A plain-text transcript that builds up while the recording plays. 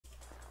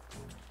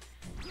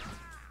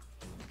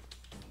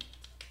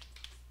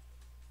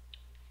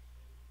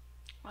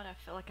Why do I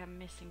feel like I'm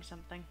missing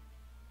something?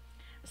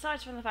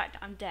 Aside from the fact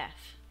that I'm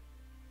deaf.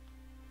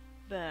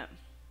 But...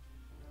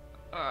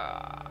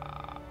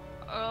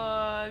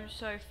 I'm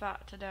so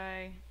fat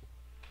today.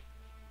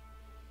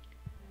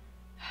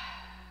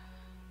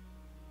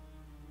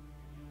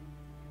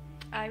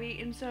 I've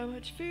eaten so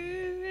much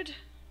food.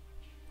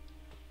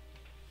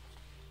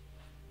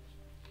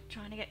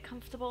 Trying to get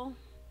comfortable.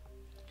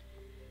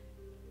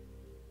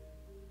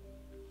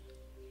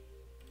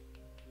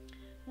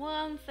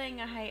 One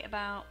thing I hate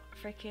about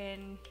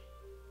freaking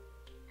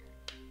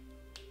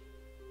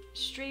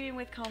streaming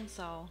with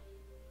console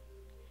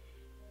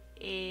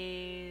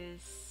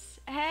is,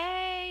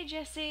 hey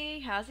Jesse,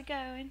 how's it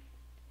going?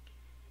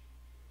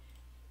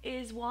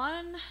 Is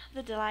one,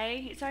 the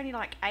delay. It's only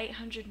like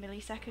 800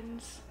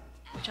 milliseconds,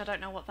 which I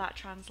don't know what that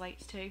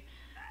translates to,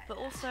 but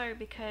also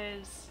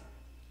because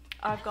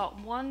I've got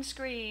one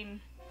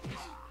screen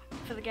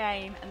for the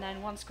game and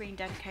then one screen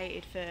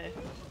dedicated for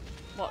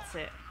what's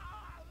it,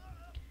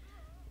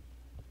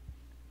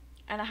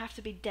 and I have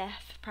to be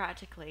deaf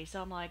practically,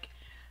 so I'm like,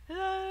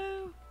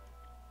 hello.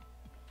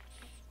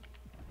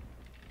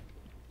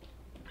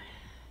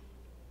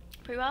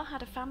 Pretty well,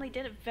 had a family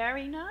dinner.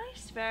 Very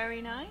nice,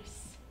 very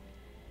nice.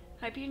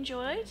 Hope you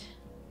enjoyed.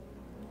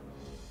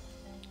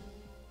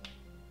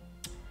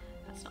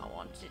 That's not what I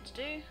wanted to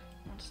do.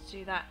 I wanted to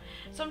do that.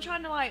 So I'm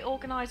trying to like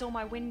organise all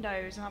my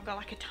windows, and I've got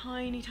like a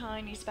tiny,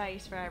 tiny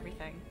space for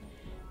everything.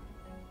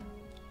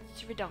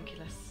 It's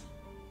ridiculous.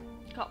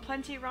 Got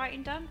plenty of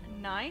writing done.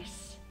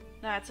 Nice.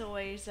 That's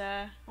always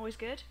always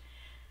good.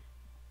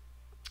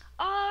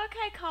 Oh,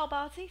 okay, Carl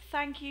Barty.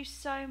 Thank you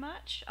so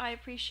much. I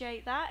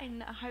appreciate that,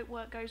 and I hope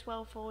work goes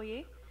well for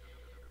you.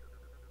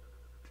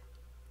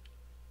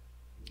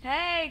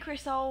 Hey,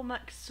 Chris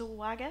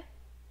Olmaxwagger.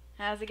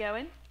 How's it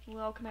going?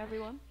 Welcome,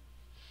 everyone.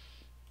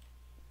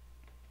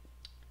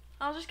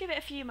 I'll just give it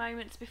a few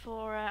moments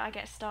before I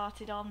get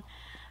started on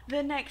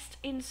the next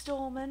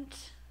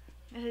instalment.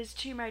 It is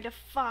Tomb Raider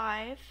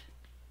 5.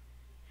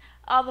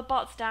 Are the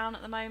bots down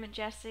at the moment,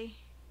 Jesse?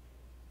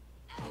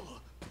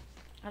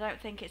 I don't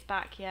think it's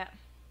back yet.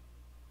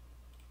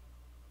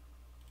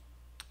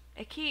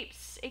 It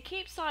keeps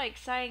like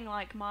saying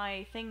like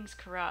my thing's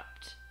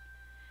corrupt,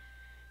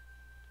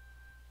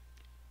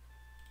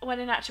 when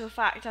in actual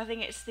fact I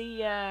think it's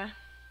the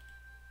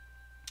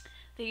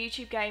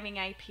YouTube gaming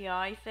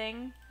API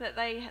thing that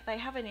they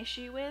have an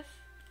issue with.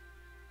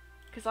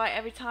 Because like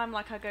every time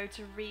like I go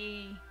to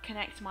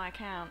reconnect my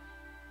account,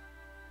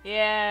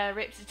 yeah,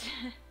 ripped it,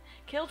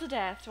 killed to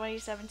death,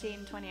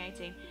 2017,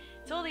 2018.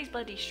 It's all these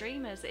bloody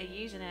streamers that are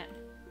using it.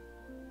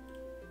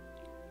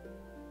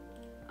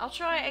 I'll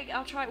try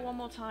it one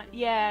more time.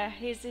 Yeah,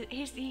 he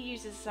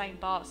uses the same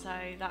bot, so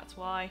that's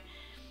why.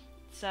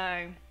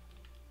 So,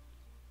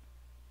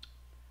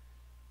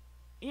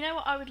 you know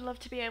what I would love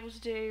to be able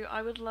to do?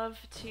 I would love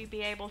to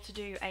be able to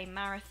do a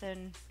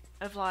marathon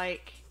of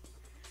like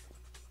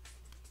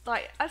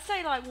I'd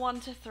say like 1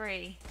 to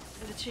 3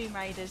 of the Tomb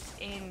Raiders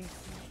in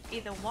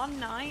either one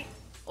night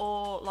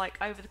or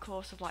like over the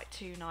course of like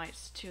 2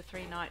 nights, 2 or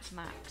 3 nights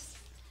max.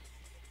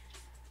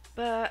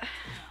 But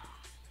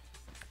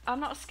I'm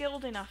not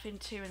skilled enough in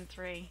 2 and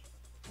 3.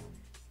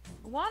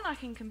 1 I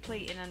can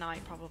complete in a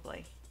night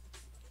probably.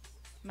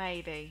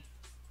 Maybe.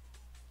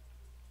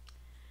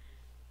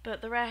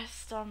 But the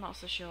rest I'm not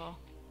so sure.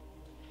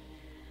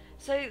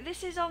 So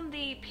this is on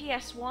the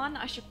PS1.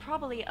 I should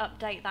probably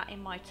update that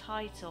in my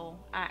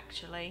title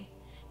actually,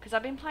 because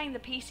I've been playing the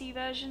PC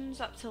versions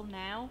up till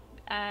now,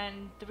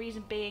 and the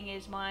reason being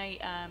is my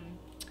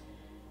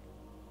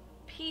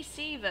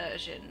PC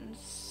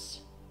versions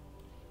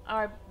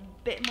are a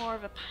bit more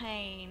of a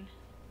pain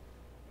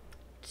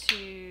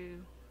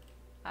to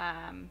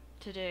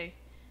do.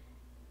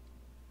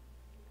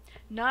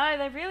 No,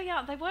 they really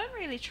aren't. They weren't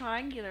really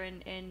triangular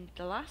in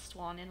the last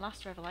one, in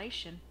Last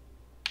Revelation.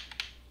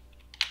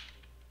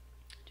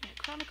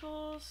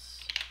 Chronicles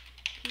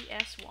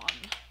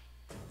PS1.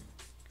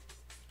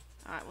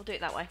 Alright, we'll do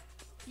it that way.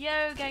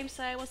 Yo,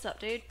 GameSayer, what's up,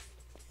 dude?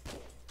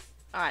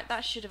 Alright,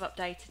 that should have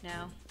updated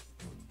now.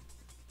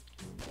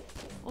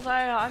 Although,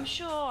 I'm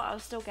sure I'll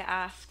still get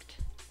asked,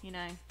 you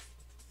know,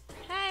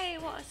 hey,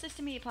 what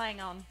system are you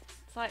playing on?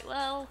 It's like,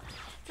 well,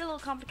 it's a little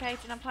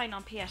complicated. I'm playing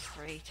on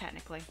PS3,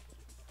 technically.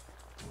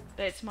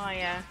 But it's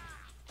my,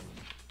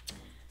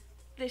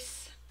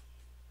 this...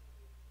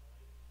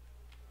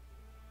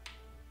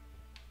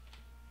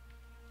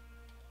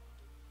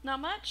 Not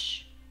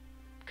much?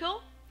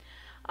 Cool.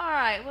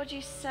 Alright, what do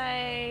you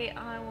say?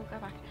 I will go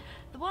back.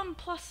 The one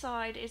plus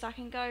side is I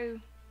can go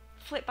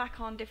flip back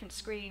on different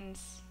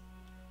screens.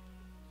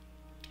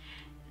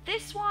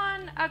 This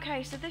one,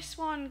 okay, so this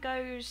one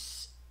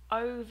goes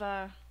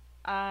over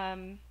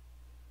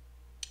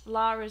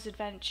Lara's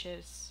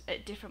adventures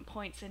at different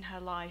points in her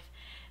life.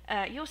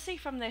 You'll see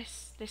from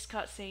this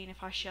cutscene,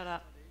 if I shut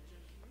up,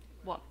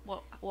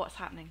 what's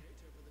happening.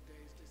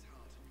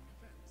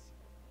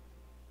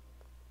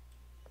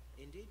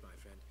 Indeed, my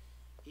friend,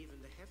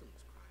 even the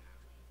heavens cry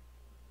out.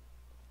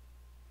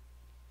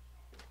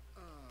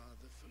 Ah,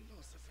 the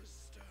Philosopher's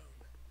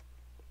Stone.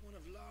 One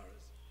of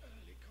Lara's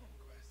early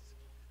conquests,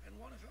 and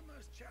one of her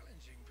most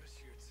challenging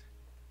pursuits,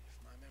 if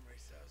my memory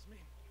serves me.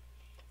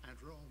 And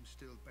Rome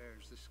still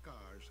bears the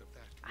scars of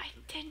that. I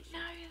didn't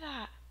know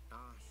that.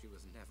 Ah, she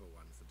was never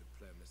one for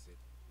diplomacy,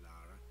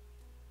 Lara.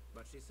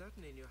 But she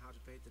certainly knew how to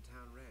paint the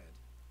town red.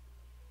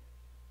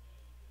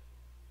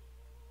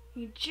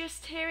 You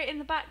just hear it in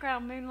the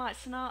background. Moonlight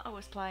Sonata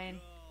was playing.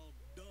 Oh,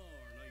 darn,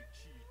 ain't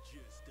she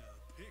just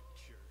a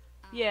picture?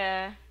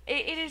 Yeah,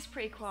 it is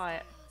pretty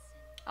quiet.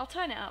 I'll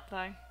turn it up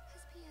though.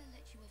 Has Pierre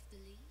let you off the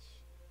leash?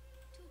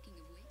 Talking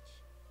of which,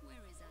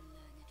 where is our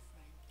learned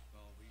friend?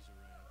 Oh, he's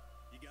around.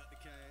 You got the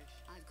cash?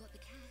 I've got the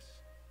cash,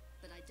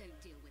 but I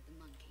don't deal with the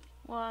monkey.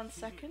 1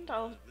 second,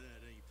 I'll That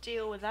ain't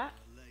deal with that.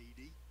 a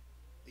lady,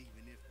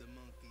 even if the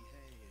monkey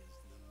has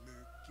the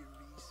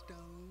mercury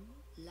stone.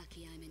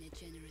 Lucky I'm in a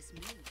generous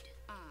mood.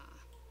 Ah,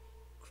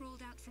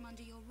 crawled out from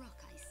under your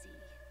rock, I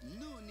see.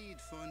 No need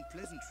for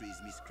unpleasantries,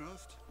 Miss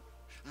Croft.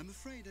 I'm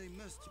afraid I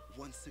must,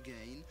 once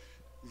again,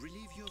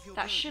 relieve you of your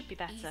That burden. should be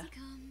better. Easy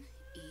come,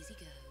 easy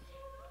go.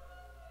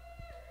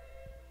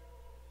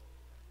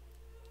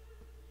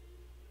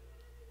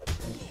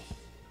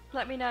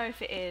 Let me know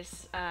if it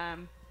is.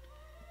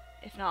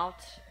 If not,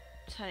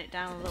 I'll turn it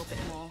down a little bit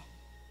more.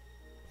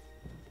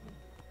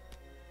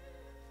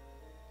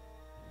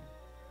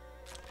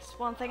 It's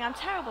one thing I'm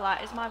terrible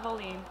at is my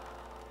volume.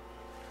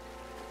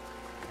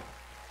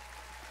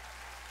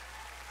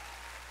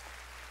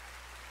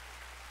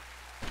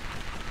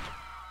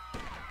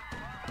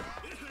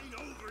 It ain't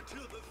over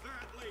till the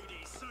fat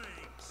lady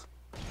sings.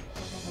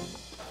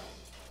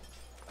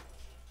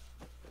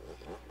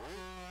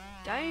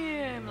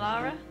 Damn,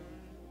 Lara.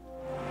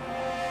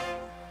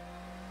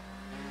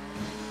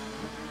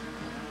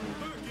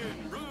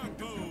 Fucking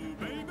Bronco,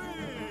 baby!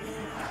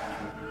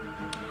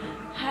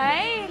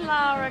 Hey,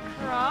 Lara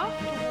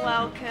Croft.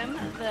 Welcome,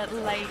 the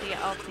Lady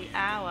of the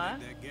Hour.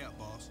 That gap,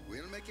 boss.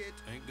 We'll make it.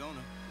 Ain't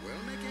gonna. We'll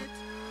make it.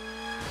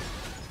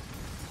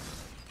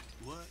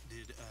 What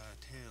did I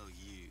tell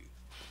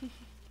you?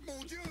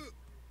 Mon Dieu!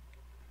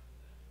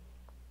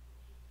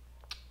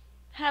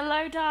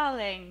 Hello,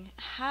 darling.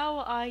 How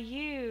are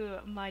you,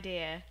 my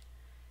dear?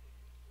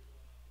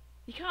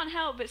 You can't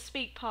help but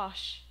speak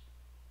posh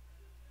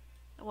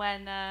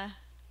when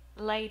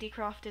Lady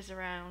Croft is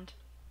around.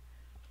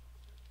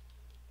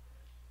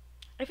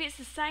 If it's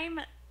the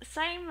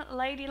same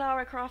Lady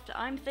Lara Croft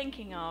I'm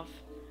thinking of,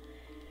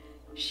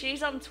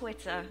 she's on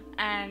Twitter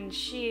and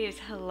she is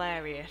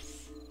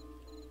hilarious.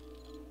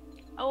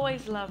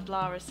 Always loved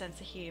Lara's sense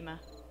of humour.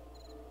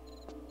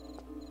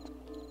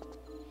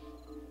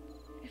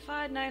 If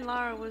I had known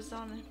Lara was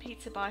on a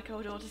pizza bike, I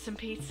would order some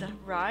pizza,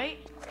 right?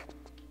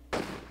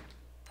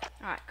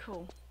 Alright,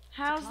 cool.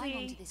 How's Climb the...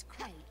 onto this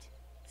crate,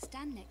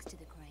 stand next to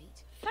the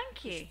crate,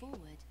 Thank you. push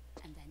forward,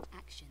 and then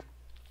action.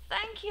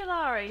 Thank you,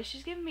 Lara.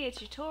 She's giving me a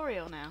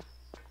tutorial now.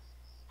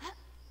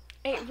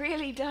 It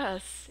really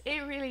does. It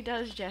really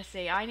does,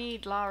 Jessie. I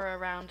need Lara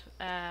around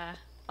a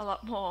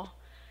lot more.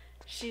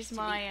 She's To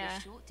my... leap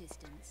the short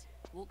distance,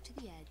 walk to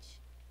the edge,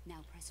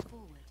 now press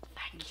forward,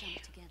 and Thank you.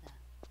 jump together.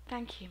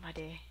 Thank you, my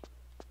dear.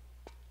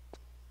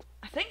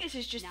 I think this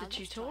is just Now the let's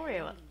try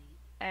tutorial orderly.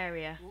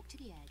 area. Walk to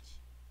the edge,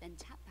 then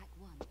tap back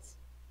once.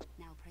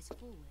 Now press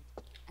forward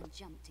and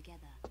jump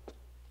together.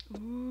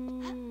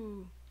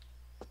 Ooh.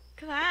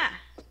 Look at that.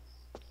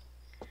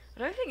 I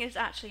don't think there's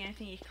actually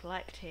anything you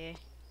collect here.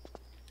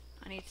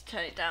 I need to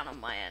turn it down on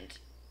my end.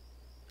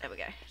 There we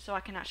go. So I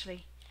can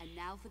actually... And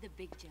now for the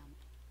big jump.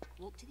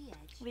 Walk to the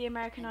edge. The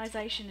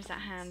Americanization is at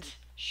hand. Now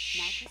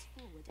Shh. press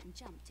forward and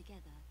jump together.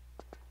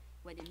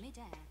 When in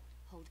mid-air,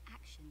 hold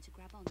action to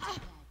grab onto the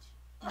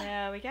edge.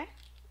 There we go.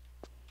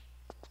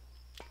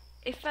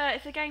 If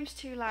the game's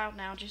too loud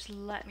now, just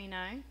let me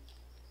know.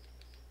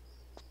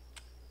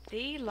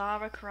 The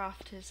Lara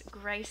Croft has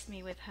graced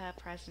me with her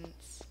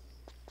presence.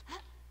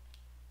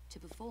 To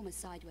perform a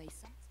sideways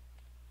set.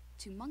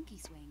 To monkey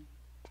swing.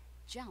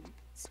 Jump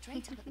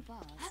straight up at the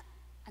bars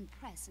and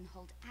press and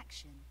hold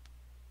action.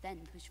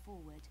 Then push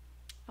forward.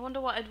 I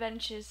wonder what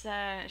adventures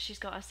she's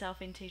got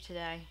herself into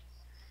today.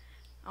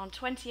 On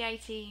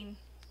 2018,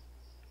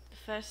 the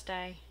first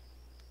day.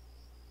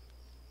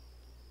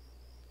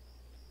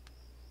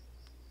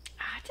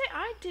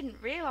 I didn't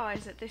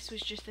realise that this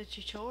was just a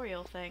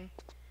tutorial thing.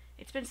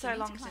 It's been so You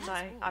need to long since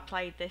climb I wall.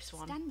 played this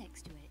one. Stand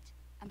next to it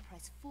and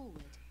press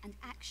forward and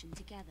action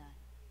together.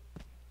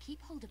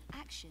 Keep hold of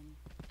action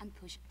and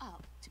push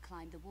up to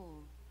climb the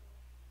wall.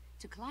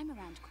 To climb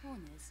around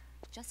corners,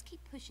 just keep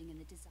pushing in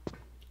the design.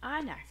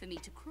 I know. For me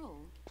to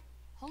crawl,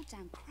 hold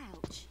down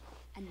crouch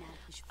and now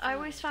push forward. I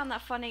always found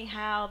that funny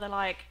how they're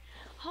like,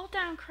 hold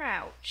down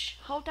crouch,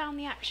 hold down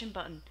the action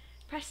button,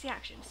 press the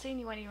action.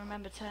 Soon when you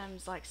remember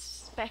terms like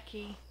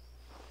specky,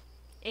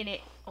 in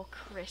it, or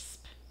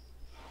crisp.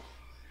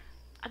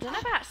 I don't know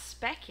about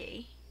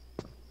specky.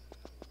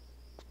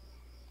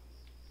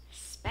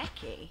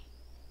 Specky?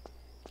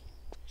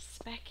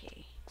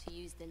 Specky. To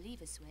use the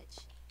lever switch,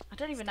 I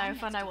don't even know stand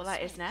if I next know to what the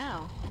that is switch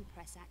now. and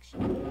press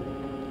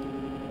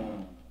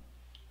action.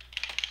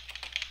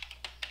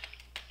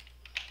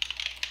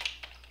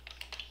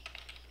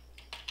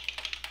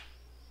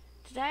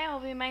 Today I'll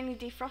be mainly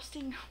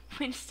defrosting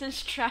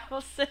Winston's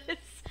trousers.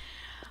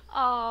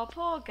 Oh,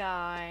 poor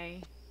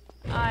guy.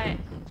 I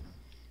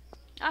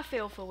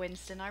feel for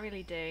Winston, I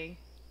really do.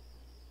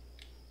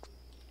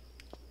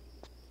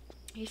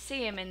 You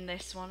see him in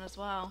this one as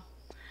well.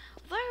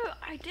 Although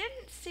I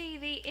didn't see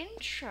the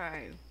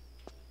intro,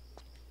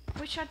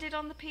 which I did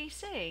on the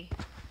PC.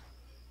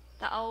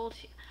 That old...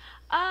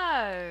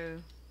 Oh!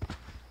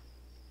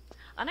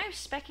 I know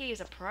Specky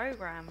is a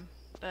program,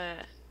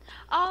 but...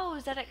 Oh,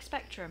 ZX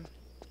Spectrum.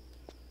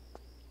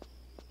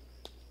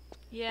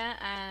 Yeah,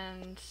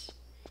 and...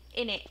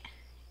 In it,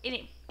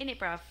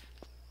 bruv.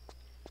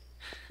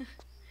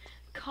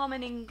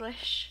 Common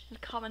English, the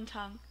common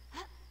tongue.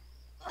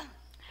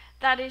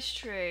 That is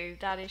true,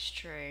 that is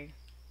true.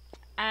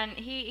 And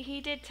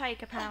he did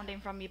take a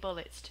pounding from your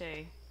bullets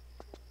too.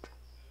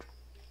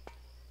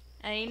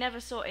 And he never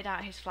sorted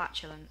out his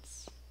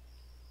flatulence.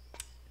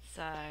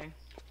 So...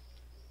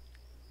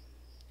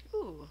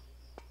 Ooh.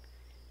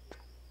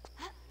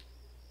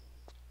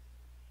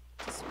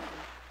 To swim,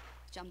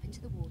 jump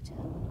into the water.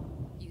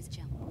 Use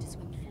jump to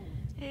swim forward.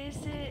 Is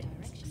it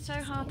so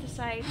hard to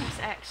say press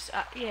X?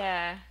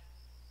 Yeah.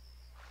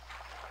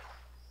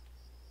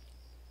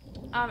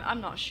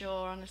 I'm not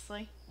sure,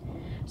 honestly.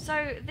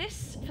 So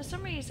this, for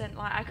some reason,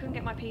 like I couldn't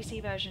get my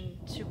PC version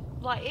to,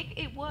 like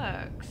it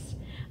works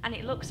and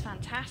it looks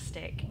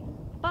fantastic,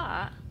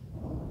 but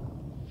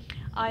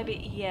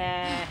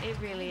yeah, it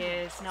really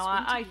is. No,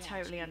 I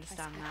totally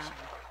understand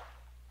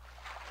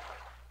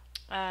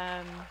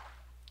that.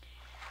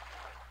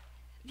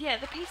 Yeah,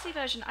 the PC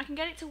version, I can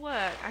get it to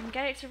work, I can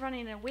get it to run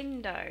in a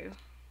window,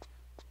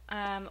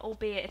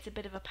 albeit it's a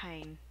bit of a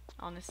pain,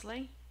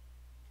 honestly.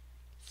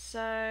 So,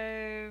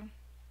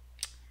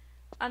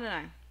 I don't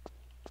know.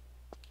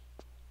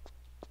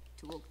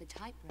 To walk the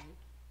tightrope,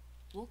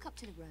 walk up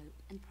to the rope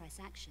and press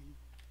action.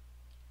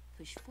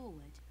 Push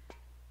forward.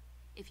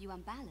 If you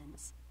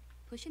unbalance,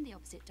 push in the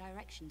opposite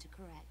direction to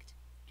correct.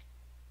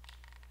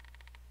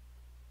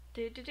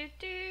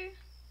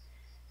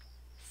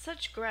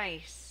 Such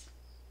grace.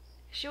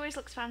 She always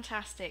looks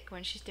fantastic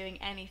when she's doing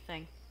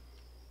anything.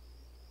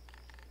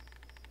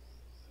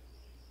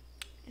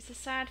 It's a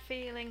sad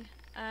feeling.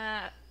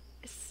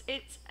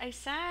 It's a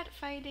sad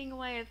fading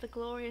away of the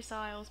glorious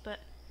Isles,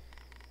 but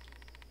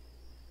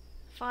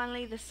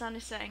finally the sun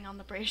is setting on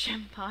the British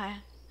Empire.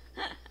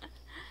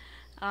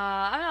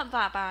 I'm not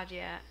that bad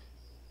yet.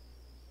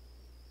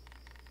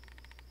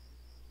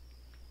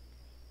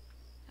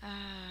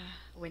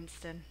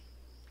 Winston.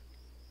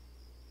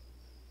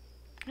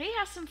 He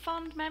has some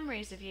fond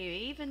memories of you,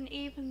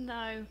 even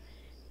though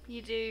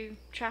you do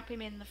trap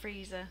him in the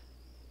freezer.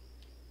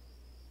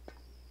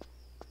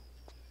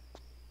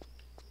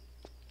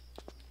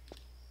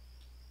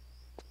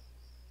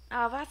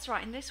 Oh, that's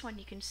right, in this one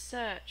you can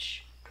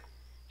search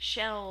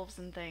shelves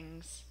and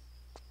things.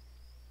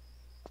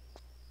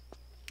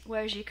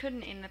 Whereas you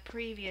couldn't in the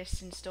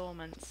previous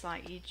installments,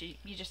 like you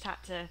just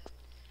had to,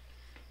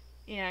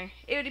 you know,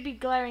 it would be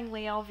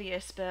glaringly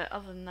obvious, but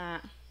other than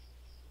that.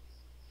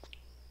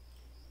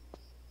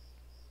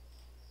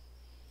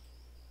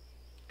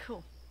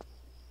 Cool.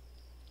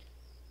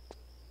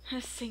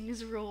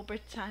 Sings Rule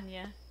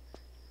Britannia.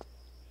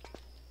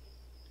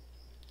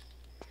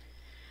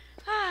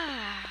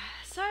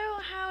 So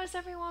how is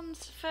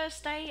everyone's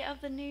first day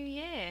of the new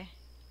year?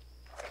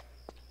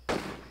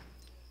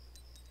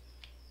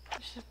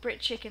 Just a Brit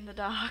chick in the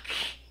dark.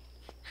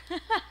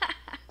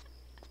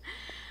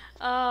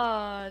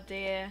 Oh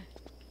dear.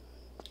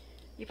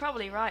 You're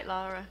probably right,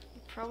 Lara.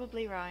 You're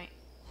probably right.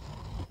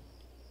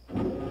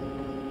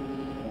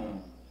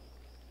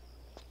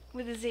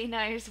 With a Z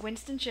nose,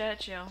 Winston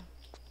Churchill.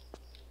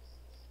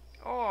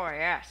 Oh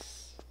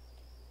yes.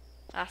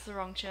 That's the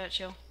wrong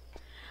Churchill.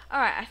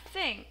 Alright, I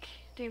think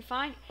doing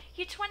fine.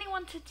 You're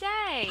 21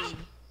 today!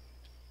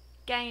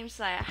 Game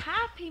Slayer.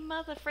 Happy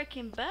mother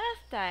freaking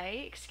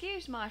birthday!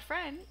 Excuse my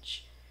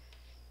French.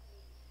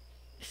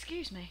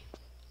 Excuse me.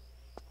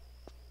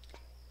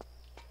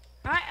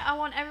 Right, I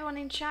want everyone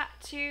in chat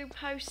to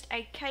post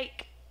a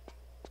cake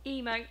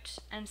emote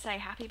and say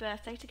happy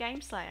birthday to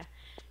Game Slayer.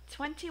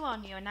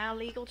 21, you are now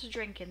legal to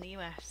drink in the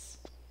US.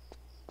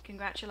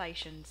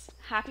 Congratulations.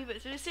 Happy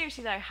birthday.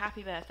 Seriously though,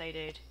 happy birthday,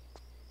 dude.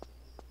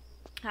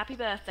 Happy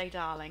birthday,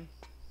 darling.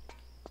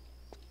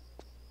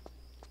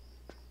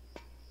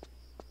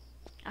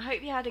 I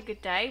hope you had a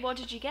good day. What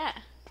did you get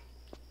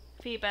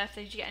for your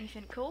birthday? Did you get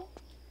anything cool?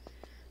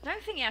 I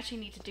don't think you actually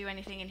need to do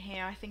anything in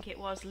here. I think it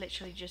was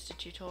literally just a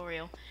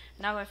tutorial.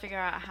 Now we'll figure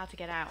out how to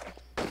get out.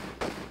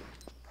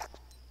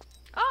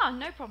 Oh,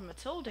 no problem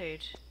at all,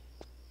 dude.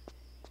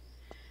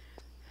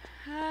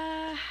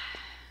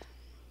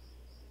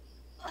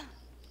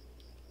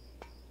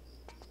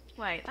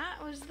 Wait,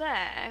 that was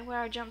there where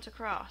I jumped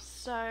across,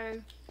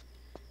 so...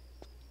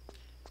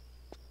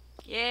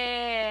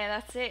 Yeah,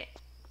 that's it.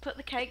 Put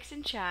the cakes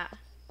in chat.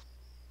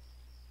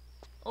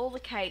 All the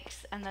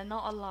cakes, and they're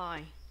not a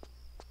lie.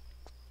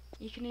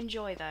 You can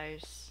enjoy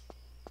those.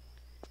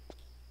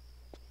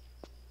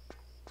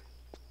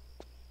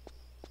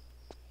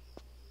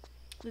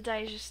 The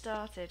day just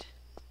started.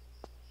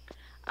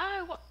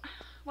 Oh, what?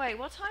 Wait,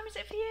 what time is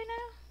it for you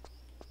now?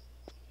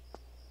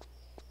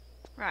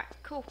 Right,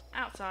 cool.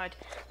 Outside.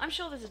 I'm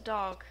sure there's a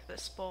dog that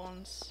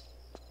spawns.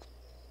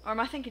 Or am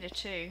I thinking of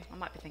two? I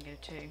might be thinking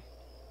of two.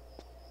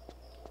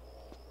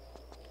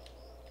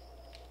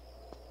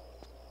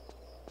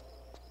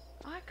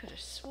 I could have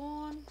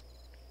sworn.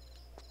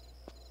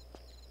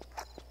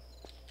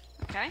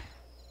 Okay.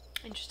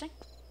 Interesting.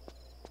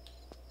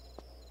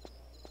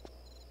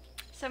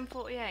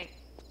 7:48.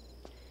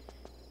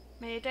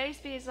 May your days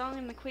be as long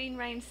and the Queen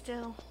reign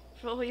still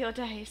for all your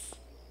days.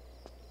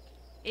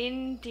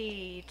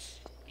 Indeed.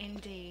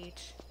 Indeed.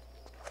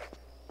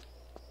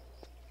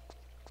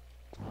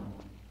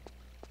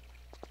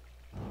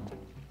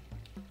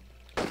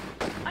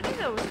 I knew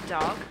there was a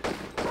dog.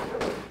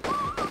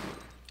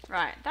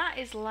 Right, that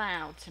is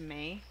loud to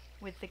me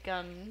with the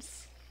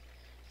guns.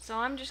 So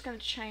I'm just going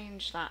to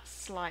change that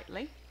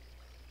slightly.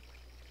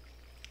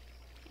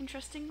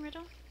 Interesting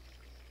riddle.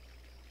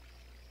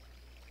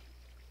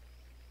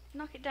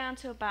 Knock it down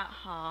to about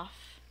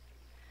half.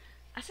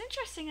 That's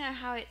interesting though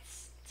how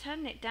it's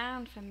turning it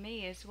down for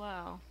me as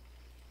well.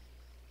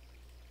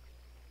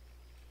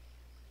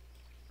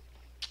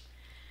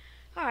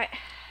 Alright.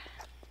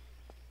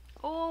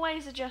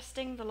 Always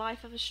adjusting. The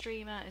life of a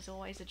streamer is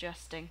always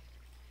adjusting.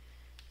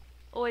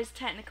 Always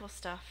technical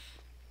stuff.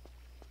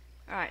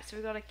 Alright, so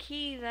we've got a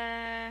key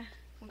there.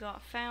 We've got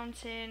a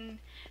fountain.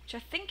 Which I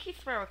think you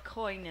throw a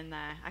coin in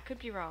there. I could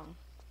be wrong.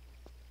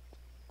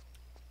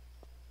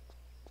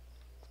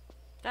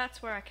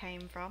 That's where I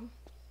came from.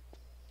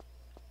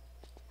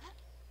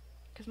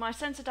 Because my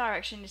sense of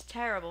direction is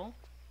terrible.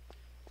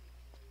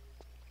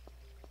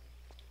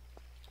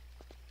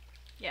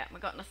 Yeah,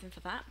 we got nothing for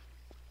that.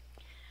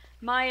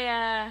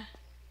 My,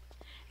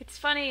 it's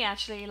funny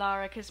actually,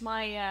 Lara, because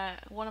my,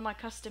 one of my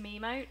custom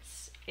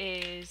emotes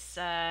is,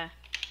 oh,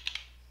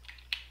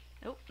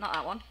 not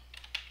that one.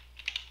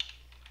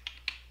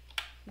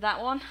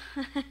 That one.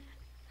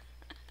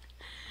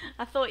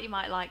 I thought you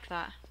might like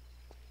that.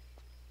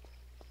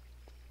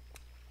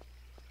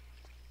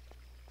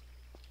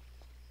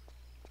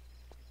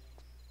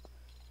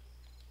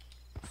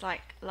 It's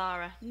like,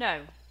 Lara,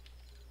 no.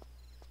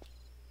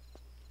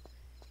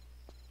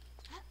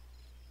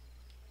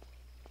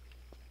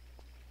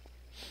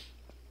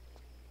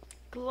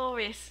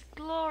 Glorious,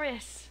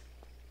 glorious.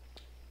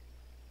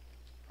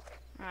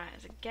 Right,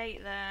 there's a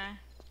gate there.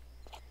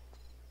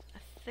 A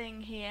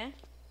thing here.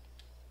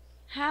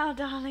 How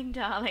darling,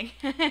 darling.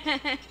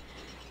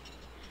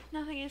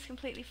 Nothing is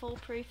completely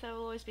foolproof. There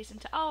will always be some.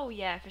 Oh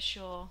yeah, for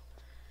sure.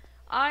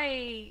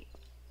 I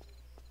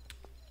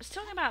was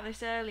talking about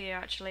this earlier,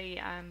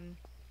 actually.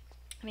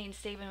 Me and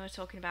Stephen were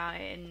talking about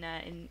it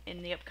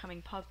in the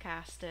upcoming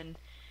podcast, and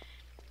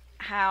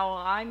how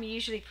I'm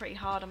usually pretty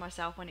hard on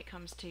myself when it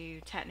comes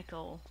to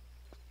technical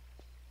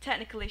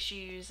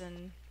issues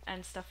and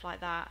stuff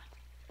like that.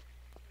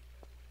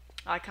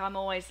 Like I'm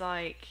always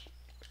like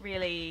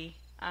really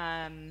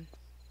I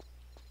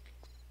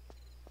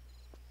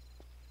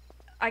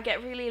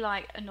get really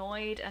like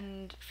annoyed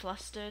and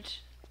flustered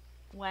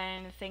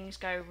when things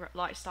go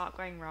start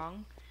going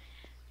wrong,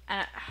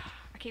 and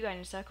I keep going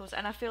in circles,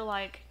 and I feel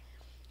like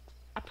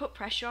I put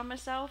pressure on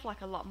myself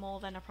like a lot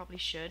more than I probably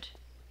should.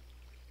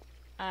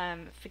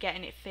 For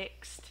getting it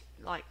fixed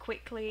like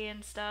quickly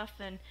and stuff,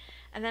 and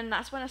then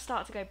that's when I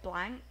start to go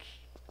blank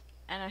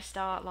and I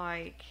start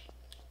like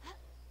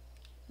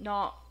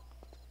not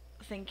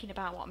thinking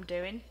about what I'm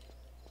doing.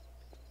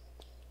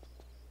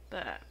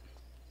 But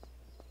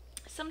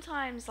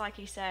sometimes, like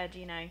you said,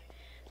 you know,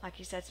 like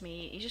you said to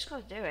me, you just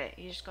gotta do it.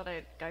 You just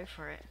gotta go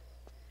for it.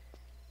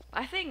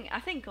 I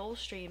think all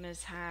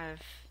streamers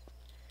have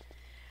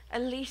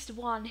at least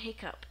one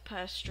hiccup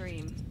per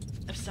stream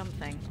of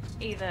something.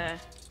 Either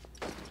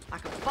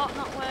like a bot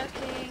not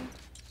working,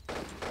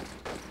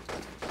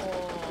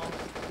 or,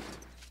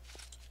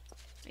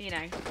 you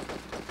know,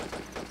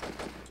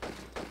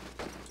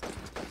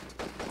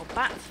 or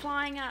bats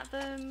flying at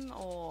them,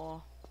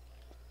 or,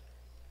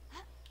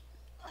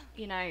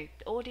 you know,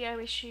 audio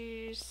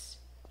issues,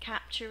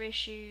 capture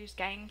issues,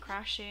 game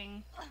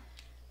crashing.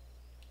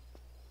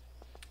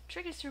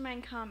 Triggers to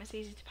remain calm. It's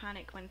easy to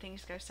panic when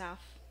things go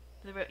south.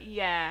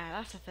 Yeah,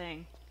 that's a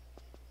thing.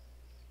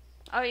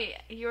 Oh,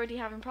 you're already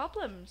having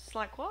problems?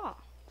 Like what?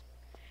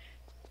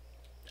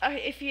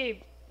 If you're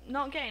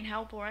not getting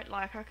help or it,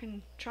 like, I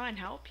can try and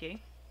help you.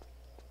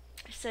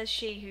 Says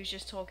she who's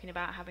just talking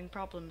about having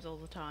problems all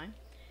the time.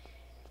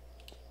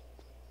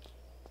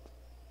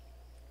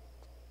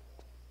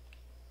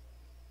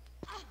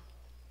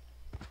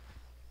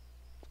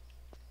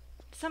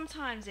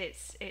 Sometimes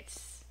it's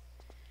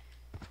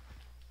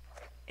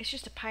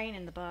just a pain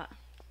in the butt.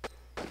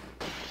 I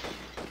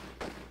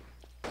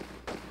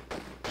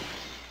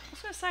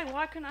was gonna say,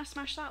 why couldn't I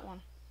smash that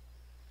one?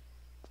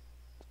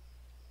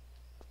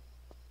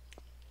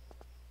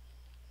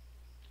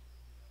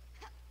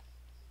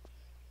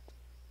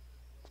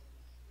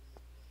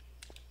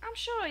 I'm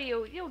sure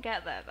you'll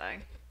get there though.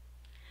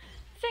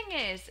 Thing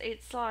is,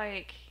 it's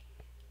like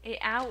it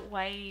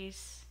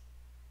outweighs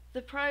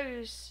the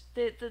pros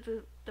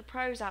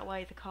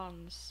outweigh the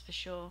cons for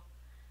sure.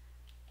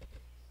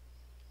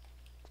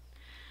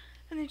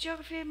 And the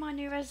geography of my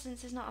new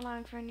residence is not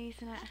allowing for any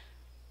Ethernet.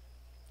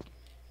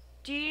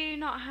 Do you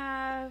not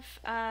have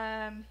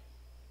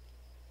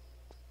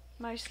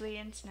mostly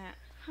internet?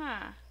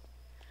 Huh.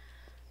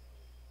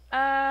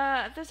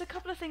 There's a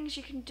couple of things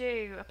you can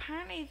do.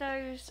 Apparently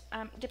those,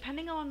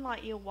 depending on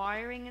like your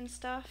wiring and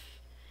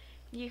stuff,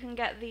 you can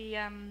get the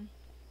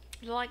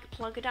like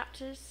plug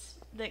adapters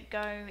that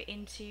go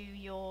into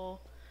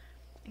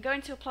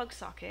a plug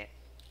socket,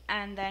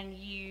 and then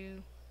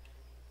you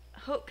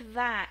hook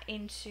that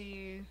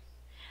into.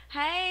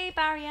 Hey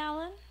Barry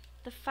Allen,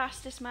 the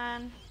fastest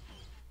man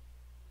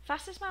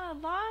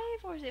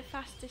alive, or is it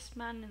fastest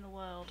man in the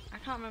world? I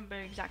can't remember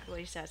exactly what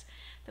he says.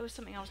 There was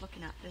something I was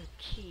looking at. The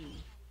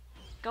key.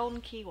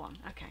 Golden key one.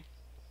 Okay.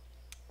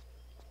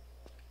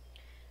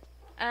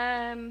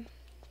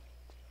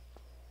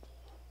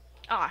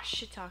 Ah,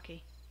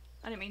 shiitake.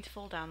 I didn't mean to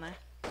fall down there.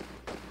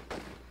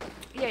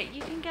 Yeah,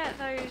 you can get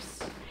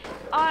those.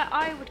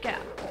 I would get.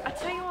 I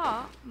tell you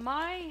what,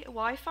 my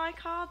Wi-Fi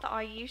card that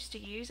I used to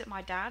use at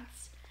my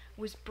dad's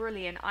was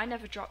brilliant. I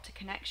never dropped a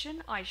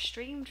connection. I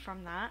streamed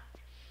from that.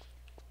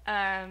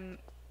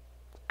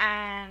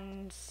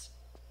 And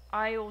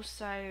I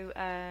also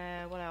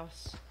what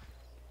else?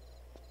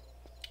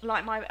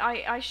 Like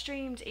I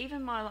streamed,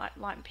 even my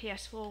like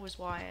PS4 was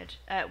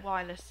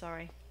wireless,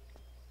 sorry.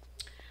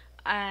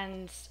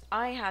 And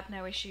I had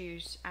no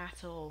issues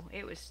at all.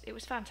 It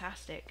was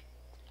fantastic.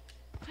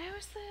 Where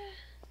was the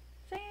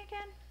thing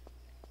again?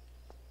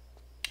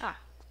 Ah.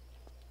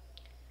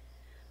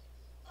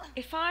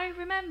 If I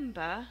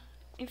remember,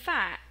 in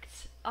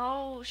fact,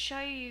 I'll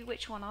show you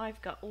which one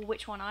I've got, or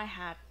which one I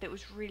had that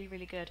was really,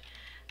 really good.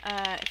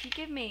 If you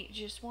give me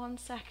just 1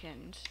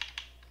 second,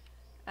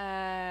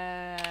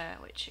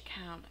 which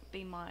account?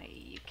 Be my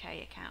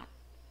UK account.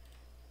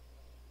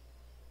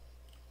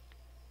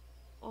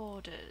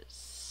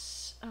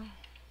 Orders. Oh.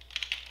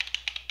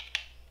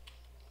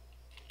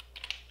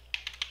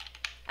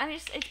 And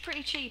it's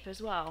pretty cheap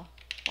as well.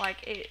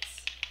 Like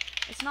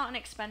it's not an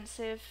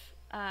expensive.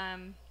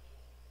 I've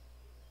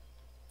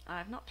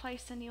not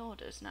placed any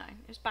orders. No,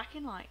 it was back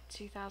in like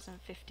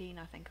 2015.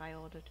 I think I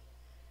ordered.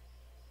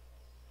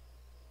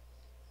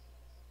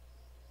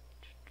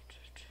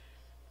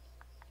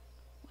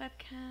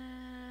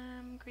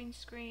 Webcam, green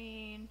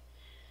screen,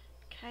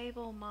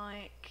 cable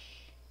mic.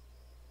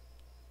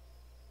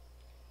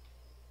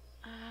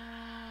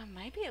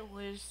 Maybe it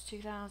was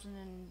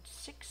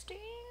 2016?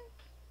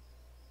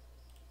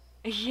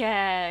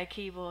 Yeah,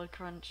 keyboard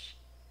crunch.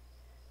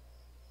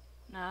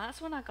 No,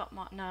 that's when I got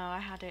my... No, I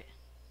had it.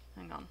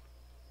 Hang on.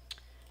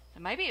 So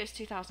maybe it was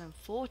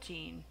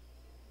 2014.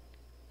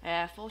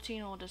 Yeah,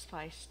 14 orders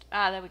placed.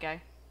 Ah, there we go.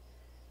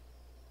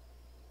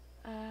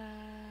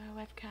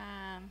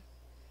 Webcam.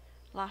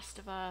 Last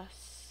of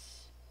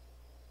Us.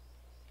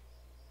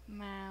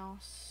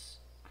 Mouse.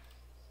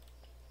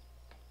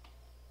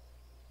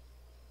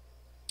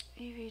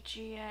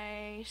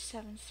 EVGA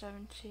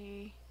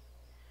 770.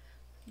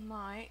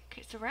 Mic.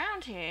 It's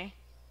around here.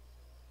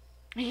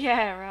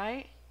 Yeah,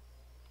 right?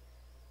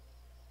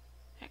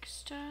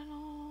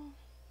 External.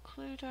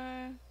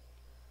 Cluedo.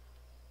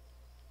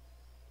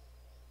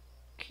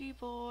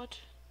 Keyboard.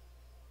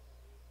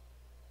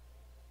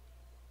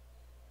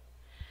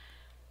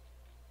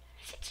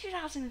 Is it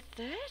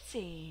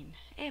 2013?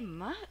 It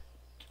must.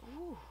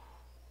 Ooh.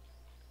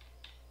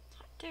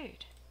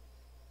 Dude.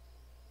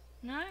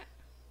 No?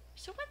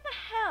 So when the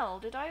hell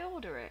did I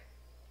order it?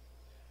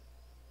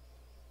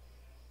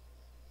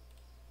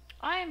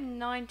 I am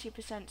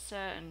 90%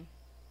 certain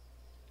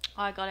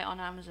I got it on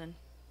Amazon.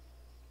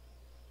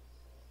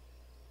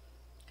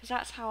 Because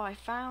that's how I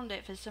found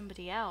it for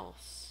somebody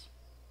else.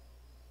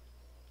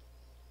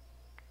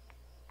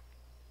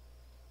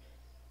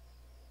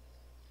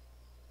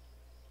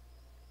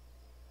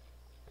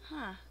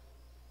 Huh.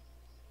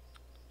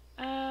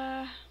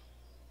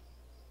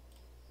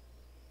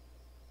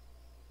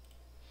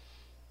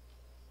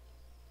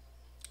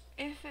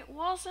 If it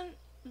wasn't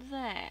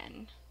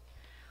then,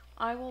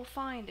 I will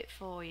find it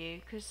for you,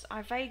 because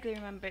I vaguely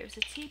remember it was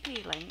a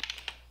TP-Link.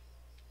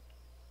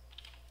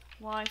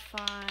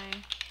 Wi-Fi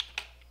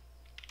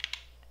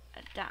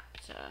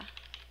adapter.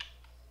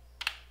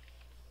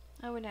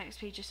 Oh, an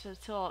XP just for the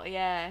talk.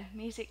 Yeah,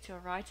 music to a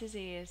writer's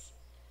ears.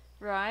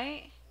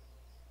 Right?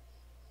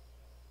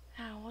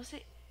 How was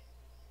it?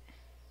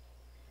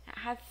 It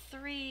had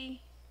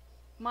 3.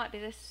 Might be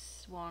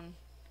this one.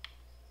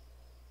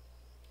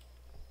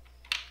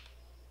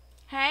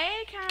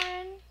 Hey,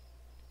 Karen.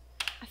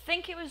 I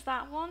think it was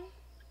that one.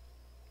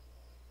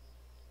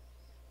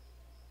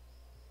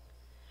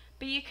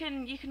 But you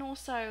can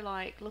also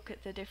like look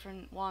at the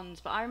different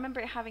ones. But I remember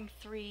it having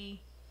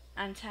 3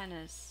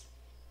 antennas.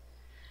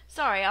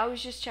 Sorry, I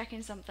was just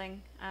checking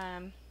something.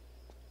 The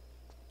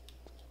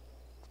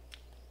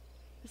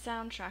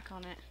soundtrack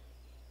on it.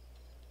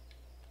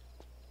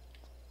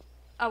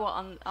 Oh,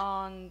 what,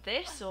 on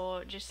this,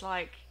 or just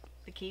like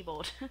the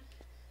keyboard?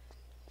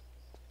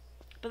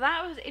 But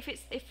that was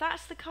if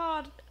that's the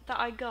card that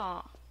I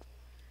got.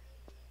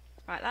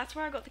 Right, that's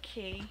where I got the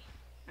key.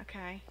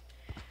 Okay.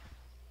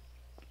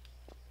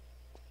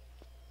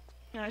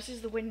 Now this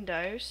is the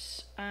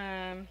windows.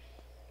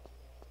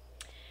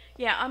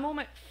 Yeah, I'm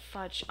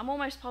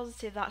almost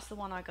positive that's the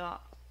one I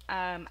got.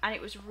 And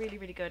it was really,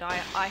 really good. I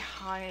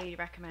highly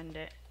recommend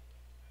it.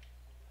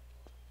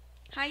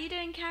 How you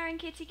doing, Karen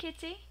Kitty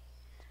Kitty?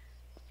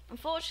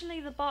 Unfortunately,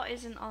 the bot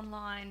isn't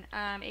online.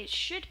 It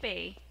should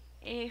be,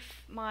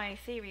 if my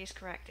theory is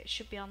correct, it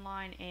should be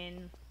online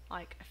in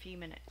like a few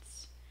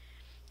minutes.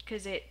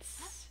 Because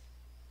it's,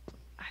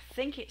 I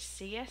think it's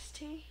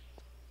CST.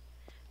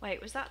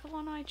 Wait, was that the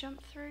one I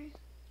jumped through?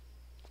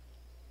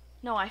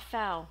 No, I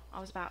fell. I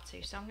was about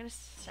to, so I'm going to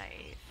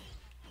save.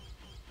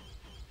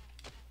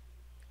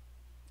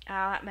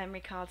 Ah, that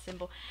memory card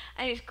symbol.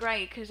 And it's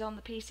great because on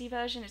the PC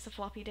version it's a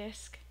floppy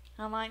disk.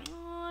 And I'm like,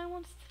 oh, I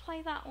wanted to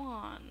play that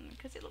one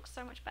because it looks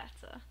so much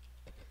better.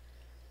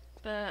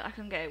 But I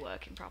couldn't get it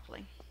working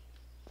properly.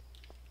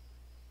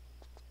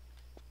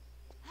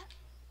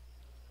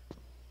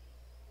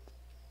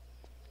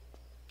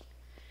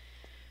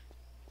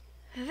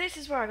 This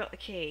is where I got the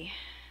key.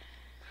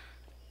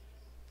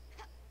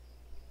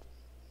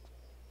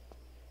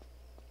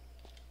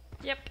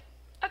 Yep.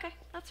 Okay,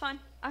 that's fine.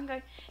 I'm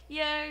going,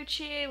 yo,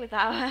 cheer with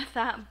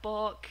that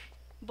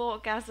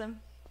borkgasm.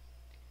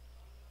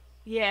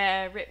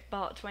 Yeah,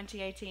 Ripbot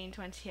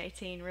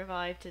 2018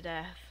 revived to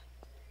death.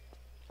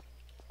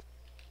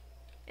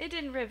 It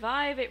didn't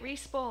revive, it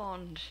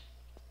respawned.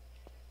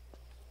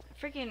 I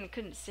freaking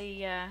couldn't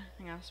see, hang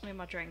on, let's move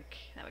my drink.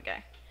 There we go.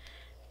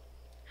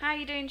 How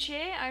you doing,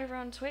 cheer, over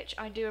on Twitch?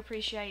 I do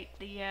appreciate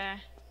the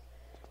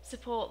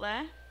support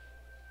there.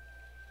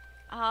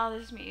 Ah,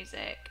 there's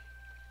music.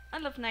 I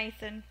love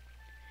Nathan.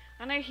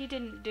 I know he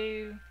didn't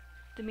do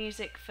the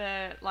music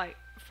for, like,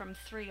 from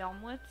 3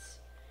 onwards.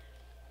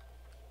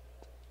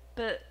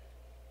 But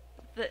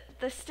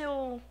they're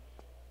still,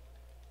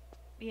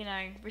 you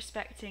know,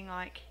 respecting,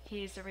 like,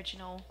 his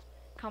original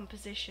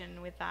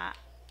composition with that.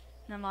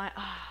 And I'm like,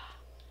 ah,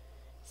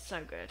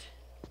 so good.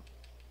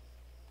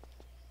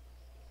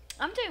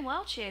 I'm doing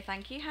well, cheer,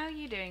 thank you. How are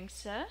you doing,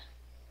 sir?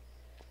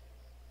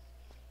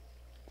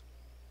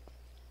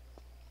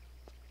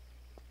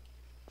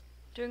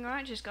 Doing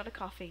alright, just got a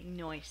coffee.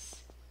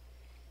 Nice.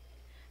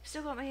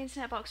 Still got my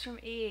internet box from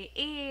EE.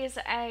 EE is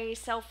a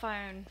cell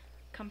phone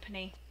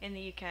company in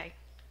the UK.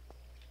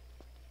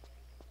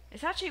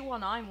 It's actually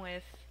one I'm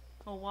with,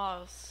 or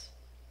was.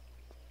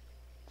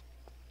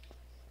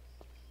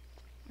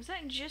 Was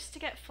that just to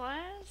get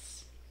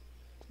flares?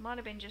 Might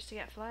have been just to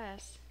get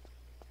flares.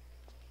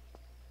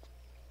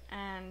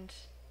 And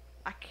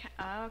I can't.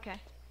 Oh, okay.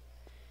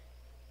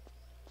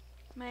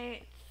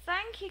 Mate,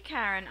 thank you,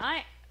 Karen.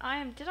 I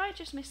am. Did I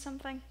just miss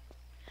something?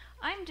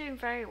 I'm doing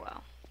very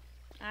well.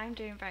 I'm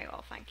doing very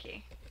well, thank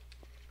you.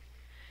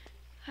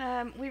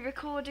 We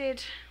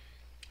recorded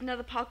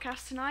another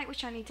podcast tonight,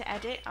 which I need to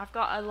edit. I've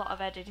got a lot of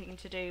editing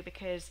to do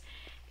because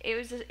it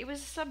was a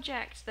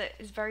subject that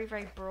is very,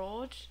 very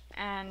broad,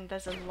 and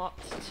there's a lot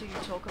to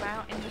talk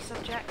about in the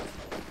subject.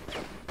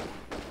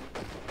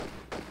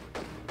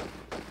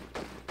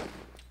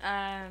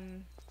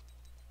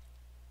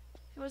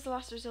 It was the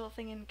last resort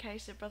thing in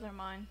case a brother of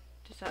mine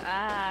decided.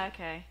 Ah,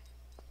 okay.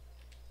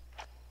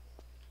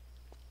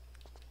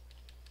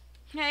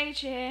 Hey,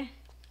 cheer.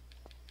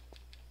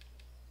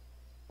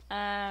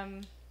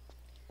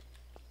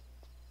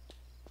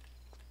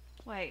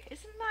 Wait,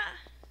 isn't that...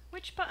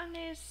 Which button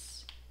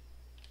is...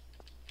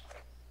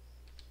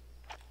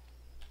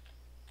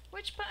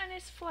 Which button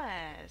is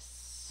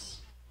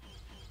flares?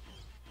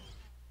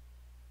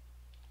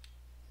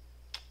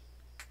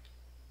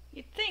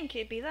 You'd think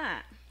it'd be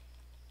that.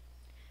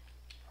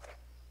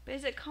 But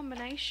is it a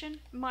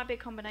combination? It might be a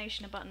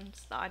combination of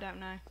buttons that I don't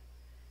know.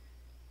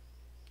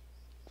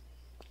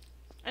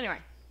 Anyway.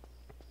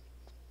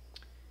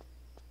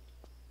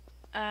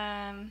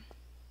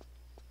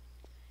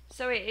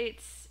 So it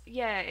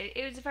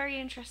was a very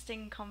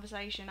interesting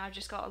conversation. I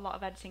just got a lot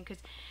of editing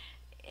because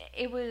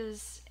it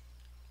was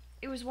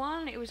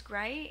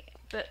great,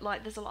 but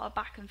like there's a lot of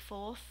back and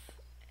forth,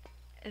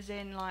 as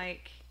in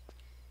like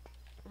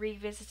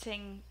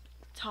revisiting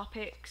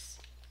topics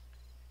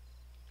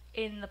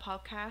in the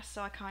podcast,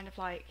 so I kind of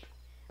like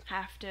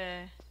have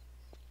to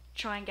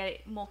try and get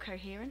it more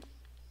coherent.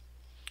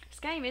 This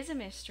game is a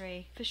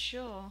mystery, for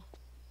sure.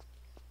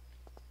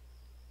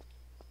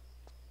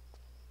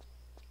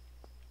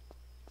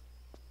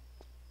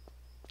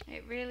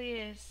 It really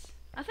is.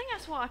 I think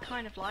that's what I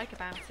kind of like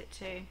about it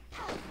too.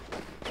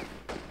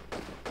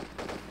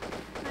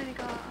 I only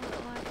got a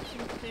little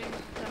editing to do.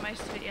 Done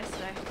most of it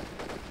yesterday.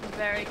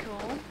 Very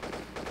cool.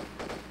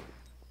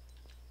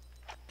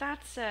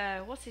 That's,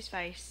 what's his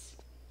face?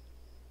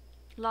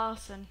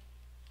 Larson.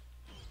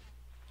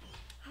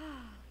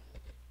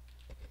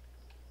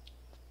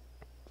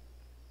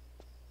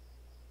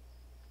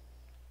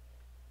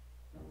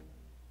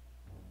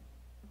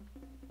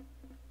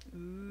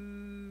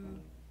 Ooh.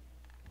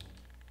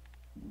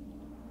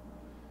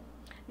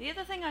 The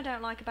other thing I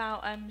don't like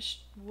about,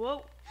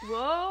 whoa,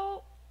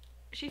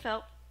 she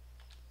felt.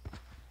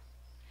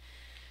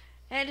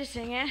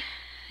 Editing, eh?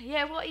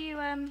 Yeah, what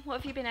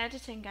have you been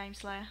editing, Game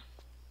Slayer?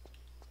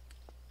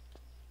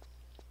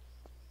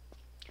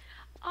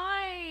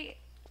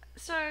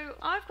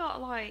 I've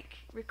got like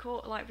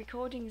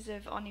recordings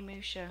of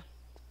Onimusha,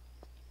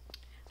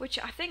 which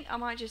I think I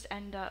might just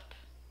end up.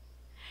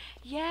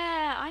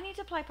 Yeah, I need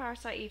to play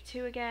Parasite Eve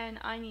 2 again.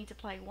 I need to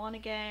play 1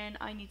 again.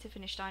 I need to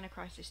finish Dino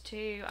Crisis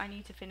 2. I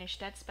need to finish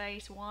Dead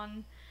Space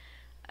 1.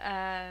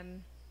 Yeah,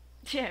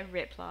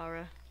 rip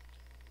Lara.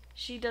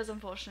 She does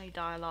unfortunately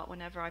die a lot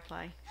whenever I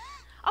play.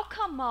 Oh,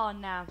 come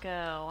on now,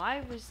 girl.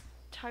 I was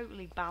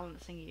totally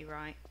balancing you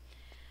right.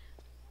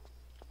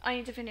 I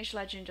need to finish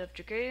Legend of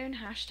Dragoon,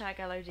 hashtag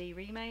LOD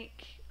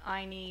remake.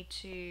 I need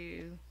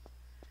to...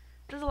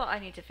 There's a lot I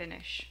need to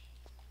finish.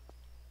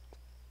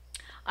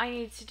 I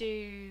need to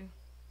do...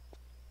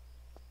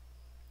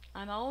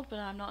 I'm old, but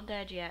I'm not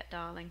dead yet,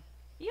 darling.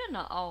 You're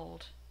not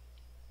old.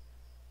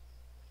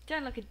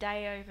 Don't look a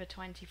day over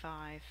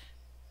 25.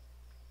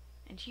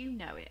 And you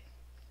know it.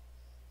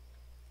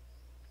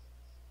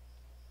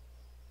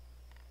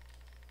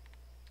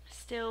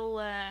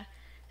 Still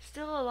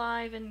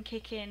alive and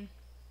kicking.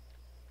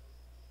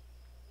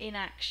 In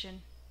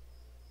action.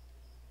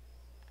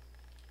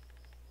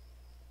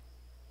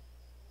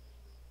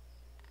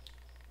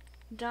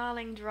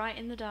 Darlinged right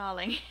in the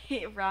darling.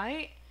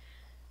 Right?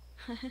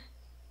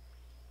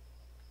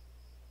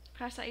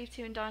 Parasite Eve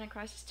 2 and Dino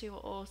Crisis 2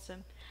 are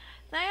awesome.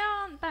 They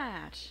aren't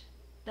bad.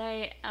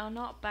 They are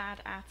not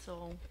bad at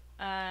all.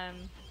 The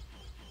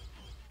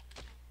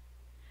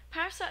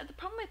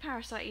problem with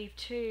Parasite Eve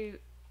 2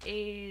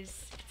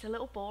 is it's a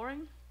little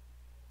boring.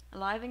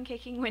 Alive and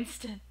kicking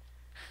Winston.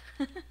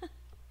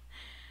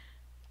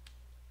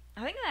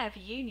 I think they have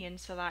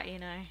unions for that, you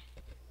know,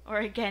 or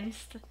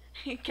against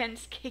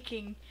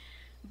kicking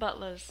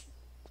butlers.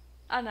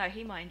 I know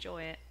he might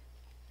enjoy it.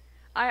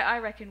 I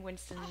reckon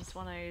Winston's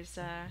one of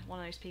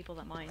those people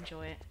that might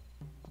enjoy it.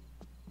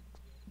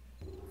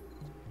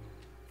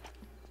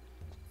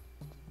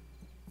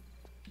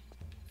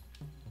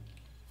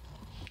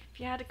 If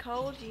you had a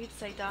cold, you'd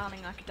say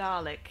darling like a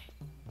Dalek.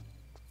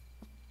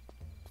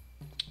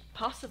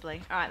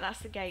 Possibly. Alright, that's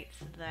the gates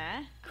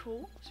there.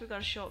 Cool. So we've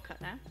got a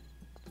shortcut now.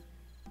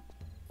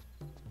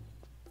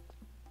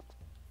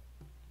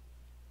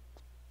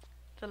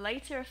 The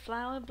later a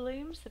flower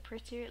blooms, the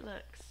prettier it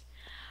looks.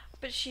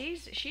 But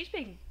she's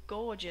been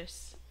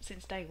gorgeous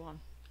since day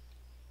one.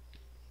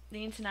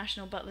 The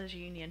International Butlers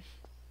Union.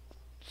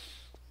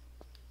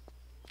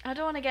 I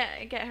don't want to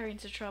get her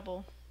into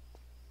trouble.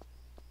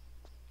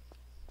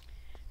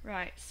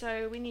 Right,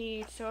 so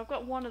I've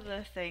got one of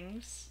the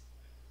things.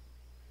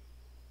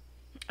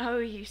 Oh,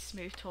 you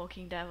smooth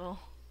talking devil.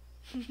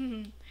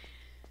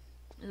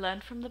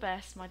 Learn from the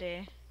best, my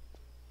dear.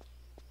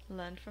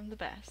 Learn from the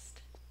best.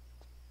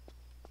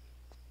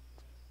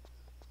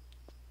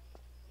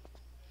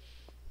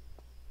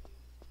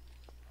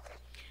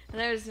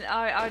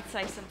 I would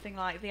say something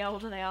like, the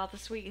older they are, the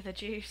sweeter the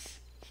juice.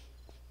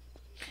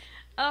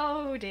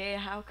 Oh dear,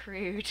 how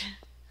crude.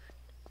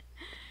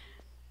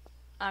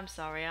 I'm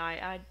sorry,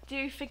 I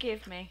do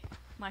forgive me,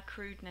 my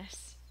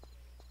crudeness.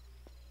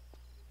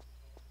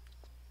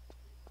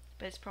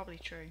 But it's probably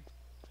true.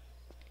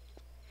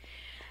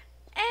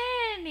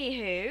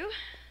 Anywho.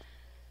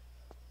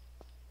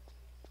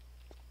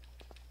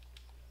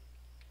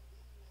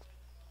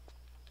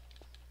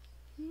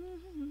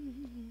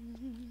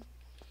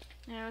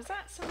 Now, is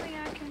that something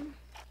I can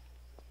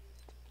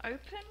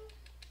open?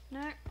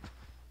 No.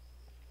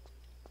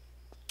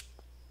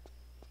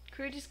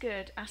 Crude is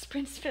good. Ask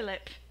Prince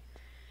Philip.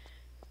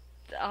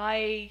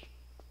 I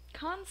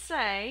can't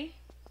say.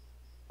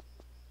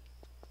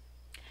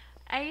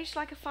 Aged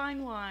like a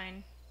fine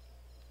wine.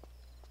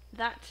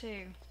 That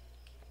too.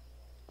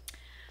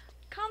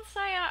 Can't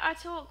say I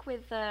talk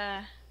with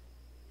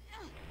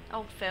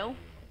old Phil.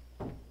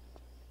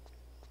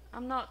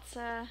 I'm not...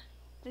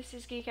 This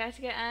is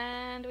Geeketiquette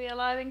and we are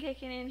live and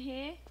kicking in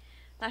here.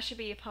 That should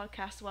be your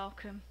podcast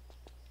welcome.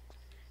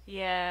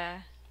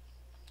 Yeah.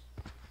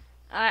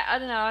 I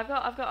don't know. I've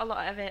got a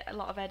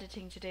lot of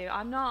editing to do.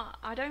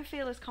 I don't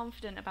feel as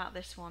confident about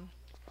this one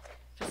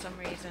for some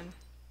reason.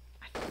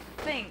 I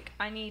think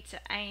I need to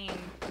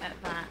aim at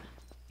that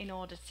in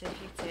order to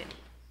hit it.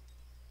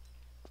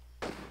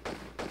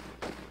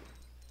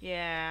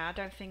 Yeah, I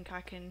don't think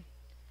I can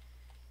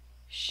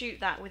shoot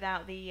that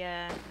without the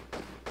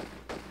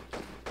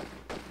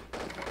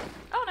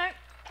oh no.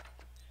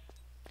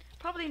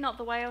 Probably not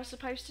the way I was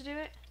supposed to do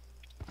it.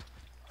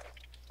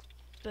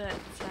 But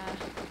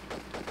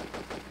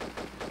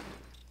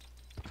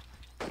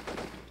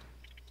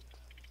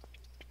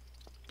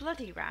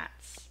bloody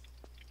rats.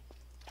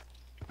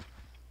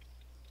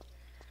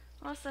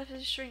 What's left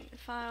is shrink the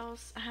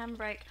files,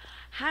 Handbrake.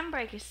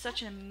 Handbrake is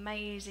such an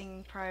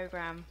amazing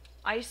program.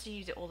 I used to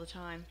use it all the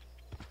time.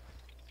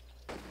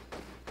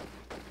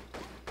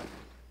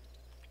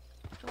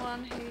 The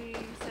one who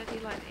said he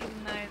liked it,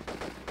 even though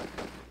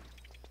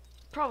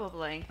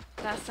probably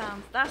that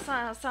sounds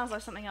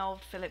like something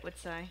old Philip would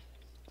say.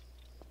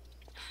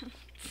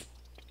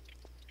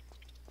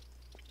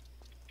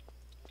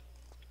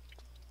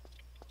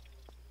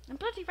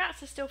 bloody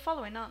rats are still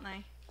following, aren't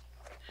they?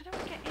 How do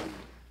I get in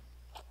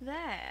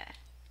there?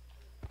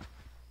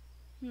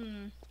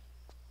 I'm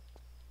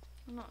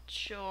not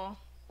sure.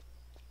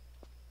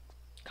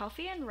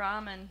 Coffee and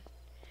ramen.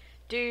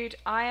 Dude,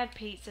 I had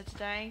pizza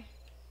today.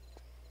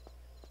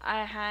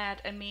 I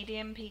had a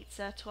medium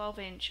pizza,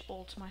 12-inch,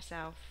 all to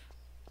myself.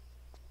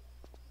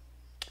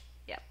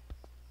 Yep,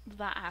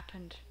 that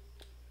happened.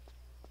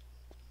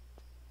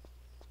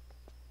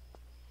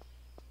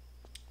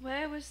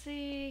 Where was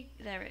the...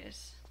 There it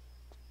is.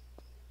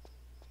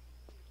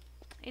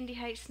 Indy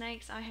hates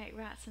snakes, I hate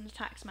rats, and the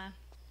taxman.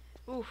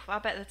 Oof, I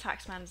bet the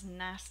taxman's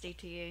nasty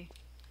to you.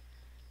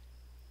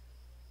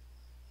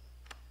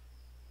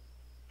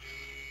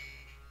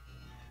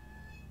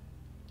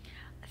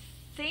 I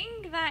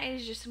think that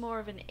is just more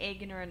of an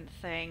ignorant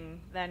thing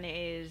than it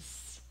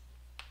is...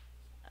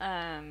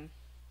 I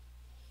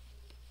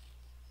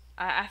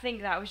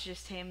think that was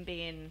just him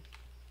being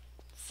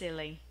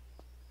silly.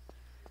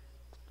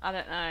 I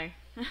don't know.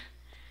 I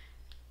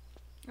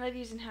love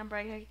using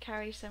handbrake, I could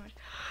carry so much.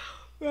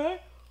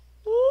 Right?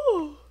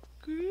 Ooh,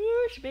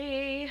 good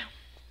me.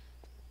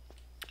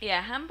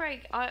 Yeah,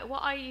 handbrake,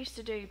 what I used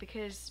to do,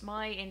 because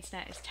my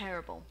internet is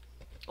terrible,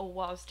 or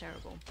was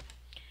terrible,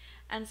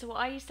 and so what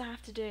I used to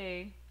have to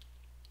do,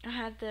 I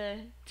had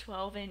the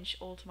 12-inch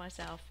all to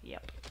myself,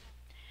 yep.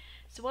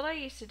 So what I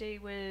used to do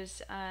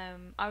was,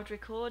 I would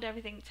record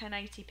everything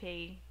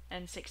 1080p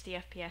and 60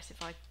 FPS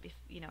if I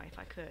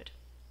could.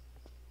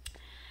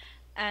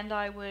 And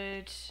I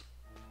would...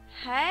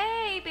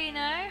 Hey,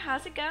 Bino!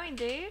 How's it going,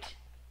 dude?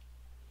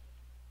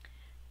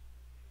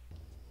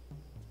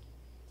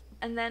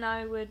 And then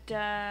I would...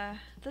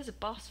 there's a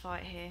boss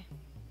fight here.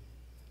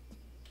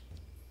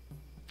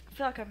 I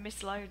feel like I've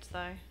missed loads,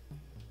 though.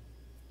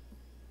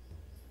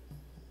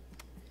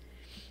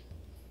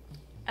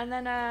 And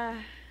then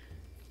I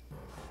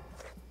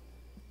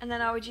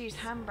would use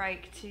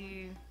handbrake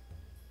to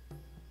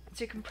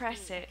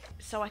compress it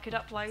so I could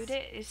upload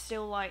it. It's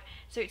still like,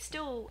 so it's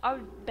still, I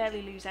would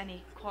barely lose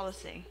any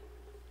quality,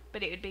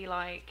 but it would be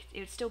like,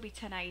 it would still be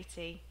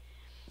 1080,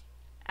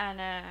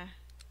 and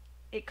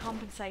it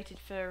compensated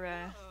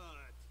for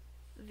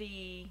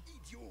the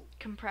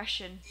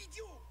compression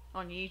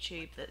on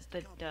YouTube that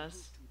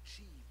does.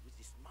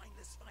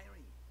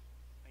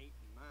 Ain't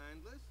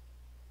mindless.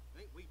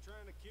 Ain't we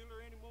trying to kill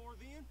her anymore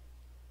then?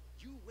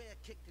 You were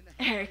kicked in the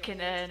head. Eric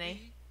and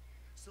Ernie.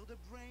 So the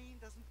brain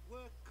doesn't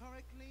work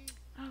correctly?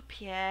 Oh,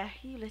 Pierre,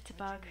 you little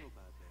bug.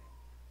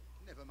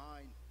 Never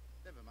mind.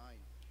 Never mind.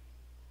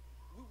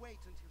 We'll wait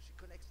until she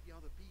collects the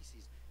other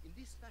pieces. In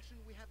this fashion,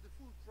 we have the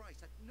full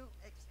price at no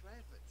extra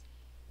effort.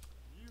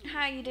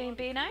 How you doing,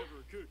 Bino?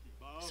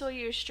 Saw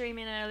you were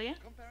streaming earlier.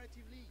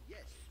 Comparatively,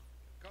 yes.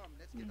 Come,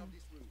 let's get up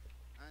this roof,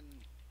 and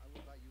I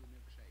will buy you a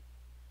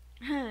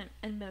milkshake.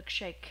 A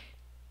milkshake.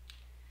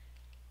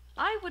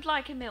 I would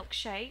like a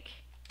milkshake,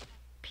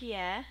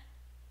 Pierre.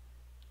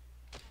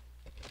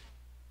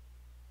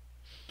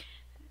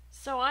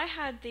 So I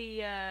had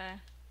the I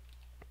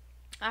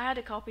had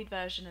a copied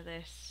version of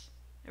this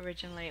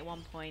originally at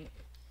one point,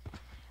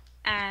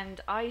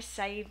 and I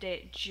saved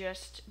it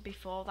just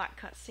before that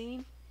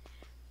cutscene,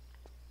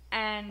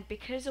 and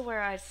because of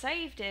where I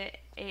saved it,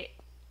 it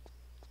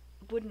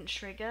wouldn't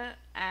trigger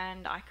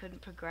and I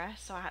couldn't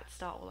progress, so I had to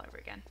start all over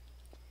again.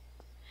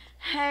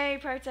 Hey,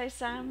 Proto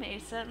Sam,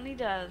 it certainly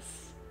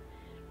does.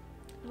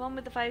 The one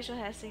with the facial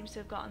hair seems to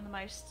have gotten the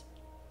most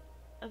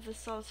of the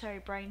solitary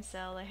brain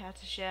cell they had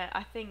to share.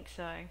 I think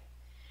so.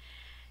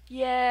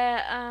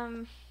 Yeah,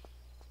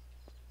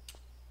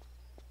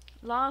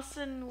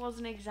 Larson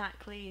wasn't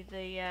exactly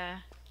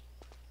the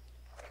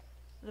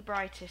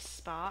brightest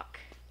spark.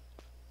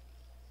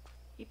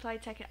 You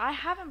played Tekken? I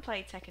haven't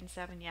played Tekken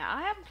 7 yet.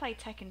 I haven't played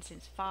Tekken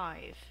since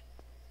 5.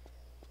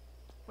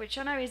 Which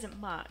I know isn't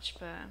much,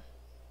 but...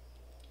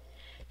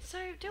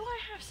 So, do I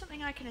have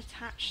something I can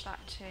attach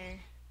that to?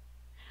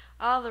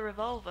 Ah, the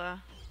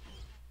revolver.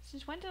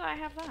 Since when did I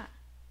have that?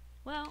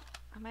 Well,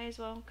 I may as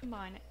well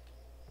combine it.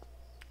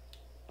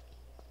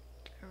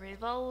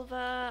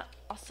 Revolver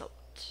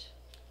assault.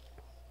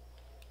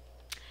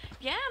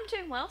 Yeah, I'm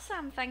doing well,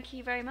 Sam. Thank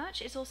you very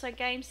much. It's also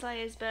Game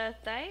Slayer's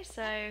birthday,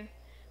 so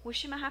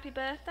wish him a happy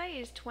birthday.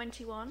 He's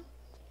 21.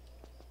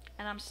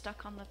 And I'm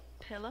stuck on the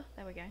pillar.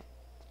 There we go.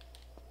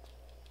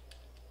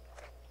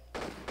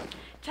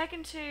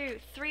 Tekken 2,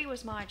 3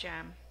 was my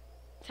jam.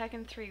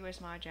 Tekken 3 was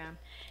my jam.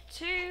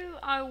 2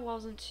 I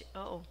wasn't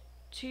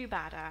too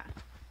bad at,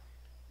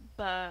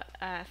 but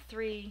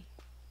 3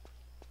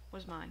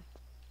 was mine.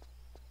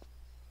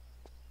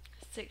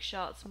 6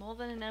 shots, more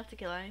than enough to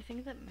kill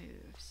anything that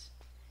moves.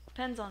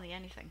 Depends on the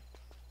anything.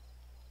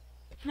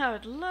 I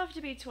would love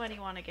to be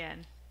 21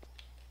 again.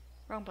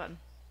 Wrong button.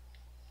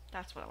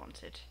 That's what I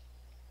wanted.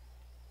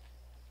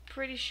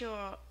 Pretty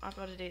sure I've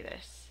got to do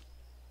this.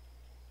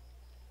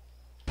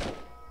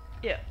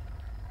 Yeah.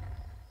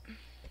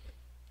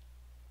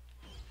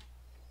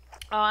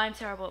 Oh, I'm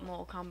terrible at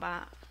Mortal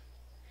Kombat.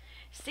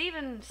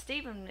 Steven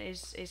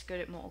is good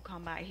at Mortal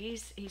Kombat.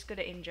 He's good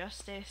at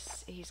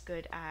Injustice. He's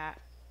good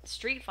at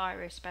Street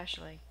Fighter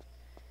especially.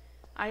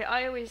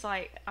 I always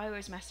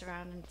mess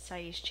around and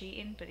say he's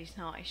cheating, but he's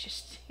not.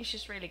 He's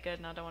just really good,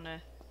 and I don't want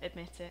to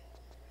admit it.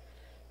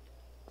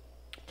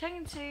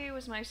 Tekken 2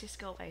 was mostly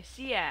skill based.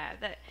 Yeah,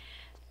 that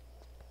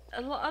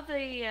a lot of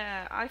the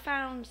I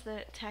found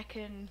that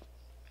Tekken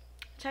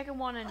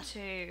 1 and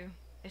 2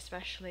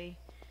 especially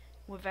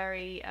were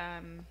very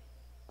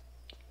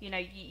you know,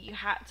 you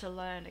had to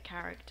learn a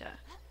character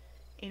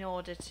in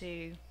order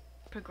to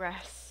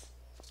progress,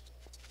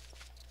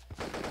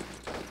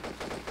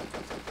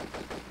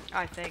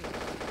 I think.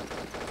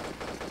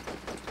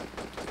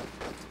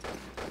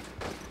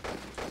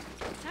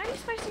 How are you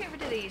supposed to get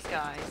rid of these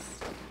guys?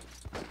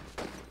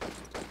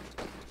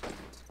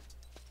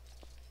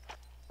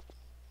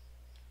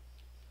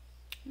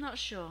 Not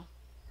sure.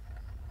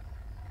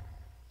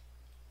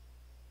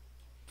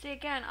 See,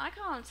 again, I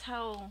can't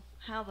tell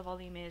how the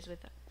volume is with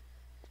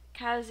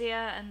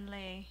Kazuya and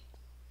Lee.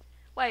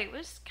 Wait,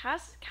 was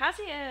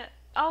Kazuya...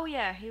 Oh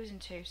yeah, he was in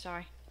 2,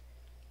 sorry.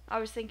 I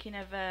was thinking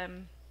of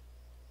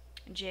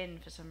Jin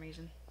for some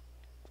reason.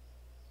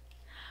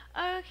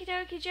 Okie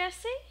dokie,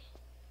 Jesse.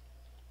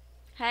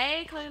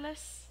 Hey,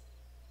 Clueless.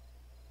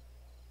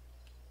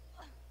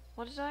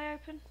 What did I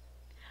open?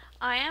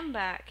 I am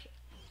back.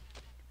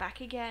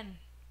 Back again.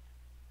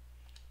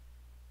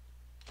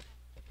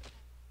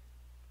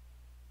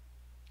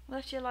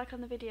 Left your like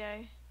on the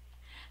video.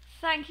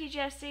 Thank you,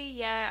 Jesse.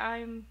 Yeah,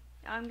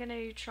 I'm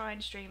gonna try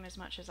and stream as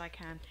much as I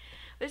can.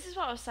 This is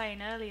what I was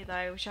saying earlier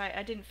though, which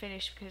I didn't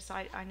finish because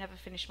I never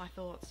finished my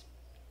thoughts.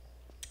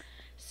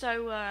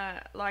 So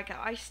like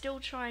I still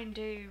try and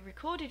do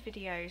recorded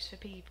videos for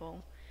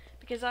people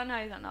because I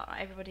know that not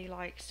everybody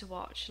likes to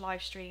watch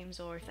live streams,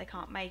 or if they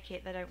can't make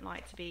it, they don't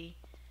like to be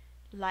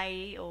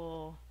late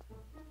or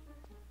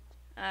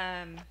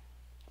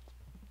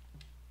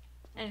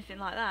anything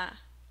like that.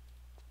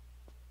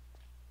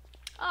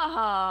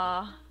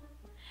 Ah,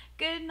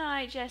 good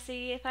night,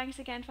 Jesse. Thanks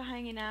again for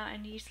hanging out,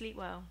 and you sleep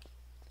well.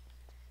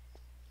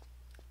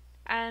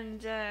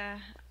 And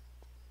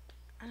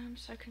I'm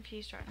so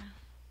confused right now.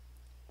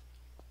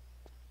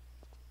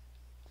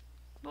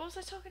 What was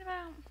I talking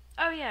about?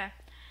 Oh yeah,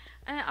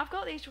 I've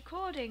got these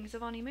recordings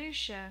of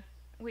Onimusha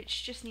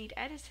which just need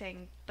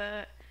editing,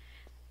 but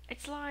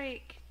it's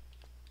like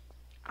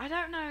I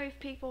don't know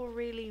if people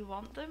really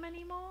want them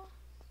anymore,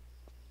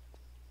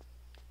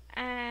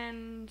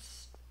 and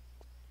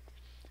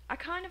I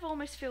kind of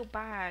almost feel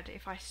bad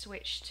if I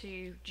switch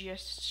to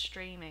just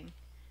streaming,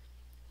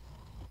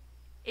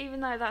 even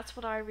though that's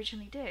what I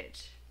originally did,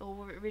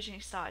 or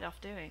originally started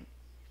off doing,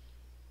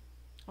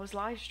 was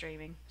live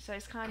streaming. So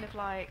it's kind of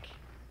like,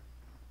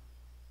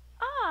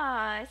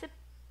 it's a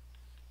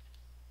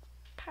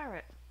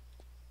parrot.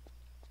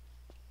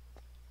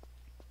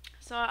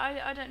 So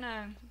I don't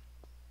know.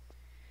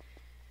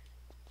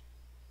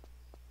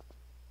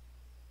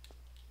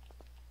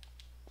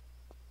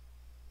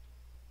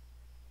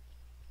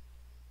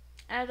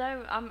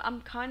 Although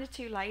I'm kind of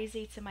too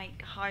lazy to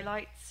make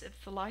highlights of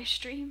the live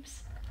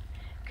streams,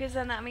 because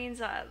then that means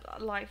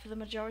that, like, for the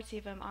majority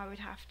of them I would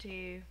have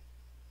to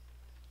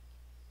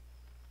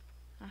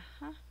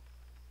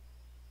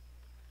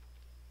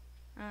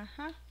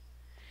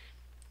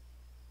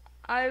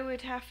I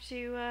would have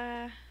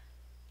to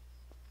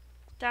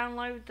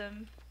download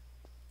them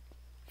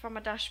from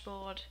a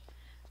dashboard,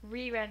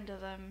 re-render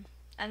them,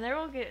 and they're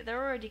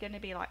already going to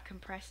be like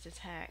compressed as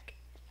heck.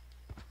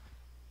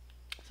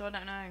 So I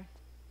don't know.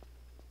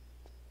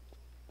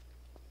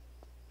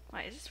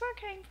 Wait, is this where it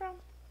came from?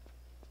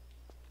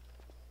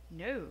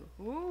 No.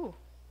 Ooh.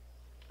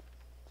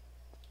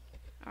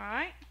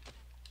 Alright.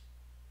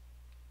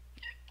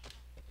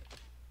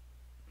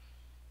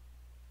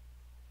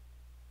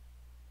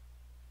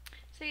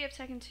 So you have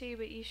Tekken 2,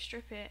 but you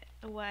strip it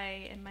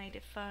away and made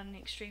it fun,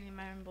 extremely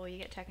memorable. You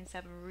get Tekken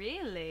 7.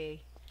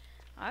 Really?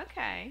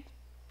 Okay.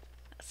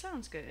 That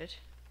sounds good.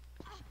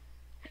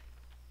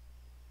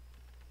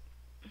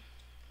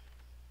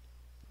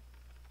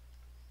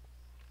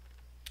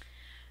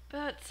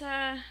 But,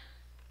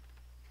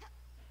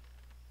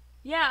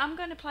 yeah, I'm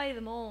going to play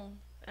them all,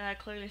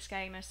 Clueless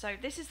Gamer. So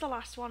this is the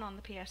last one on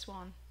the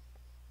PS1.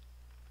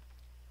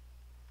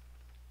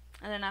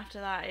 And then after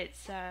that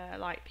it's,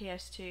 like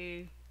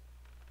PS2,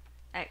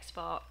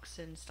 Xbox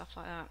and stuff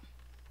like that.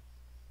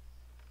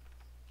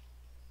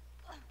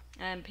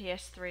 And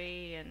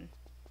PS3 and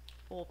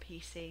or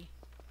PC.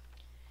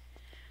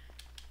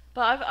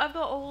 But I've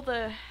got all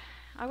the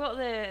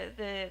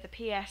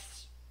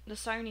PS, the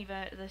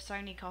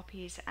Sony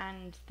copies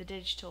and the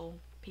digital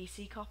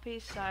PC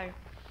copies, so I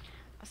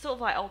sort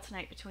of like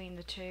alternate between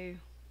the two,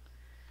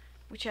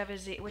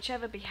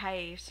 whichever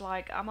behaves.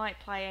 Like I might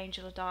play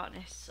Angel of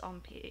Darkness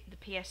on the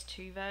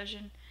PS2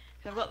 version,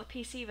 because I've got the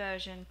PC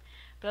version,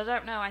 but I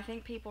don't know, I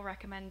think people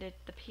recommended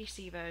the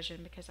PC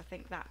version because I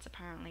think that's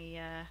apparently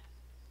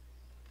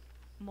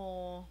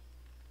more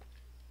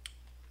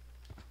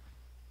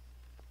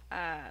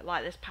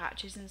like there's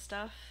patches and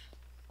stuff.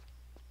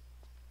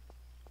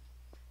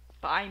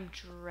 But I'm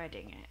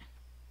dreading it.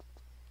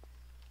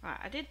 Right,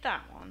 I did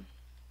that one,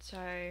 so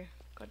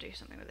gotta do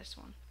something with this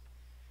one.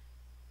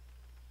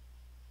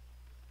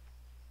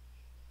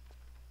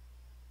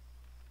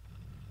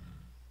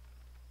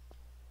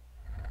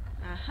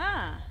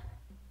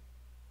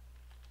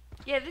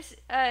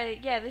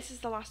 this is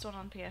the last one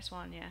on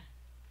PS1, yeah.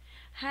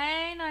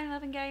 Hey,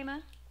 911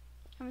 Gamer.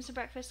 Having some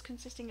breakfast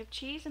consisting of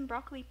cheese and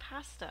broccoli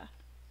pasta.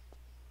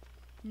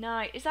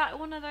 No, is that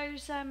one of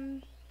those,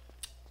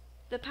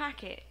 the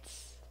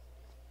packets?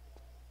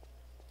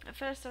 At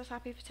first I was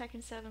happy for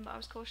Tekken 7, but I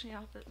was cautiously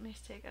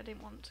optimistic. I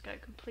didn't want to go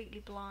completely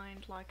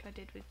blind like I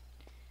did with...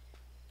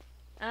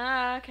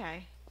 Ah,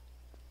 okay.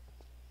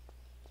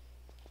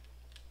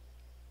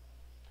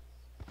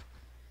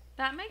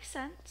 That makes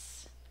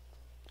sense.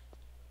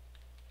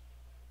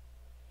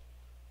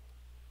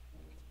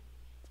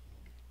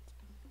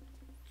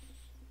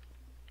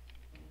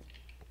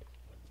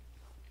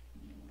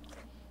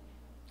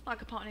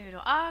 Like a pot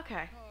noodle. Ah,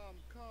 okay.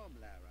 Calm,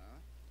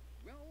 Lara.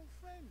 We're all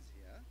friends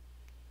here.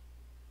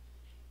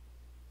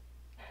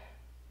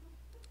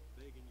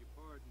 Begging your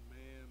pardon,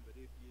 ma'am, but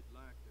if you'd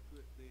like to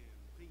put them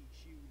pea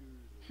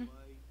shooters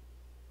away.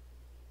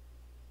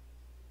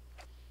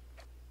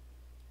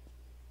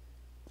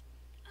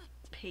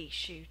 Pea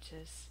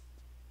shooters.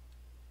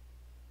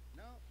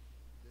 Now,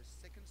 the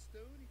second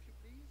stone, if you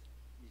please,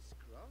 Miss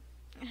Croft.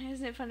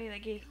 Isn't it funny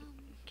that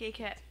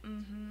Geeketiquette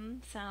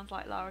sounds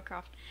like Lara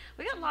Croft?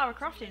 We got Lara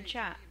Croft in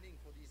chat. Evening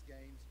for these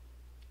games.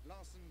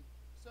 Larson,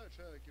 search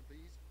her, if you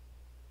please.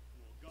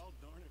 Well, god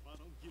darn if I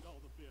don't get all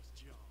the best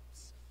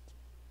jobs.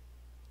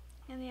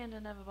 In the end, I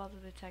never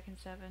bothered with Tekken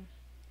 7.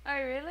 Oh,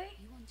 really?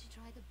 You want to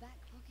try the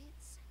back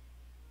pockets?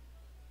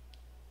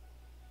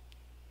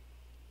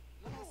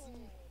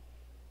 Larson,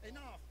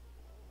 enough!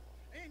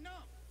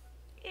 Enough!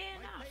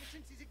 My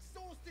patience is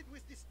exhausted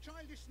with this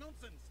childish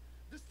nonsense.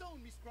 The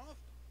stone, Miss Croft.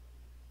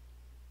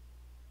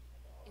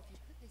 If you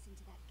put this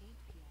into that gate,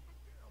 Pierre,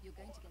 you're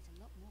going to get a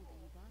lot more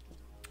than you bargained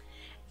for.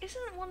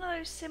 Isn't one of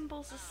those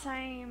symbols the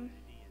same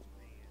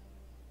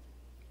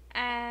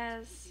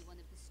as... This would be one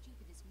of the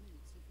stupidest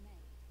moves you've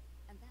made,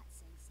 and that's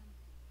saying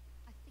something.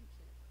 I think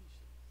you'll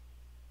appreciate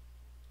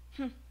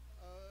it.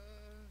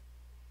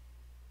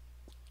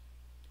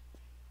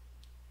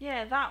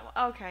 Yeah, that...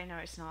 Okay, no,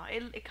 it's not.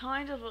 It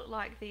kind of looked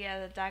like the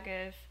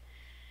dagger of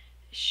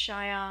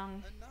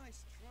Cheyenne. A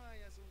nice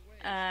try as always,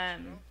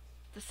 Miss Croft.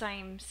 The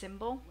same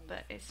symbol,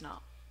 but it's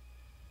not.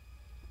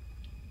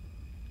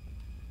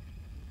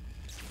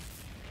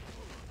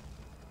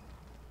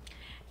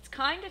 It's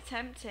kind of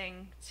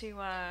tempting to Say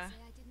I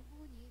didn't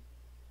warn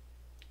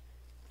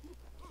you.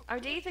 I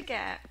would either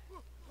get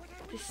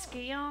the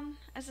Skion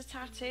as a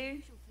tattoo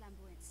Unusual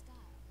flamboyant style.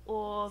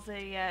 or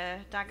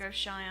the Dagger of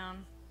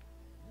Cheyenne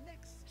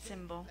Next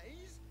symbol.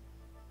 please.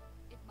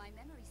 If my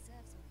memory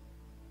serves me,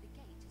 the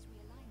gate has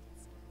realigned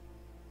itself,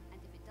 and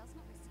if it does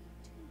not receive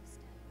 2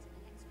 stones in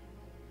the next few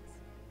moments,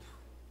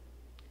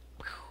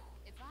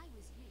 if I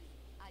was you,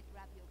 I'd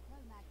grab your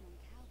Cro-Magnon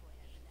cowboy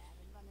over there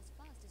and run as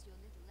fast as your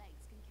little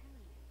legs can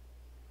carry you.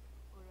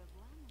 Au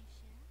revoir, mon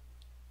cher.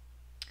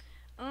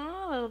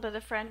 Oh, a little bit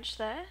of French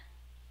there.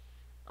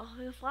 Au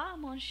revoir,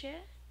 mon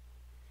cher.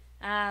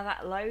 Ah,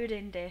 that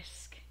loading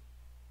disc.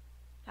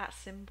 That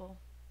symbol.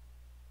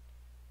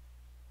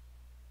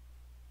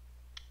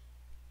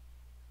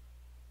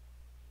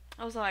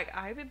 I was like,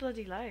 I hope it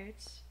bloody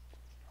loads.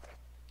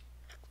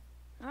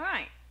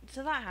 Alright,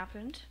 so that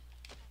happened.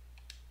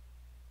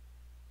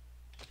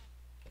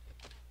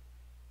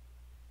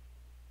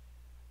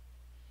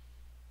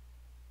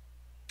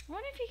 I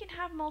wonder if you can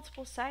have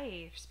multiple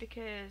saves,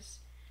 because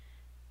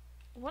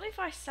what if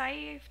I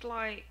saved,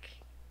 like,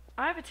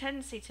 I have a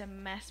tendency to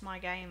mess my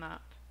game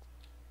up.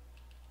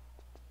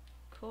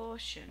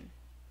 Caution.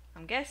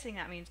 I'm guessing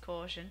that means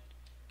caution.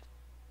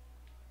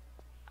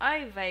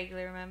 I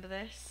vaguely remember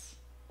this.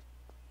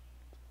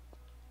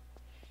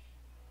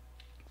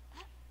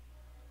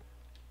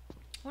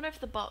 I wonder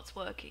if the bot's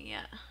working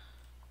yet.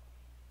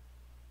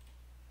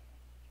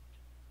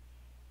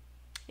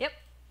 Yep.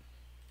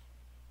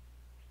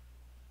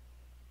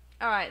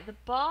 Alright, the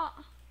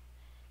bot,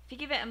 if you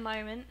give it a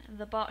moment,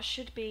 the bot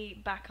should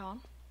be back on.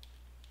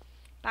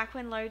 Back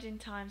when loading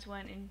times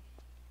weren't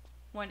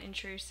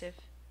intrusive.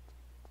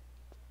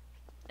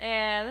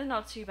 Yeah, they're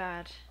not too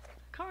bad.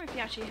 I can't remember if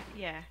you actually...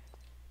 Yeah.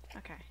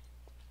 Okay.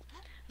 I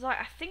was like,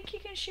 I think you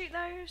can shoot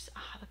those.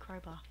 Ah, the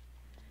crowbar.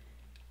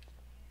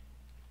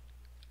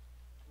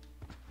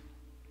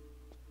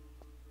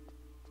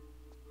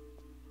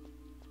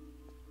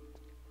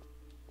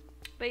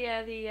 But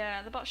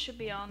yeah, the bot should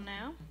be on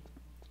now.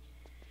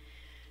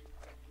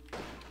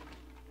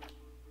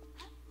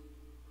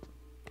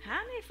 How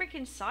many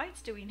freaking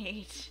sites do we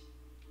need?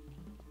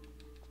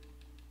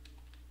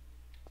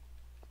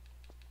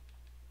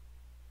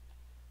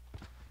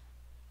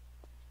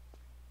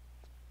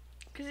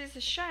 Because it's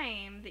a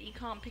shame that you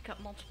can't pick up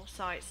multiple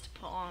sites to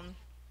put on,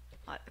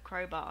 like the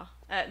crowbar.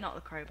 Not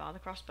the crowbar, the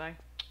crossbow.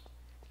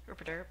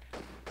 Derp.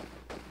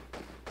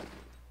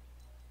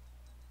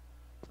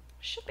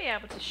 Should be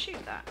able to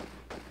shoot that.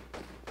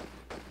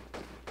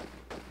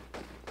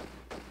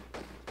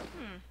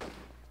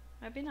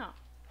 Maybe not.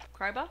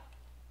 Crowbar?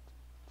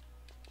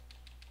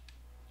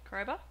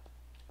 Crowbar?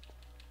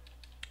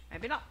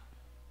 Maybe not.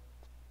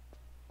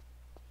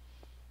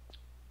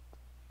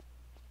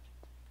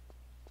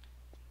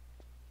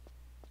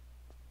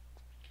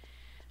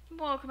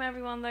 Welcome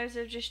everyone, those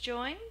who have just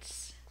joined.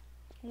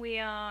 We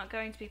are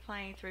going to be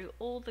playing through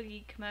all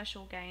the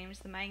commercial games,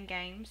 the main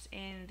games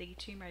in the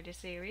Tomb Raider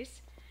series.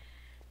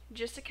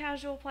 Just a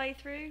casual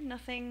playthrough,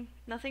 nothing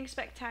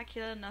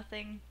spectacular,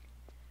 nothing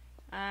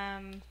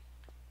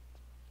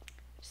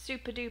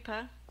super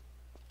duper.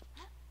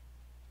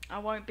 I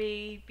won't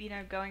be,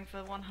 going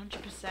for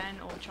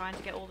 100% or trying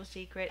to get all the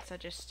secrets. I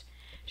just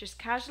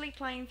casually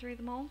playing through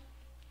them all.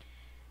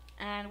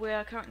 And we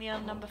are currently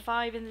on number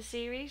 5 in the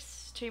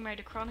series, Tomb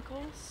Raider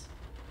Chronicles.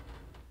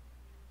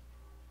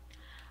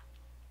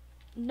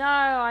 No,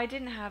 I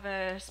didn't have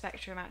a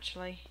Spectrum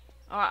actually.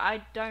 Or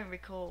I don't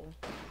recall.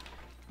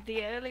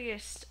 The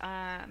earliest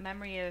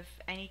memory of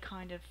any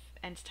kind of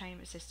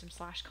entertainment system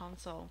 /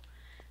 console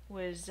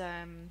was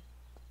I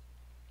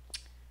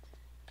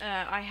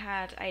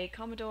had a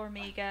Commodore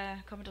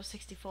Amiga, Commodore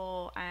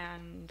 64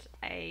 and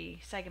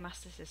a Sega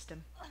Master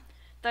System.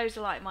 Those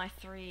are like my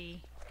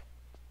three.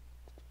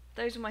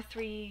 Those are my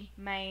 3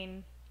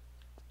 main.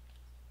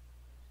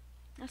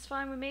 That's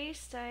fine with me.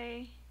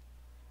 Stay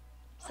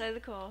the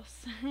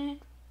course. In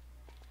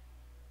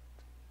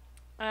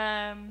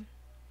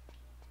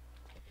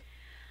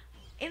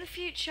the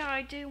future,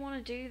 I do want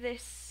to do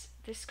this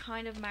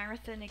kind of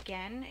marathon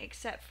again,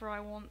 except for I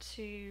want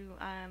to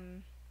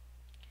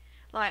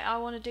I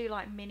want to do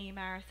like mini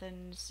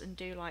marathons and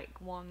do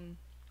like 1,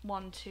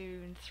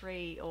 2, and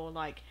 3, or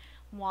like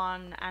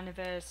 1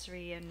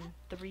 anniversary and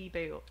the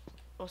reboot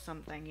or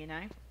something,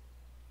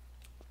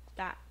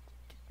 That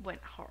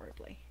went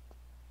horribly.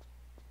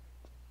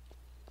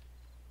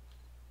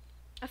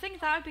 I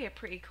think that would be a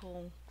pretty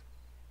cool.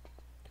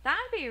 That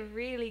would be a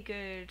really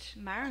good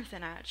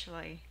marathon,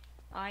 actually.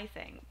 I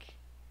think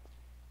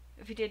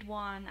if you did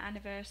 1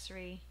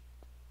 anniversary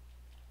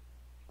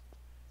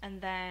and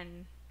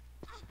then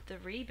the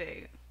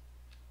reboot.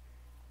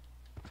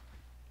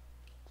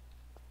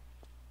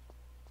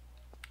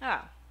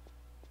 Oh.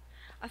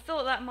 I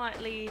thought that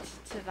might lead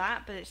to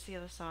that, but it's the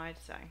other side,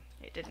 so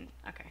it didn't.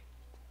 Okay.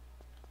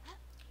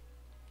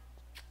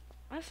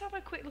 Let's have a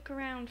quick look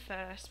around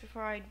first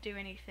before I do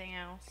anything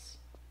else.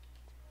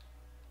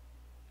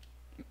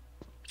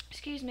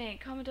 Excuse me,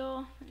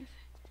 Commodore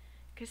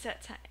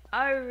cassette tape.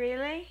 Oh,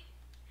 really?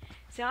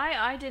 See,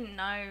 I didn't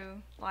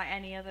know like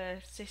any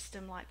other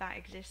system like that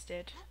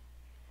existed.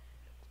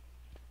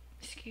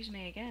 Excuse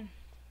me again.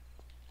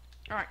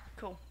 Alright,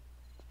 cool.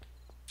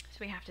 So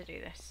we have to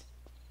do this.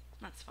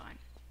 That's fine.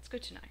 It's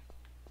good to know.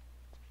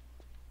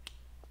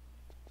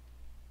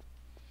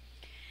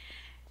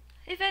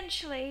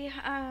 Eventually,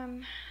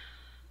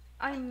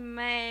 I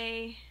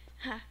may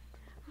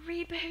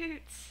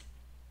reboot.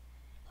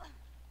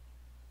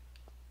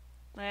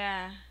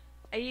 Yeah.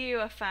 Are you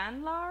a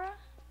fan, Lara?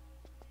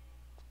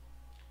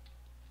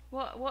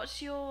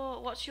 What's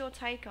your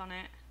take on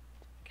it?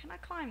 Can I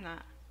climb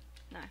that?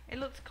 No, it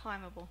looked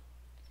climbable.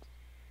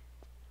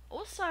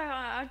 Also,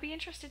 I'd be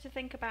interested to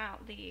think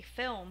about the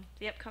film,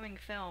 the upcoming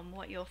film,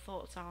 what your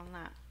thoughts are on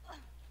that.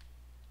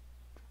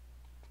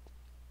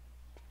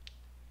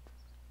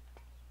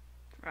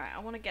 Right, I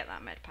want to get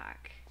that med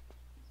pack.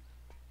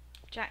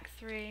 Jack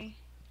 3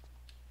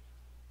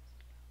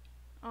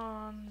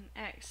 on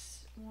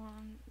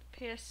X1,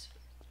 PS4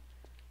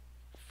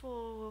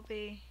 will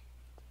be.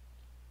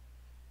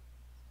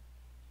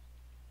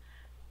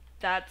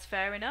 That's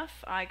fair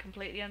enough, I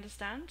completely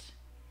understand.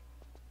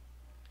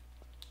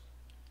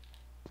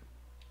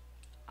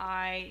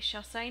 I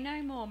shall say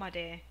no more, my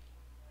dear.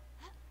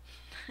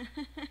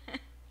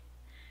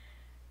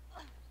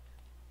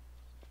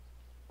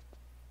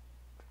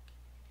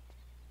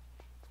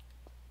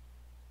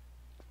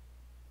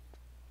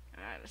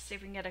 Alright, let's see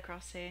if we can get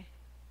across here.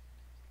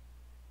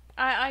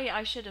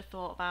 I should have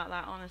thought about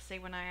that, honestly,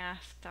 when I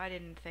asked. I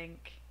didn't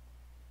think.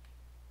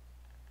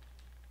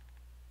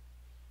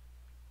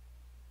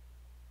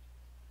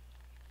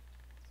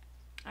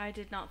 I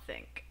did not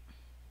think.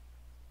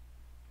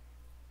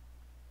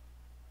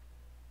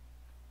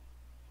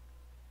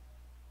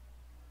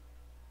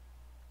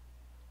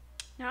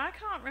 Now I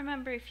can't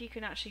remember if you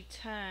can actually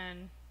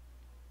turn.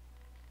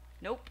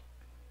 Nope.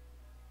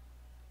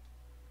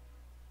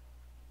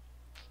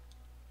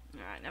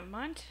 Alright, never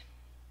mind.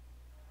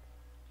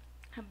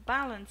 Her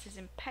balance is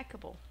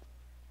impeccable.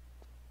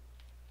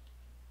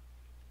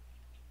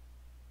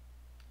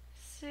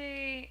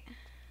 See.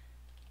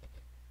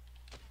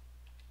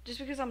 Just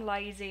because I'm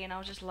lazy and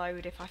I'll just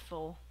load if I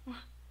fall.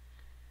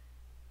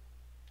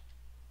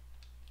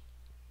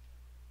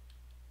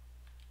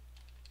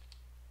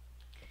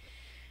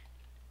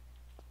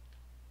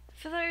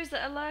 For those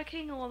that are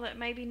lurking or that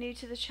may be new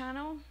to the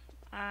channel,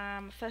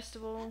 first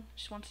of all,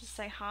 just wanted to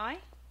say hi.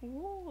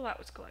 Ooh, that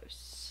was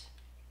close.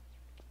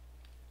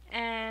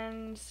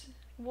 And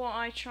what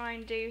I try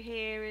and do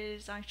here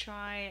is I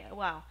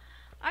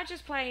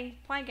just play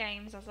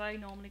games as I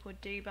normally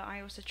would do, but I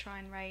also try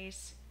and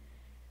raise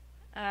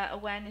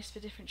awareness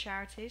for different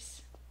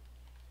charities.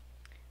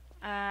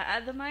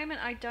 At the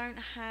moment, I don't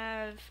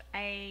have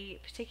a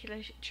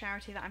particular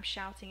charity that I'm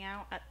shouting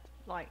out at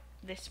like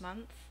this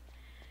month,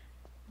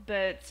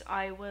 but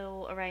I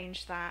will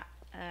arrange that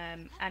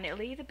and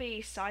it'll either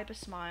be Cyber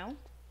Smile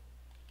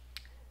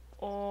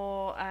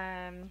or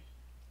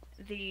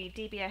the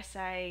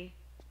DBSA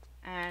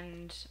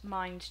and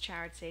Mind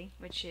charity,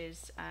 which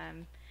is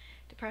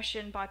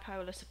Depression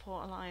Bipolar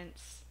Support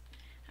Alliance,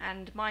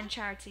 and Mind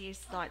charity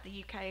is like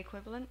the UK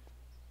equivalent.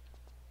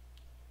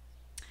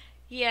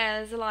 Yeah,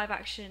 there's a live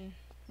action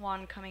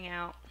one coming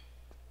out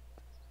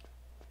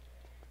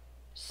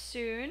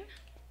soon.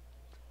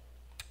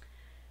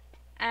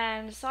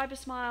 And Cyber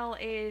Smile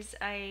is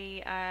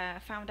a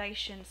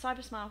foundation.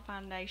 Cyber Smile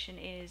Foundation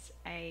is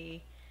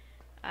an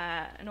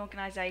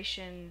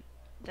organisation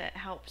that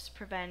helps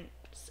prevent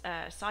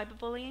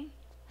cyberbullying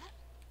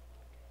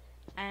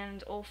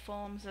and all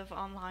forms of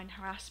online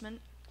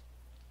harassment.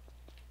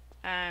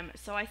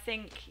 So I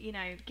think, you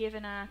know,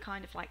 given our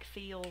kind of like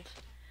field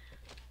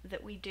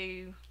that we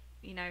do,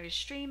 you know, as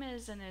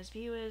streamers and as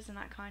viewers and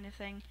that kind of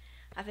thing,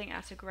 I think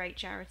that's a great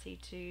charity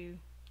to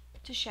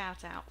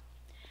shout out.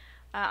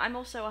 I'm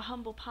also a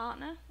humble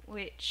partner,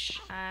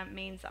 which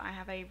means that I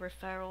have a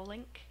referral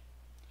link,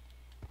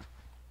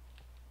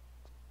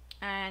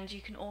 and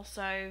you can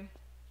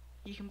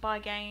buy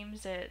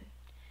games at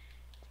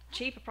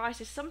cheaper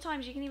prices.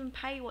 Sometimes you can even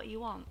pay what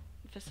you want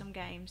for some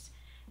games,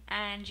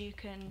 and you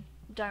can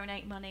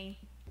donate money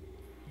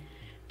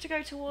to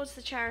go towards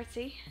the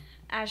charity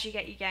as you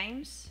get your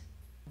games,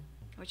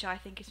 which I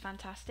think is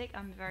fantastic.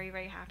 I'm very,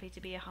 very happy to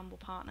be a humble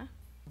partner.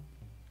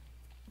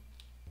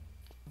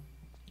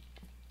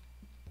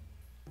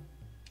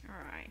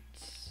 Alright.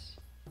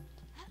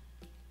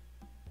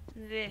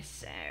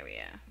 This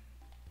area.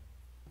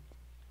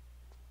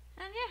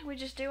 And yeah, we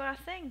just do our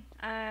thing.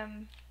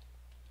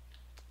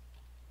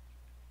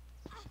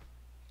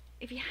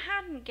 If you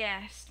hadn't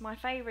guessed, my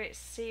favourite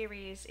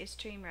series is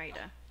Tomb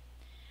Raider.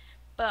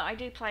 But I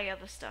do play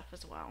other stuff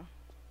as well.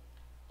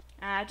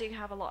 I do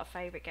have a lot of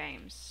favourite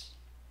games.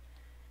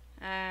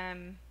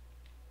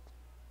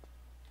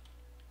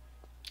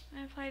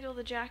 I played all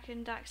the Jack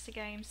and Daxter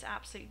games to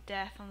absolute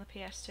death on the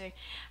PS2.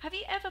 Have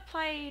you ever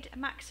played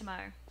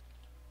Maximo?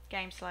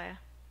 Game Slayer.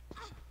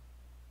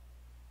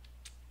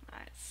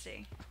 Let's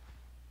see.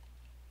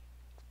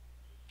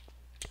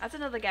 That's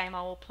another game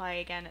I will play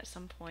again at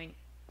some point.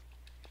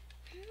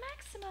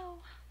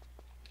 Maximo.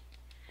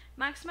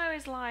 Maximo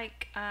is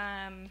like,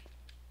 I'm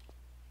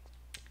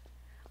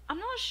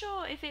not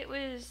sure if it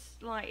was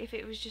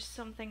just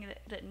something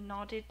that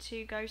nodded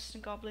to Ghosts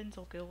and Goblins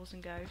or Ghouls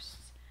and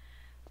Ghosts,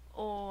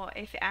 or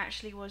if it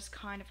actually was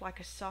kind of like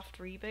a soft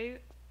reboot,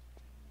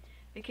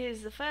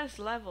 because the first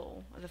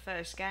level of the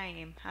first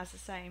game has the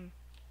same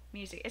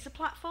music. It's a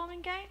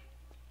platforming game,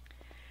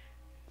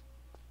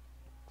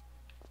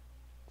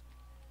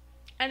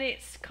 and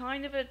it's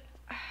kind of a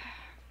I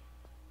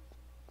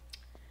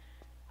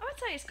would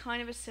say it's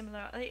kind of a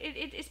similar.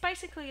 It's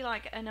basically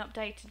like an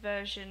updated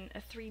version, a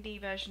 3D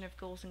version of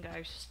Ghouls and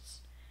Ghosts,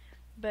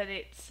 but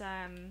it's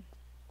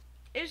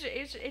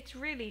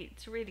really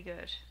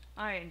good.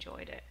 I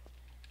enjoyed it.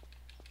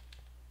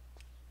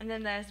 And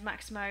then there's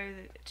Maximo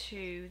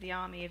 2: The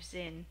Army of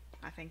Zin,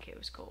 I think it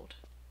was called.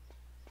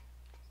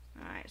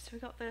 Alright, so we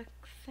got the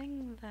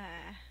thing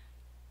there.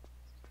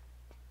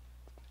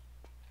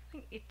 I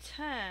think you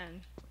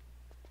turn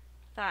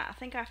that. I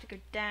think I have to go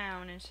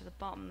down into the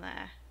bottom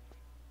there.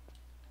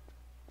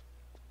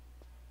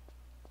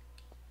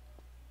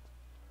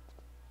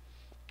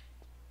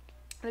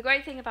 The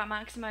great thing about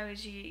Maximo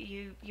is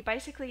you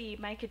basically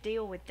make a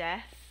deal with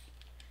Death,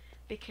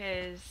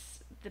 because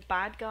the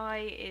bad guy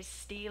is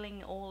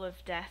stealing all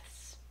of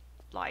Death's,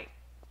 like,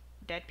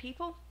 dead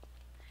people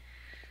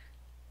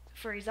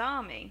for his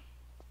army,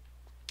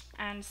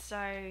 and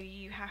so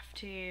you have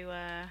to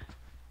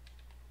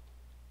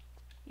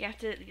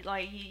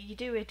you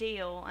do a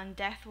deal, and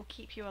Death will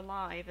keep you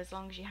alive as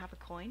long as you have a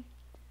coin.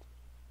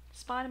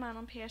 Spider-Man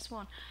on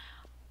PS1.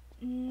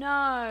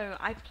 No,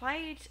 I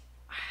played,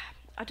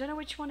 I don't know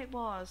which one it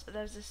was, but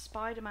there was a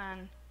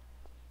Spider-Man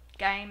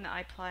game that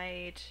I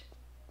played.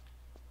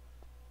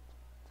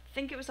 I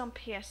think it was on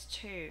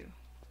PS2.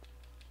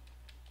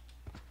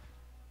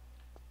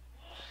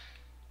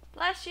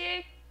 Bless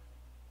you!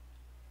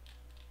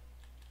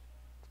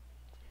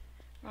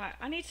 Right,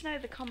 I need to know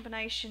the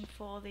combination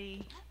for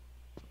the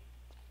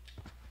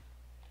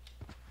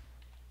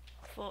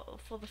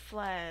for the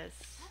flares,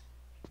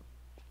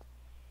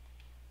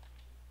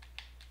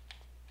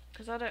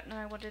 because I don't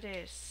know what it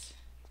is.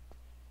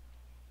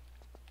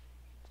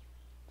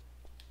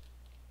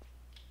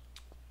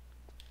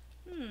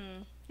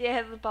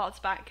 Yeah, the bot's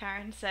back,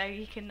 Karen, so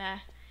you can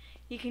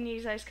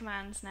use those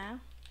commands now.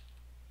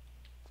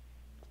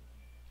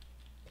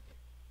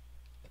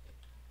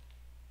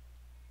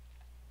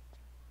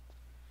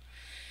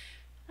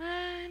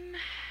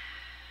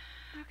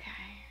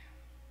 Okay.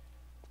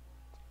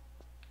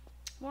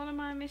 What am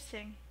I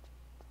missing?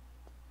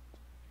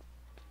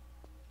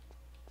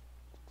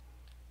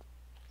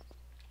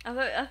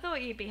 I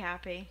thought you'd be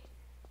happy.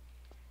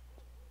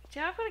 See,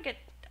 I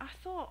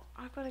thought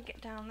I've got to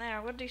get down there.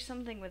 I've got to do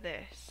something with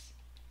this.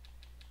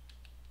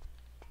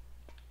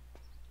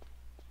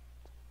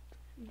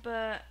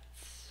 But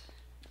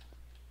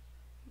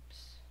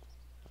oops.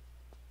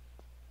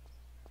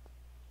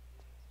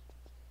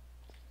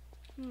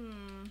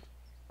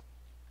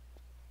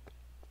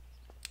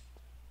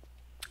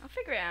 I'll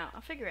figure it out.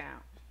 I'll figure it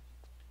out.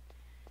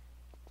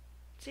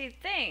 So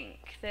you'd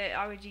think that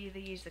I would either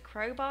use the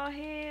crowbar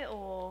here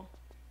or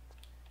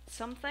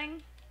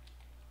something,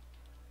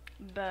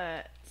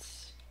 but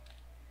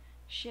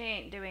she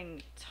ain't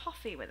doing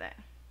toffee with it.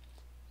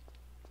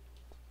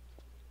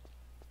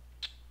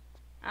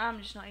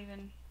 I'm just not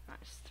even. Right,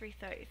 it's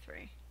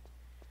 3:33.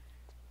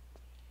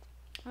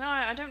 No,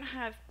 I don't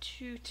have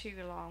too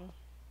long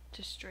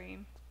to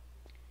stream.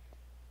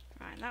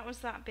 Right, that was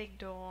that big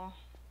door.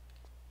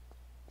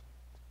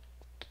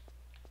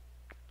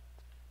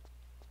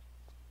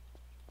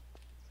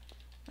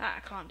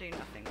 That I can't do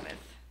nothing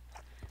with.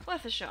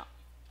 Worth a shot.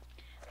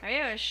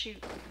 Maybe I'll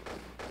shoot.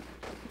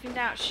 If in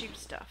doubt, shoot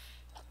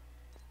stuff.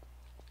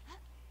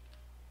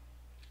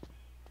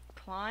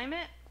 Climb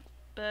it,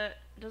 but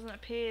it doesn't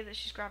appear that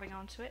she's grabbing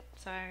onto it,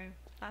 so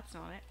that's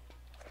not it.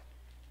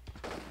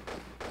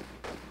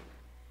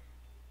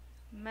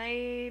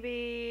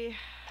 Maybe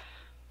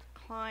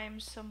climb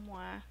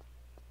somewhere.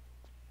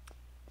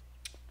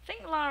 I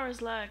think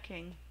Lara's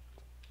lurking.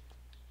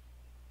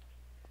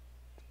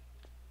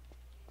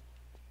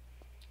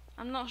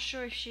 I'm not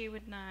sure if she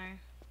would know.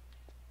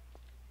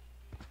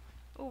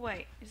 Oh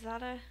wait, is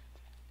that a...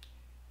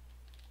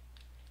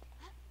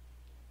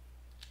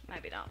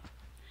 Maybe not.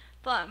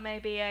 But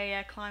maybe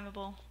a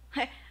climbable.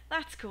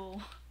 That's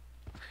cool.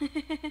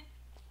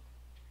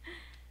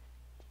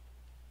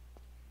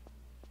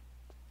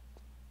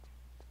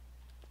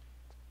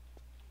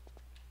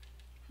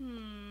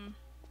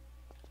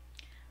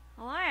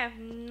 Well, I have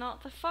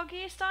not the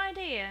foggiest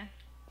idea.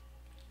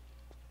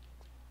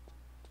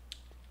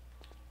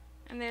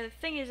 And the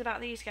thing is about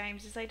these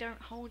games is they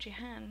don't hold your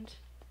hand.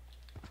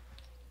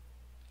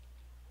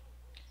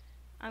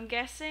 I'm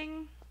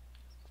guessing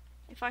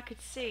if I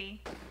could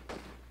see,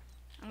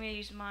 I'm going to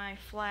use my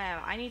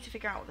flare. I need to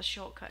figure out what the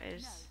shortcut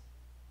is. No.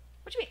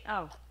 What do you mean?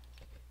 Oh.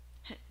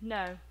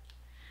 No.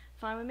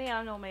 Fine with me,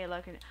 I'm normally a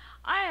lurker.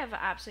 I have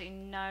absolutely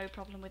no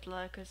problem with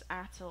lurkers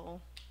at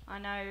all. I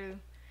know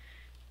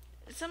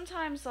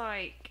sometimes,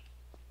 like,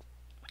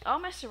 I'll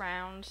mess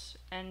around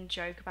and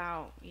joke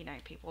about, you know,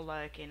 people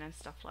lurking and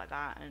stuff like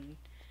that, and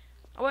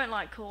I won't,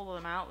 like, call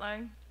them out,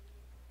 though.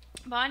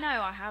 But I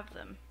know I have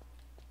them.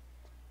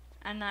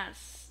 And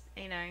that's,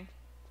 you know,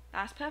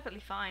 that's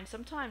perfectly fine.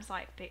 Sometimes,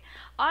 like,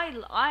 I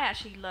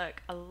actually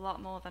lurk a lot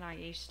more than I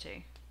used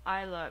to.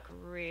 I lurk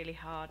really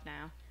hard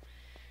now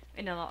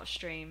in a lot of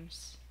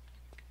streams.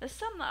 There's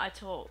some that I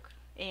talk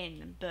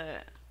in,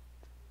 but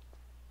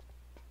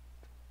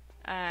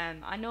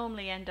I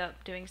normally end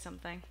up doing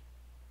something.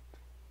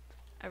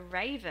 A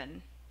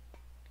raven.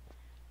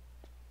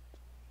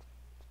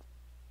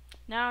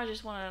 Now I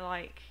just want to,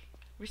 like,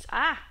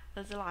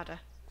 there's a ladder.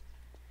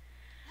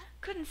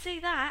 Couldn't see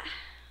that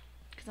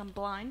because I'm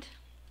blind.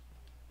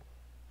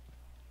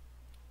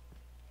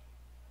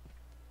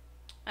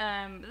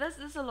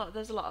 There's a lot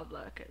of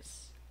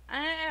lurkers,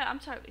 and I'm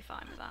totally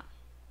fine with that.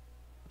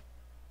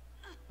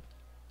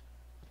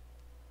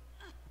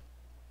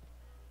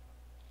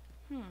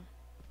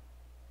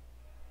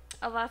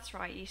 Oh, that's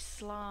right, you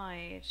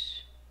slide.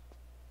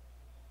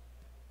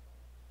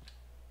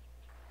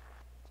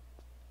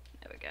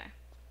 There we go.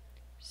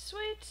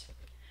 Sweet.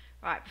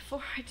 Right,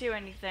 before I do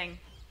anything,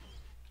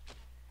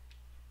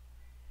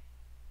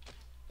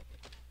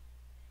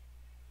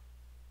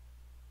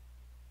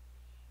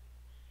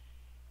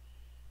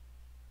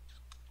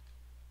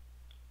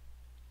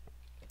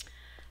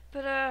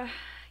 but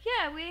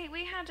yeah,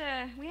 we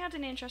had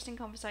an interesting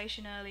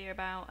conversation earlier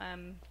about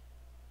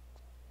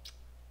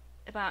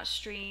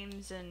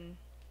streams, and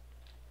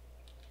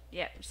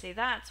yeah, see,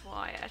 that's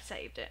why I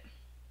saved it.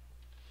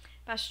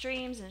 About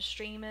streams and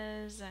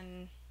streamers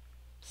and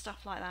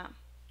stuff like that.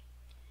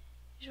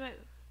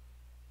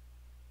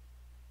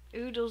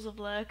 Oodles of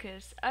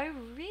lurkers. Oh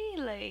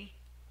really?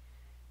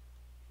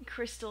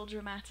 Crystal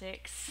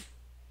dramatics.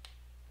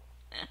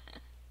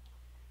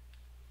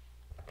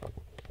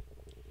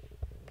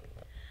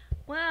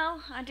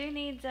 Well, I do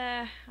need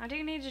a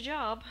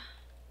job.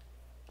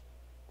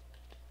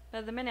 But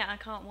at the minute I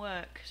can't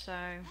work,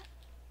 so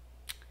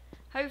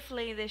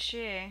hopefully this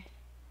year,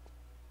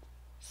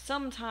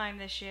 sometime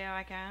this year,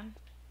 I can.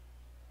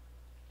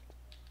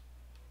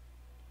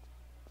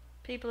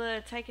 People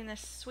are taking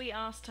this sweet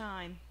ass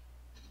time.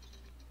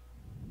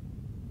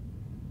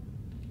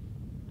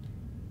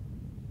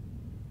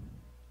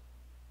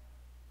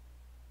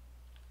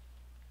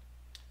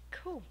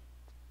 Cool.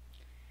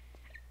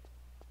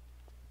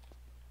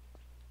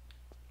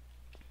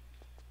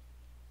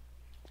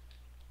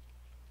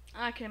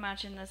 I can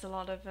imagine there's a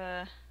lot of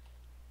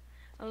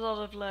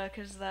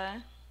lurkers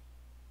there.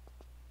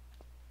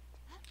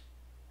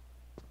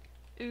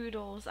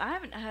 Oodles. I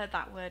haven't heard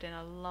that word in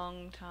a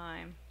long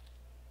time.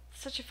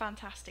 Such a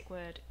fantastic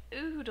word.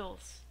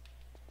 Oodles.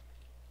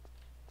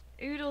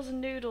 Oodles and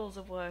noodles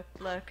of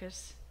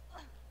lurkers.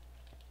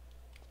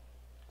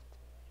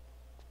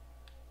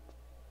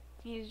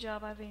 Need a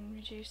job. I've been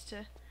reduced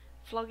to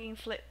flogging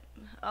flip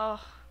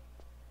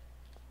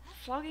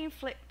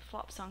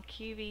flops on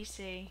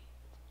QVC.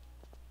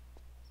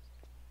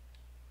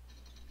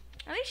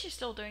 At least you're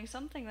still doing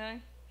something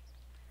though.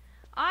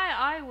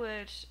 I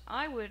would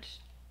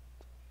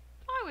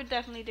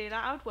definitely do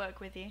that. I would work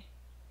with you.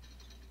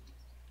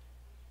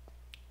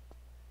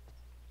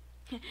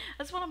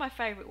 That's one of my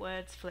favourite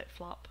words,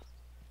 flip-flop.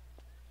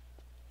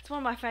 It's one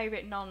of my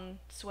favourite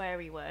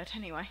non-sweary word,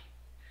 anyway.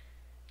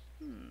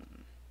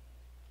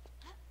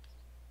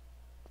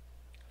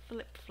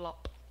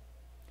 Flip-flop.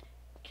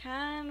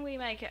 Can we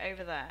make it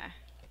over there?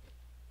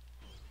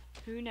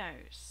 Who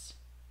knows?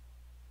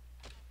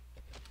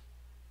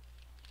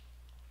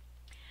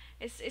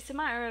 It's a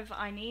matter of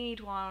I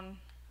need one,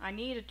 I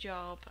need a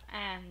job,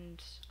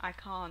 and I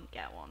can't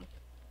get one.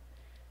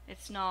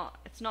 It's not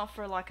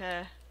for like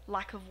a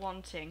lack of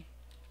wanting.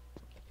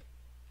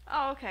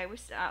 Oh, okay,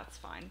 that's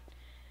fine.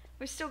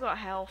 We've still got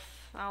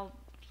health. I'll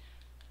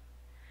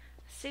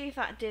see if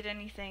that did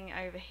anything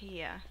over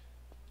here.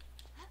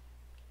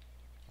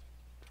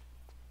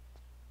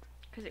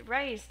 Because it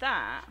raised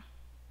that.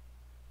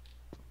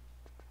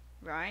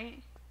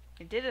 Right?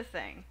 It did a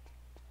thing.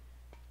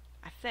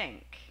 I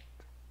think.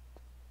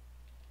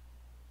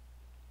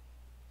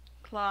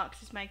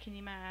 Clark's is making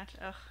you mad.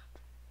 Ugh.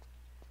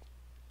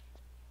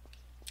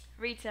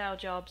 Retail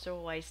jobs are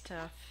always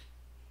tough.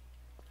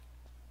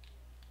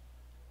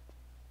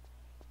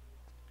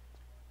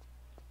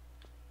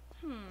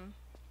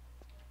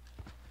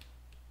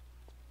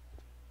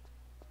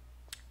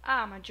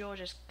 Ah, my jaw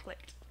just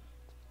clicked.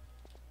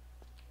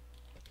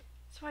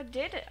 So I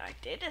did it. I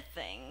did a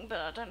thing, but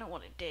I don't know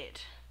what it did.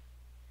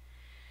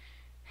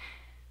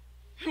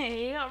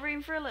 Hey, you got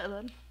room for a little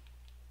one?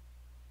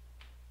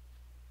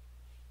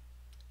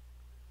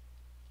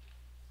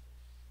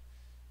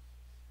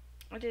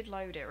 I did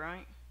load it,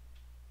 right?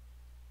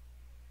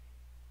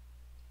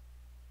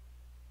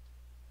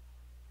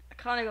 I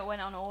kind of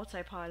went on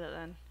autopilot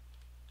then.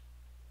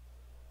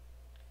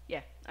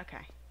 Yeah, okay.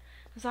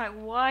 I was like,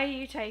 why are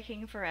you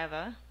taking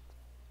forever?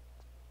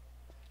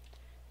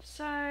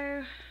 So,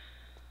 right,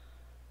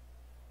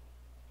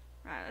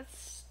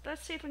 let's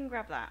see if we can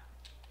grab that.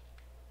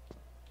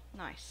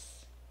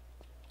 Nice.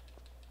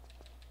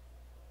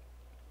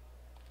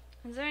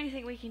 Is there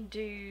anything we can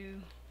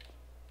do?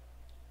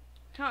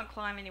 Can't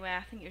climb anywhere.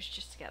 I think it was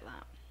just to get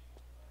that.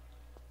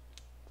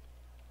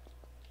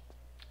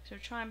 So we'll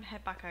try and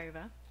head back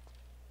over.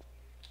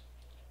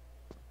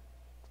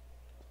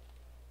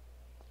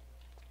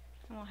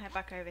 And we'll head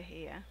back over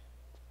here.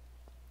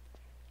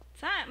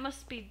 That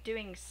must be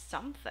doing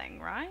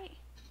something, right?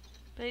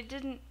 But it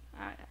didn't.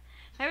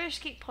 Maybe I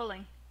just keep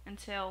pulling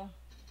until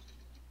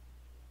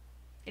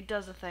it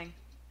does a thing.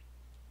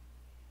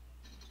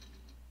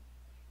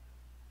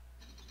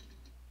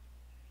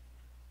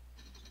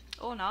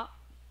 Or not.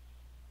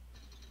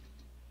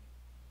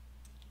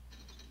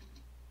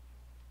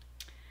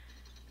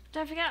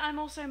 Don't forget, I'm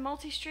also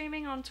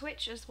multi-streaming on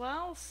Twitch as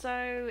well,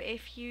 so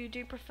if you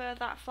do prefer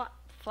that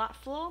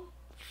platform,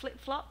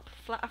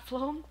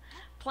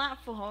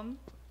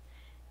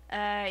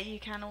 you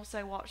can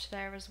also watch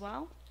there as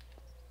well.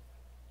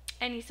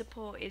 Any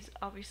support is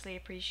obviously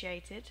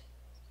appreciated.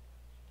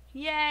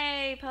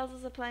 Yay!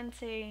 Puzzles are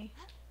plenty.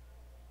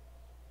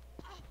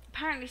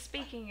 Apparently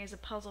speaking is a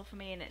puzzle for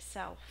me in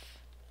itself.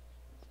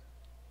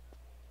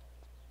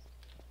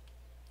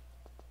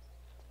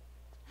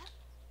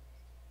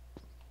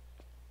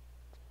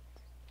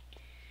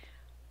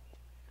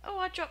 Oh,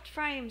 I dropped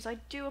frames. I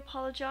do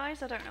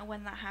apologise. I don't know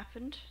when that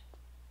happened.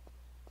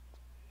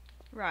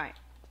 Right.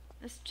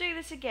 Let's do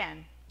this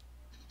again.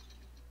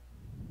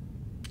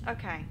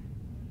 Okay.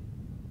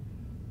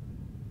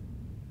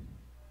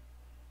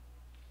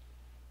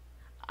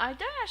 I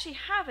don't actually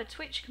have a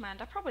Twitch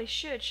command. I probably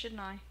should, shouldn't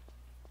I?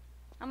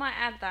 I might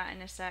add that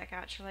in a sec,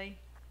 actually.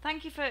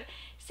 Thank you for...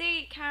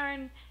 See,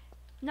 Karen,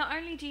 not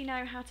only do you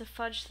know how to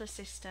fudge the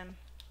system,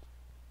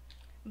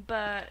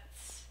 but...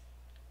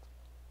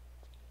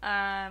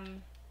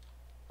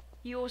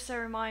 you also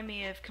remind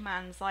me of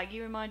commands. Like,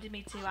 you reminded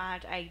me to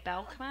add a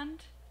bell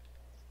command.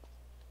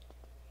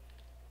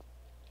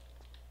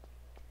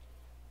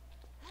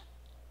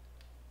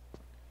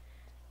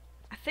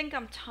 I think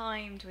I'm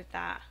timed with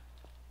that.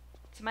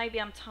 So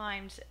maybe I'm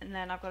timed and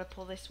then I've got to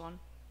pull this one.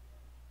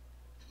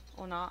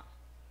 Or not.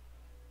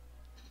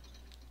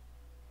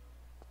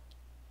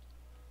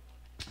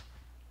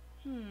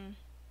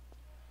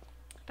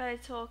 Better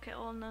talk it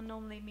on than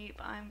normally mute,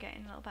 but I'm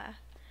getting a little better.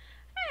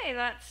 Hey,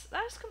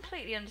 that's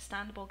completely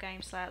understandable,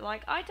 Game Slayer.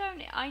 Like,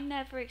 I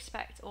never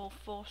expect or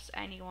force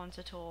anyone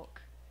to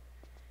talk.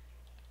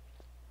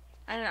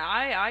 And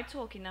I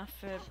talk enough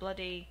for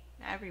bloody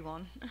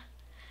everyone.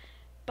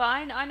 But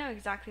I know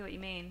exactly what you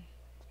mean.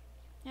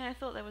 Yeah, I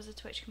thought there was a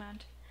Twitch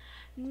command.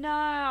 No,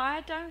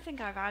 I don't think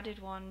I've added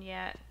one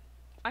yet.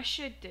 I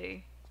should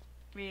do,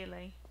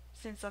 really,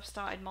 since I've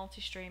started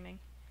multi-streaming.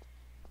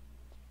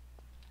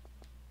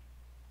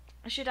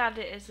 I should add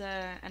it as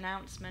an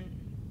announcement.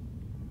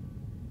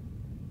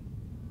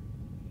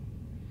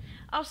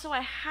 Oh, so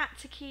I had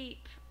to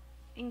keep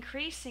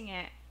increasing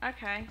it.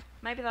 Okay,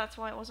 maybe that's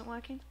why it wasn't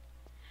working.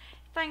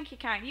 Thank you,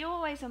 Karen. You're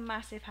always a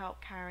massive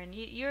help, Karen.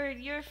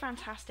 You're a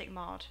fantastic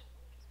mod.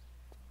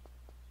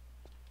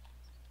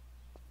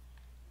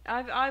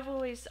 I've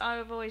always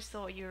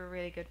thought you were a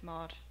really good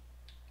mod.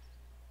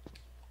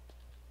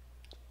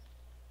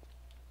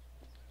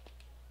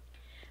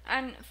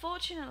 And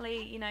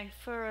fortunately, you know,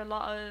 for a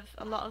lot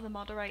of the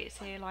moderators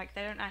here, like,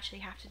 they don't actually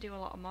have to do a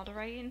lot of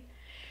moderating.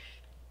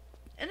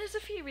 And there's a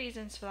few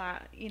reasons for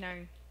that, you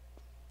know.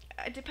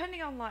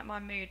 Depending on like my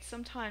mood,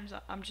 sometimes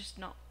I'm just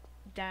not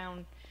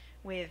down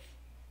with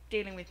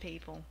dealing with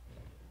people.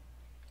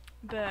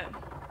 But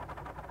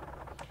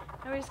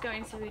I always go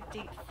into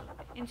deep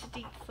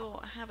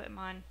thought, a habit of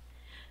mine.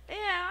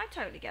 Yeah, I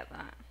totally get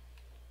that.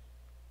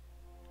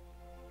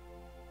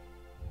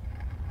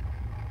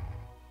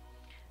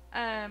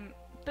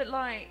 But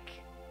like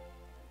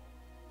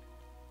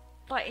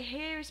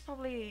here is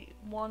probably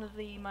one of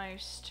the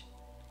most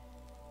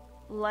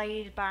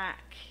laid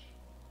back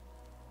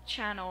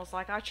channels.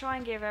 Like, I try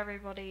and give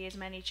everybody as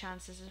many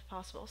chances as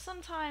possible.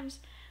 Sometimes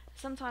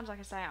like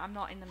I say, I'm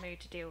not in the mood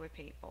to deal with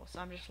people, so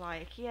I'm just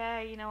like, yeah,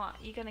 you know what,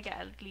 you're gonna get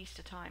at least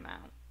a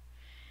timeout.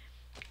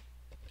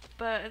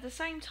 But at the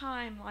same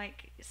time,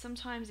 like,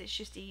 sometimes it's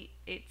just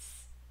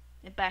it's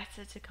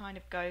better to kind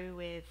of go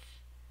with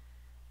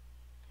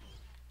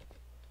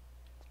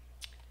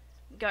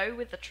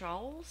the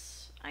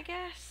trolls, I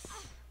guess.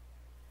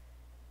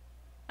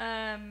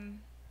 And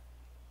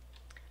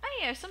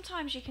you know,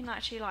 sometimes you can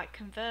actually like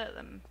convert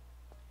them.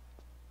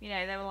 You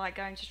know, they were like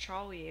going to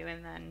troll you,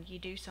 and then you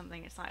do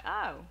something, it's like,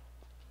 oh,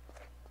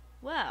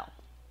 well.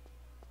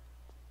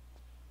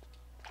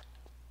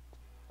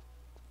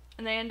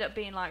 And they end up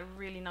being like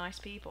really nice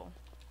people.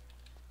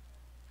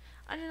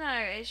 I don't know,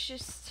 it's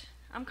just,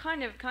 I'm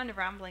kind of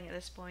rambling at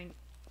this point.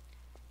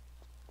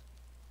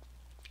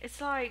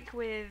 It's like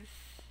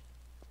with,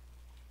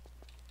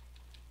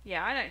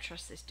 yeah, I don't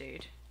trust this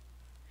dude.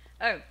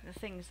 Oh, the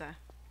thing's there.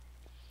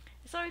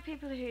 It's like with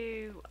people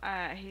who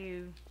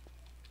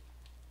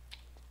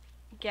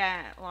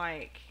get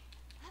like,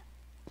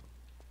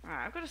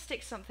 right, I've got to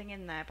stick something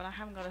in there, but I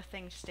haven't got a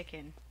thing to stick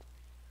in.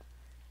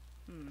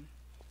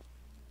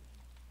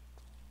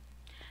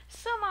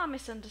 Some are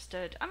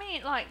misunderstood. I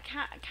mean, like,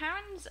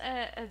 Karen's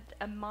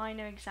a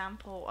minor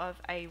example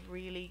of a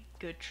really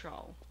good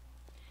troll.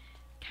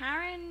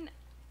 Karen,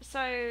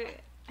 so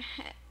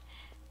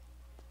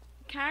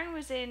Karen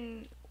was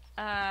in,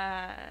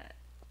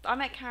 I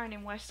met Karen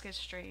in Wesker's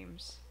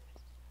streams.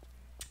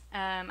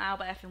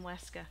 Albert F. and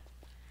Wesker.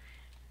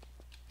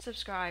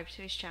 Subscribe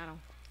to his channel.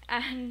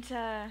 And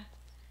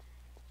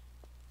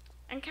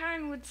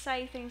Karen would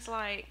say things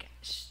like,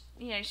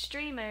 you know,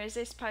 streamer, is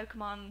this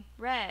Pokemon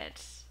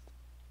Red?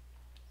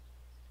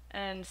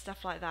 And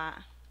stuff like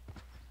that.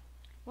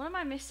 What am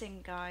I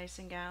missing, guys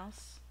and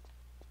gals?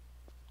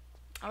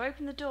 I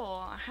opened the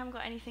door, I haven't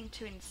got anything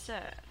to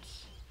insert.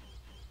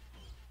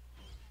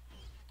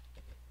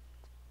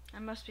 I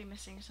must be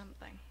missing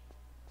something.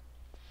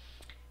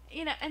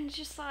 You know, and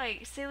just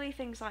like silly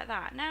things like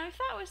that. Now, if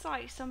that was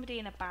like somebody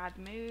in a bad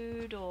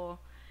mood, or,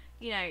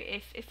 you know,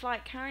 if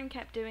like Karen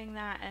kept doing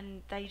that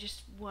and they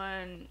just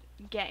weren't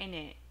getting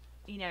it,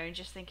 you know, and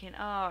just thinking,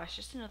 oh, it's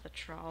just another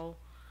troll,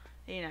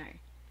 you know,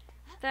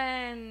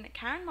 then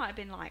Karen might have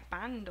been like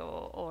banned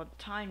or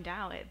timed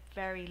out at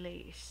very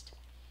least.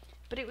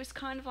 But it was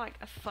kind of like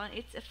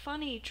it's a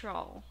funny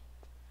troll.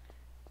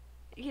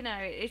 You know,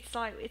 it's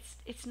like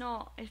it's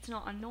not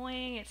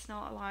annoying. It's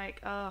not like,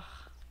 ugh.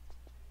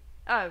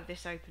 Oh,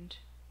 this opened.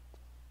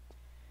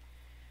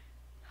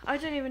 I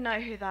don't even know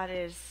who that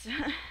is.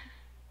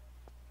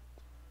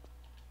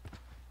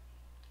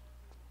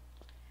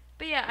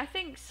 But yeah, I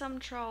think some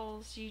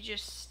trolls, you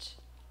just,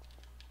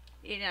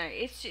 you know,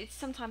 it's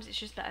sometimes it's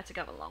just better to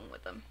go along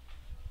with them.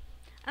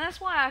 And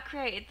that's why I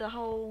created the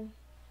whole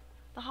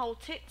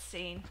tit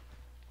scene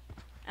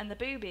and the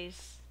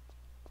boobies.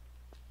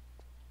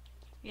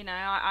 You know,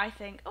 I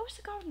think, oh, it's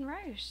a golden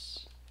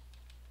rose.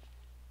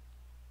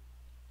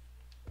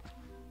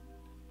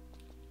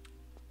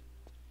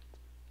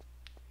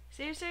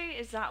 Seriously,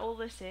 is that all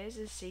this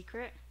is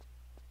secret?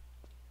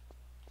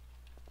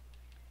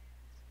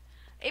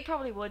 It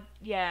probably would,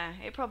 yeah,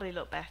 it probably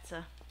look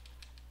better.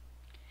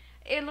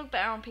 It looked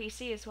better on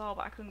PC as well,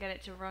 but I couldn't get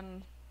it to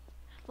run.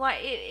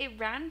 Like, it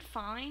ran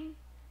fine.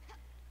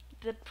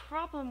 The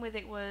problem with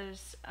it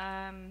was,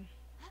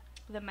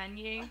 the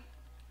menu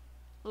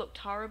looked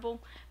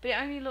horrible, but it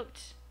only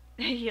looked,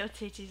 your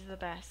titties are the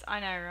best, I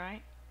know,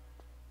 right?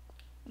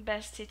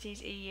 Best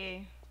titties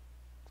EU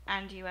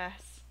and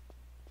US.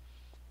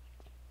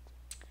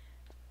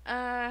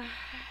 What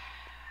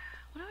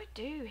do I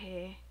do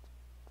here?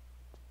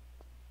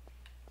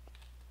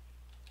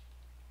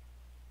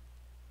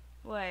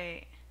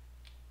 Wait.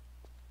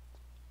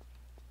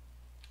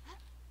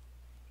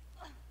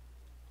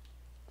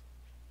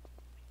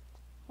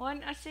 Why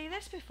didn't I see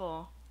this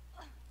before?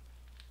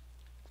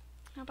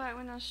 How about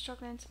when I was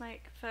struggling to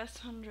make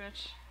first 100?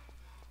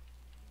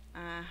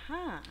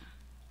 Uh-huh.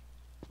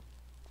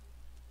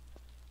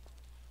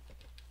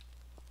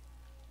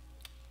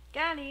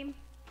 Got him.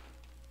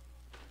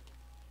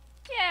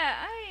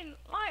 Yeah, I mean,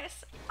 like,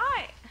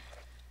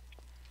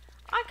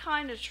 I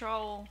kind of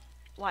troll,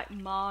 like,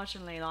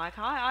 marginally. Like,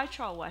 I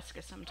troll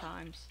Wesker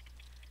sometimes.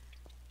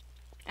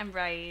 and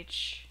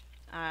Rage,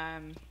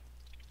 and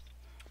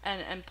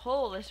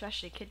Paul,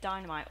 especially Kid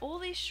Dynamite, all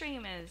these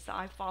streamers that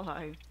I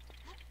follow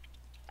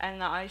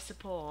and that I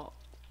support,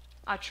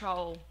 I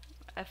troll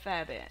a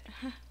fair bit.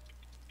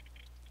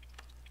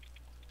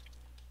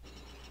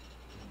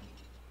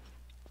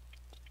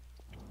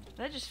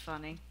 They're just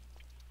funny.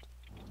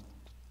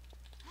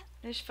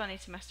 They're just funny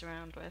to mess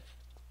around with.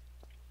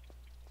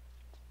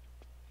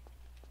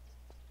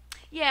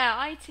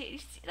 Yeah,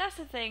 that's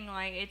the thing,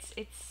 like,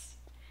 it's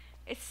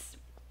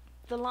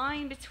the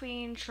line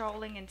between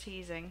trolling and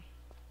teasing.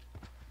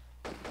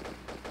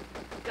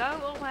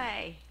 Go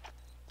away.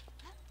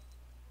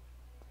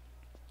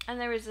 And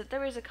there is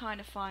a kind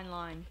of fine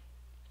line.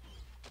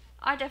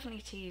 I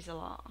definitely tease a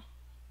lot,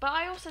 but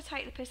I also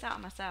take the piss out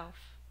of myself.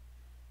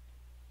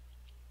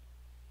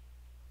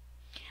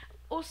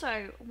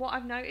 Also, what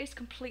I've noticed,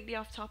 completely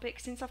off topic,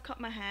 since I've cut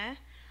my hair,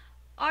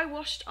 I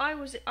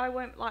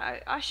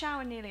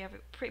shower nearly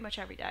pretty much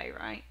every day,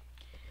 right?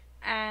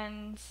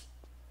 And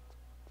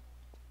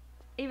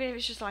even if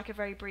it's just like a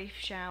very brief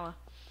shower,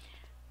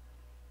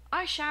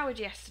 I showered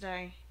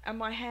yesterday and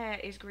my hair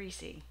is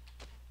greasy.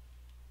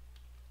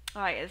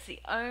 Right, it's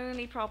the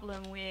only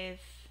problem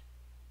with...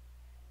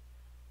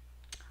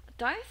 I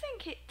don't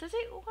think does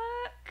it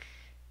work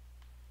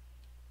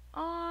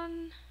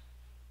on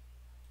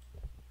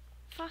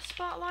Fuss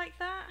Spot like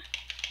that?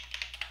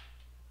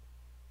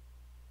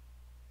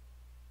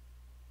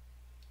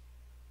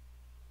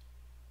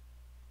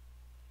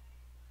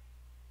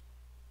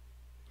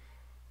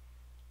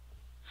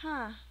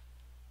 Huh.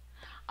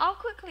 I'll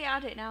quickly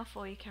add it now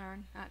for you,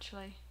 Karen,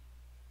 actually.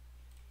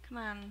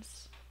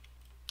 Commands.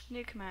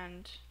 New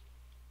command.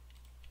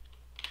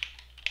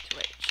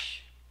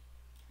 Twitch.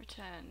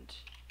 Returned.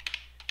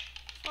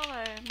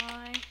 Follow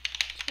my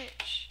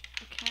Twitch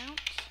account.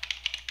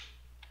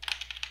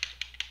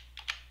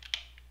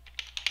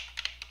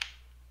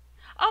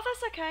 Oh,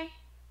 that's okay.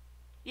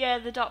 Yeah,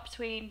 the dot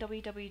between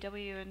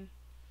www and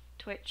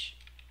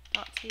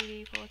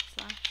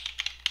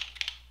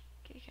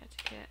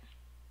twitch.tv/Geeketiquette.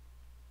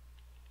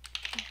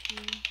 If you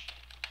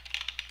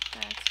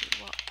dare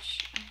to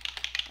watch.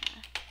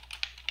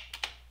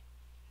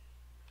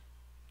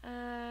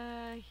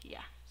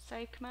 Yeah.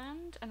 Save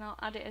command, and I'll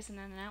add it as an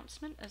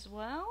announcement as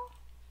well.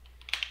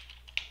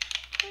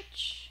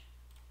 Twitch.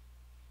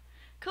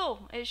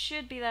 Cool. It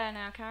should be there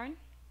now, Karen.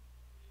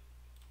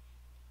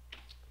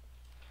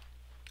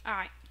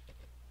 Alright.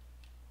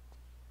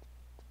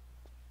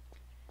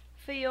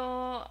 For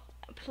your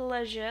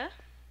pleasure.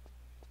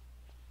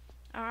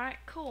 Alright,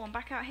 cool. I'm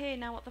back out here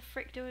now. What the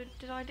frick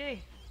did I do?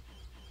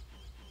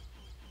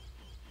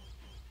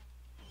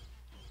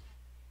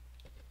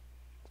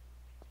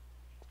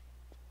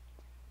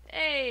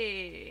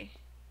 Hey!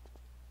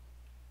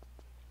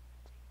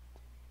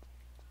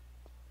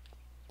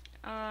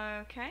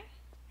 Okay.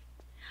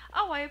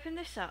 Oh, I opened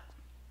this up.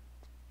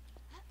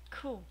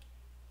 Cool.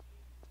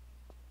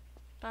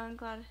 But I'm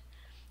glad. I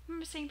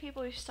remember seeing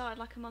people who started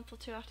like a month or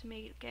two after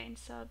me getting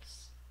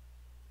subs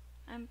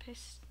and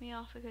pissed me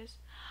off because,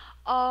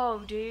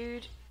 oh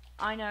dude,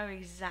 I know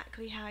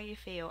exactly how you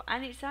feel,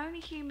 and it's only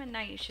human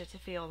nature to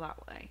feel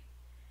that way.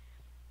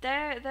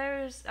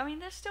 There's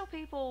still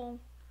people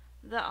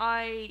that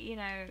I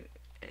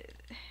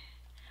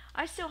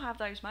still have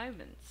those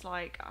moments.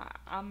 Like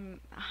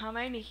I'm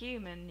only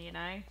human, you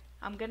know.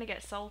 I'm gonna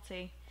get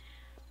salty,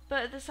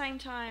 but at the same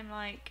time,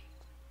 like,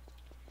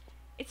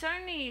 it's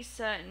only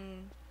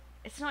certain.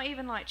 It's not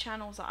even like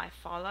channels that I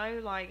follow.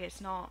 Like, it's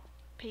not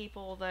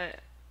people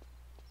that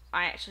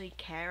I actually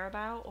care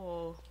about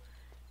or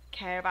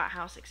care about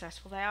how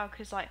successful they are.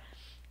 Because like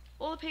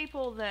all the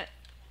people that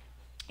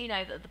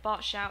that the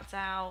bot shouts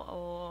out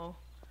or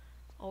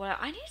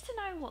whatever, I need to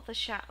know what the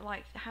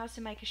how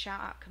to make a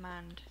shout out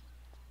command.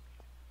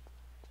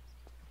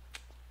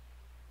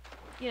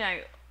 You know,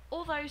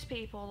 all those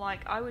people,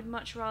 like, I would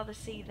much rather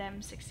see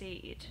them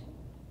succeed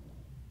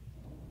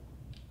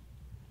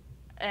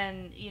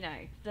and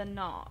than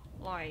not,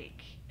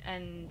 like,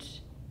 and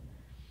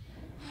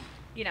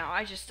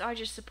I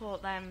just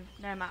support them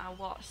no matter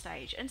what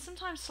stage. And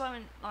sometimes slow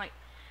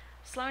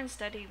and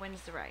steady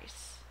wins the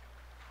race.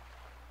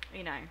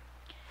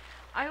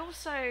 I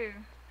also,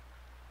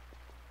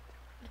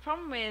 the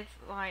problem with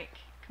like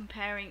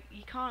comparing,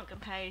 you can't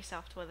compare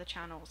yourself to other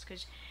channels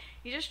because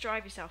you just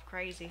drive yourself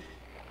crazy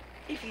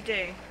if you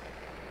do.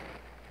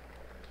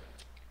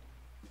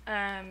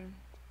 And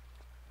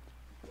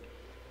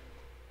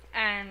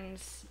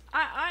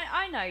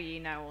I know you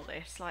know all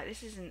this. Like,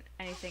 this isn't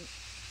anything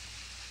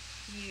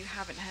you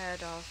haven't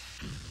heard of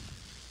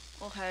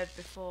or heard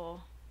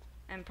before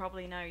and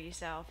probably know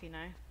yourself,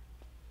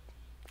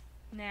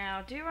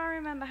 Now, do I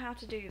remember how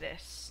to do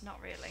this? Not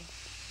really.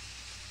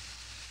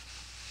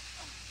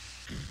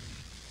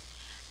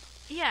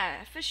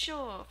 Yeah, for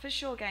sure,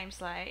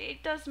 Gameslay.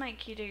 It does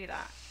make you do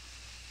that.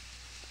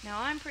 Now,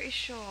 I'm pretty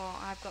sure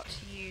I've got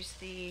to use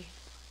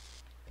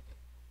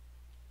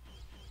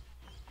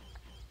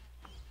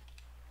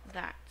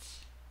that.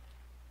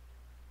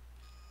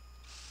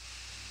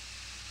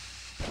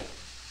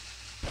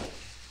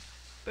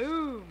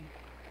 Boom!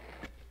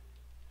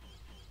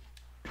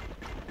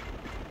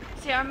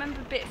 See, I remember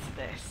bits of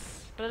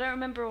this, but I don't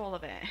remember all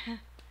of it.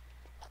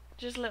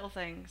 Just little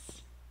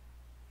things.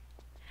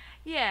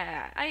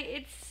 Yeah,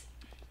 it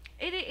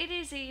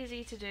is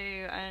easy to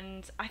do,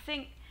 and I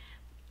think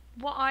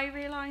what I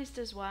realised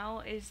as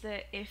well is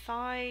that if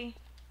I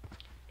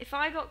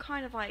got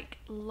kind of like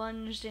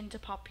lunged into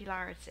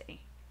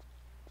popularity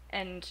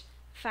and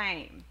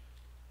fame,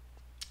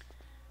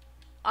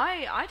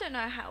 I don't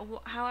know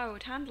how I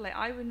would handle it.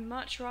 I would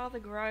much rather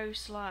grow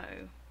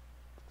slow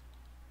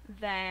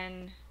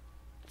than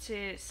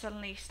to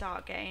suddenly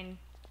start getting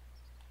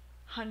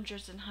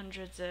hundreds and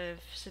hundreds of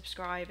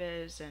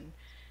subscribers and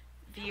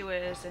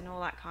viewers and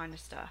all that kind of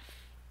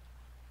stuff.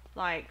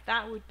 Like,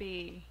 that would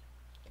be...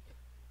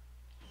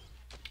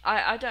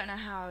 I don't know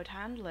how I would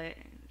handle it.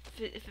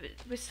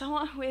 With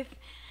someone with,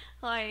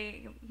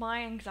 like, my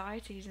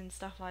anxieties and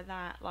stuff like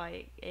that,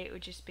 like, it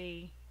would just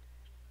be...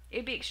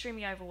 It'd be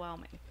extremely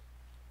overwhelming.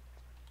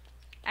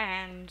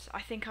 And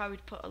I think I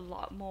would put a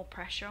lot more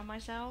pressure on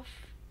myself.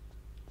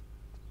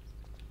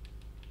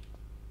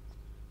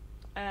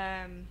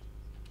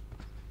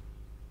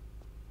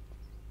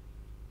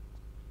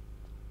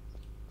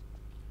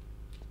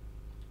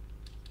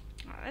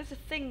 There's a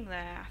thing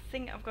there. I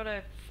think I've got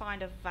to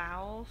find a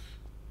valve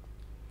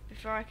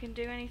before I can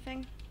do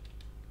anything,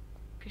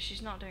 because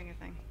she's not doing a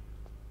thing.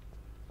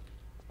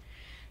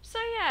 So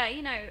yeah,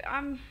 you know,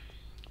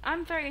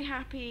 I'm very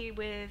happy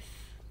with,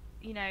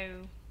 you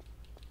know,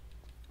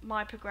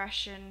 my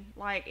progression.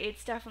 Like,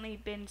 it's definitely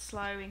been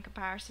slow in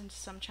comparison to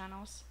some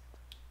channels.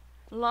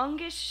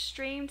 Longest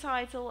stream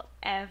title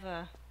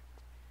ever.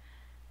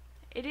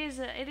 It is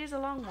a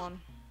long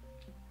one.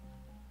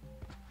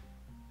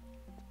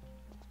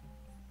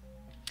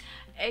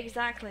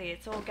 Exactly,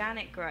 it's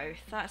organic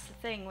growth. That's the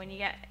thing. When you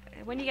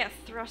get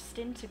thrust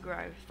into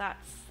growth,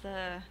 that's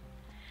the...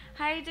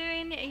 How you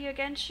doing,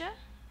 Yogensha?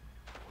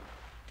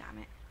 Damn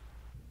it.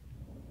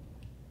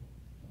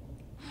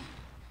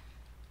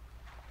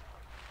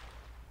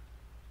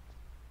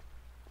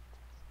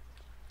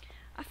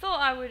 I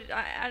thought I would...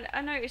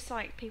 I noticed,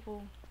 like,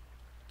 people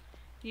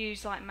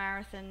use, like,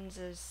 marathons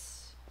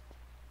as,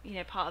 you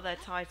know, part of their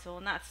title,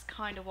 and that's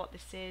kind of what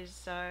this is,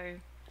 so...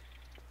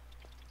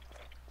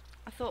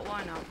 I thought,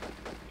 why not?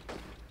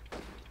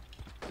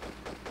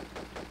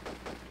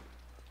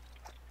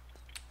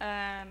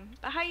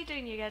 But how you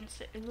doing,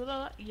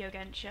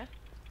 Yogensha?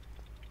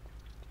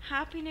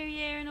 Happy New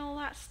Year and all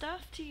that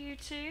stuff to you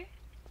too.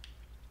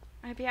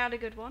 I hope you had a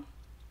good one.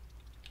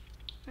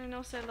 And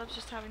also love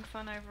just having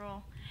fun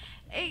overall.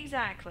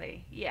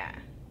 Exactly, yeah.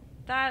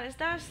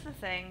 That's the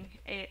thing.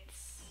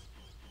 It's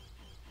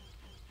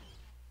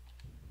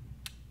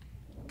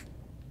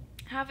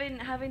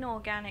having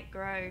organic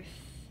growth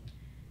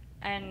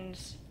and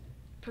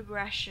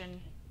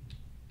progression,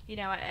 you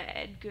know, at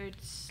a good,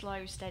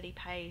 slow, steady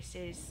pace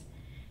is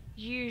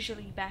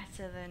usually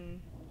better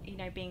than, you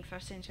know, being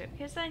thrust into it,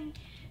 because then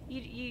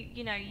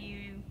you know,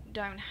 you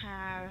don't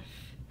have...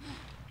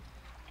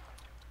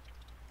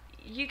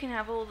 You can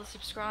have all the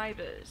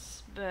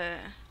subscribers, but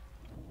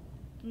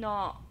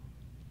not...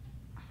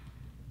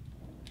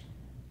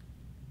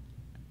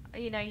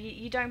 You know,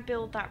 you don't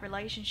build that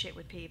relationship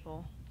with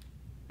people,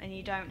 and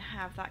you don't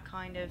have that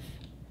kind of,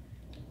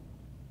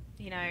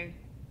 you know,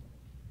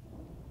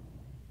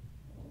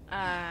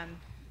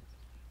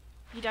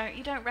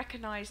 you don't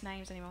recognise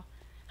names anymore.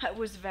 I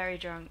was very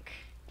drunk.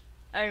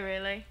 Oh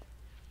really?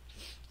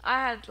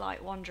 I had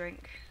like one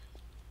drink,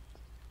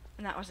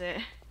 and that was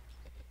it.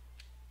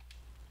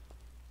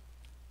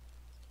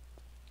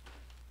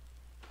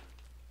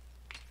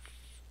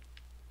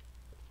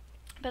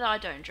 But I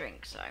don't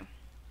drink, so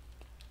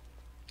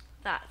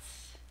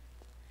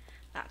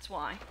that's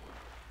why.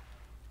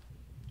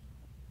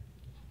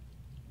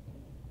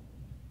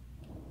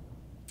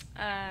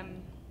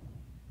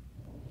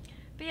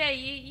 But yeah,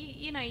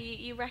 you know,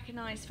 you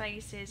recognise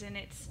faces, and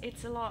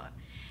it's a lot.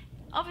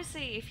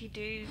 Obviously, if you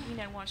do, you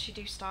know, once you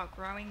do start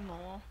growing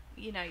more,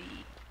 you know,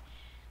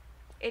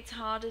 it's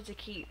harder to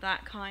keep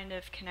that kind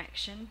of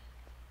connection.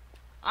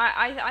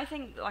 I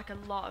think like a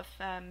lot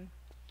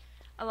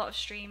of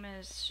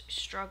streamers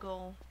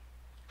struggle,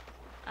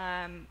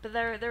 but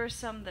there are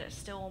some that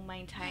still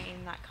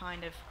maintain that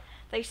kind of.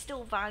 They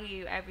still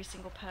value every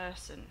single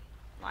person,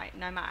 like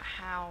no matter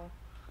how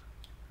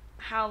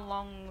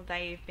long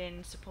they've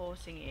been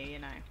supporting you, you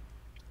know.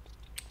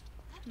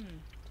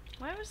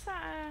 Where was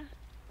that?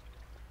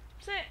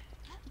 Was it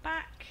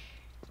back?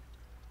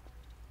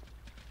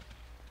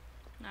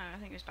 No, I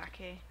think it was back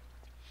here.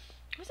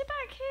 Was it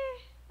back here?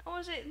 Or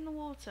was it in the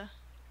water?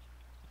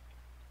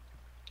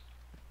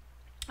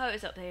 Oh, it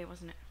was up there,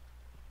 wasn't it?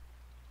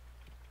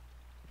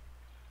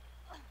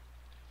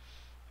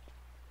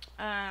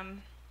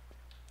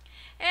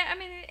 Yeah, I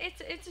mean,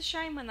 it's a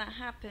shame when that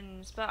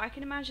happens, but I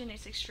can imagine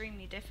it's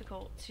extremely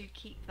difficult to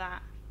keep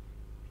that,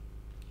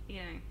 you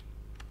know,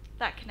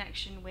 that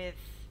connection with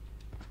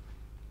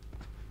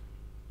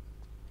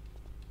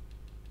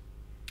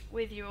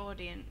your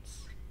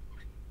audience.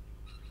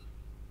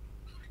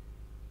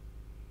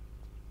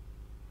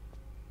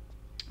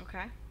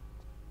 Okay.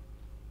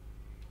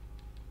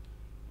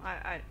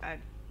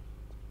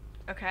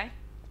 Okay.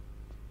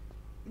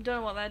 Don't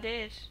know what that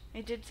did.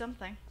 It did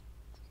something.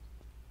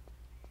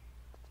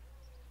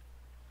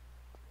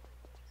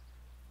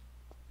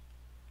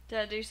 Did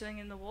I do something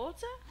in the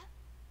water?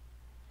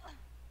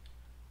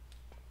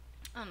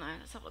 Oh no,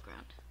 let's have a look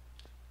around.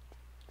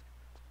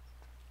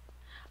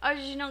 Oh,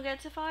 did you not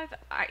get to 5?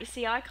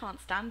 See, I can't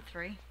stand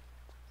 3.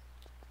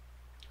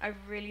 I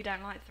really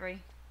don't like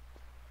 3.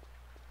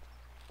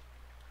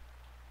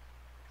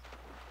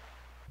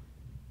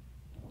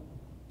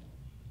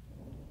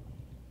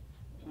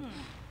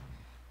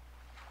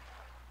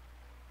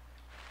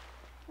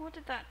 What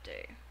did that do?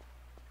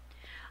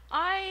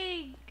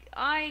 I've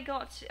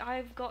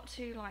got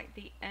to like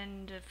the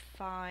end of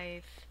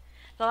 5.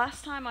 The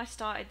last time I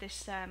started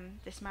this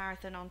this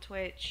marathon on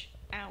Twitch.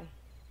 Ow.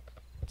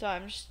 Sorry,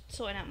 I'm just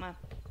sorting out my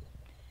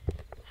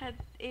head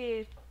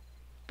ear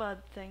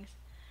bud things.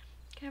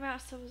 Care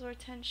about souls or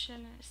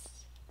attention.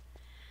 It's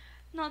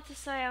not to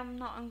say I'm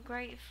not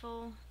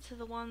ungrateful to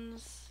the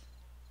ones.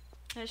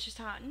 It's just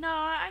how. No,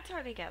 I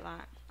totally get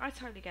that. I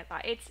totally get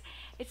that. It's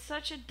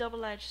such a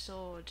double-edged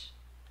sword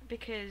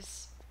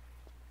because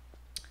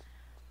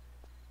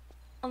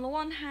on the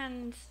one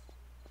hand,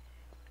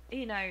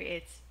 you know,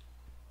 it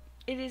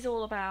is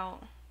all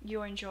about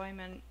your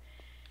enjoyment,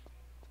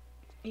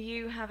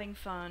 you having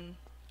fun,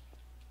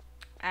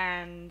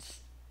 and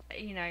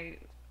you know,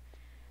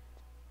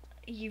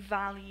 you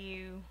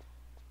value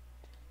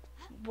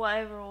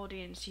whatever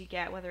audience you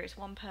get, whether it's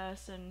one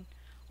person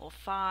or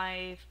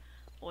 5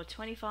 or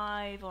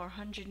 25 or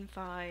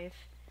 105.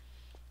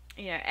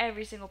 You know,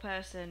 every single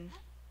person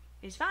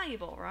is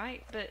valuable,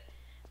 right? But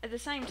at the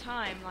same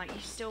time, like,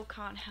 you still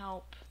can't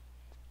help.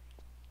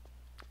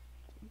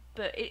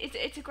 But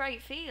it's a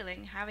great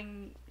feeling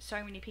having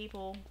so many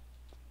people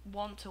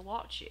want to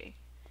watch you.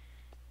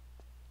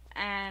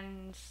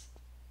 And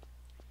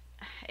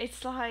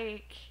it's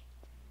like,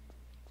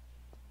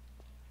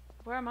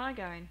 where am I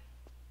going?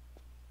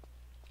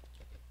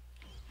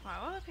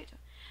 Right, what have I picked up?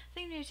 I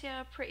think new tier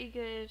are pretty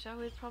good. I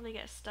would probably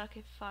get stuck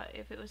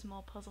if it was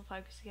more puzzle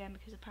focused again,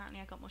 because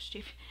apparently I got more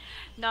stupid.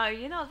 No,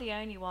 you're not the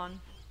only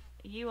one.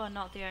 You are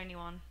not the only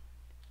one.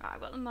 Right, I've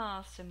got the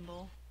Mars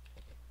symbol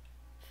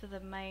for the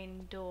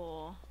main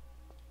door.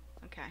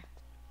 Okay.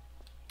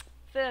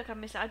 I feel like I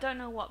missed it. I don't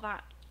know what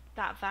that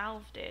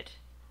valve did,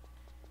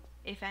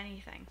 if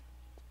anything.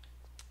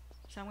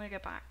 So I'm gonna go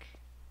back.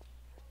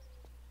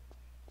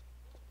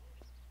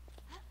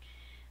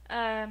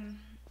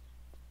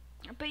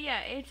 But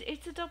yeah,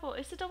 it's a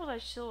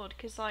double-edged sword,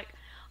 because like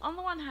on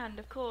the one hand,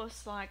 of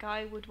course, like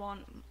I would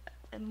want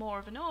more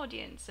of an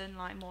audience and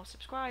like more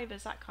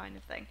subscribers, that kind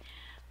of thing.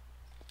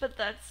 But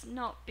that's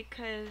not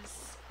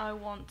because I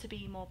want to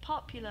be more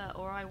popular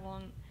or I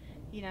want,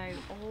 you know,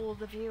 all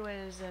the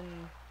viewers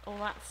and all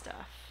that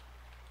stuff.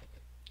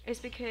 It's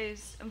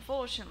because,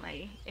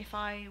 unfortunately, if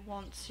I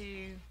want to,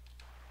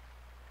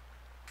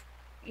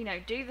 you know,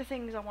 do the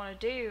things I want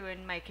to do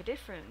and make a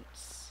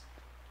difference,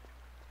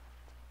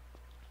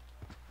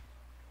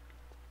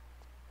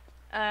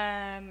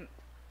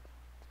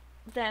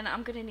 then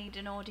I'm going to need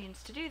an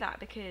audience to do that,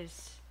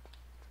 because,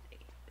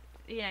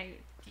 you know,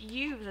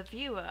 you, the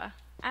viewer,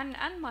 and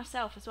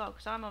myself as well,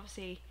 because I'm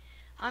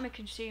a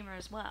consumer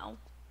as well,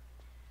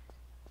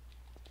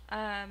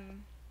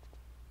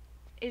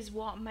 is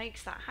what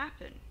makes that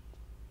happen.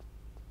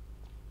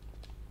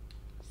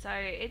 So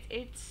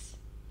it's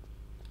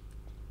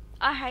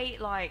I hate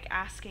like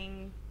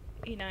asking,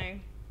 you know.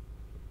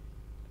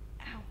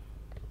 Ow.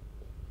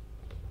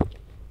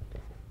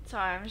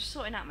 Sorry, I'm just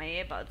sorting out my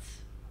earbuds.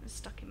 It's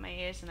stuck in my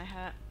ears and they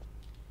hurt.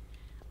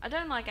 I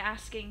don't like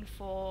asking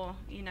for,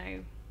 you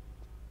know,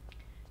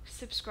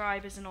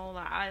 subscribers and all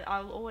that.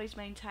 I'll always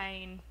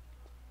maintain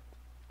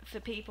for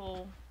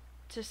people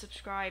to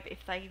subscribe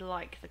if they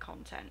like the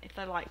content, if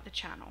they like the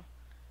channel,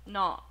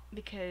 not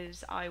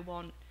because I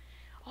want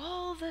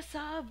all the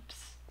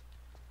subs,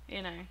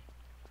 you know.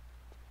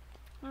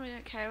 Well, we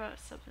don't care about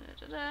subs.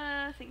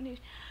 I think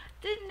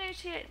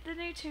the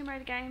new Tomb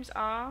Raider games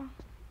are,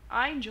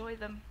 I enjoy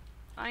them,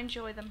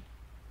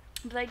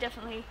 but they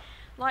definitely,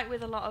 like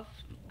with a lot of,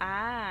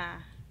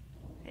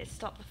 it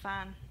stopped the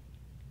fan.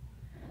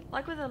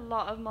 Like with a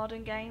lot of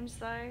modern games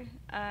though,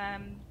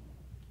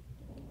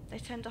 they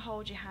tend to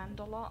hold your hand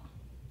a lot.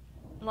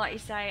 Like you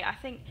say, I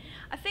think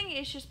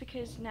it's just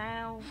because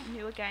now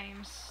newer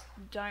games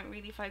don't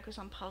really focus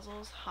on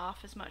puzzles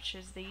half as much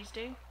as these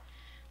do.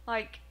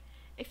 Like,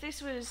 if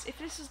this was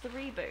the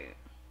reboot,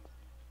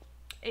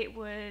 it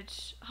would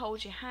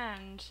hold your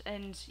hand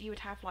and you would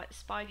have like the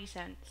spidey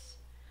sense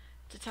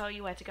to tell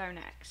you where to go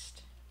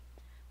next,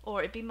 or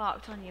it'd be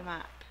marked on your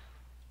map.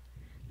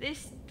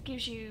 This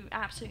gives you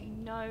absolutely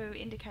no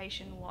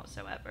indication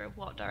whatsoever of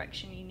what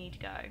direction you need to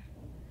go,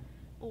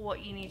 or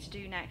what you need to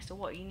do next, or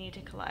what you need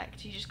to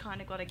collect. You just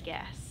kind of got to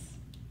guess.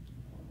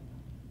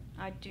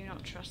 I do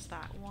not trust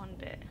that one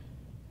bit.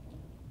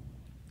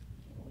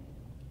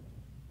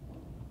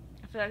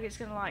 I feel like it's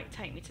gonna like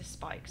take me to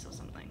spikes or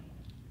something.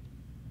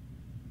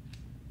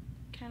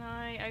 Can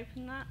I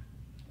open that?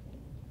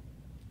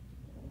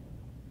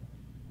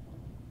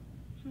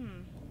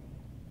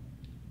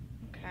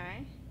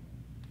 Okay.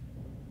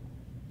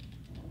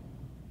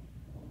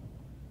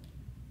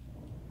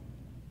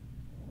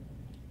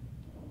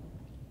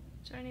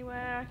 Is there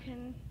anywhere I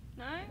can...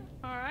 No?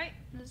 Alright.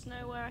 There's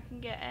nowhere I can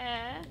get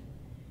air.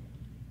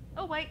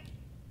 Oh, wait.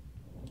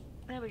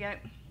 There we go.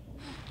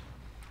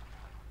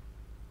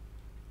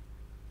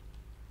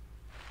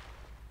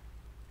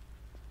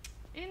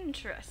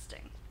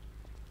 Interesting.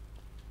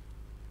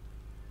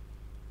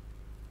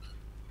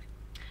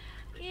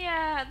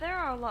 Yeah, there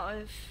are a lot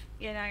of,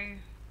 you know,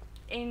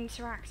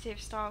 interactive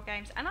style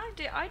games, and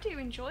I do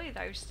enjoy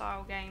those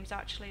style games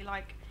actually.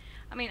 Like,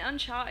 I mean,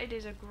 Uncharted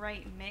is a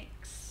great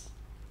mix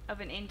of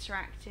an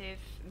interactive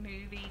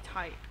movie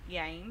type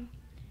game.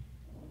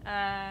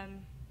 I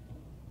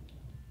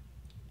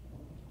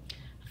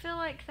feel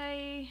like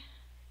they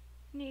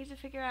need to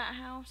figure out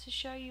how to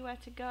show you where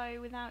to go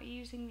without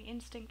using the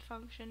instinct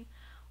function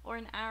or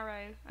an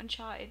arrow.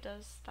 Uncharted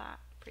does that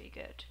pretty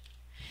good.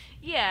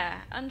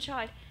 Yeah,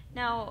 Uncharted.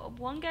 Now,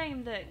 one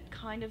game that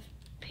kind of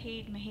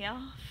peed me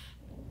off,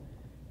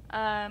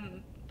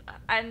 and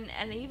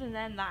even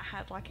then that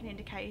had like an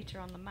indicator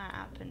on the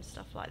map and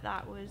stuff like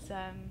that, was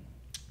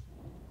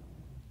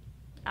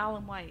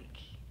Alan Wake.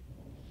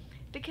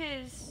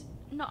 Because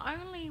not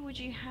only would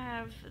you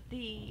have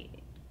the,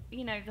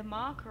 you know, the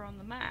marker on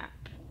the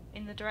map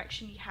in the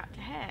direction you had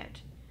to head,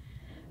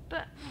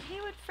 but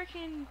he would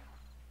freaking...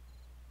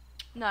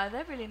 No,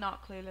 they're really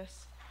not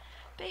clueless.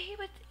 But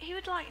he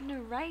would like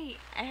narrate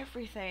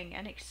everything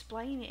and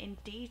explain it in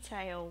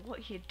detail,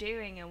 what you're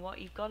doing and what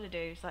you've got to do.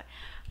 It's like,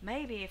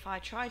 maybe if I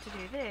tried to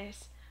do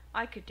this,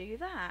 I could do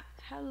that.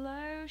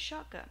 Hello,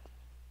 shotgun.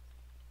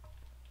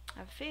 I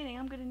have a feeling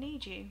I'm going to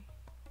need you.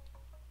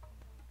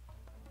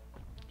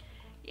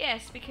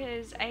 Yes,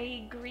 because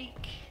a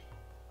Greek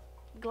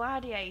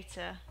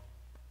gladiator.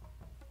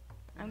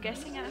 I'm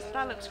guessing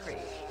that looks Greek.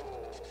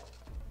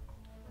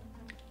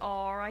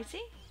 Alrighty.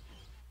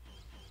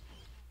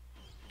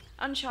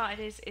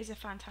 Uncharted is a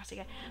fantastic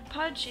game.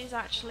 Pudge is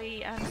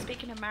actually,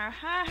 speaking of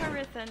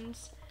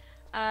marathons,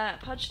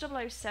 Pudge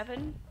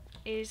 007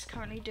 is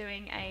currently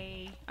doing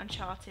a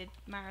Uncharted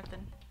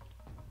marathon.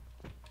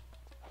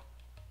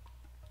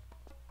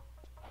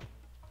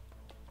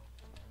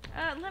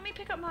 Let me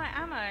pick up my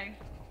ammo,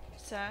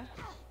 sir.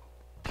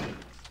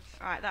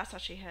 Alright, that's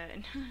actually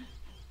hurting.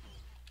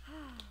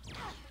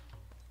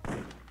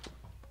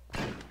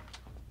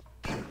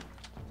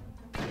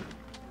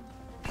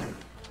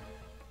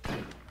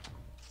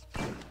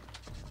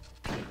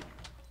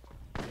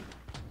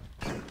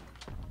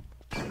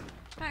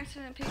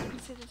 Accident people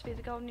consider to be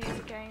the golden years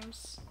of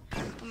games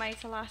were made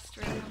to last a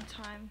really long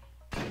time.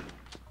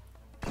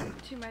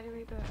 Tomb Raider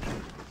reboot.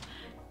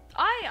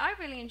 I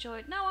really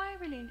enjoyed. No, I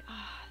really.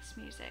 This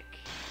music.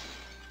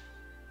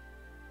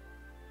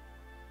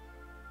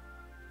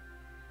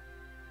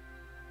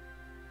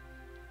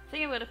 I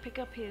think I'm gonna pick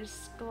up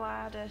his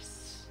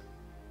Gladys.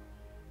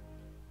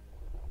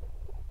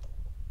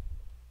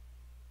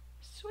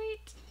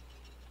 Sweet.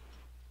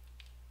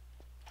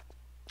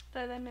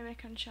 Though they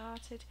mimic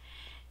Uncharted.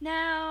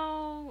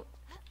 Now,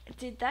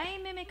 did they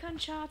mimic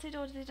Uncharted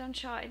or did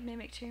Uncharted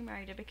mimic Tomb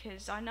Raider?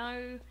 Because I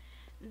know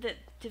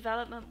that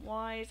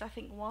development-wise, I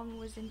think one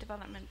was in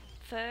development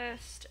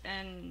first,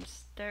 and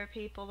there are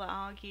people that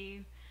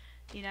argue,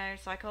 you know,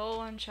 it's like,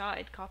 oh,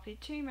 Uncharted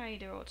copied Tomb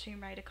Raider or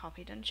Tomb Raider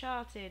copied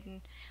Uncharted, and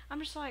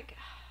I'm just like,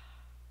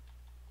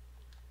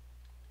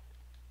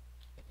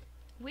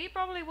 we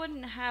probably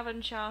wouldn't have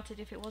Uncharted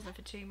if it wasn't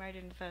for Tomb Raider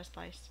in the first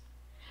place.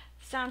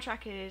 The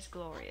soundtrack is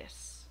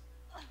glorious.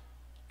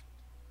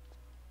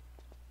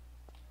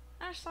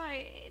 I was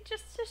like,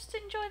 just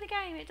enjoy the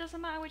game. It doesn't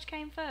matter which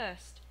came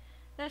first.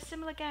 They're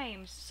similar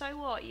games. So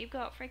what? You've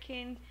got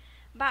freaking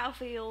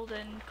Battlefield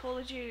and Call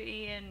of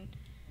Duty and,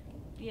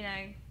 you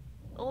know,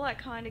 all that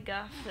kind of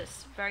guff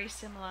that's very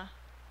similar.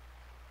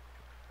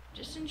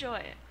 Just enjoy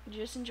it.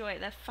 Just enjoy it.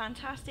 They're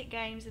fantastic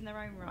games in their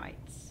own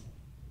rights.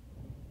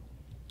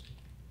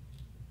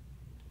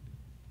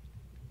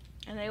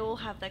 And they all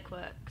have their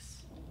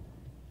quirks.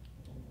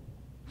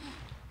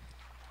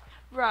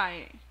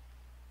 Right.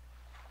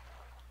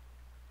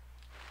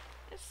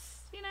 It's,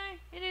 you know,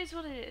 it is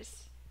what it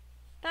is.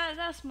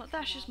 That's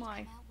just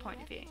my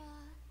point of view.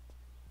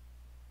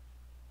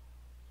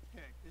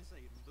 Heck, this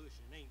even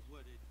bushing ain't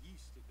what it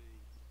used to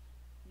be.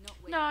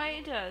 No,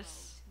 it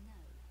does.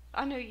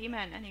 I know what you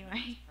meant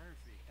anyway.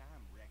 Perfect,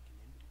 I'm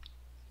reckoning.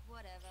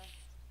 Whatever.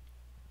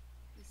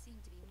 We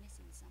seem to be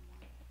missing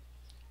someone.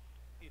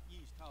 If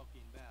you's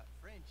talking about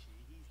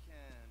Frenchie, he's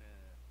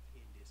kinda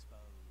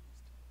indisposed.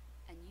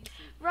 And you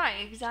think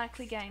Right,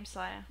 exactly, Game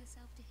Slayer.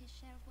 yourself to his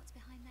share of what's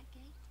behind that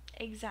gate?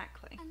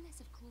 Exactly.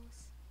 Unless, of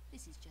course,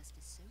 this is just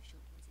a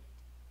social visit.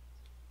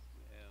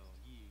 Well,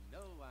 you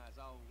know I was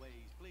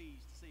always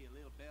pleased to see a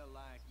little belle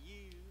like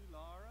you,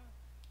 Laura.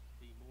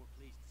 Be more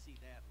pleased to see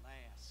that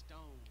last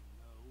stone,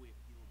 though, if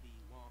you'll be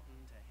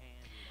wanting to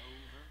hand it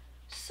over.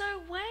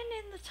 So when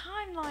in the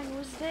timeline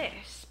was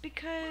this?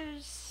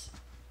 Because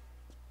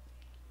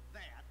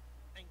That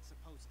ain't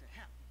supposed to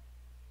happen.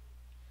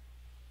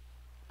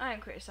 I don't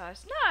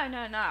criticise. No,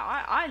 no, no.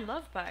 I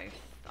love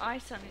both. I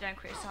certainly don't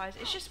criticise.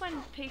 It's just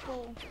when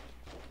people...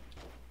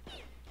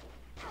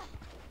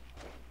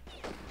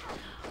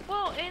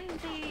 Well, in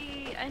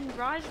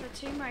Rise of the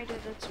Tomb Raider,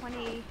 the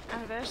 20th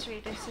anniversary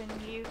edition,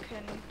 you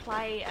can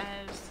play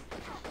as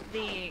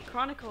the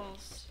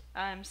Chronicles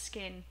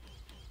skin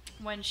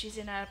when she's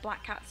in a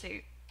black cat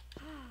suit.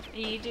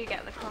 You do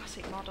get the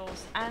classic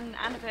models, and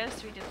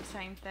Anniversary did the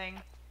same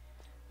thing.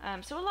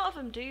 So a lot of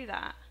them do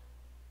that.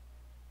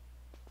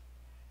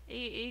 Are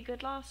you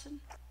good,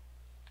 Larson?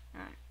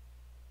 Alright.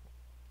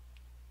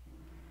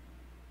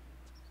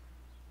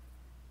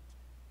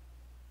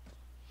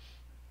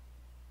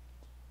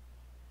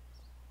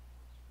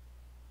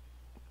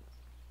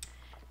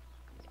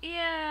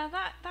 Yeah,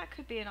 that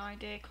could be an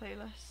idea,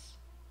 Clueless.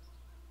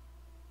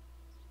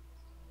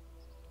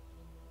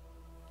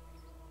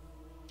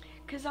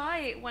 Because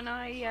when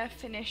I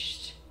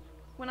finished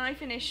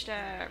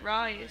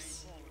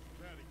Rise,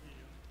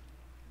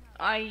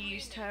 I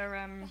used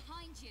her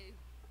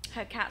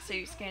her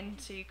catsuit skin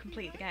to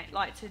complete the game,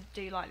 like to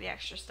do like the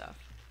extra stuff.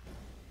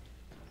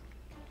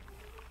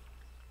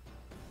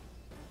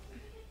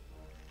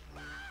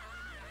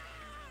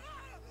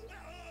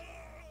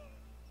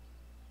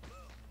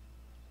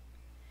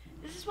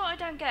 This is what I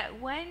don't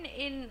get. When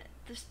in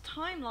this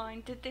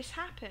timeline did this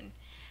happen?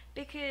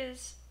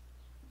 Because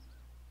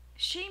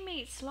she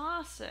meets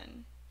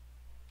Larson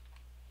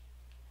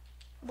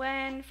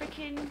when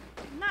freaking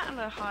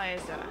Natala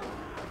hires her.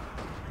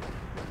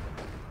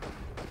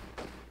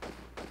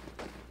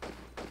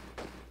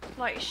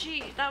 Like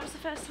that was the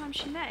first time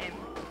she met him.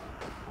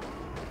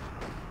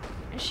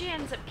 And she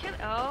ends up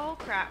oh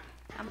crap,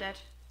 I'm dead.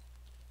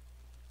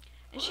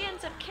 And she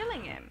ends up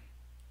killing him.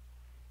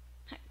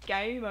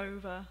 Game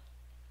over.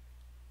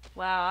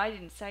 Wow, I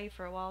didn't save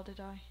for a while, did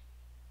I?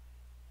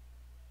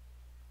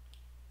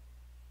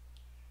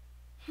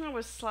 That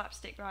was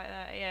slapstick right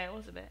there. Yeah, it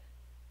was a bit.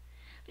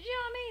 But you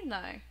know what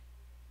I mean,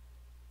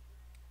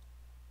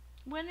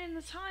 though? When in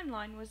the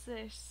timeline was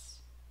this?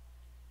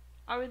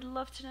 I would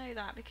love to know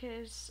that,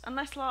 because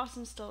unless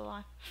Larson's still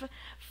alive.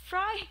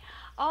 Fry!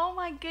 Oh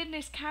my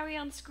goodness, Carry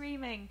On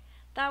Screaming.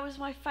 That was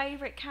my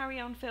favourite Carry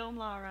On film,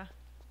 Lara.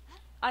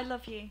 I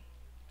love you.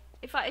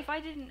 If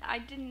I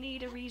didn't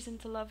need a reason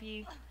to love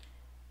you,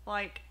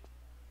 like,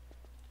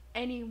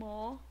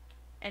 anymore,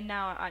 and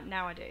now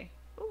I do.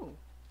 Ooh.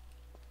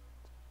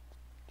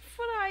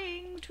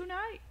 Flying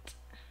tonight.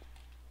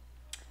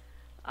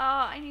 Oh,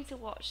 I need to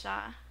watch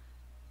that.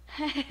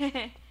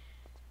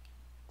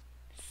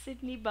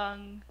 Sydney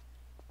Bung.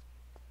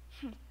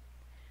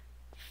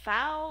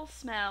 Foul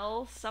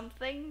smell,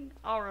 something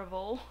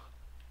horrible.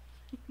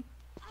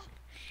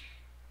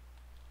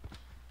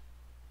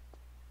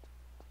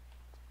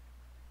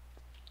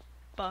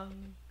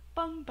 Bung,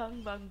 bung,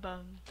 bung, bung,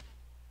 bung.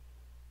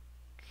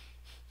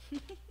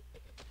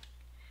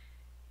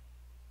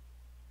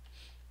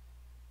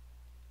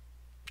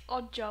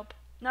 Odd Job.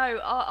 No,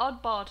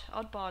 Odd Bod.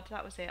 Odd Bod,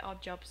 that was it.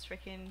 Odd Job's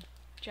freaking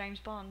James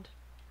Bond.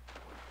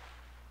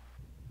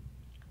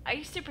 I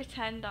used to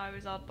pretend I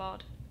was Odd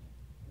Bod.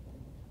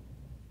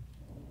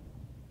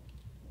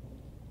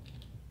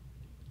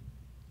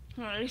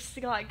 I used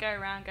to like go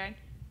around going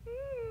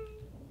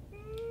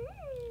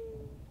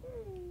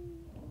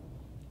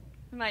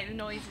make the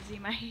noises he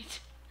made.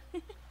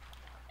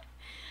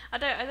 I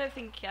don't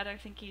think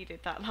you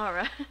did that,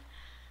 Lara.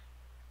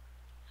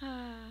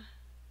 Come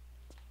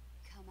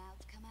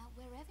out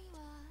wherever you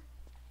are.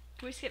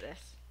 Can we skip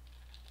this?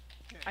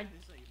 I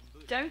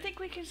don't think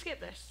we can skip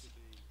this.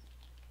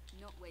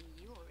 Not when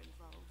you're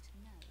involved,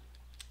 no.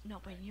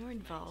 Not when you're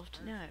involved,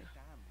 no.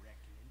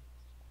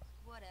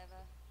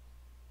 Whatever.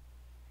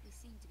 We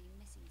seem to be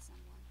missing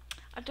someone.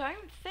 I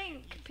don't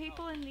think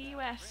people in the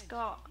US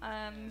got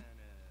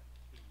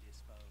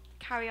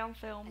Carry On And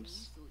you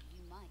films. thought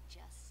you might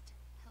just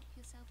help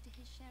yourself to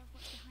his share of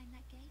what's behind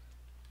that gate?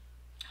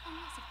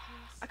 Unless, of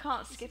course, I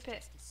can't this skip is it.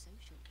 just a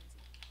social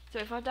visit. So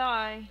if I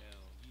die, Well,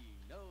 you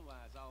know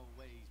I was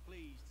always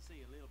pleased to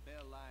see a little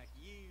belle like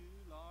you,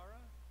 Laura.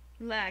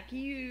 like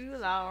you,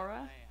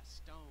 Laura. Last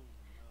stone,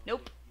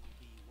 Nope. You'll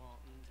be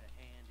wanting to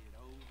hand it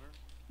over.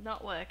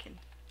 Not working.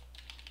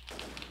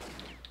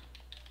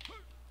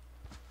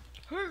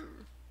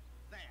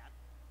 That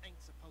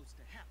ain't supposed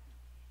to happen.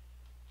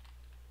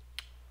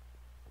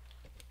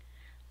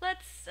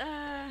 Let's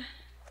the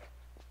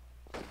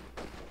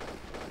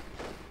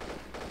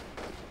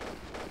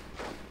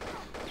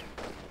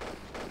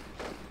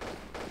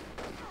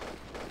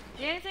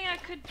only thing I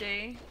could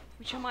do,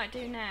 which I might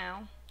do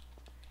now,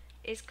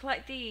 is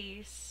collect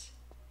these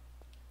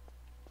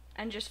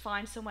and just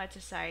find somewhere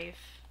to save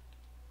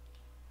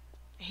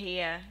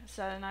here,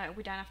 so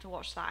we don't have to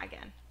watch that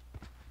again.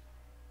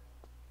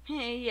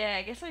 Yeah,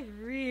 I guess I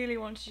really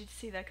wanted you to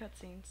see their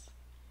cutscenes.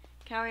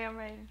 Carry on,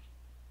 Raiden.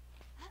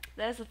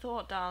 There's a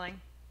thought,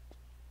 darling.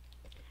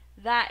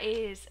 That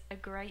is a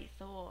great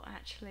thought,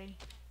 actually.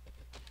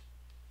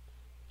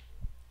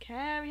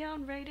 Carry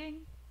on,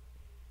 raiding.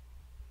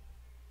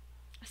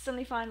 I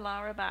suddenly find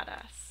Lara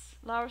badass.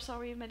 Lara,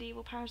 sorry,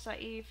 Medieval Parasite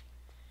Eve.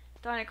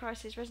 Dino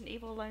Crisis, Resident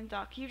Evil, Alone in the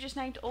Dark. You just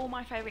named all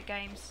my favourite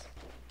games.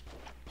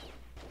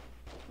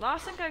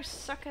 Larson, go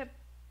suck a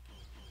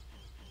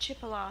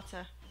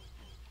chipolata.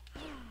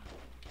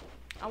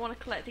 I want to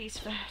collect these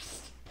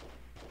first.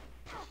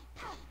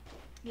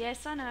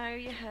 Yes, I know,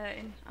 you're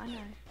hurting. I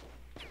know.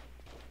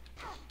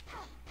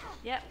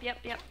 Yep.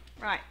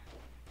 Right.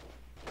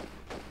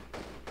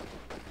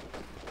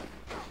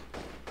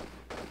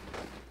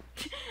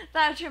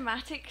 That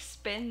dramatic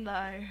spin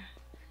though.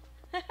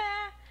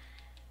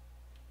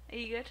 Are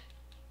you good?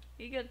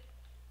 Are you good?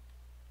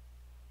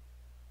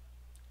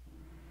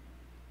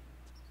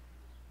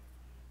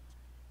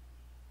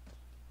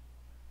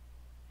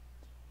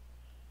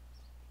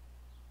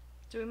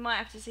 So we might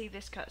have to see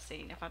this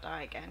cutscene if I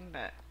die again,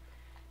 but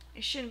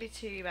it shouldn't be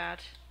too bad.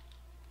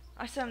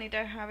 I certainly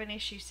don't have an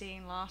issue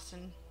seeing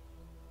Larson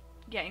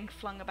getting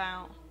flung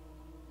about.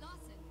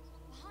 Larson,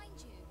 behind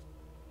you.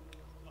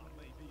 I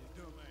may be a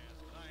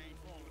dumbass, but I ain't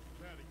falling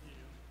for that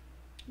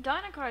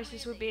again. Dino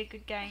Crisis would be a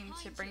good game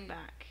to bring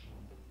back.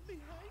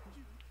 Behind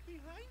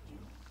you.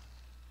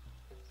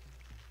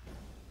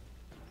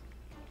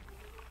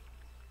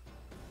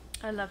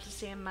 I love to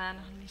see a man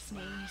on his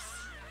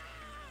knees.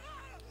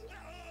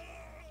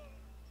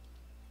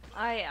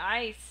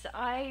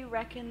 I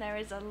reckon there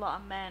is a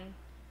lot of men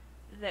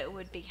that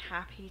would be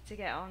happy to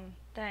get on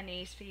their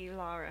knees for you,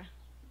 Lara.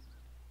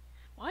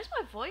 Why is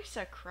my voice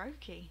so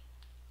croaky?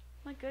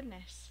 My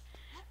goodness.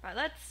 Right,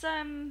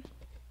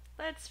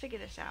 let's figure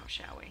this out,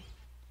 shall we?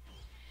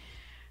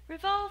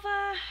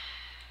 Revolver,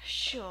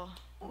 sure.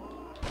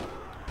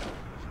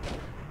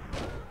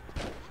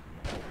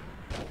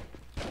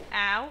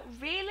 Ow,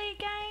 really,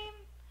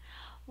 game?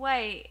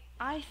 Wait,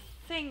 I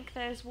think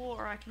there's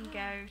water I can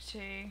go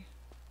to.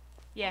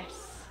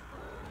 Yes.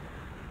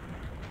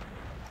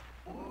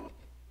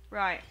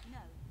 Right.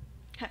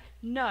 No.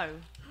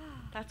 No.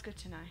 That's good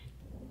to know.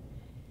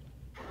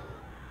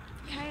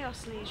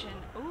 Chaos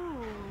Legion.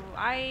 Ooh,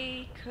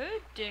 I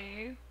could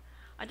do.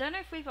 I don't know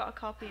if we've got a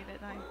copy of it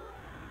though.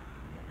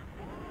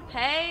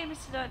 Hey,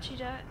 Mr. Dutchy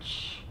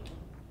Dutch.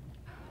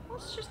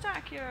 What's just out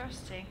of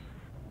curiosity?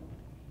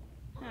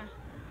 Huh.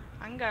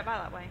 I can go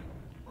about that way.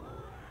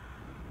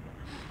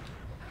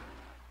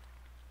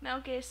 Metal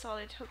Gear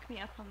Solid hooked me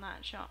up on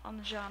that on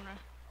the genre.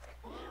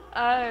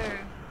 Oh,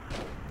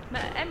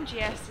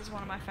 MGS is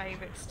one of my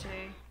favourites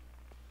too.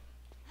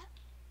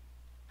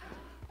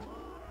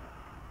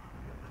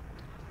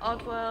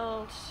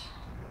 Oddworld,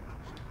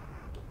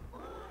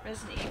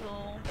 Resident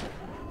Evil,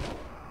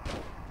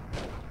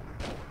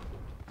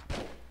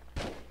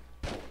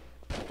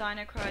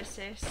 Dino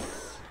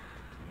Crisis,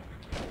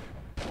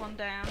 one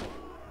down.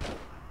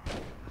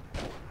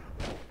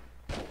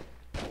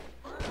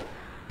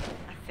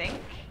 I think.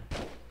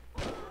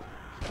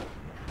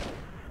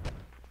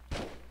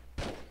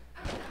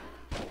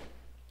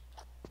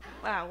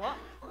 Wow, what?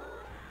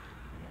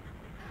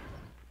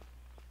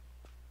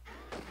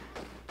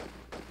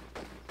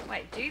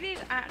 Wait, do these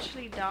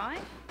actually die?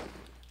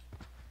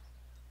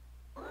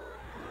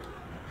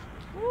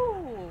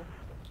 Ooh.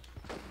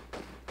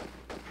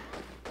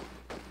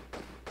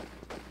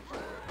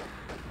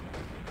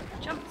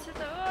 Jump to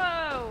the...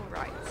 Oh,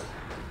 right.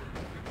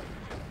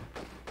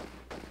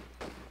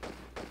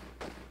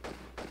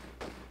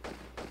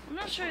 I'm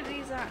not sure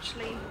these are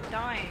actually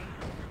dying.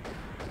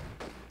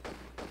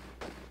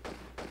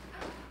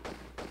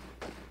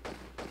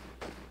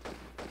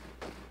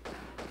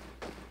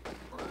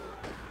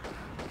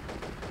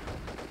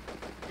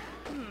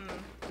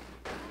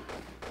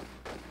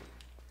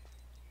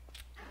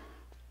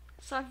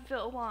 Siphon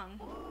Filter 1.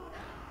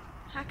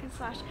 Hack and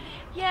slash.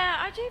 Yeah,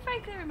 I do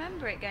vaguely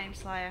remember it, Game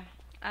Slayer.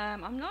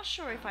 I'm not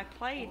sure if I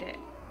played it,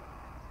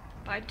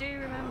 but I do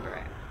remember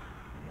it.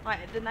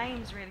 Like, the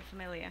name's really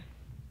familiar.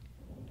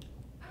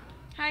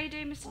 How you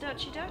doing, Mr.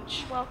 Dutchy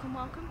Dutch? Welcome,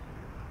 welcome.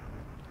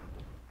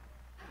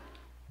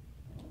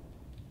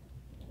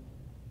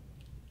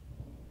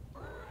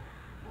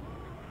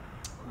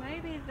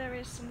 Maybe there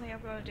is something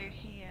I've got to do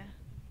here.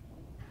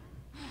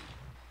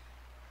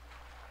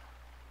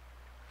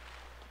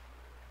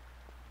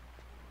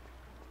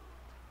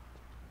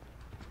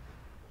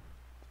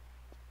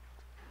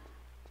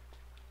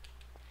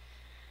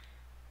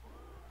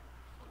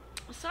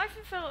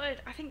 Siphon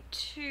Filtered, I think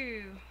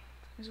 2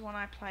 is one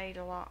I played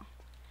a lot.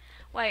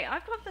 Wait,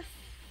 I've got the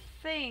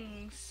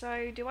thing,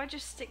 so do I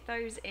just stick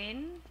those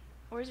in?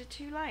 Or is it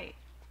too late?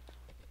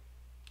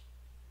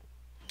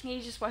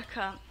 He just woke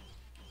up.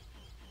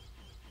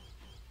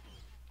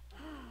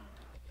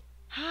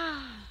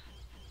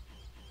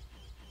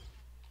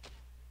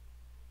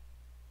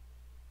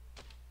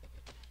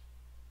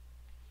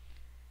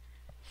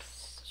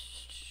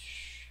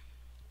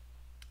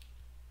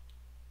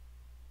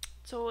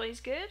 It's always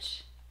good.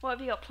 What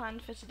have you got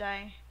planned for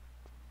today?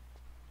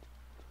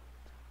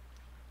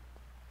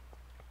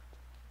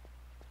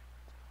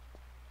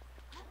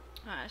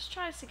 Alright, let's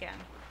try this again.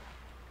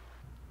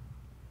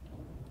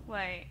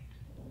 Wait.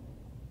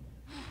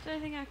 Is there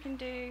anything I can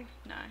do?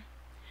 No.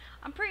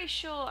 I'm pretty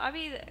sure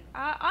I'm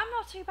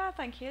not too bad,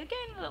 thank you. I'm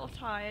getting a little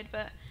tired,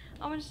 but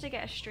I wanted to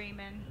get a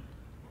stream in.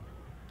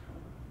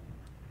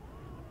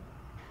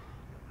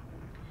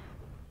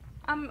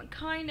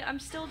 I'm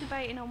still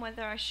debating on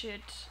whether I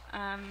should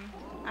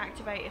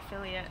activate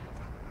affiliate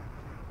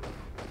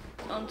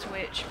on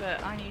Twitch,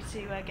 but I need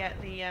to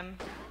get the I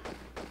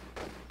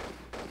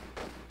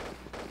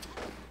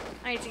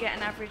need to get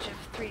an average of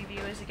 3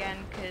 viewers again,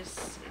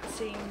 because it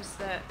seems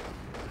that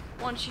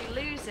once you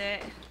lose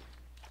it,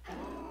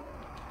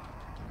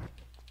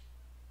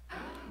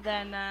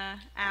 then ow.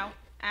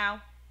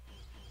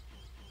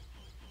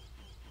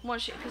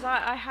 Once you, because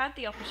I had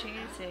the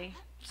opportunity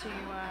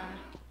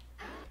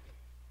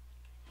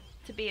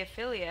to be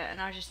affiliate, and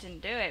I just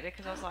didn't do it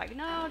because I was like,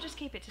 no, I'll just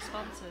keep it to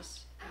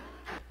sponsors.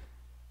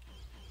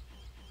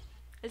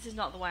 This is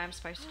not the way I'm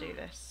supposed to do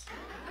this.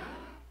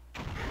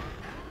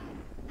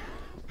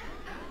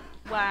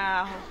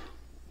 Wow.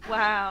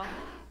 Wow.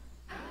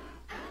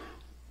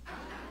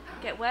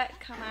 Get wet,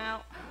 come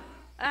out,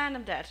 and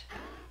I'm dead.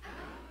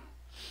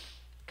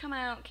 Come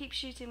out, keep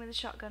shooting with a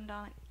shotgun,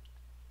 darling.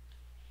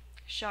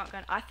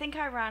 Shotgun. I think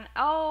I ran.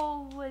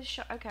 Oh, with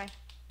shot. Okay.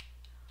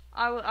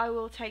 I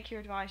will take your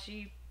advice.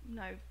 You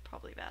know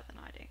probably better than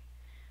I do.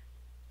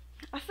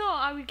 I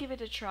thought I would give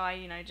it a try,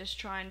 you know, just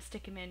try and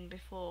stick him in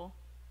before.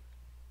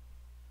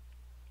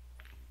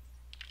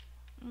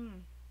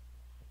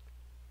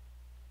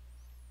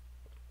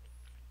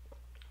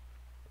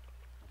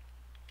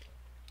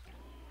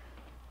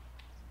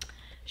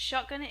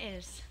 Shotgun it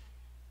is.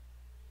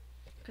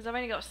 Because I've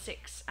only got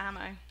 6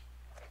 ammo.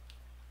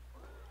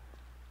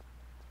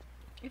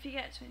 If you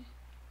get to.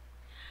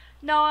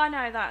 No, I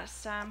know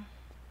that's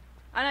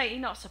I know you're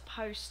not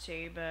supposed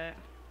to, but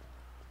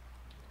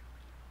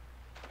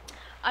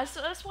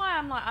that's why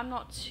I'm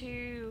not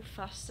too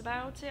fussed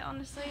about it,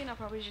 honestly, and I'll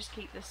probably just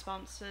keep the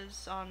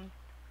sponsors on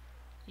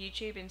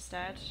YouTube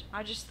instead.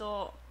 I just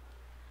thought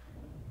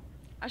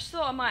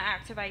I might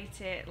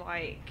activate it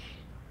like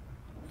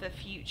for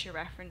future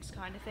reference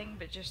kind of thing,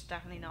 but just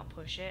definitely not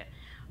push it.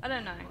 I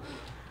don't know.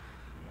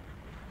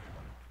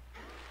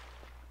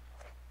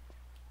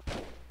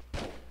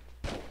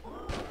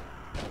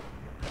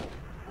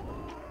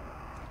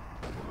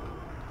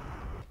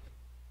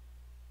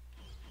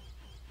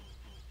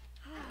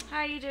 How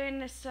are you doing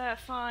this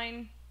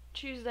fine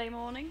Tuesday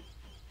morning?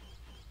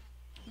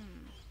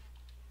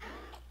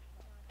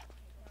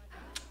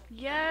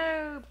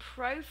 Yo,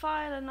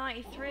 Profiler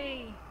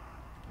 93.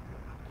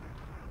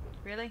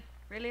 Really?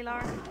 Really,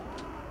 Laura?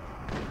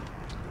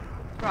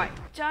 Right,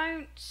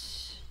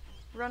 don't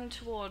run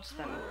towards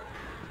them.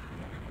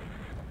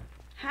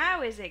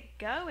 How is it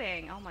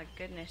going? Oh my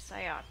goodness,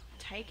 they are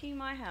taking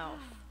my health.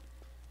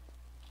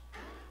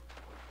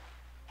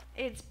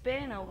 It's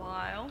been a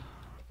while.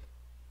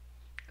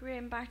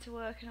 Getting back to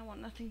work and I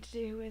want nothing to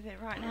do with it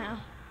right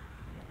now.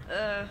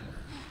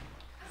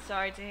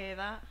 Sorry to hear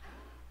that.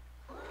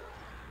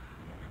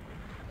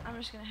 I'm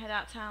just gonna head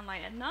out town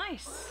later.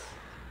 Nice.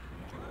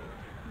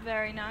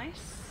 Very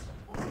nice.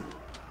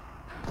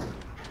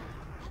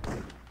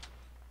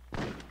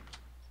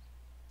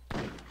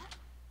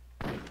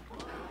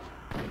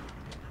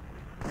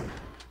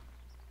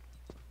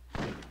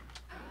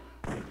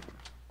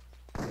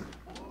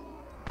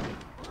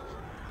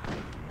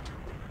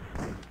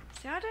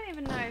 See, I don't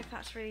even know if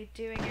that's really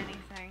doing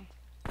anything.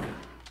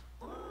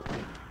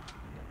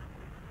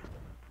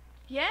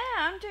 Yeah,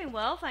 I'm doing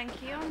well,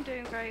 thank you. I'm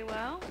doing very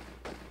well.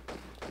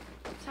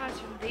 Aside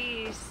from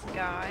these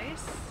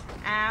guys.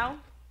 Ow.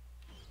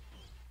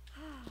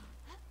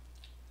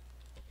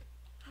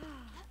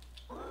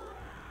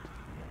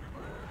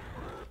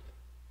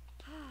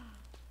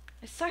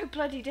 It's so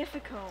bloody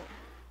difficult.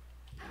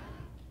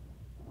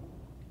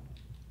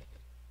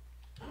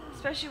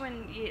 Especially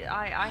when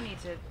I need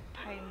to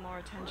pay more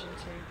attention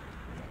to.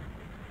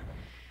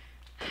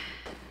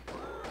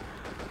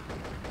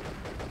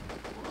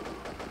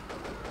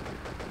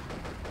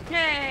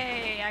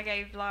 Yay! I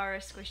gave Lara a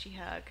squishy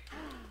hug.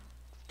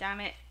 Damn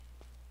it.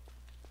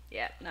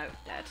 Yep, no,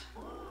 dead.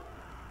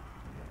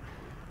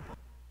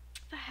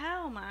 The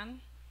hell,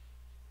 man?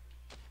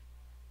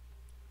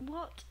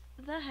 What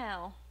the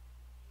hell?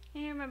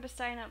 You remember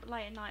staying up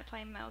late at night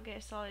playing Metal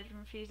Gear Solid and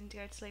refusing to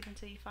go to sleep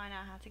until you find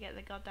out how to get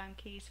the goddamn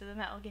keys to the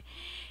Metal Gear.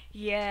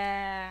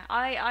 Yeah,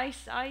 I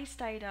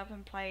stayed up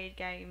and played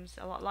games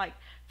a lot. Like,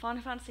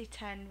 Final Fantasy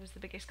X was the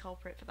biggest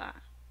culprit for that.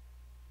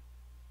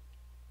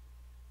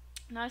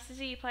 Nice to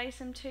see you play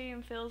some too,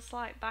 and feels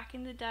like back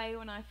in the day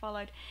when I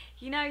followed.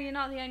 You know, you're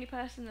not the only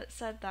person that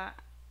said that,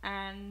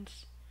 and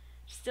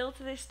still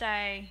to this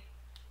day,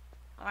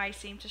 I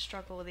seem to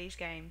struggle with these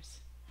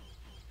games.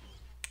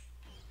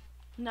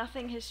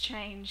 Nothing has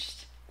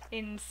changed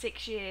in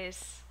 6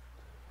 years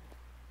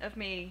of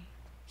me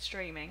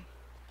streaming.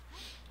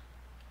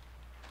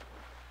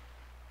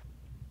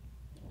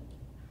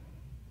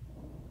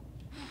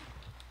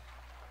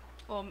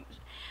 Well,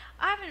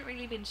 I haven't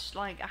really been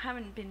I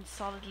haven't been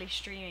solidly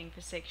streaming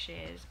for 6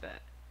 years,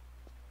 but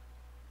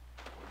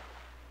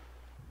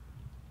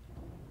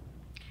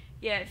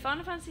yeah,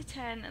 Final Fantasy X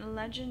and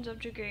Legend of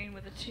Dragoon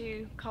were the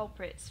 2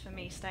 culprits for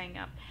me staying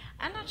up,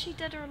 and actually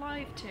Dead or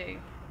Alive too.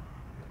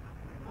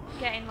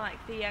 Getting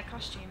like the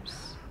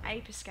costumes.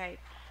 Ape Escape.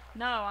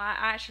 No, I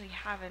actually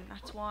haven't.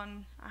 That's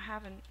one I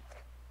haven't.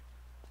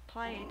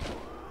 played.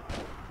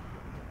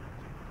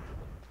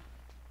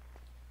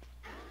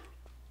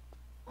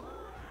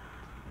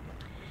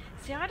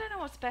 See, I don't know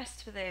what's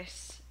best for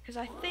this, because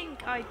I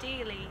think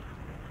ideally,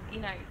 you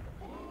know,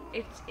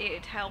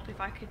 it'd help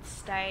if I could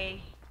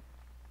stay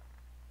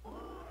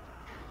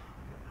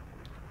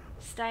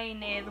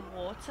near the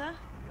water.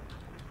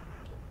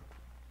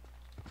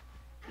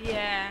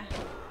 Yeah.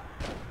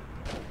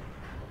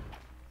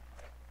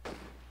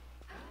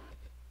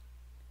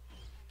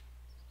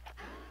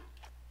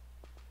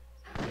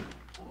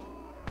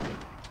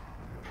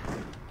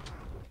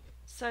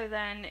 So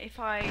then, if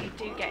I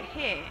do get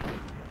hit,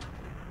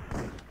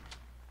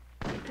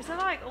 because I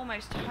like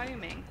almost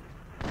homing.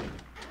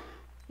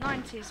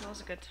 90s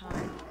was a good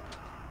time.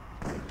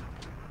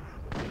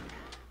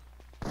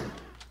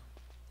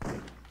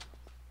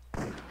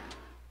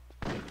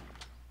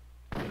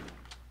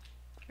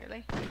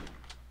 Really?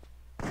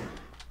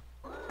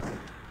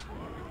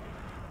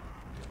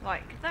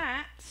 Like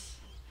that?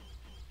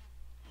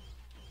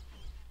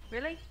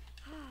 Really?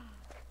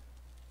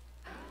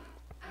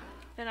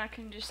 Then I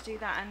can just do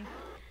that and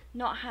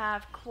not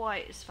have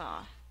quite as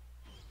far.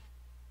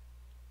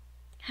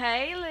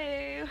 Hey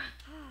Lou!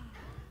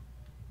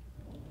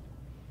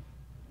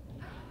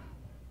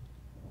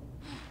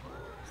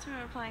 So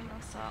we're playing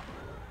non-stop.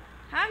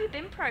 How have you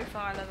been,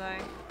 Profiler,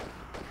 though?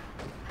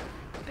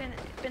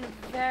 It's been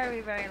a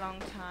very, very long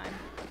time.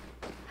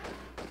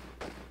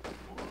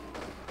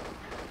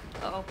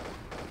 Uh-oh.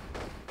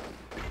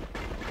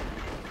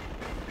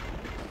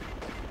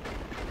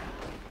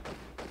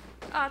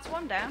 Oh, it's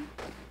one down.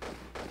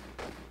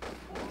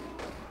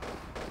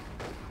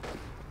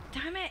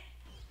 Damn it!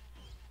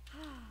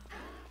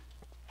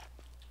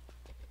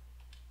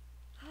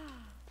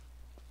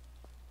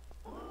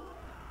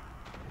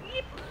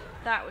 Yep.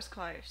 That was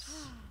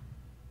close.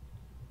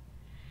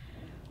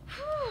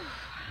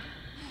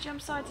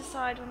 Jump side to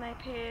side when they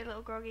appear,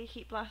 little groggy,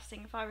 keep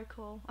blasting if I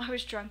recall. I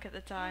was drunk at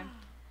the time.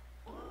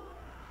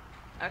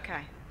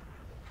 Okay.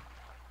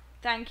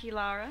 Thank you,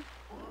 Lara.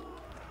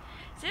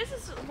 So this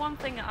is one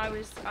thing that I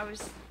was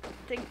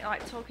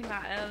talking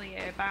about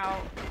earlier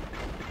about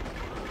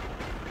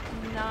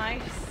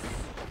nice.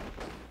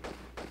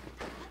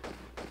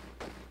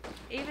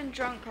 Even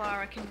drunk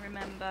Lara can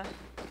remember.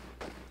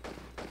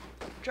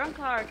 Drunk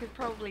Lara could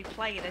probably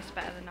play this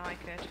better than I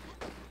could.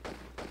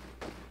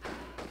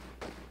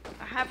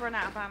 I have run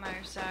out of ammo,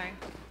 so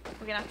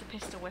we're gonna have to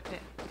pistol whip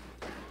it.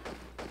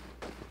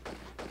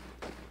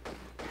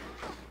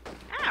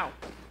 Ow!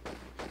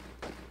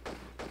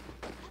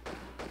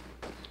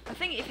 I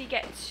think if you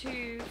get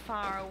too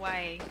far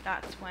away,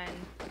 that's when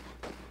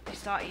they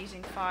start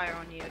using fire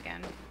on you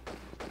again.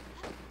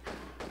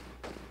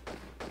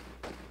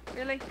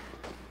 Really?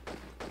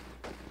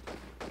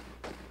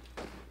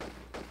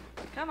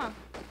 Come on.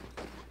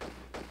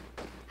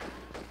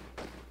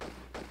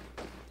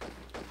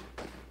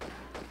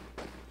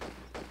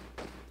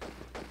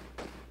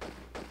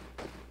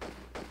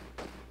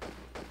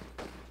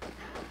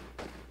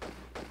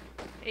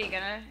 Are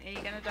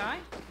you gonna die?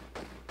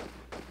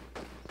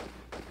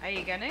 Are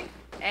you gonna?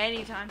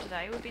 Any time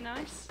today would be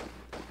nice.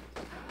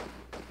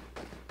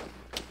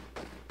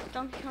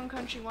 Donkey Kong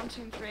Country 1,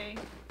 2, and 3.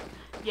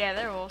 Yeah,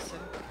 they're awesome.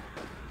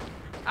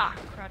 Ah,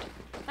 crud.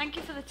 Thank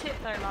you for the tip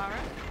though, Lara.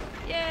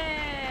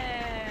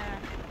 Yeah!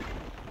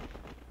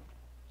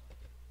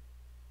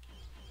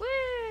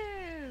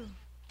 Woo!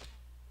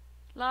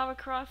 Lara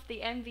Croft,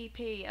 the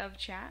MVP of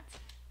chat.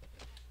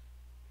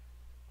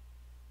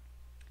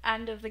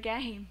 And of the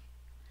game.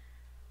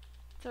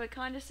 So it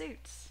kinda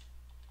suits.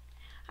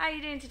 How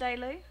you doing today,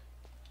 Lou?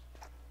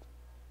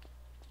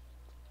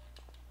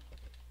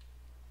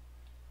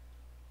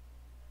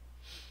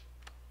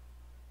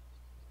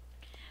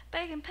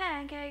 Bacon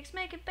pancakes,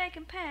 making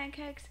bacon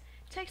pancakes.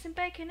 Take some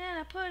bacon and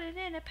I put it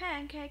in a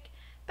pancake.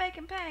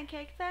 Bacon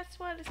pancake, that's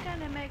what it's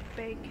gonna make.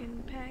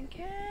 Bacon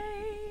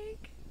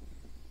pancake.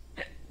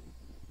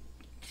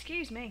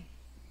 Excuse me.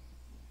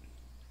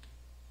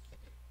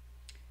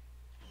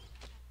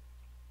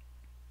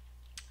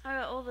 I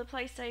got all the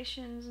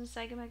PlayStations and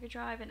Sega Mega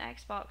Drive and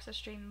Xbox. I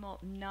stream them all.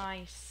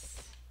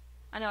 Nice.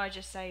 I know I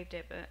just saved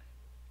it, but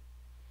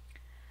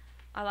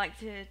I like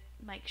to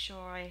make sure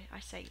I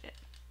save it.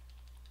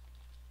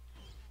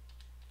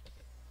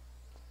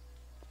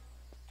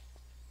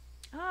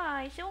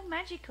 Ah, it's all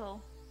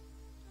magical.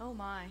 Oh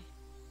my.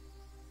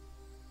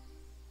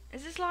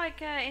 Is this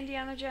like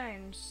Indiana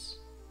Jones?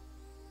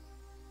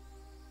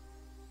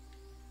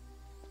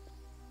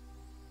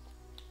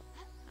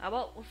 Oh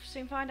well, we'll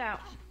soon find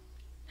out.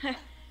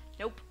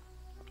 Nope.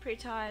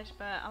 Pretty tired,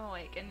 but I'm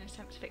awake in an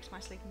attempt to fix my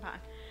sleeping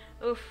pattern.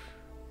 Oof.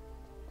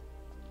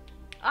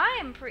 I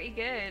am pretty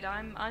good.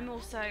 I'm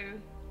also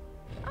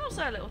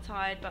a little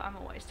tired, but I'm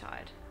always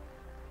tired.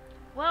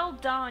 Well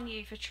darn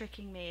you for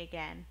tricking me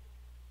again.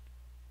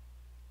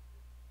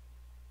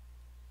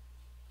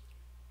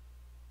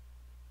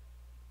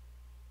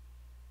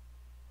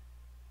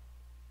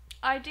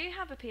 I do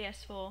have a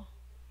PS4.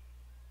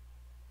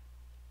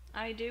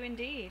 I do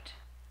indeed.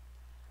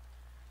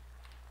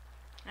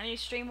 And you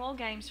stream all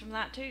games from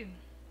that too.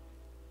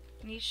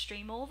 You need to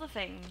stream all the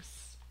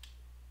things.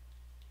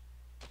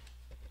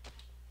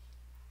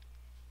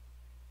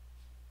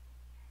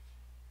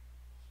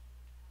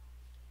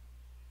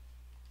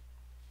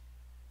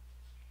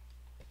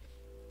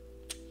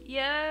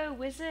 Yo,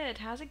 Wizard,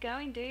 how's it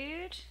going,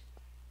 dude?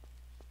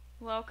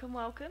 Welcome,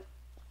 welcome.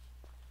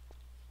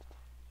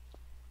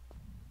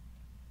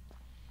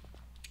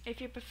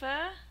 If you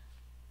prefer,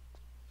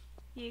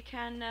 you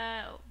can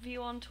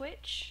view on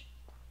Twitch.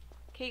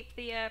 Keep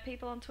the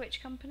people on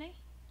Twitch company.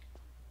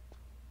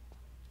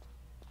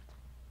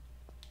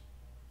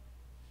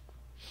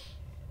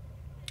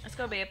 It's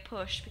got to be a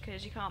push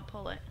because you can't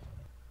pull it.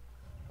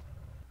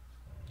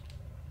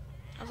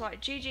 I was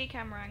like, GG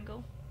camera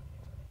angle.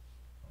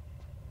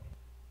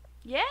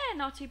 Yeah,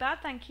 not too bad,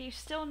 thank you.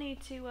 Still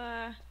need to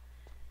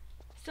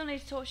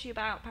talk to you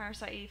about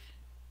Parasite Eve.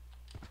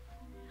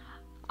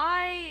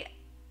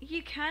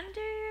 You can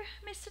do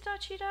Mr.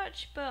 Dutchy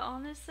Dutch, but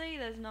honestly,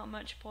 there's not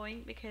much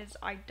point because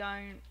I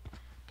don't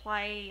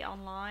play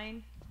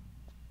online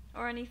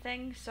or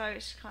anything, so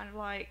it's kind of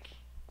like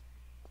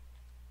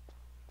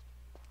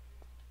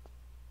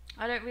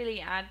I don't really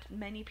add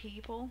many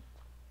people.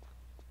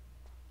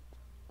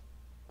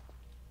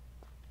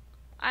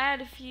 I had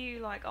a few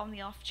like on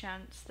the off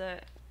chance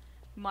that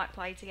we might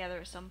play together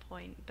at some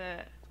point,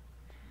 but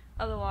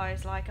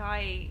otherwise, like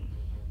I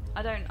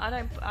don't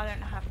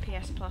have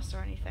PS Plus or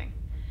anything.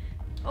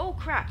 Oh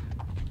crap!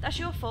 That's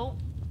your fault.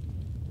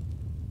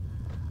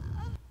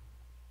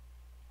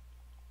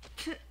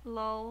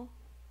 Lol.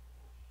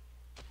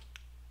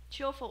 It's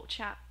your fault,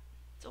 chap.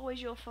 It's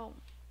always your fault.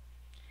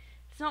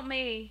 It's not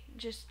me,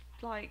 just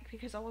like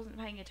because I wasn't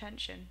paying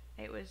attention.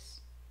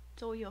 It's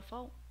all your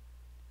fault.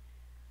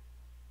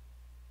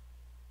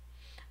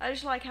 I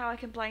just like how I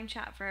can blame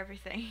chat for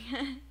everything.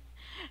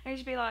 I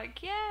just be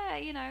like, yeah,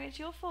 you know, it's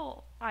your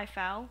fault. I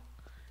fell.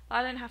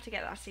 I don't have to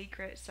get that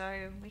secret,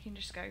 so we can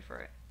just go for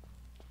it.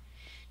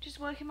 Just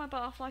working my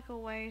butt off like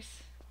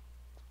always.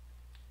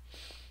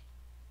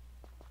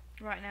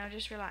 Right now,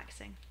 just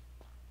relaxing.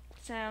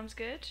 Sounds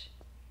good.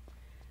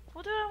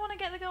 Well, do I want to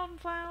get the golden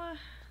flower?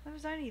 There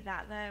was only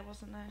that there,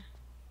 wasn't there?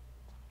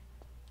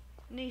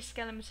 Knee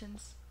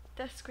skeletons.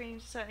 Death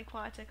screams are certainly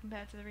quieter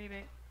compared to the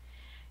reboot.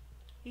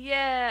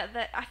 Yeah,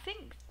 I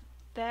think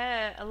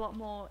they're a lot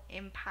more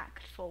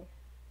impactful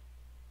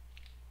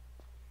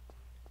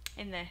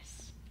in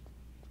this.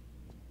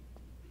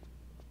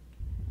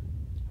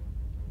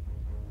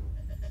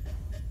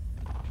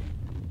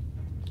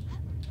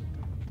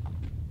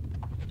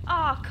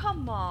 Ah, oh,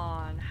 come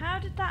on. How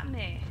did that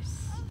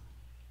miss?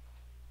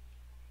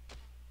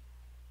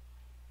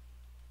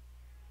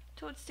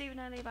 Talked to Stephen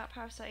earlier about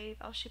Parasite Eve.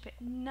 I'll ship it.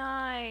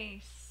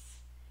 Nice.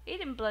 He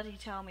didn't bloody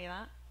tell me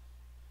that.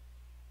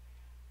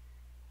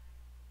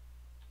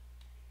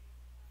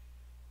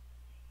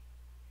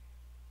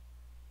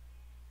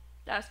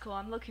 That's cool.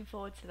 I'm looking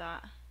forward to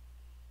that.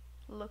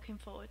 Looking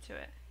forward to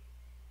it.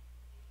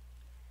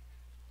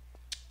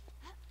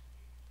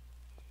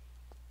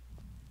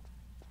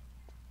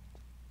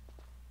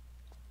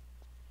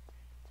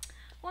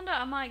 Wonder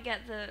I might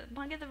get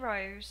the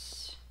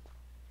rose.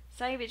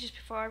 Save it just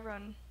before I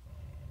run.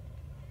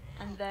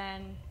 And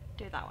then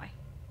do it that way.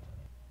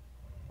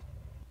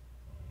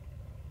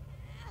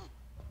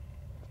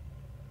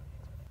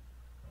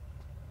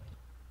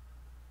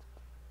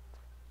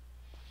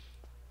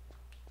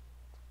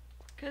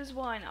 Because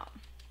why not?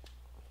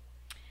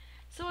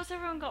 So what's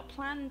everyone got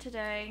planned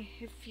today?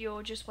 If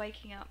you're just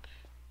waking up.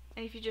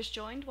 And if you just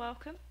joined,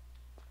 welcome.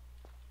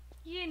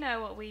 You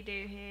know what we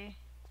do here.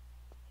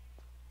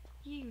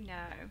 You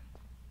know.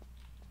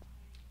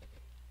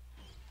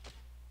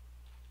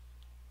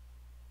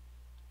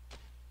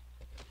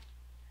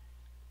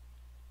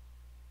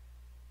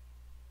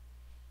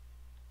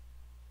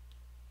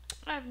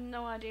 I have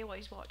no idea what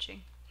he's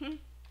watching.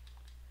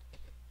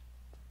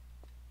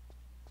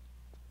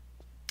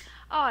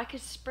 Oh, I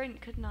could sprint,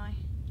 couldn't I?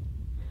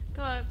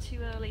 Go up too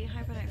early.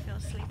 Hope I don't feel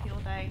sleepy all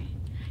day.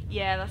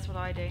 Yeah, that's what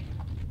I do.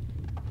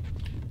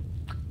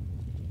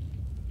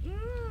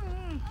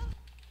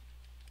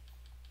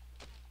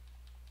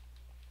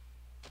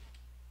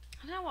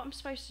 I don't know what I'm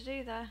supposed to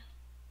do there.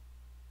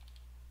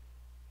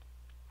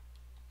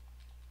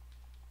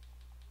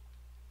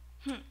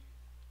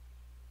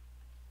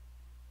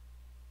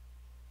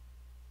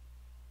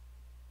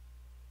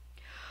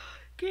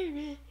 Give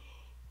me.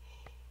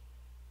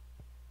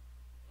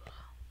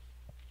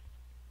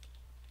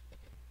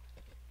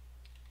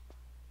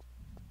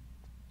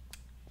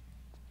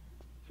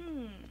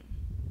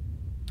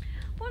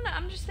 Well, no,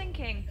 I'm just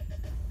thinking.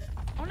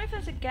 I wonder if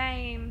there's a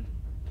game.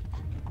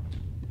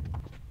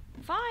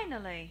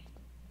 Finally.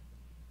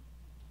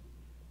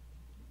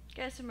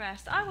 Get some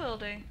rest. I will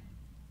do.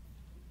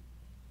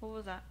 What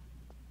was that?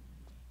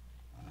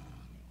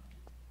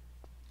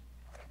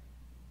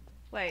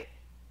 Wait.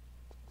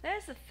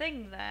 There's a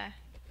thing there.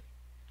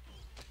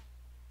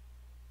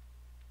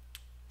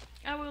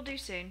 I will do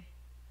soon.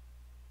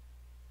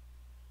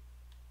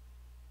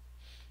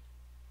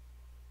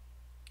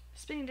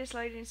 Spinning disc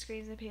loading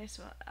screens in the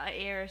PS1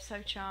 era is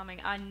so charming.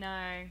 I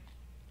know.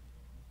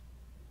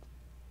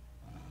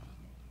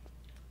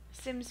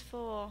 Sims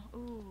 4.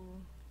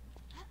 Ooh.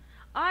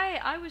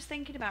 I was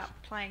thinking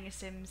about playing a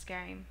Sims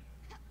game.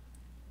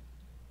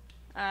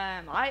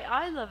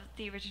 I love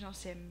the original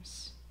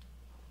Sims.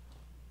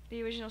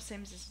 The original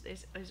Sims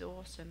is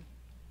awesome.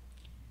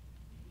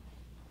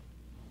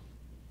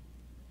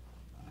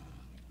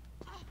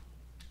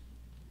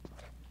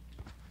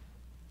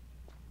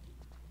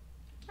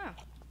 Oh.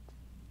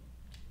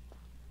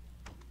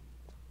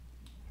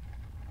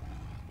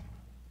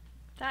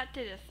 That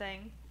did a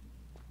thing.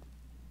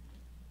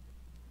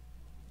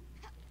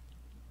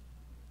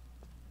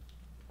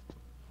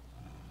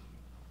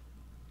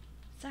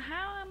 So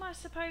how am I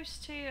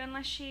supposed to,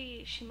 unless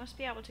she must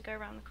be able to go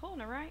around the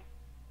corner, right?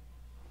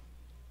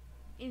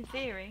 In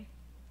theory.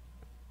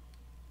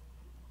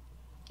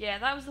 Yeah,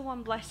 that was the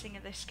one blessing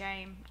of this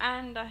game.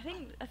 And I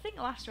think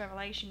Last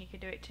Revelation you could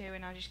do it too,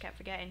 and I just kept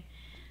forgetting,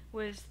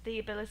 was the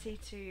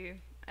ability to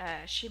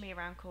shimmy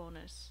around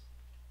corners.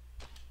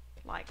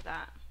 Like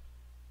that.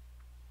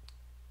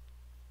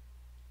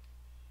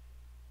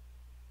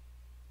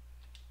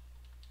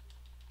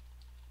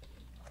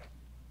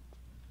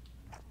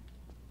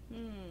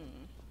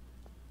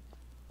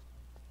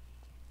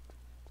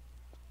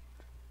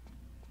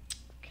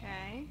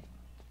 Okay.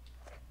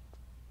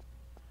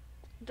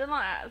 Don't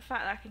like the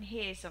fact that I can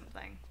hear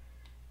something.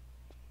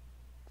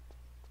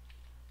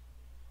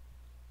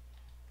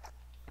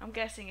 I'm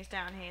guessing it's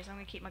down here, so I'm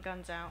gonna keep my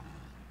guns out.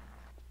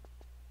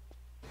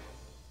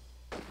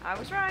 I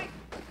was right.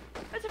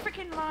 There's a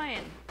freaking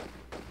lion.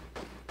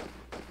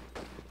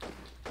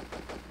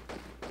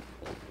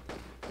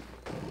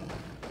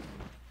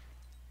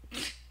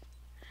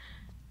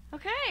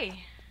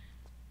 Okay.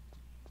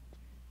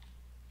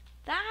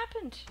 That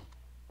happened.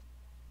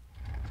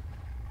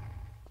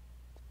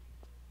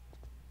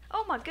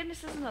 Oh my goodness,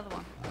 there's another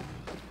one.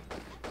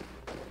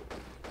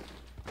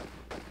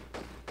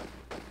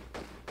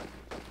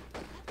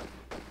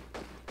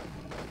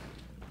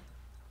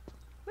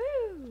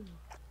 Woo!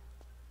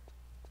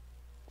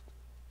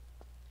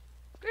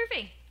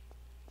 Groovy.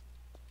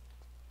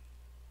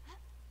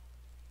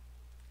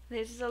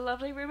 This is a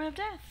lovely room of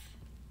death.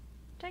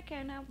 Take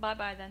care now. Bye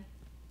bye then.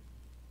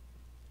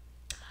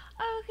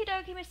 Okie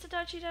dokie, Mr.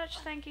 Dutchy Dutch,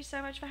 thank you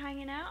so much for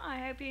hanging out. I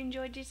hope you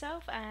enjoyed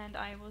yourself, and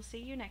I will see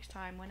you next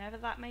time. Whenever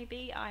that may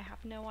be, I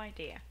have no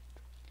idea.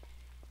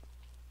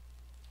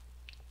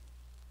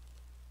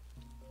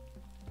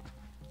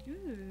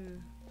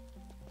 Ooh.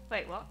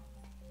 Wait, what?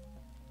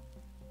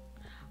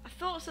 I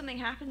thought something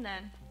happened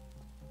then.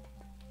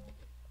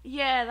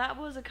 Yeah, that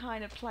was a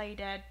kind of play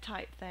dead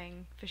type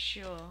thing, for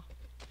sure.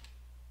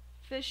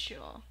 For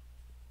sure.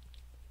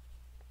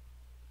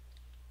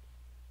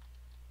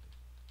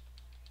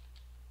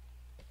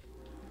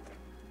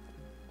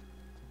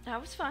 That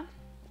was fun.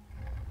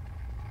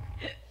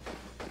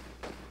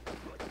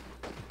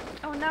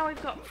 Oh, now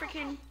we've got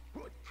freaking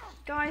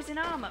guys in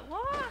armor.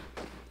 What?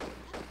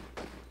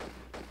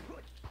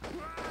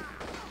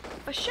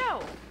 For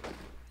show.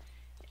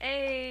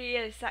 Hey,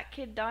 it's that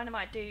Kid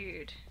Dynamite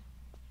dude.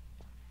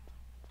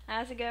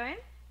 How's it going?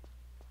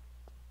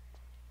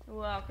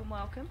 Welcome,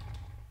 welcome.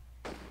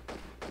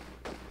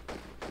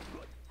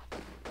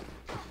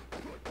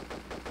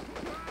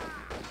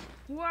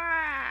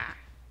 Wah!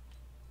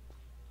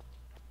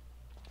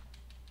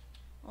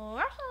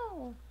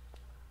 Wow!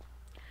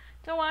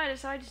 Don't know why I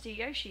decided to do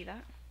Yoshi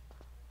that.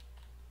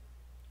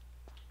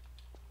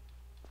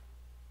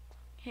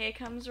 Here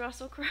comes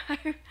Russell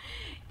Crowe.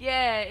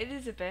 Yeah, it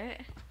is a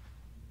bit.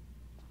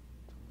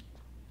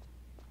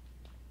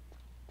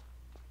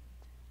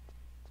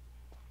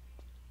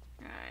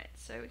 Alright,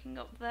 so we can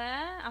go up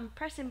there. I'm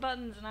pressing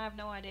buttons and I have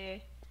no idea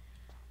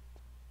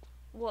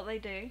what they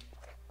do.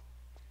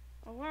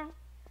 Oh well.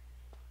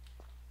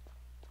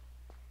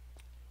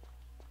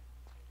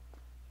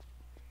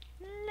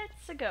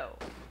 Let's go.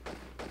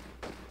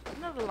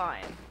 Another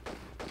lion.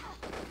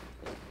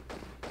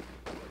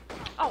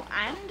 Oh,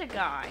 and a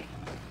guy.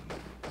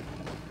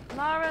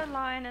 Lara,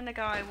 lion, and a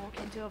guy walk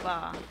into a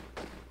bar.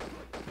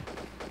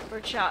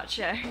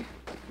 Muchacho.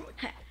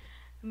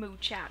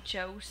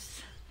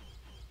 Muchachos.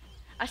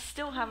 I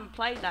still haven't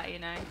played that, you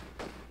know.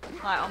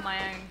 Like on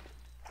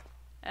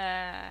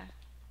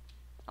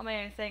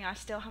my own thing, I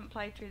still haven't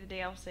played through the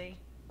DLC.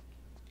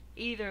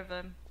 Either of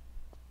them.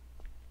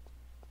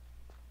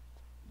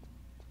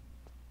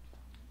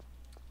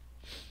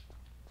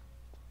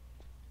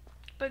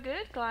 But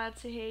good, glad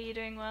to hear you're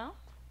doing well.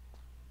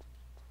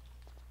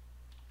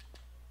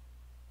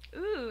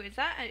 Ooh, is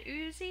that an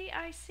Uzi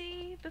I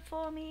see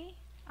before me?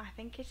 I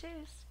think it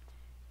is.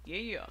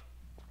 Yeah.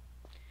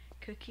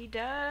 Cookie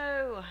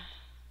dough.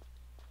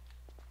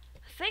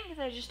 I think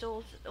they're just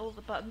all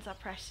the buttons I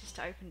press is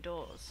to open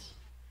doors.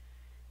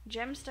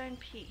 Gemstone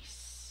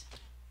piece.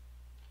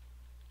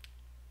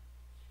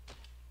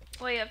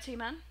 What are you up to,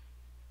 man?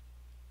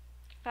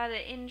 I've had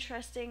an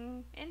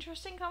interesting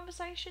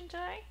conversation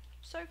today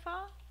so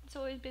far. It's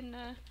always been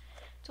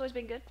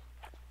good.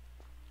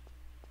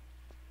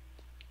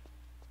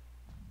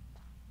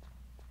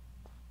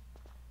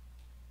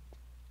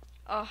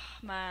 Oh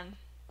man,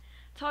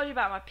 told you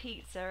about my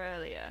pizza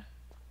earlier.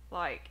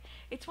 Like,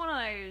 it's one of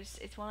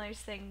those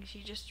things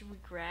you just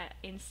regret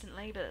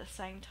instantly, but at the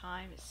same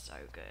time, it's so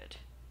good.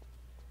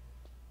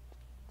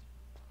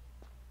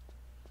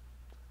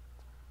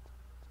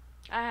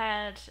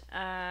 I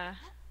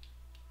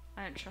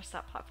don't trust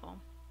that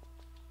platform.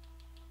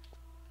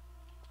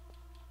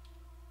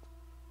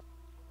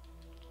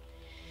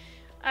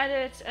 I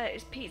did,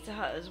 it's Pizza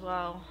Hut as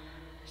well,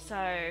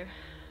 so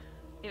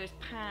it was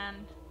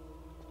pan.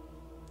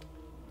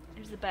 It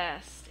was the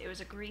best. It was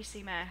a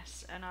greasy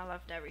mess, and I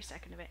loved every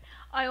second of it.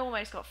 I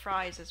almost got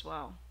fries as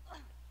well,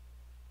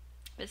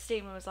 but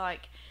Steven was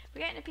like,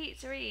 "We're getting a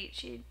pizza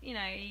each. You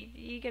know,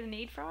 you gonna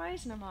need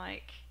fries?" And I'm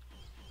like,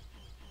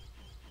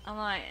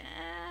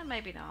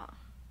 maybe not.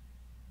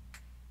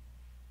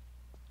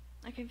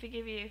 I can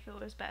forgive you if it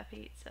was better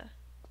pizza.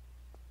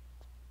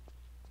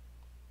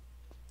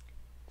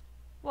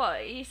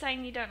 What, are you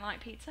saying you don't like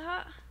Pizza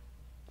Hut?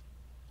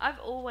 I've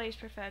always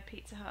preferred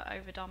Pizza Hut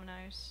over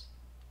Domino's.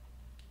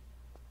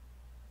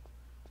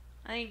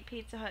 I think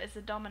Pizza Hut is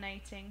the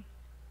dominating,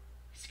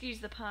 excuse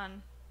the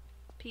pun,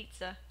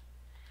 pizza.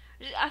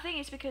 I think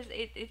it's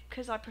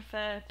because I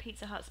prefer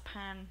Pizza Hut's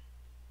pan,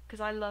 because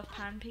I love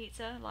pan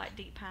pizza, like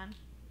deep pan.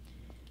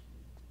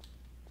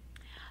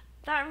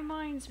 That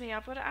reminds me,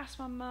 I've got to ask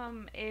my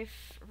mum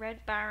if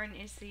Red Baron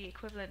is the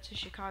equivalent to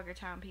Chicago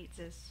Town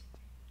pizzas,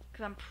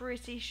 because I'm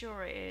pretty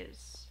sure it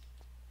is.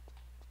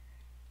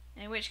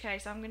 In which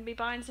case, I'm going to be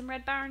buying some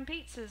Red Baron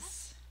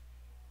pizzas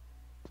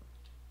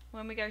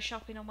when we go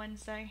shopping on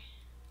Wednesday.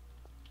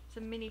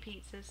 Some mini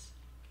pizzas.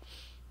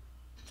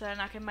 So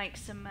then I can make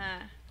some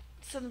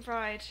southern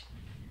fried,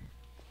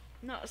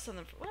 not a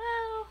southern,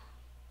 well,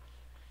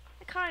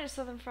 a kind of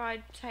southern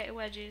fried potato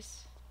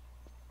wedges.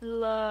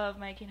 Love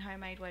making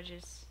homemade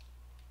wedges.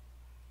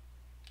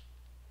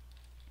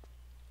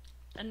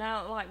 And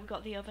now, like, we've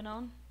got the oven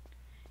on,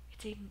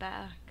 it's even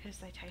better because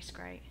they taste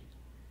great.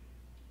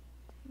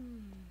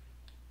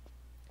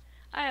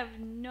 I have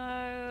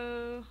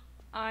no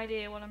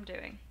idea what I'm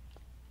doing.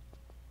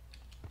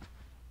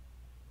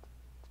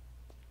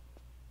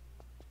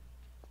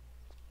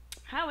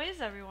 How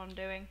is everyone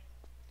doing?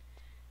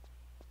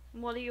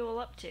 What are you all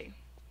up to?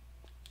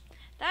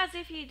 That's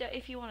if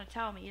you want to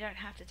tell me. You don't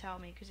have to tell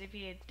me, because if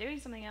you're doing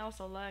something else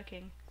or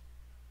lurking,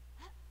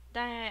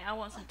 dang, I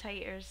want some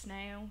taters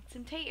now.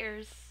 Some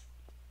taters.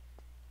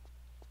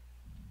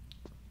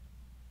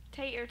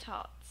 Tater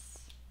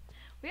tots.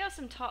 We have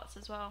some tots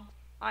as well.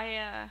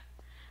 I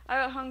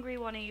got hungry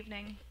one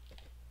evening.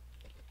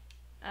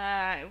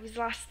 It was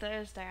last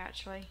Thursday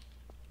actually.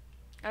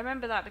 I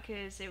remember that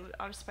because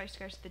I was supposed to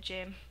go to the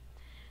gym,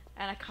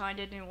 and I kind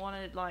of didn't want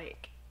to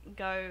like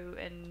go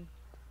and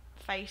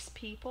face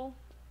people.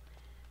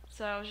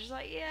 So I was just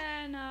like,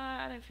 yeah, no,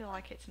 I don't feel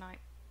like it tonight.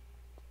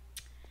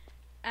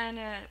 And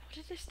what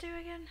did this do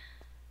again?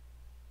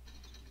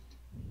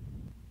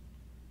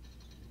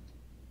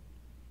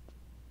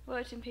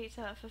 Worked in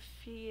Pizza Hut for a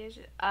few years.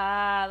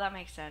 Ah, that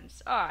makes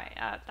sense. Alright,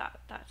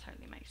 that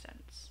totally makes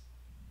sense.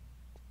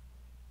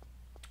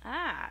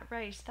 Ah,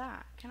 raise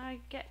that. Can I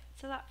get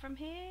to that from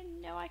here?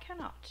 No, I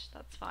cannot.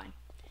 That's fine.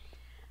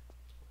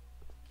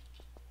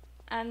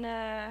 And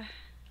I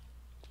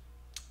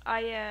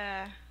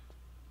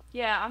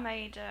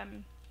made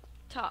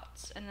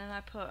tots, and then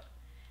I put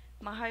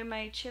my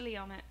homemade chili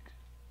on it,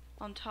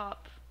 on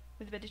top,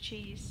 with a bit of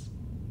cheese.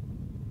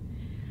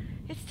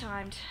 It's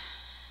timed.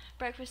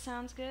 Breakfast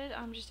sounds good.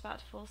 I'm just about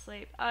to fall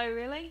asleep. Oh,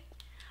 really?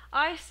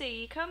 I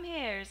see. You come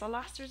here as a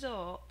last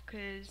resort,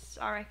 because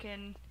I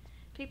reckon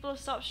people have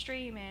stopped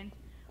streaming,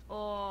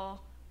 or...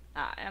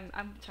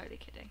 I'm totally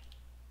kidding.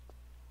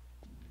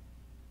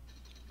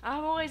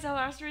 I'm always a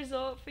last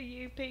resort for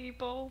you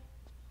people.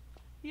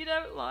 You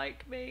don't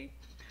like me.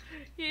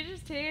 You're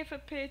just here for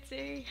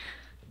pity.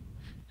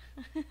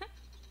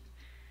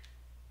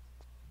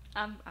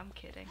 I'm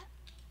kidding.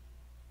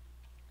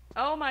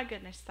 Oh my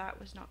goodness, that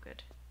was not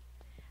good.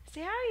 See,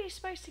 how are you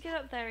supposed to get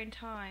up there in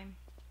time?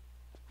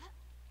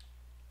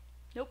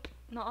 Nope,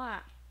 not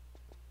that.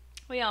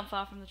 We aren't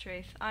far from the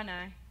truth, I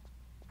know.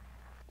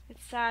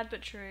 It's sad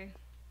but true.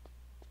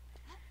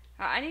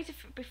 Right, I need to,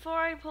 before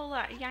I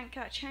yank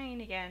that chain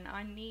again,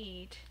 I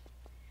need,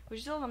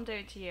 which is all I'm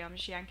doing to you, I'm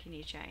just yanking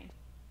your chain.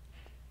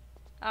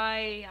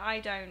 I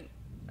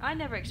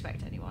never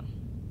expect anyone.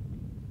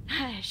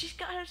 She's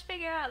got to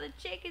figure out the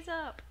jig is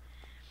up.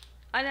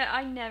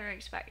 I never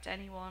expect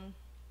anyone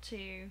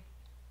to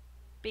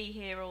be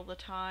here all the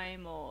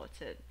time, or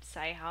to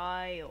say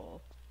hi, or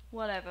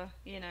whatever,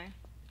 you know.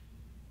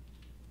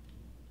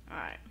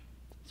 Alright.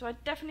 So I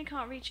definitely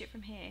can't reach it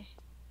from here.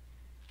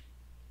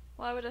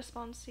 Why would I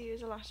sponsor you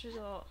as a last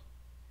resort?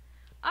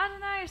 I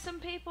don't know,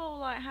 some people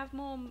like have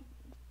more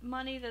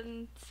money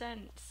than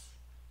sense.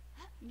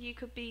 You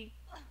could be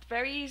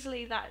very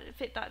easily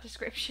fit that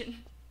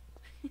description.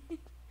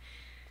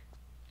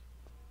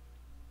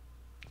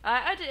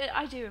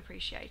 I do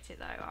appreciate it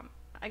though.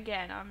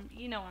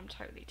 You know, I'm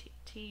totally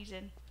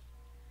teasing.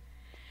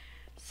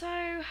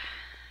 So,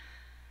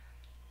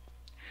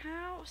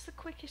 what's the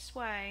quickest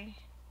way?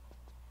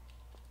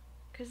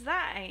 'Cause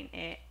that ain't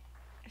it.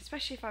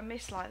 Especially if I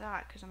miss like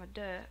that, because I'm a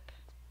derp.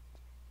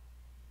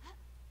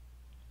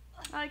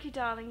 Like you,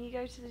 darling, you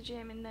go to the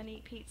gym and then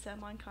eat pizza,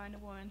 my kind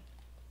of woman.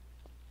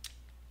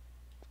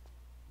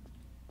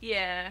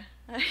 Yeah.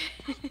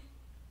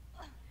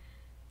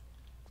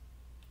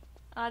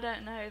 I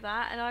don't know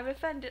that, and I'm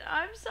offended.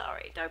 I'm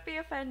sorry, don't be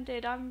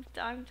offended. I'm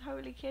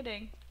totally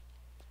kidding.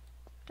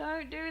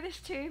 Don't do this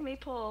to me,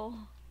 Paul.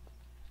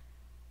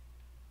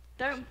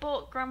 Don't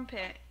balk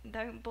Grumpet.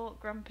 Don't balk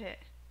Grumpet.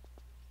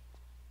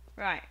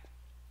 Right.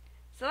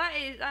 So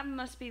that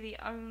must be the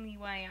only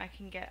way I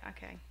can get.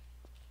 Okay.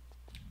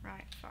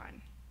 Right,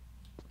 fine.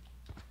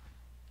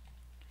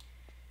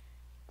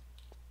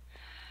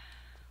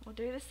 We'll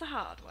do this the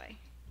hard way.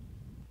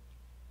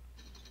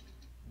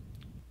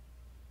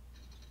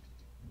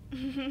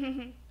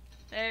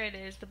 There it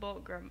is, the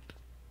balk grump.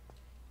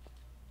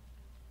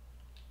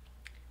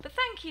 But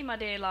thank you, my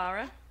dear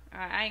Lara.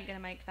 Alright, I ain't gonna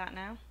make that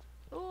now.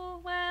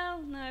 Oh,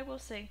 well, no, we'll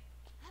see.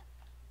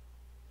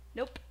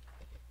 Nope.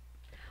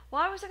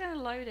 Why was I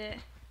gonna load it?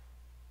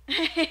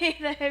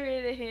 There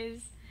it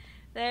is.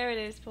 There it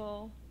is,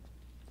 Paul.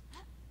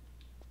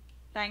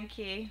 Thank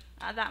you.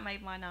 That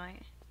made my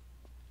night.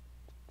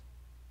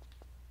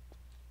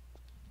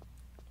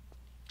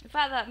 The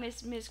fact that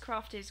Ms.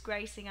 Croft is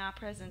gracing our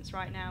presence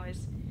right now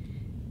is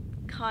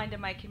kind of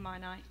making my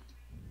night.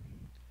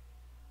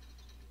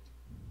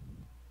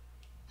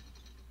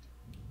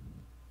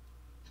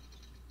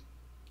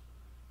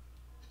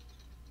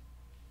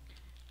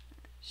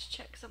 Just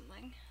check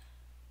something.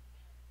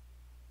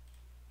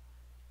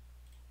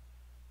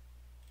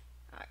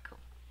 Alright, cool.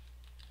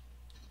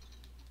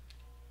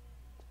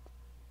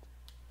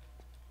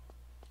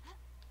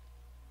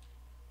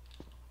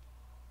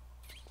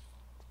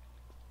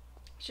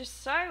 It's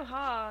just so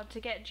hard to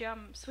get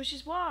jumps, which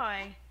is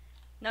why...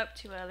 Nope,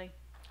 too early.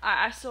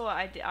 I saw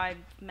I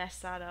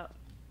messed that up.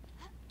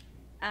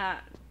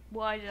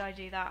 Why did I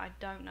do that? I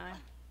don't know.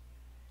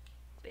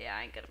 But yeah,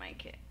 I ain't gonna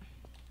make it.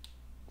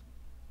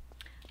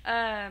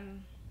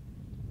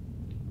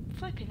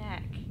 Flipping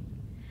heck.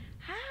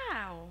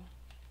 How?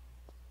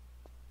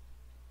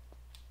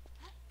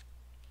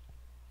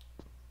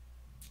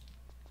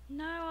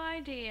 No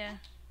idea.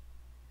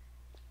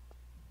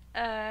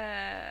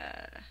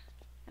 A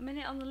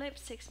minute on the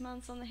lips, 6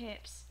 months on the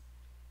hips.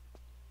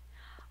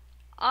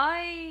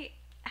 I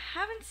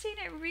haven't seen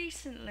it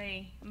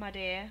recently, my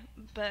dear,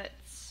 but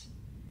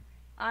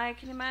I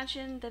can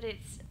imagine that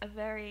it's a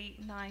very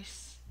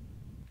nice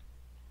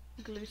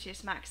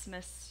gluteus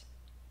maximus.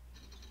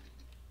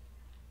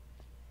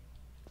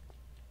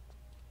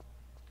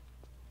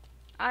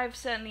 I've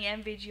certainly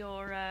envied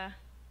your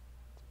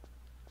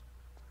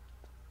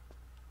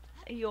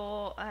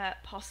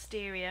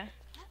posterior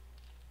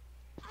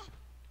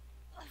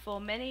for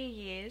many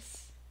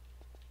years.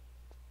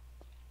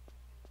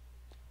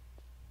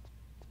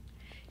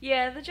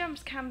 Yeah, the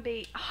jumps can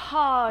be...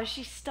 Ah,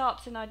 she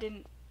stopped and I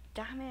didn't...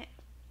 Damn it.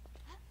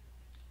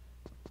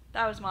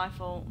 That was my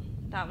fault.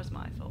 That was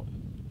my fault.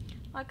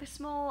 Like a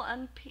small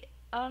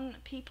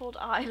unpeopled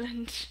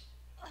island.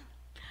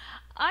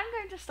 I'm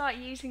going to start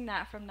using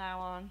that from now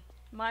on.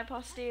 My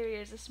posterior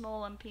is a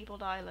small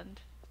unpeopled island.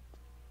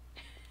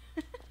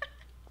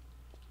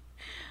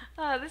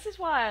 Oh, this is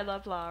why I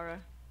love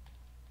Lara.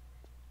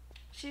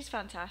 She's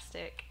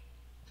fantastic.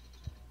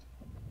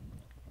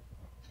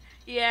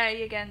 Yeah,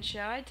 you're Gensha.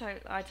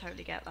 I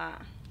totally get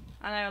that.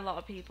 I know a lot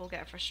of people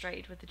get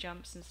frustrated with the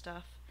jumps and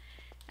stuff.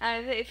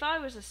 If I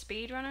was a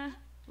speedrunner,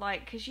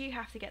 like, because you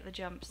have to get the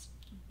jumps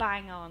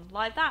bang on.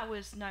 Like, that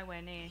was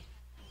nowhere near.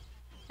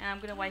 And I'm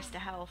going to waste a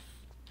health.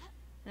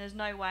 And there's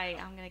no way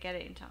I'm going to get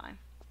it in time.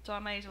 So I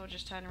may as well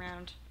just turn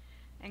around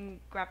and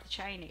grab the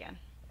chain again.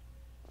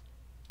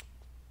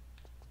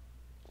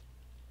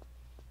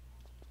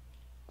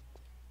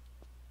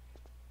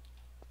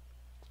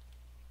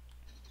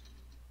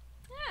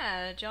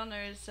 Yeah,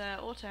 Jonna is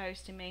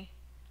auto-hosting me.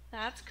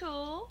 That's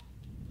cool.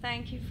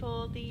 Thank you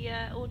for the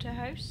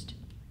auto-host,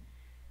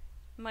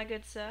 my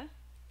good sir.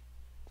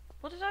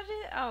 What did I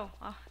do? Oh,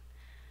 I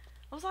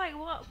was like,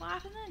 what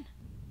happened then?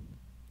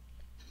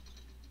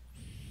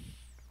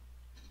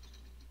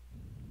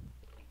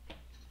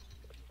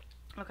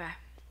 Okay.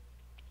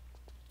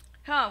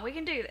 Huh, we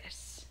can do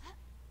this.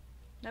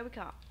 No, we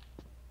can't.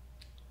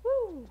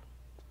 Woo!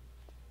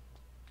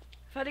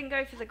 If I didn't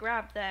go for the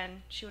grab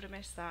then, she would have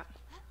missed that.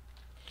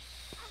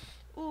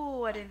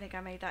 Ooh, I didn't think I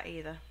made that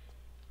either.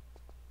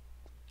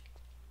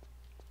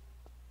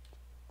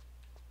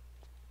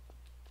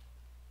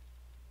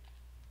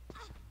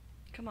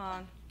 Come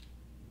on.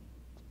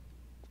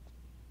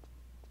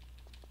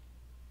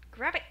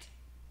 Grab it!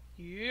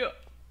 Yeah!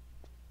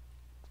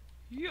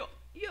 Yeah!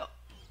 Yeah!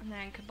 And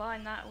then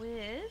combine that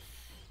with...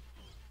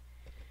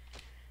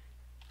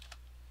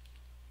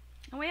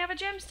 And we have a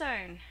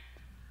gemstone!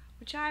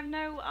 Which I have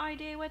no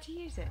idea where to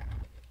use it.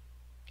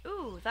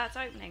 Ooh, that's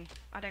opening.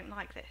 I don't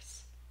like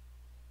this.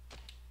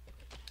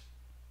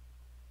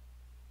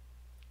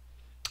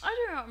 I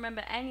do not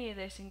remember any of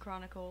this in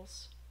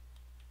Chronicles.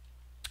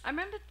 I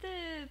remember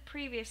the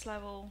previous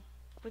level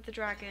with the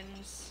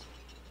dragons.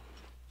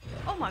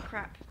 Oh my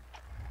crap.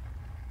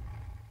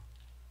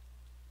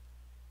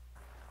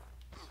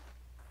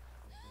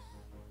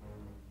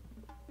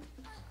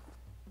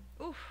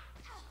 Oof.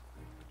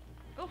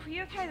 Oof, are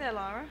you okay there,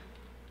 Lara?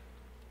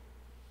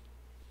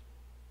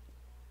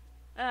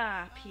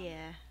 Ah,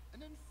 Pierre.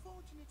 An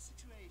unfortunate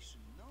situation,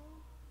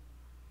 no?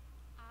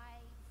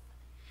 I've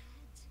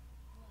had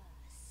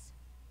worse.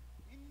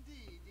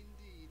 Indeed,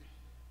 indeed.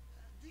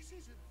 This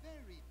is a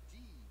very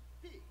deep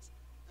pit,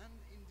 and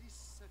in this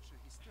such a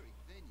historic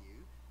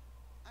venue,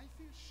 I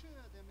feel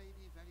sure there may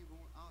be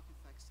valuable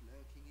artifacts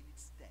lurking in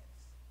its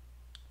depths.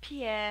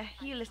 Pierre,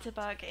 you little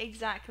bug.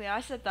 Exactly, I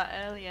said that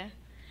earlier.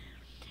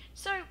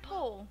 So,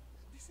 Paul,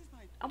 This is my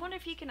I wonder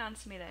if you can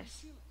answer me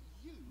this.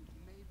 feel you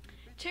may be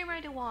better Tomb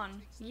Raider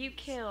 1, you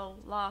kill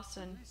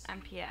Larson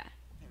and Pierre.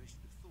 perished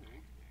the thought,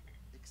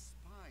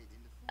 expired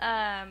in the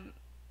fall.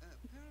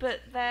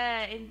 But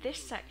they're in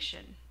this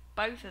section,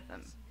 both of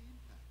them.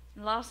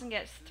 Larson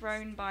gets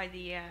thrown by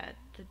the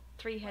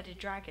three-headed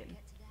dragon.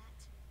 Get to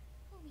that.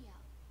 Pull me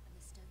up, and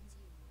the stone's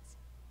yours.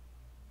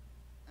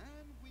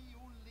 And we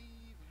all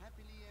leave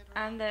happily at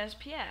our And there's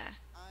Pierre.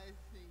 I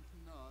think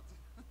not.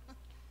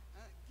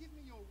 Give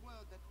me your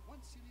word that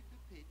once you leave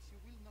the pit, you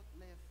will not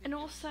lay a finger And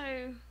on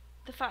also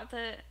the fact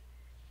that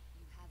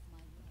You have my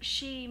word.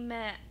 she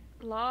met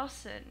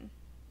Larson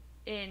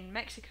in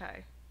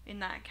Mexico, in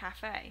that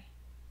cafe.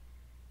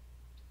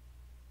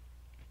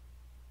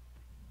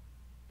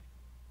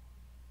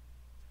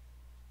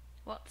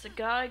 What's a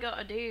guy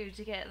gotta do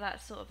to get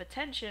that sort of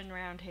attention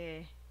around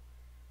here?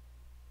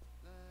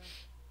 the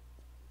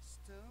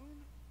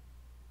stone.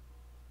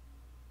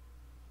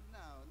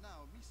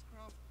 Now, Miss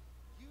Croft,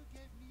 you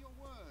gave me your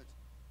word.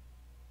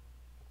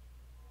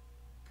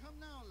 Come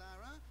now,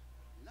 Lara.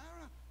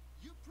 Lara,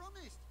 you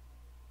promised.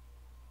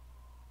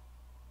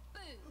 Boo!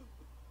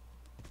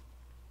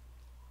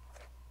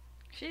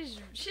 She's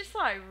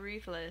like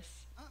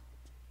ruthless.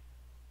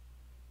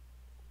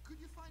 Could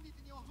you find it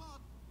in your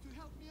heart to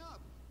help me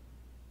up?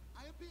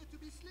 I appear to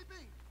be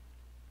slipping.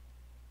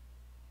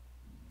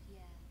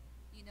 Pierre,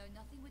 you know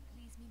nothing would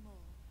please me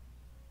more.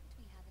 But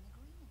we have an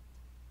agreement.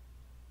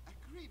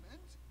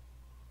 Agreement?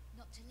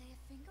 Not to lay a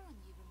finger on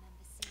you,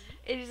 remember, see?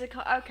 It is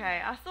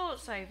okay. I thought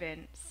so,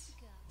 Vince.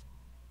 Go.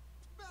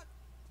 But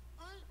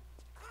I...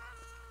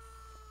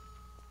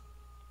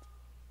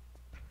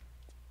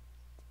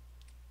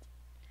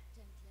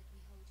 Don't let me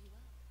hold you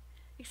up.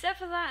 Except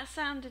for that,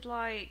 sounded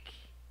like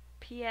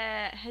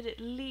Pierre had at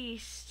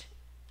least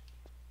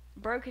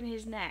broken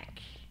his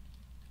neck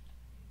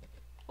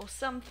or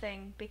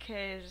something,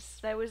 because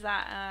there was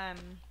that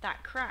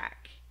that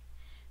crack,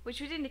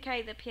 which would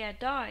indicate that Pierre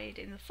died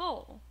in the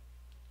fall,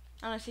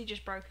 unless he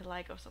just broke a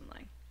leg or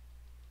something.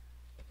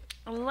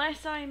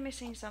 Unless I'm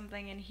missing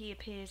something and he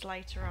appears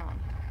later on.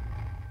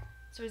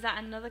 So is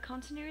that another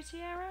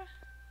continuity error?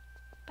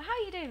 But how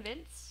are you doing,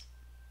 Vince?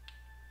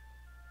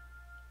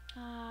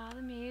 Ah,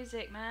 the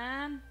music,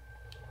 man.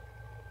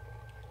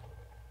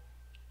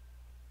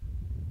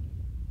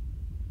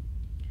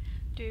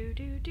 Do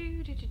do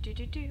do do do do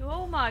do do.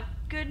 Oh my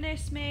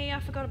goodness me, I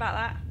forgot about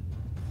that.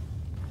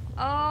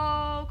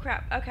 Oh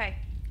crap. Okay,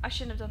 I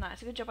shouldn't have done that.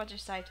 It's a good job I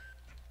just saved.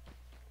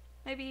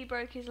 Maybe he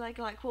broke his leg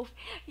like Wolf.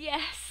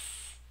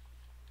 Yes.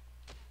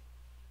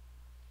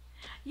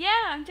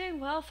 Yeah, I'm doing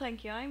well,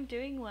 thank you. I'm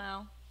doing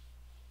well.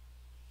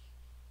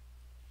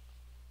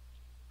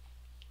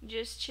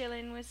 Just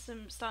chilling with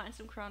starting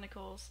some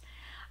Chronicles.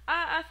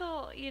 I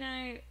thought, you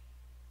know,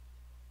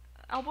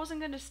 I wasn't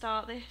going to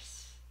start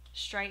this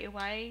straight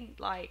away,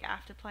 like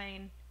after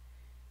playing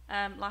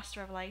Last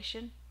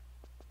Revelation,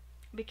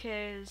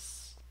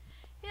 because,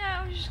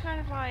 yeah, I was just kind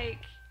of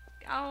like,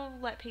 I'll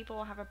let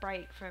people have a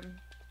break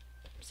from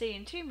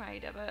seeing Tomb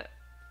Raider, but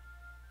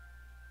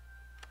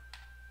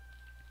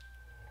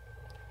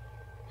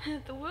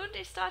the wound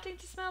is starting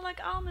to smell like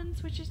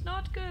almonds, which is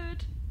not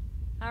good.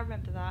 I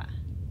remember that.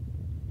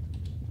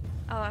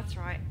 Oh, that's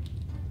right.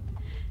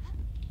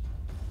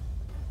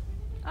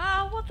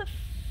 Oh, what the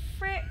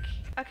frick?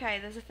 Okay,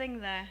 there's a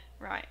thing there.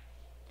 Right.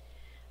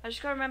 I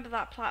just gotta remember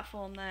that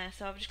platform there,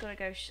 so I've just gotta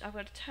go. I've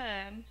got to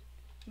turn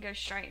and go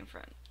straight in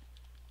front.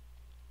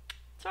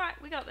 It's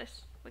alright. We got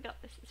this. We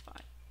got this. It's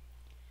fine.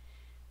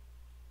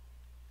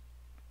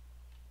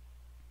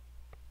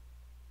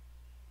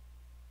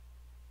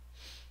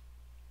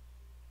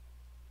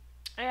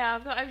 Yeah,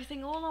 I've got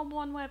everything all on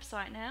one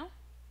website now.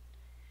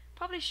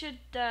 Probably should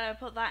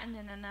put that in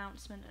an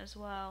announcement as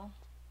well.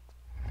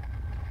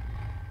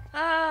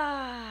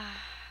 Ah.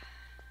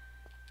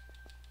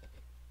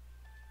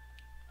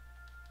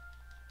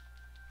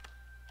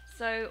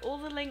 So all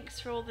the links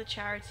for all the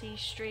charity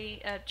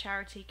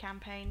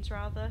campaigns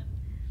rather,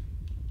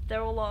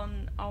 they're all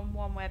on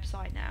one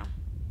website now.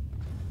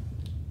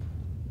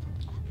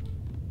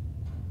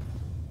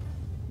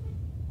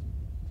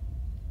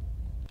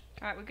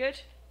 Alright, we're good?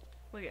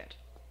 We're good.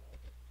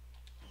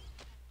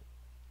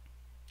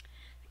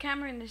 The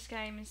camera in this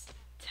game is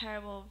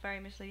terrible,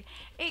 very misleading.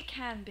 It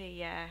can be,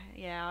 yeah.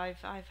 Yeah,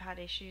 I've had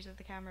issues with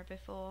the camera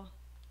before.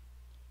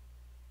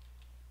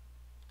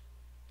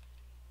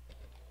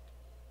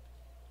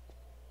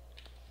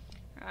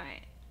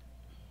 Right.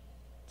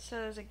 So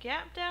there's a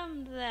gap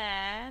down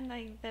there,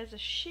 and there's a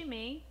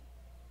shimmy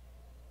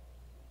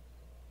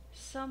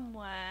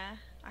somewhere.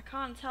 I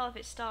can't tell if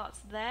it starts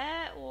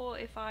there or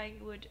if I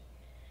would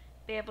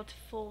be able to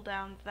fall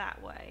down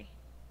that way.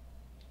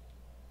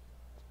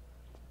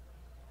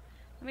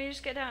 Let me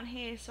just get down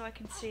here so I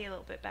can see a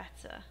little bit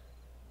better.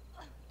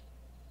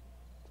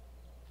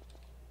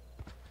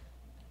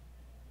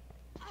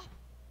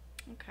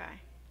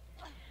 Okay.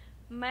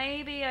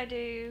 Maybe I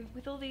do.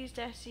 With all these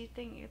deaths, you'd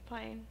think you're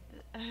playing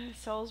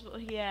Souls,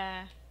 but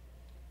yeah.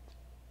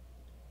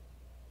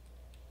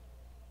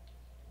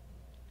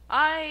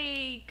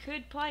 I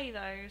could play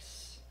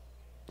those.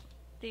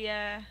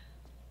 The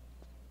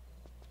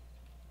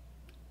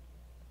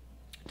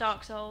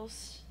Dark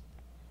Souls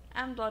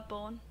and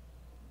Bloodborne.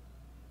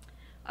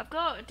 I've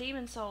got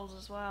Demon Souls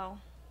as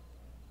well.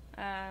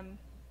 I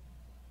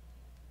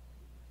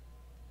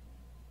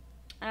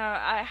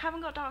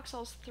haven't got Dark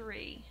Souls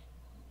 3,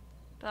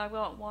 but I've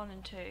got 1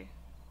 and 2.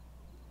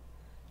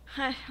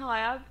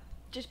 I'd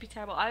just be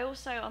terrible. I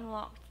also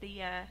unlocked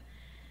the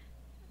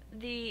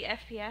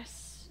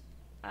FPS,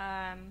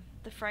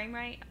 the frame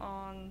rate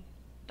on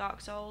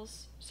Dark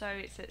Souls, so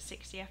it's at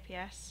 60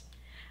 FPS,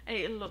 and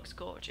it looks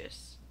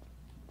gorgeous.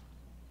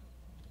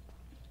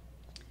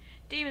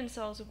 Demon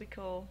Souls would be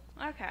cool.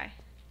 Okay.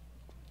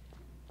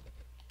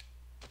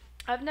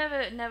 I've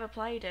never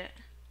played it.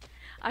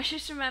 I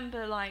just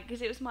remember, like,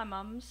 because it was my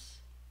mum's.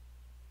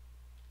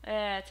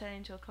 Yeah, it turned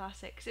into a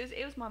classic. 'Cause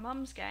it was my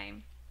mum's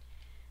game,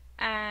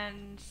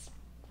 and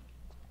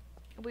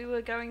we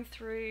were going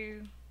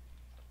through.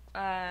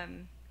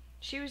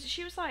 She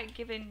was like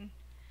giving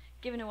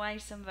away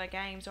some of her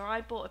games, or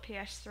I bought a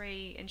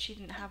PS3 and she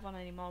didn't have one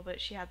anymore,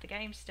 but she had the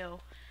game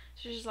still.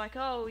 So she was like,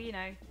 "Oh, you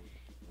know,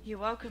 you're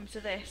welcome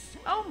to this."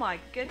 Oh my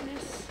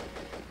goodness!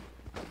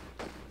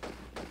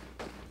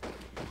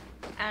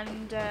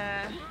 And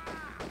I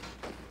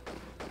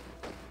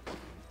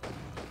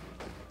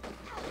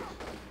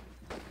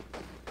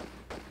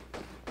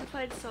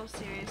played Soul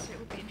series, so it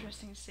would be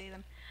interesting to see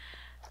them.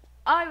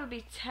 I would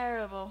be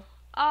terrible.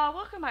 Oh,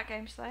 welcome back,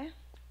 Game Slayer.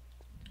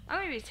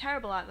 I would be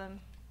terrible at them,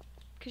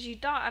 because you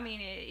die. I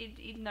mean,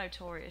 it's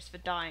notorious for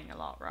dying a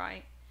lot,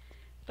 right?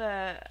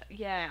 But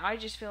yeah, I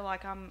just feel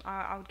like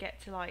I would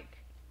get to like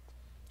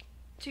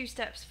 2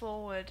 steps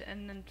forward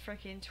and then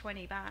freaking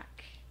 20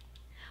 back.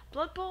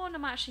 Bloodborne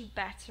I'm actually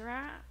better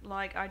at.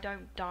 Like, I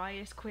don't die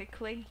as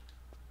quickly.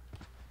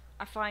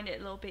 I find it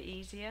a little bit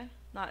easier,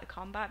 like the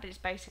combat, but it's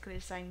basically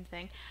the same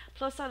thing.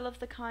 Plus I love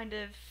the kind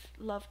of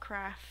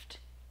Lovecraft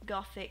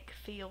gothic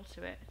feel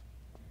to it.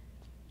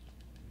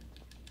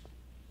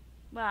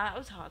 Well, that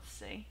was hard to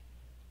see.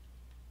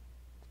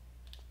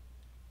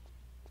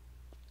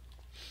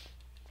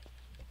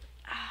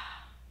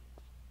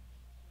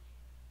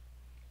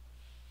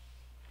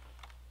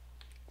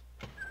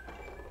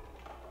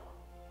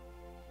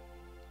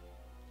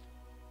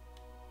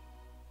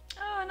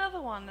 Oh,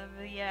 another one of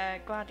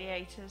the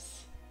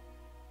gladiators.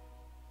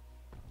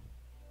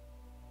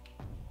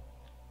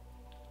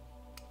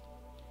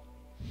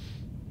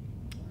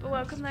 But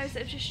welcome those that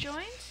have just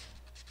joined.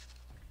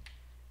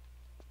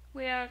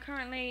 We are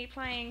currently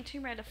playing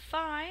Tomb Raider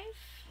 5.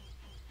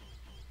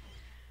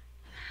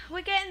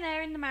 We're getting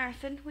there in the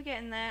marathon. We're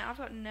getting there. I've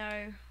got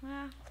no...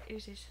 well,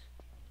 oozes.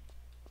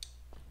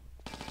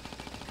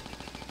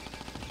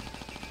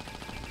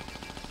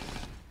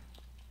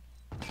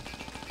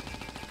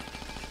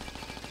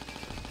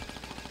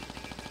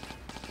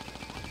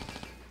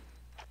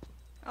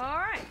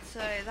 Alright, so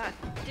that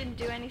didn't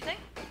do anything.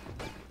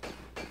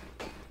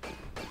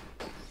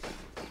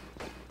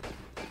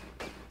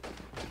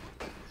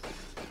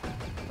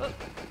 Oh,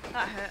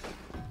 that hurt.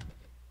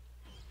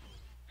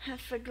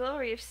 For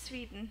glory of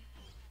Sweden.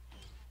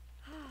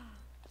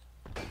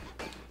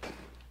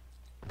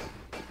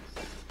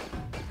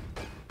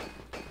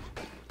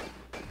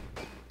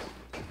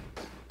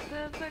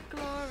 For the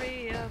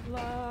glory of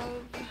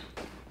love.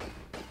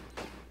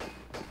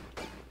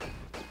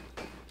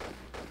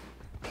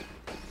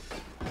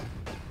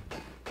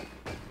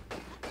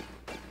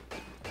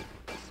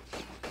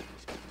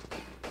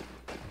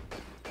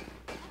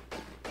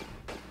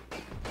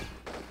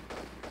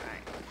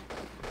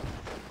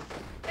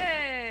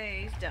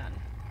 Done.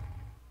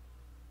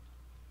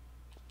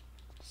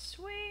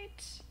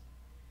 Sweet.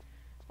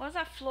 Why does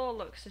that floor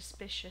look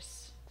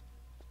suspicious?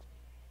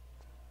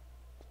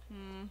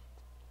 No,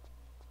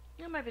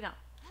 maybe not.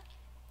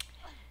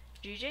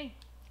 GG.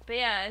 But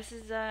yeah, this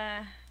is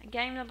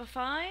game number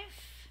 5.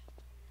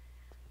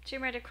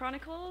 Tomb Raider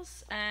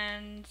Chronicles,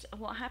 and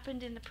what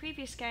happened in the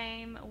previous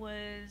game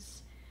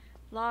was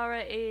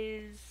Lara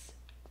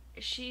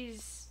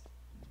she's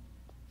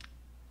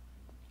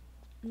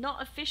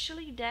not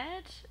officially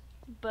dead,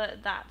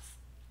 but that's,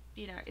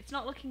 you know, it's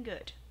not looking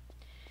good.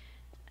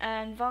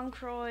 And Von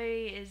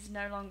Croy is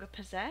no longer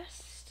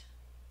possessed,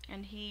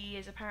 and he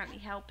is apparently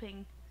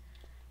helping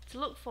to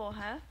look for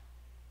her.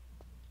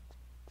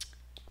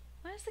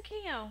 Where's the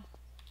keyhole?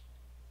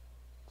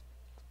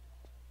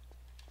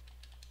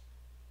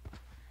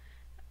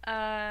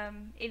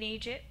 In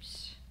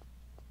Egypt.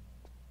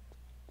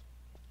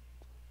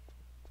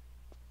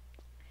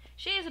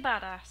 She is a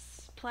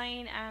badass,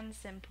 plain and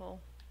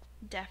simple.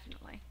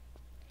 Definitely.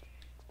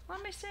 Am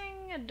I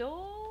missing a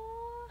door?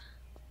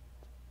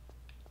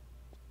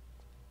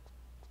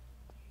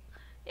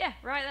 Yeah,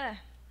 right there.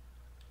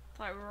 It's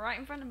like right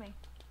in front of me.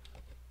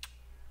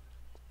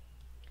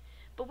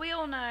 But we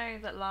all know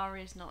that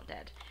Lara is not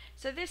dead.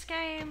 So this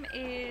game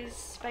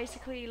is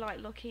basically like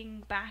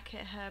looking back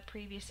at her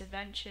previous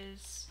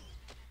adventures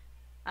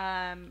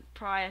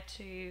prior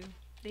to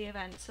the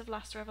events of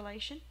Last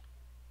Revelation.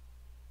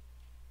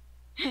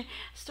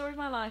 Story of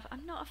my life.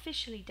 I'm not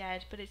officially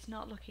dead, but it's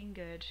not looking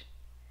good.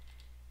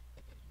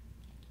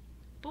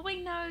 But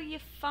we know you're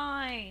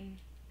fine.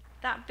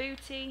 That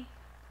booty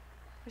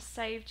has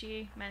saved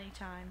you many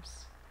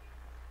times.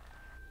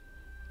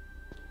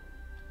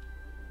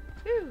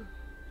 Whew.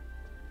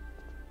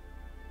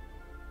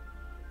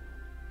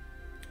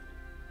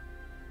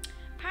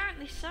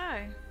 Apparently so.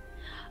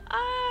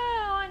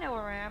 Oh, I know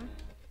where I am.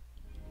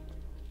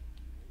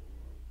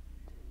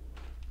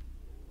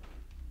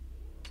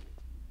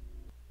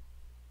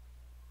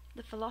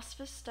 The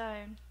Philosopher's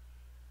Stone.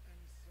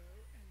 And so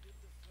ended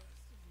the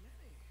first of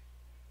many.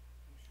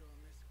 I'm sure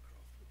Miss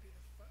Croft would be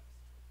the first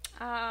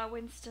to Ah,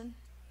 Winston.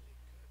 entirely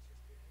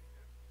courteous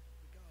behavior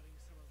regarding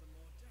some of the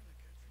more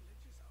delicate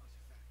religious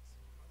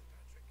artifacts, Father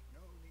Patrick.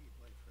 No need,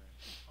 my friend.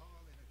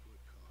 All in a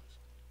good cause.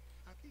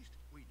 At least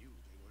we knew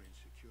they were in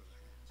secure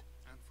hands.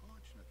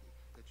 Unfortunately,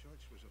 the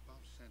church was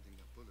above sending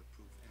a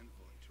bulletproof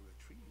envoy to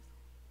retrieve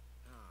them.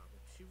 Ah,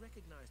 but she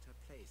recognized her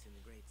place in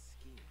the great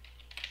scheme.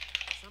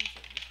 Some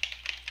things,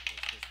 as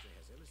history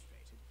has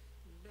illustrated,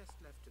 best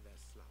left to their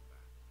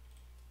slumber.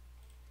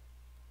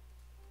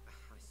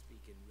 I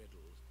speak in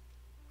riddles.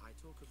 I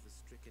talk of the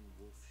stricken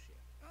wolf ship.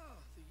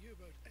 Ah, the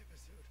U-boat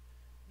episode.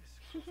 Miss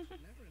Croft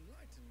would never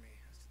enlighten me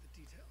as to the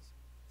details.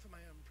 For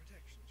my own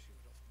protection, she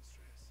would often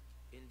stress.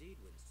 Indeed,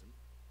 Winston.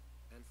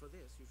 And for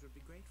this you should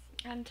be grateful.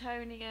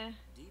 Antonia.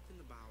 Deep in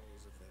the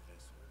bowels of their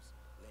vessels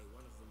lay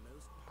one of the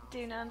most powerful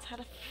Dunan's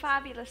had a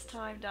fabulous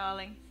time,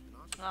 darling.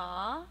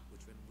 Aww.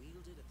 which when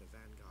wielded at the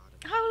vanguard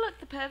of Oh, look,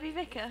 the pervy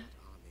vicar.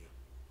 that army,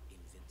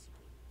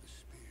 invincible. The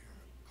Spear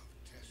of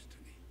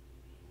Destiny.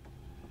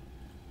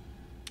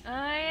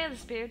 Oh, yeah, the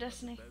Spear of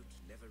Destiny. The boat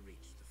never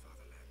reached the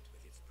fatherland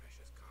with its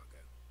precious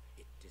cargo.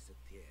 It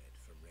disappeared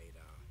from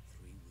radar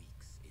 3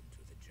 weeks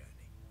into the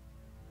journey.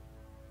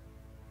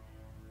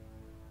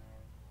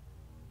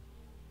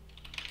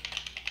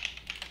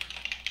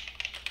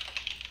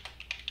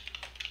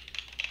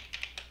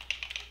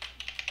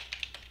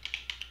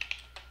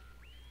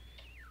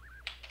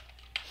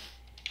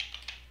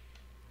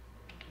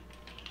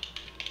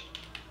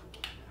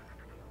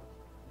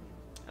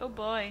 Oh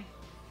boy.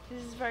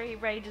 This is very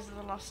Raiders of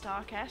the Lost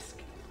Ark-esque.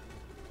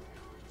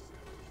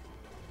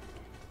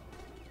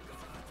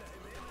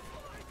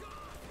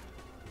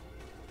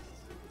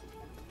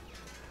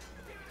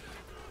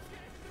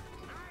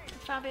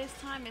 Fabulous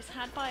time is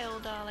had by all,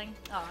 darling.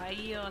 Oh,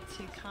 you're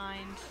too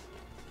kind.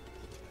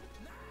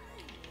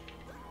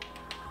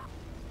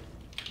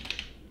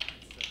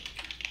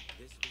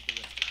 This was the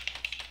resting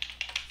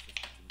place,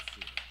 52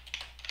 Sula,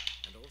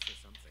 and also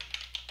something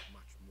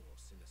much more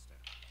sinister.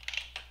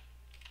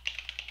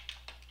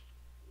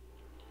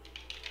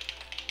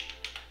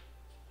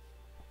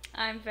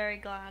 I'm very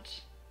glad.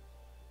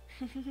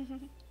 The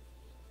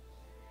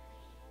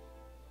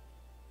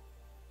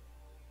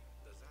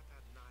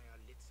Zapadnaya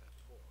Litsa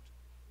port,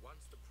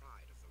 once the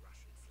pride of the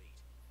Russian fleet.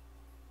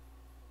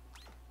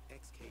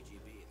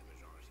 Ex-KGB, the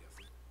majority of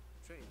them.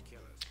 Trained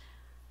killers.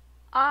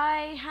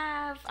 I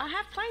have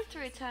played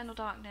through Eternal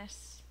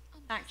Darkness,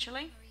 Unpleasant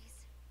actually.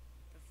 memories.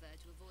 Prefer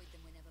to avoid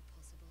them whenever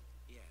possible.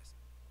 Yes,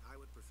 I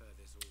would prefer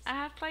this also. I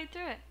have played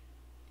through it.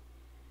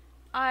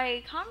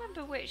 I can't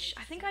remember which.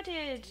 I think I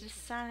did the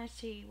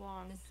Sanity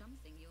one. There's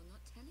something you're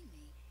not telling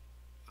me.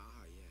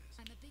 Ah, yes.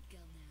 I'm a big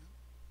girl now.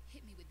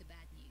 Hit me with the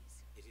bad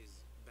news. It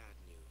is bad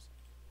news.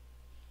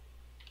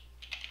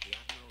 The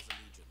Admiral's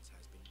allegiance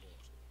has been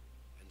bought,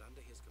 and under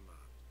his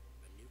command,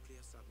 a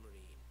nuclear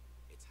submarine.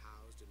 It's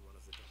housed in one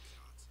of the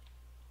dockyards.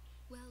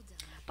 Well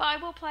done. But I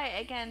will play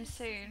it again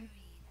soon.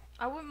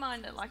 I wouldn't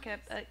mind it like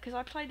because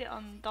I played it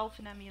on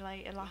Dolphin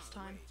Emulator last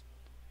Ah, time. wait.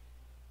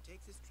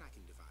 Take this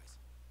tracking device.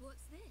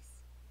 What's this?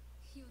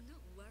 You're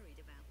not worried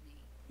about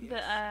me.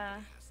 But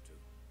Somebody has to.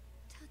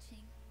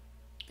 Touching,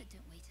 but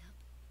don't wait up.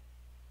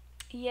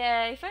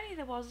 yeah, if only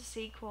there was a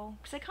sequel,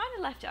 because they kind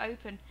of left it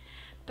open.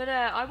 But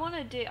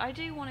I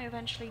do want to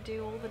eventually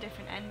do all the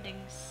different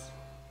endings,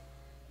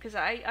 because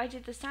I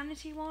did the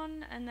Sanity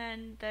one, and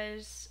then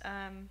there's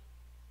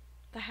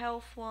the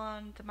Health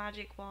one, the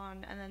Magic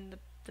one, and then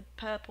the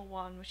Purple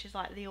one, which is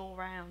like the all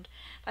round.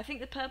 I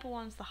think the Purple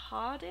one's the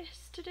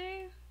hardest to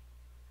do,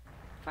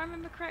 if I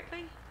remember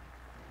correctly.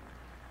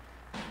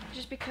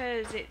 Just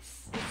because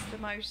it's the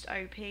most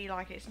OP,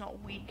 like it's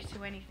not weak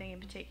to anything in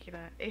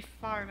particular, if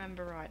I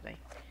remember rightly.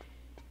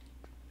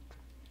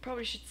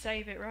 Probably should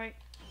save it, right?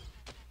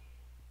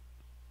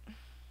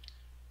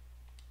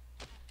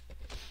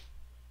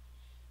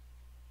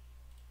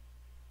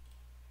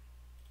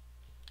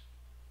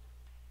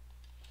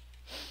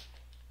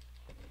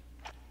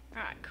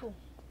 Alright, cool.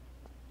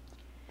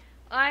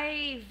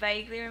 I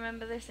vaguely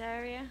remember this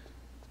area.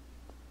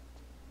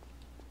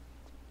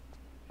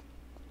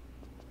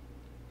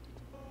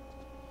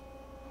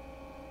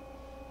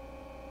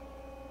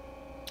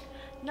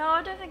 No,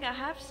 I don't think I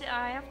have.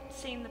 I haven't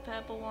seen the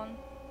purple one.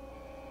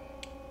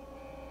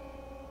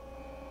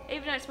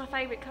 Even though it's my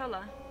favourite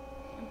colour,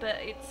 but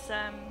it's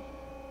I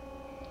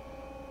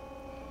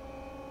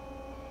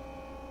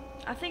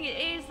think it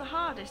is the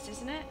hardest,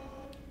 isn't it?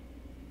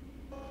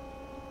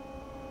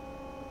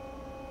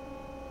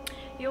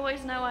 You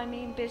always know I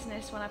mean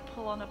business when I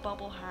pull on a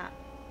bobble hat.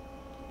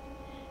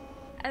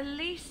 At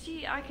least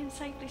I can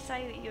safely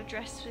say that you're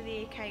dressed for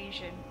the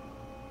occasion.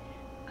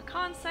 I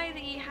can't say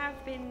that you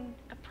have been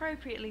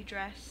appropriately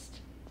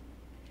dressed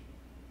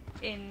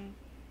in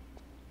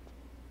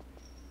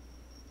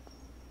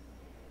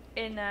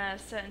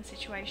certain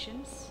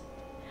situations.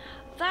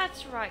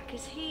 That's right,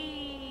 because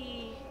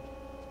he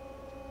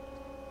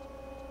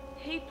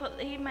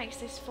makes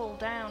this fall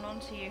down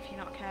onto you if you're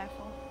not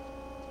careful.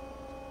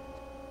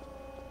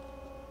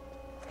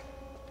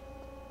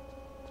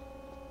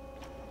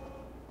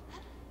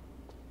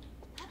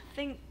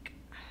 I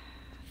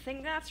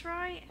think that's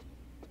right.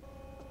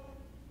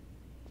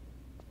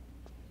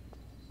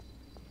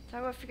 So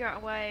I will figure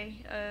out a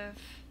way of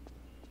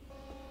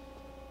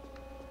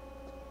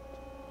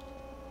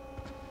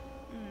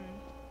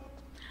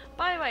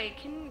By the way,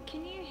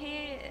 can you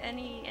hear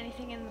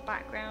anything in the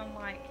background,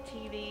 like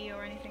TV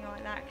or anything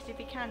like that? Because if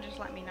you can, just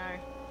let me know.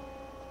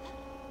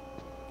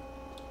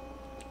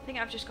 I think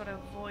I've just got to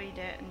avoid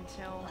it and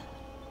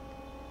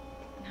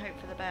hope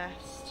for the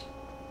best.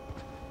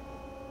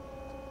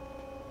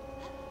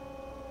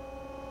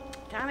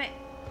 Damn it!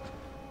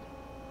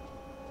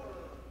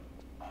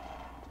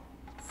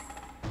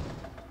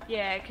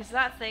 Yeah, because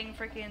that thing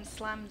freaking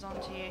slams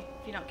onto you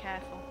if you're not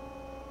careful.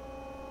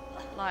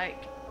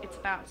 Like, it's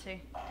about to.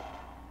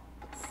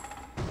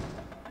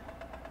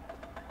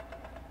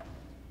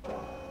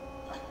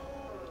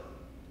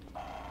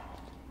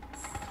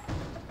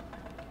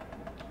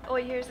 Oh,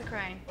 here's the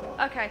crane.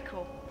 Okay,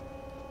 cool.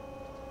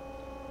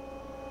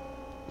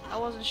 I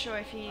wasn't sure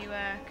if you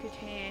could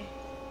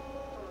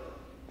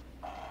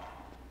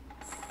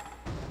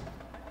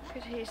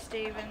hear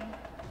Stephen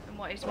and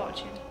what he's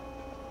watching.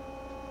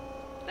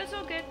 But it's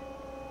all good.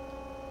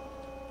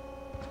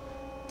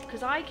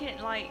 Because I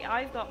can, like,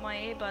 I've got my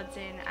earbuds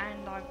in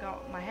and I've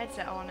got my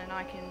headset on and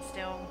I can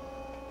still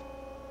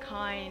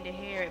kind of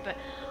hear it. But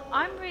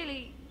I'm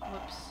really,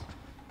 whoops.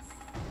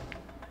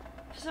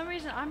 For some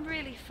reason, I'm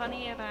really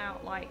funny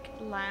about, like,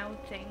 loud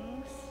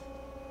things.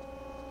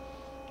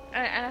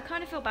 And I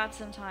kind of feel bad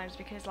sometimes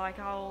because, like,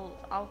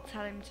 I'll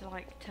tell him to,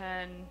 like,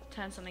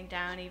 turn something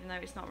down even though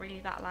it's not really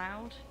that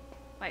loud.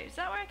 Wait, is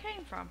that where I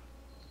came from?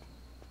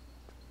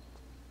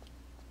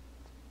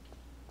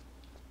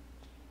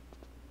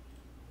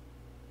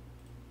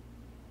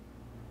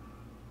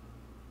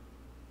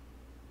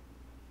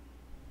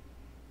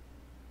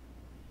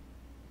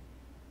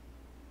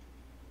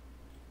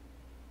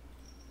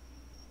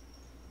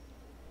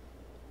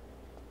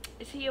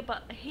 Is he your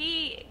butler?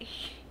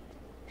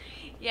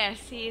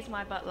 Yes, he is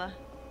my butler.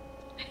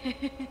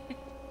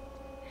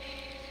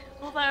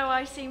 Although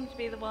I seem to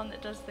be the one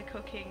that does the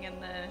cooking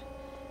and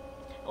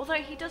Although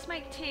he does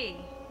make tea.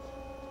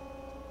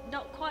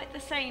 Not quite the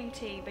same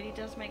tea, but he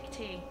does make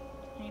tea.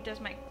 And he does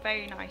make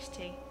very nice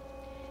tea.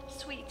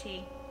 Sweet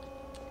tea.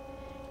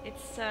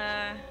 It's,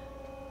 I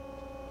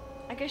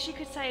guess you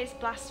could say it's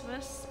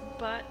blasphemous,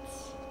 but...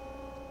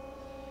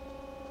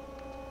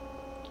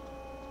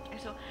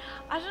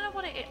 I don't know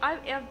what it is.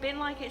 I've been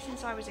like it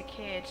since I was a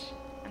kid,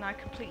 and I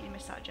completely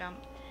missed that jump.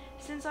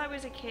 Since I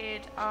was a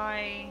kid,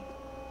 Oh,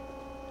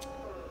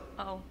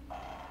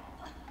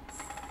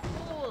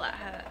 that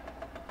hurt.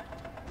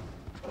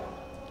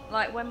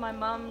 Like, when my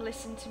mum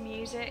listened to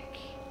music,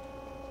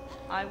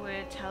 I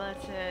would tell her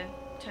to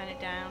turn it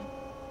down.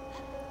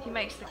 He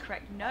makes the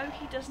correct... No,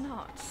 he does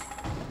not.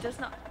 He does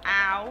not...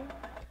 Ow!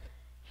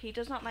 He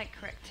does not make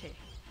correct tea.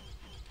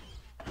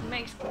 He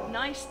makes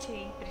nice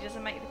tea, but he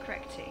doesn't make the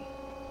correct tea.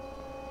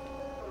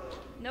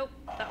 Nope,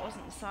 that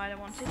wasn't the side I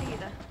wanted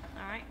either.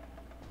 Alright.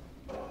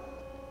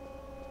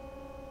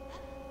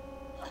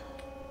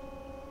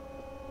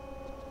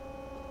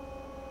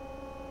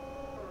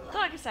 But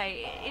like I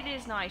say, it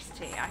is nice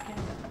tea. I can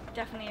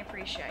definitely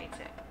appreciate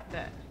it,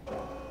 but...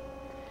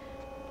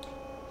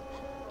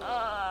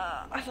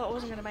 I thought I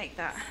wasn't going to make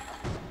that.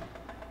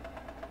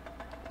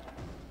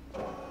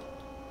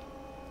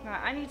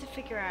 Right, I need to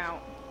figure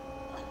out...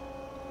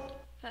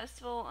 First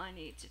of all, I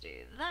need to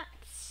do that.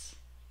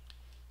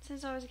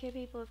 Since I was a kid,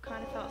 people have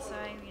kind of felt so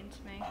alien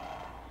to me.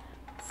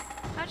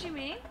 How do you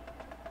mean?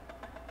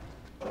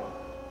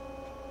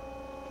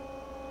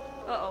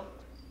 Uh-oh.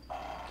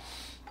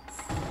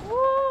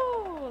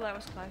 Woo! That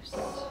was close.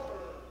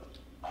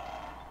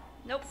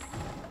 Nope.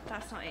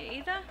 That's not it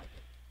either.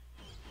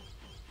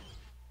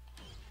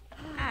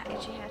 Ah,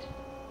 itchy head.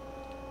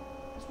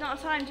 It's not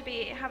a time to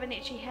have an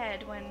itchy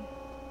head when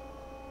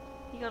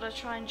you gotta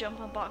try and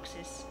jump on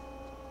boxes.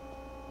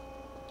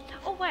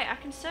 Oh wait, I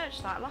can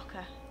search that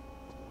locker.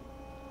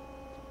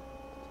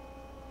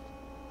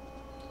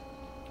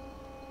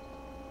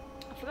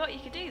 Forgot you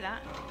could do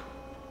that.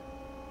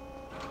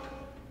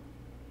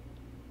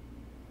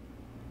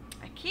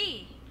 A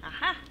key.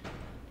 Aha.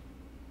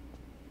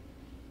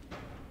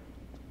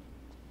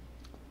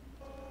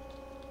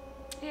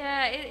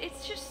 Yeah,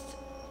 it's just...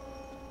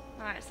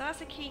 Right, so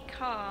that's a key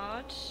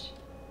card,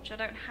 which I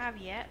don't have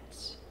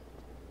yet.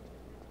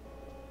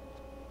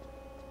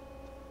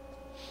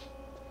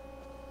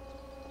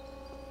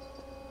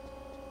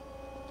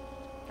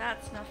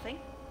 That's nothing.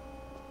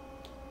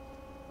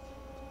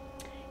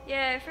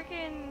 Yeah,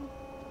 freaking...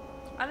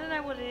 I don't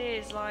know what it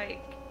is,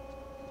 like...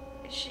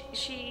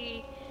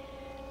 She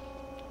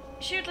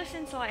would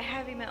listen to like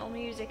heavy metal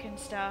music and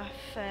stuff,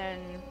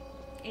 and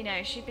you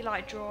know, she'd be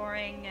like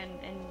drawing and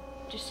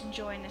just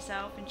enjoying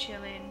herself and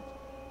chilling.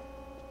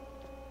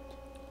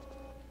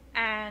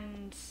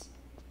 And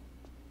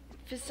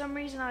for some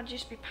reason I'd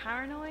just be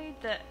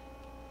paranoid that,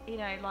 you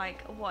know,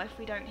 like, what if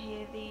we don't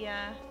hear the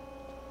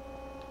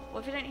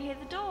what if we don't hear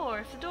the door,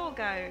 if the door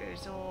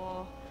goes,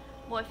 or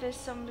what if there's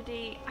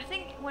somebody... I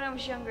think when I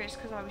was younger it's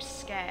because I was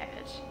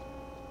scared.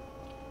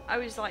 I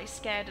was like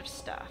scared of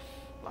stuff,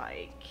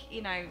 like,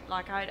 you know,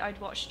 like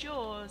I'd watch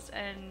Jaws,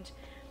 and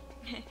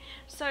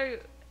so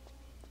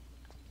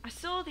I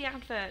saw the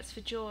adverts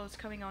for Jaws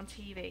coming on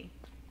TV,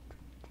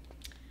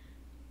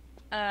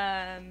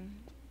 and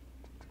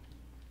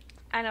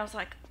I was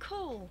like,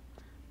 cool,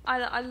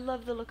 I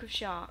love the look of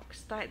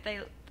sharks, that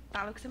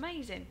looks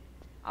amazing,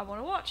 I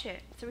want to watch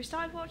it. So we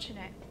started watching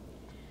it,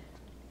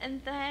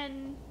 and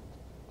then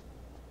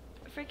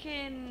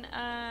freaking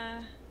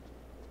and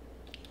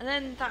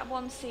then that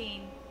one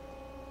scene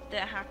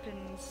that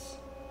happens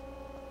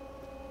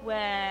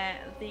where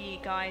the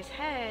guy's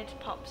head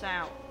pops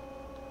out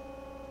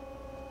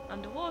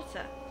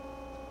underwater.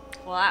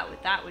 Well,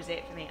 that was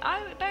it for me.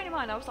 Bearing in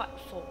mind I was like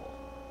 4,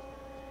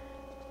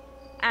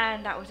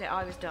 and that was it.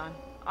 I was done.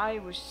 I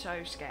was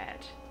so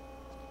scared.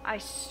 I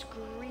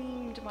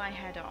screamed my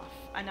head off,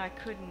 and I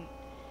couldn't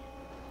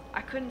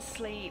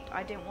sleep.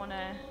 I didn't want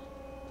to.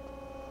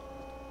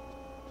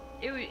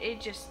 It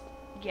just,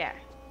 yeah.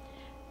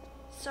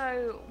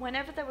 So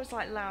whenever there was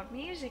like loud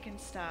music and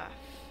stuff,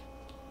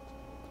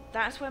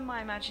 that's when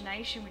my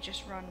imagination would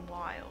just run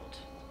wild,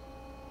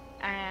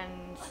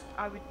 and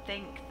I would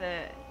think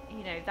that,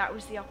 you know, that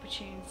was the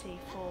opportunity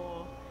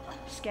for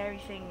scary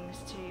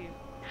things to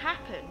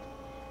happen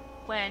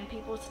when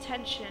people's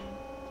attention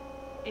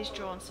is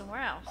drawn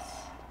somewhere else.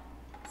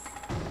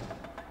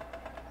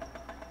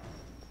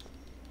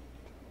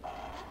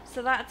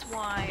 So that's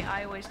why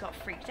I always got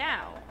freaked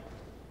out,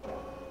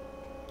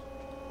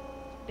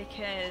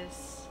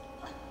 because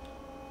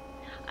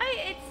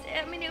I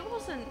mean, it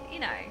wasn't, you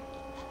know,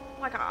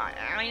 like,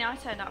 I mean, I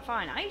turned out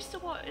fine. I used to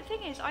watch, the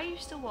thing is, I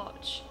used to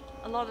watch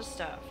a lot of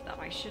stuff that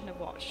I shouldn't have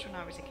watched when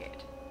I was a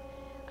kid.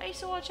 I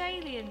used to watch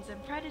Aliens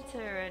and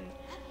Predator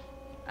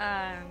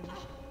and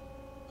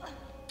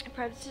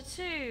Predator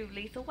 2,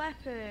 Lethal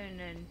Weapon,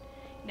 and,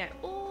 you know,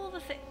 all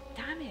the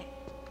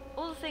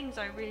things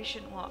I really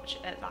shouldn't watch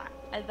at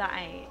that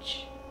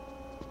age.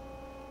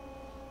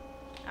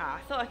 Ah,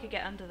 I thought I could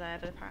get under there,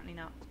 but apparently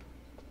not.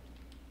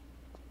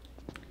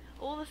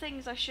 All the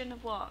things I shouldn't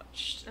have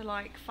watched are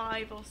like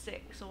 5 or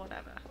 6 or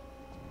whatever.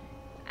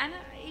 And,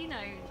 you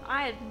know,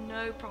 I had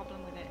no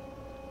problem with it.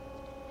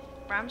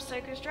 Bram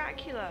Stoker's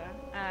Dracula.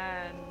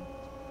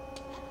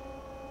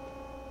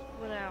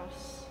 What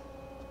else?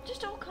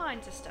 Just all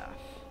kinds of stuff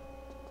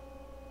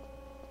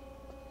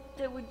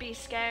that would be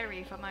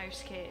scary for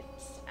most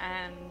kids.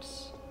 And,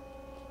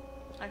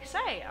 like I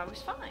say, I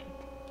was fine.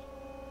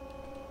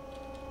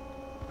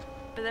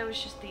 But there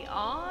was just the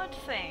odd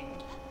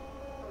thing.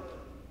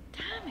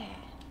 Damn it.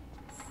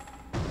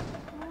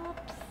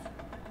 Whoops.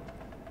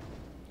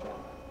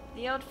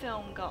 The odd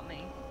film got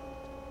me.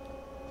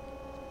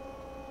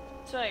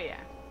 So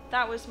yeah,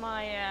 that was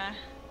my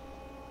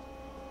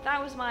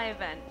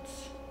event.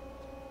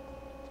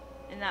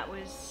 And that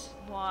was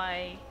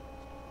why,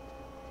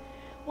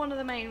 one of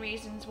the main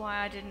reasons why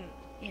I didn't,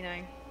 you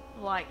know,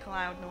 like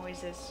loud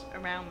noises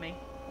around me.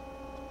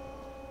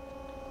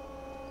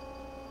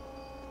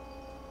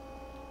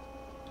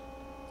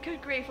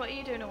 Good grief, what are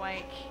you doing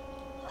awake?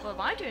 What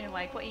am I doing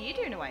awake? What are you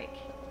doing awake?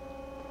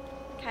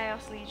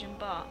 Chaos Legion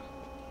bot.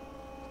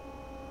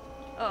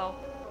 Oh.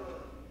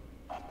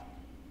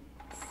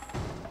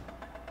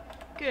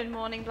 Good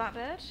morning,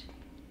 Blackbird.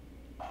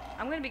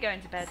 I'm going to be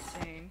going to bed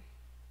soon.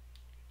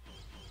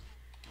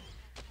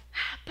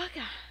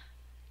 Bugger.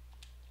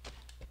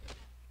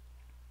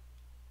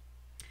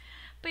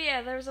 But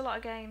yeah, there was a lot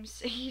of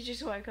games. You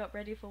just woke up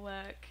ready for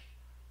work.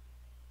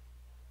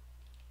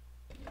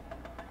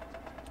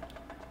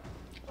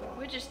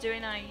 We're just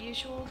doing our the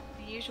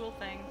usual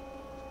thing.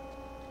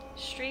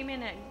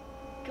 Streaming at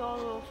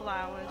god-awful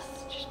hours,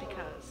 just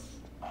because.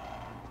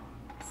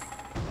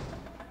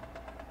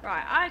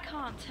 Right, I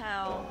can't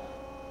tell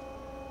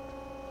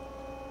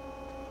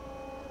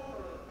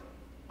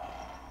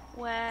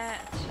where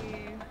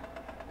to...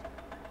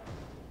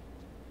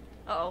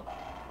 Uh-oh.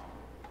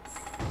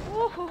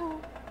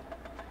 Woohoo!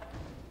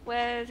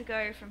 Where to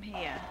go from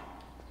here.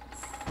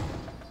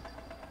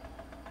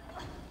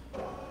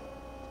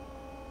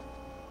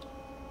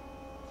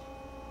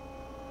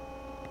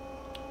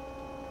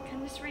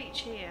 Can this reach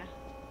here?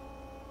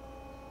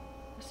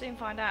 We'll soon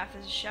find out if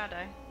there's a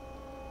shadow.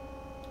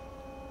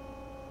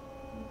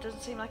 It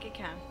doesn't seem like it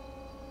can.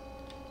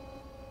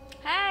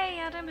 Hey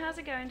Adam, how's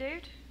it going,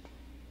 dude?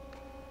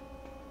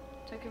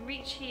 So I can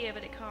reach here,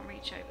 but it can't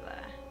reach over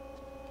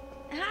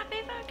there. Happy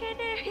fucking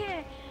New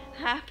Year!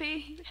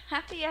 Happy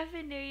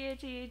effing New Year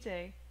to you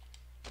too.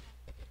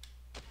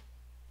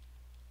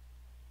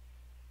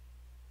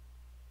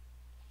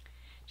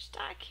 Just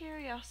out of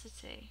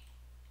curiosity.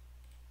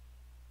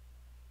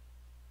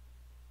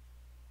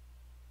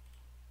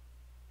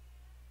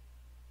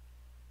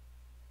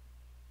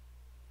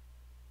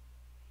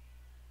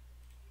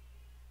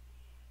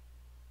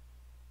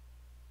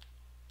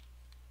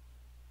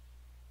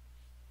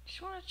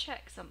 Just want to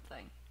check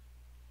something.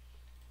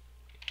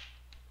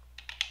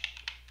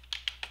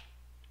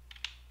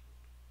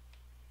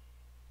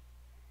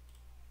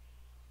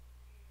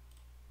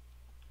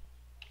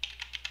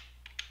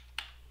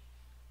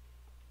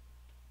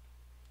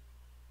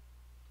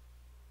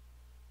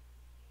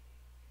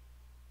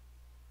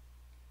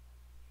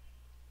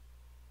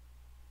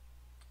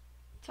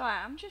 Sorry,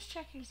 I'm just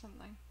checking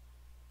something.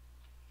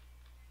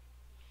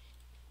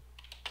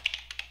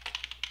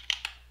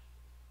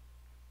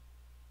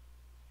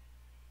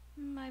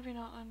 Maybe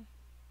not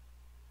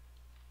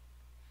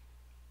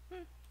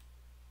then.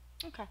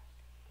 Okay.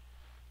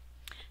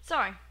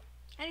 Sorry.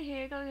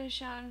 Anywho, gotta go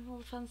shout and all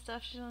the fun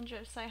stuff. She's on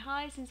drip to say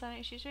hi since I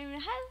know she's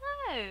streaming.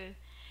 Hello!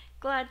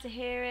 Glad to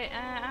hear it,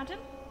 Adam.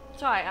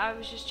 Sorry, I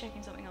was just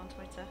checking something on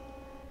Twitter.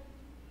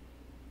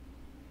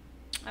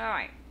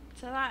 Alright,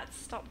 so that's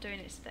stopped doing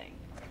its thing.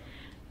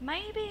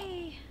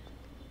 Maybe...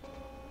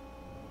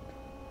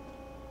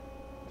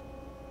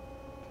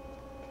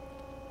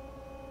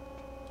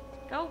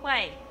 Go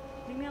away.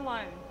 Leave me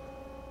alone.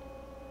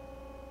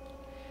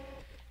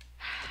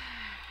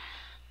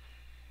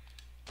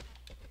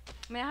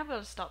 I mean, I've got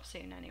to stop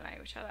soon anyway,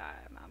 which I'm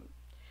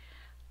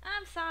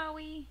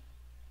sorry.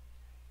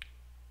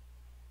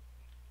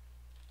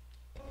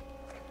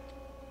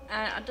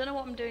 And I don't know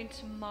what I'm doing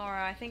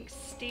tomorrow. I think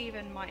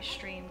Steven might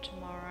stream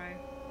tomorrow.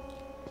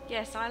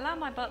 Yes, I allow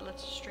my butler to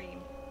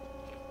stream.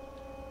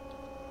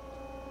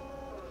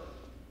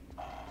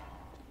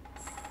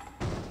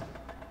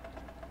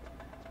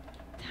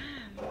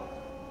 Damn.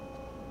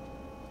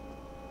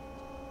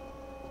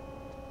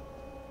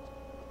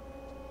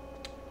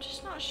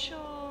 Just not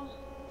sure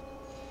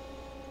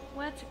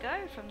where to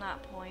go from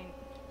that point.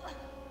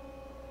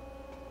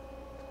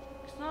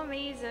 It's not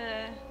me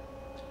to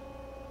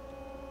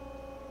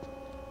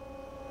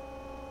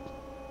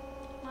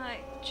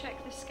like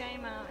check this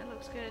game out. It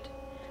looks good.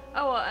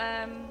 Oh,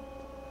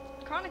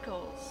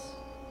 Chronicles.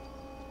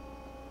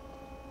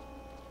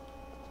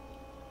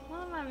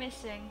 What am I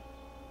missing?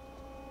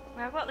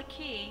 Well, I've got the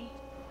key.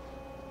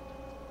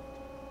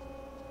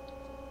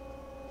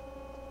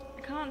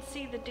 I can't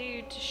see the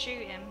dude to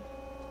shoot him.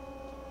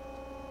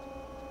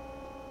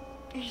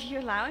 You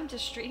allow him to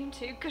stream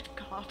too? Good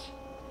God.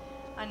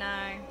 I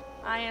know.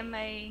 I am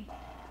a...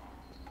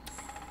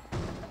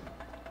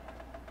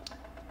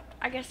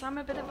 I guess I'm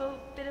a bit of a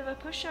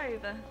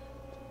pushover.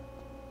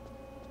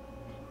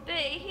 But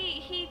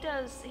he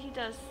does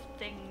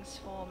things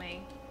for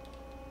me,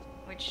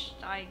 which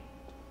I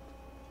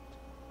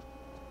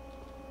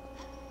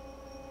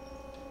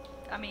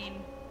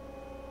mean,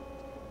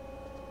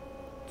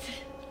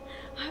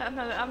 I'm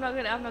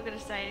not gonna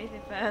say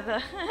anything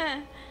further.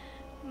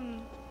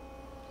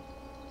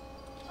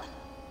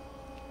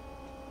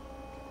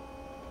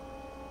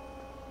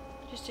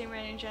 Just Tomb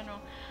Raider in general.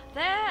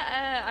 They're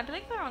I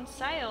believe they're on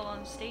sale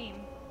on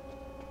Steam.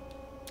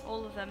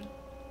 All of them.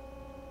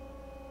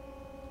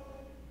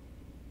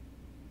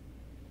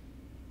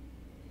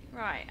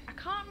 Right, I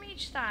can't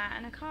reach that,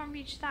 and I can't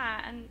reach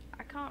that, and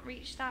I can't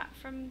reach that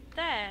from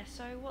there,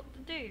 so what the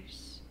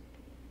deuce?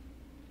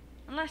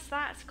 Unless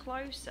that's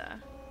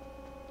closer.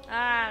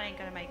 Ah, I ain't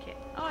gonna make it.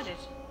 Oh, I did.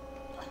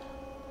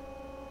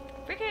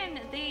 Freaking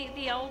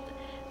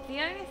the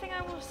only thing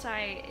I will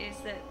say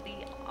is that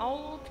the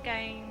old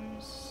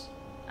games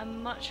are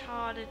much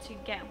harder to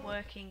get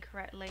working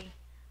correctly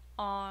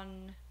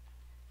on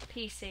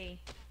PC.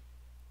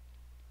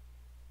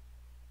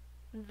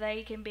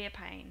 They can be a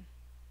pain.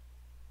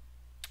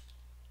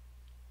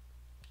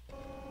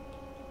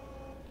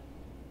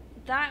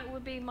 That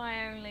would be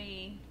my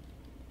only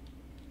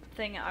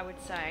thing I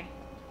would say.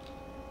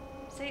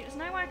 See, there's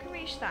no way I can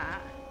reach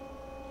that.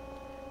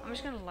 I'm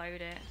just gonna load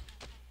it.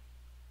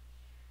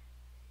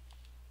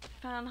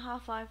 Found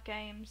Half-Life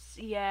games.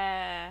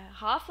 Yeah,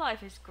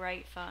 Half-Life is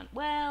great fun.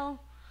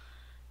 Well,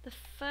 the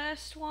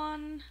first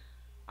one,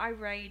 I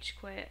rage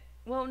quit.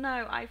 Well,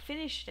 no, I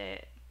finished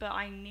it, but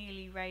I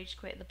nearly rage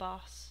quit the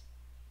boss.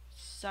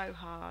 So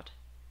hard.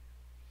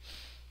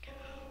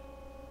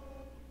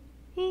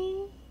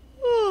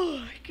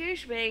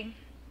 Excuse me.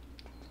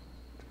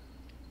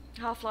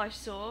 Half-Life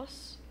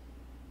Source.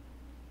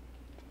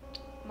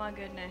 My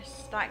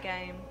goodness, that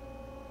game.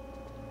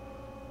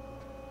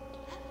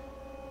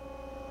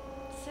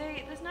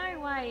 See, there's no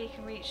way you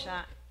can reach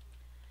that.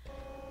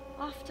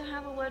 I'll have to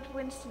have a word with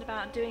Winston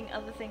about doing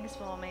other things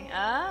for me.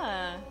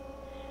 Ah.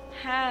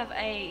 Have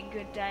a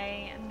good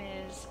day,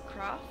 Ms.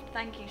 Croft.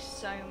 Thank you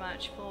so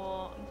much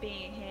for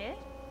being here.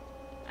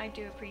 I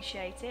do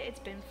appreciate it. It's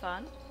been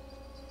fun.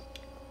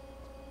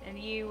 And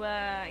you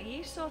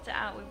sort it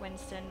out with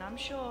Winston. I'm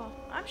sure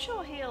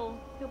he'll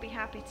be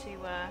happy to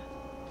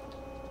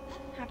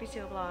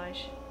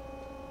oblige.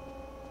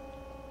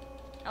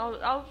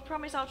 I'll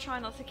promise I'll try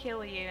not to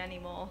kill you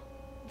anymore.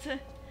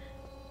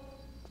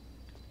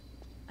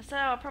 So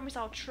I promise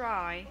I'll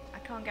try. I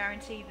can't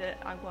guarantee that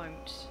I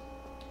won't.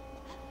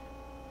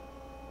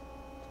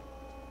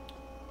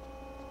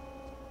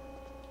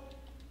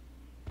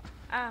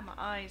 Ah, my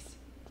eyes.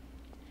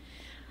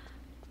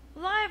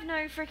 Well, I have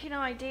no freaking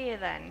idea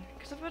then,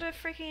 because I've got a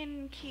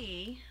freaking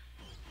key.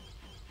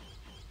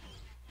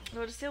 I've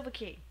got a silver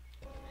key.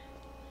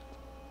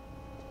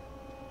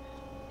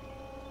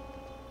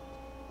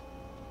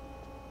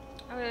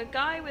 I've got a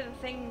guy with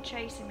a thing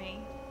chasing me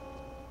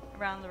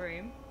around the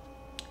room.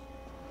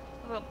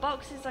 I've got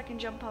boxes I can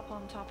jump up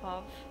on top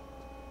of.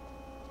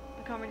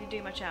 I can't really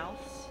do much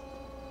else.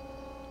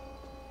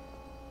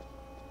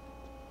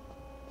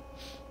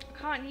 I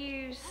can't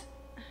use...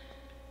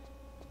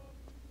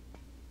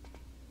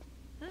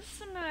 There's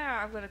somewhere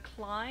I've got to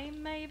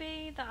climb,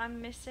 maybe, that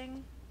I'm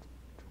missing.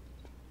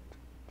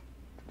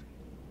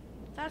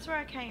 That's where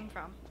I came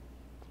from.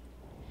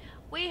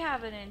 We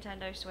have a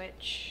Nintendo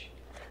Switch.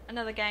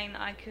 Another game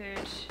that I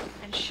could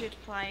and should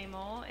play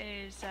more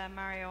is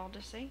Mario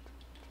Odyssey.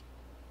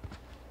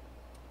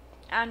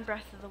 And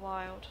Breath of the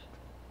Wild.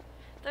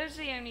 Those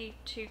are the only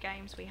two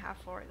games we have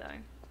for it,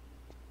 though.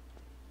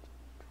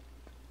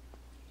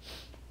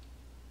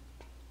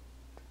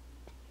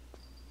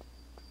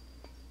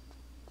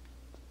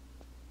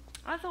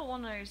 I thought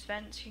one of those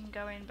vents you can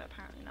go in, but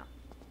apparently not.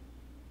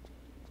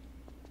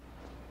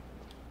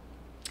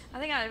 I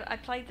think I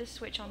played this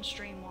Switch on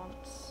stream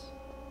once.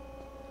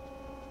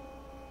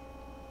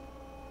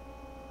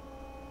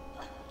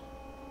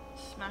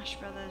 Smash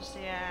Brothers,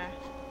 yeah.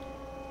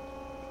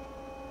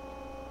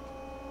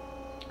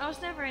 I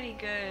was never any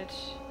good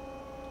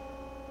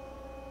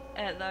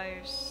at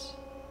those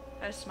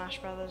Smash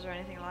Brothers or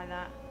anything like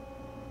that.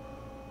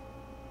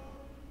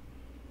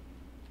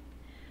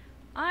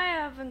 I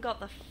haven't got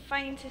the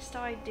faintest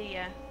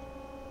idea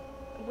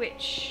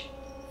which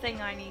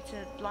thing I need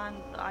to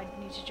land, I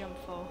need to jump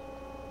for.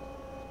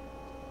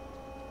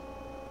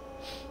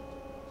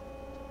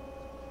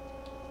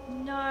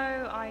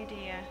 No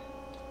idea.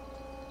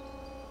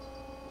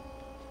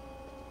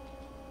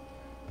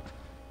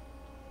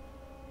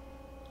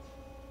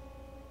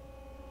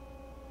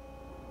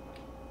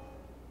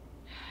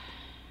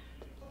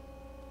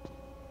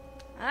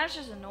 And that's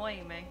just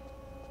annoying me.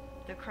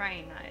 The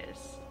crane, that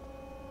is.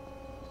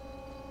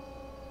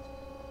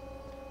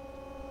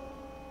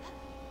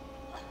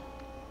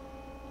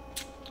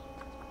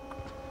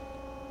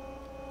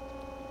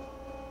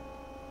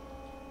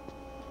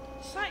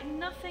 It's like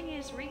nothing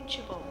is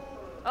reachable.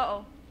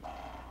 Uh-oh.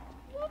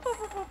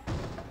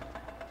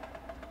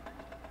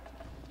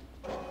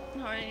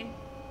 Sorry.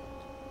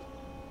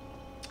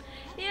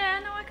 Yeah,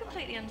 no, I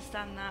completely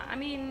understand that. I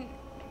mean,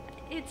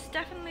 it's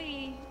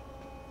definitely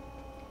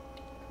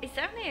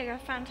a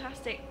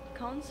fantastic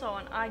console,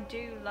 and I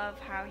do love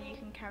how you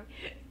can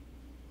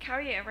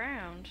carry it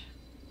around.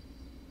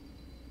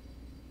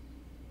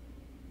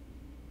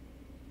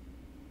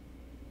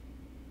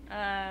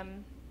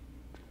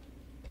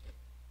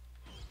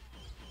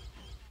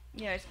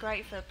 Yeah, it's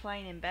great for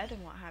playing in bed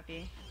and what have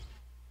you.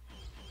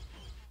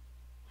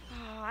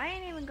 Oh, I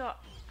ain't even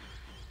got...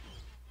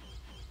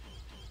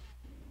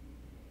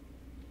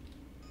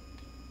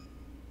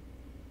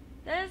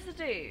 There's the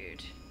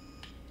dude.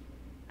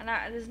 And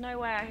there's no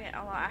way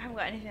I haven't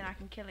got anything I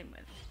can kill him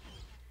with.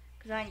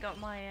 Because I ain't got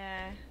my...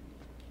 Damn.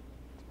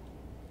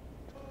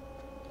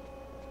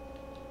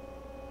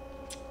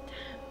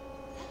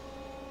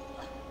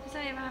 Because I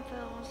don't even have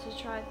the ones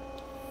to try.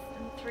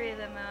 And 3 of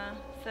them are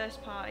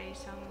first party,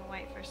 so I'm going to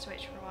wait for a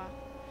Switch for a while.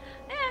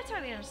 Yeah, I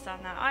totally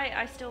understand that.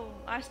 I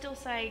still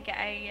say get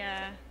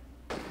a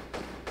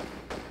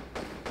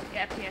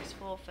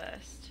PS4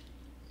 first.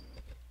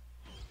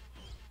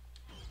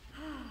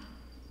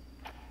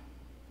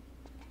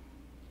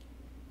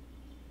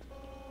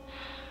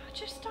 I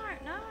just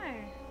don't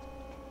know.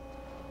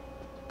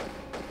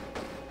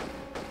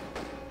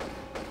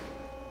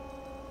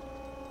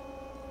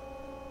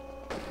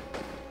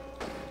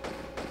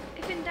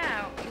 If in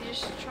doubt, you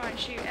just try and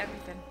shoot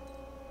everything.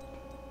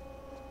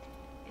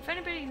 If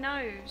anybody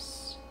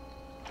knows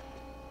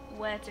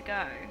where to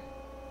go,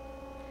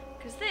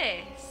 because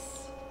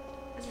this,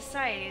 as I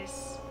say,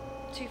 is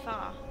too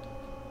far.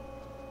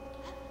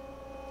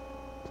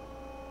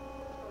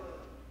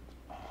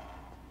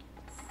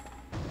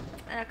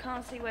 And I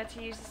can't see where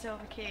to use the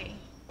silver key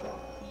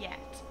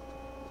yet.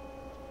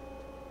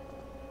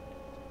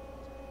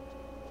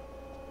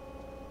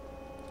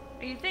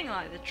 You think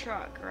like the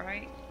truck,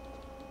 right?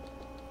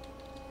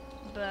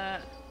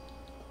 But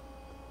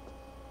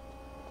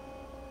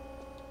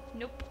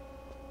nope.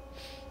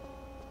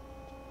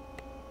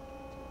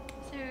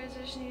 So I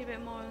just need a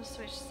bit more on the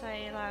Switch to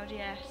say aloud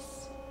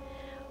yes.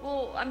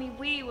 Well, I mean,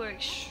 we were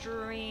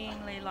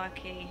extremely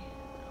lucky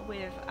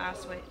with our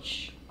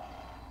Switch.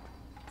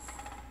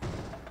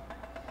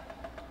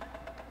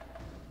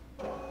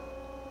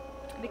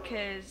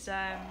 Because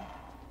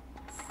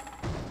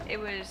it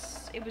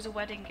was a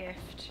wedding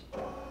gift.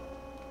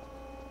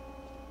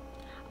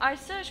 I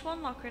searched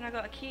one locker and I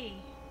got a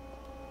key,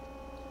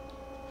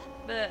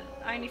 but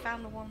I only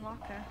found the one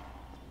locker,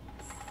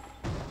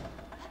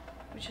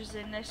 which was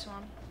in this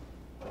one.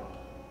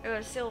 It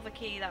was a silver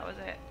key, that was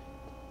it.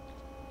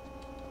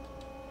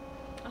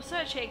 I'll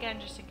search it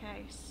again just in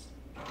case.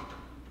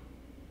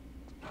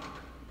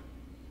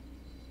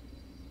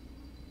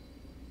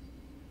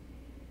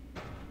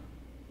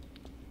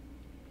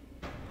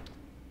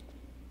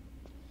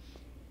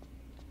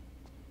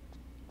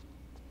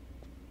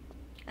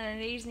 And then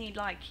these need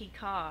like key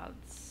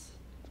cards.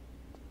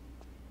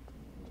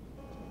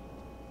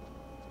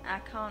 I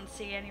can't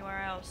see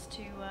anywhere else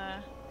to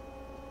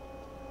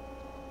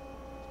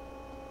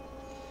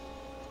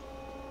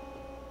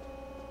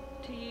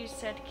use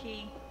said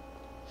key.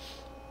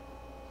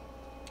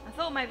 I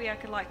thought maybe I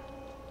could like,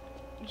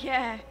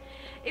 yeah,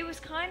 it was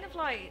kind of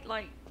like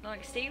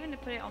Stephen to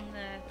put it on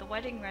the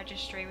wedding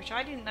registry, which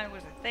I didn't know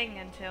was a thing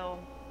until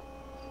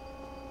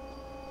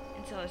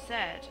I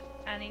said.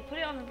 And he put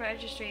it on the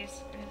registry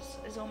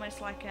as almost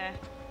like a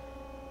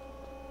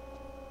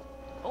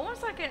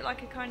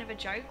kind of a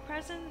joke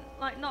present,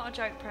 like not a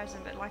joke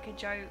present, but like a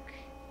joke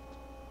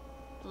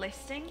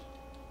listing.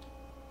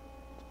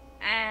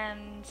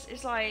 And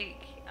it's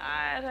like,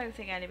 I don't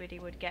think anybody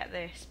would get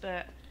this,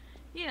 but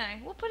you know,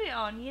 we'll put it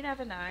on. You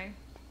never know.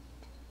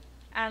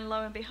 And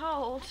lo and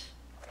behold,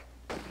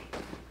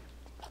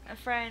 a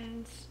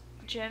friend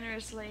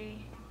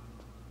generously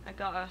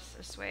got us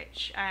a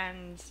Switch,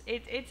 and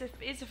it's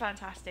a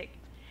fantastic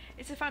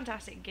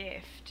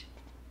gift.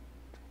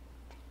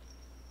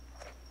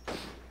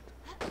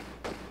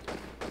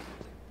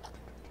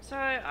 So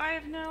I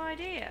have no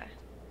idea.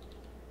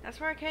 That's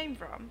where I came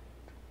from.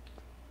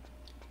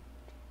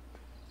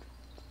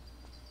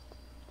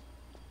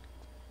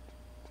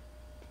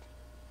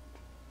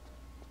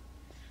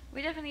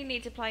 We definitely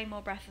need to play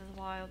more Breath of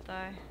the Wild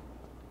though.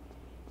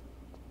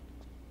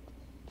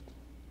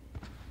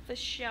 For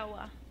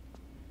sure.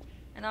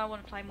 And I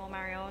want to play more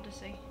Mario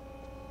Odyssey.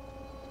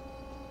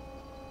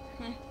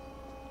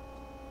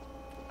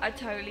 I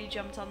totally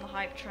jumped on the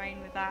hype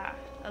train with that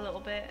a little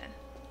bit.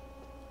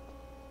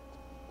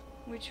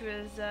 Which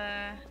was,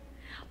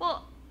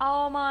 well,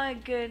 oh my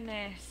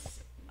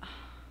goodness.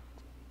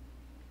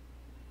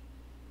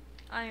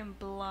 I am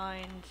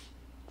blind.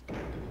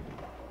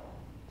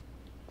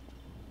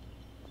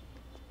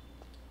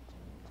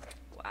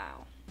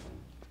 Wow.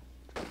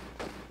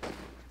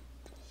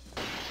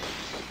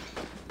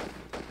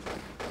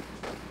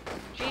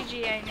 GG,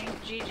 Aimee.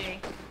 GG.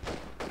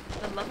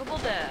 The lovable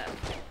derp.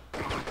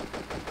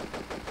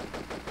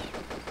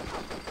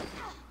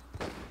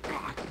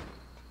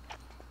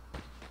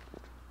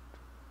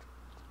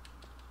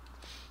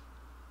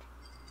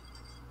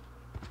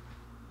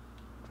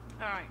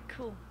 Alright,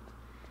 cool.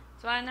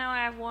 So now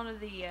I have one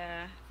of the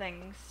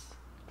things.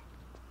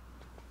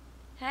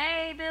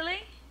 Hey,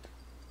 Billy.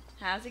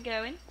 How's it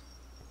going?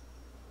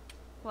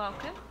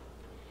 Welcome.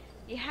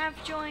 You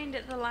have joined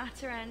at the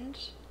latter end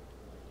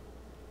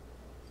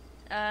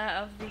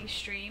of the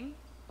stream,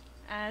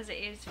 as it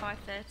is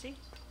 5:30,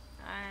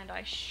 and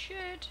I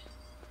should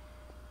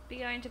be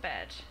going to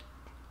bed.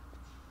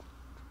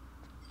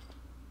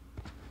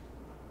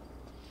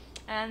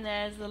 And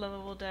there's the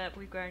lovable derp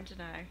we've grown to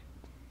know.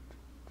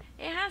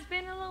 It has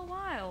been a little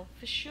while,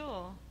 for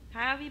sure.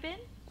 How have you been?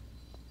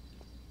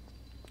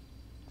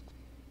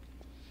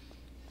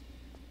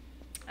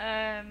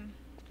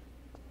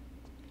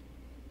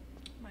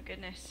 My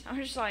goodness, I'm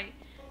just like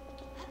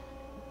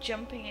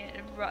jumping it,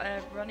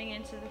 running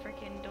into the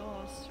freaking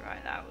doors.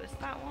 Right, that was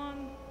that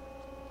one.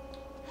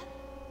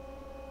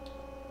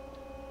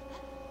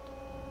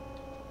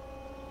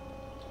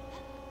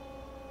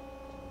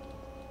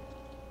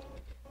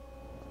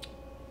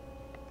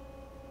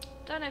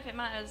 Don't know if it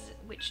matters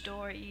which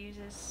door it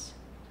uses.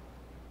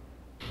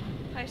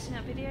 Posting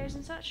up videos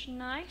and such.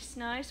 Nice,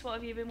 nice. What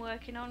have you been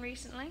working on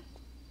recently?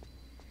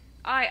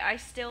 I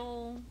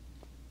still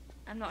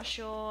am not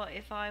sure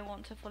if I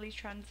want to fully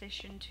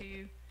transition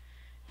to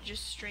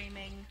just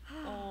streaming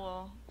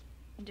or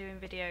doing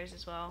videos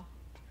as well.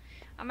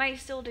 I may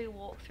still do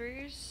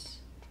walkthroughs.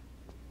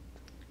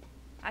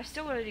 I've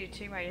still got to do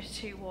Tomb Raider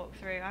 2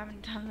 walkthrough. I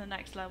haven't done the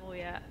next level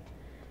yet.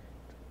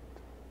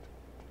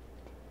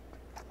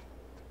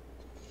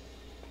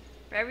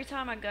 But every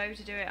time I go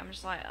to do it, I'm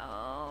just like,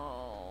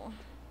 oh.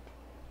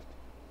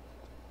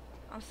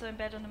 I'm still in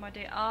bed under my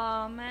day.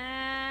 Oh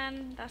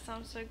man, that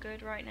sounds so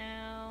good right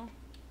now.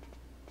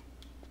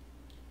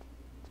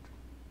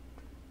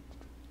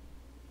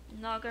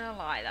 Not gonna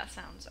lie, that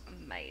sounds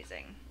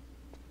amazing.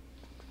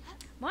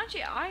 Mind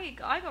you, I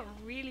got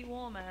really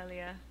warm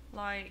earlier.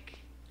 Like,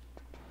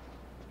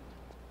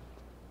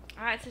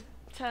 I had to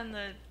turn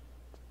the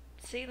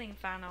ceiling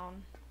fan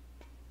on.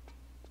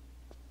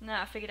 No,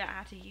 I figured out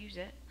how to use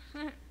it.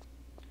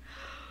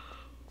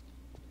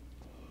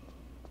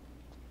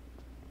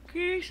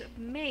 Goose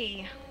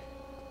me.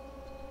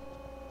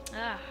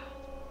 Ah.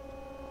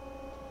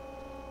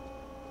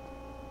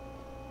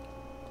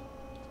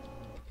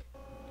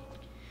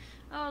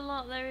 Oh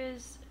look, there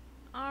is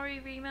RE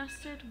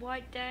Remastered,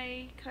 White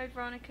Day, Code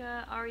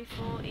Veronica,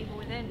 RE4, Evil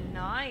Within.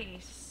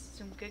 Nice!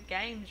 Some good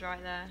games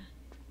right there.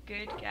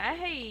 Good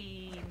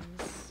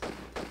games!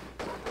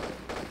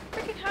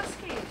 Freaking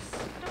huskies!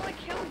 I don't want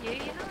to kill you,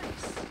 you're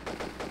nice.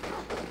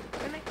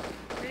 Really?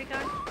 Really,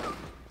 guy?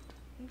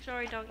 I'm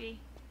sorry, doggy.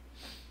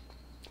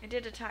 It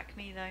did attack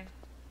me though.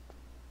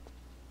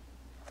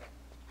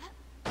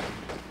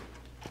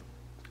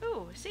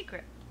 Ooh, a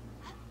secret.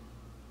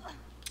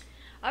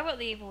 I've got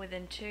the Evil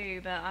Within too,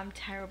 but I'm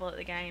terrible at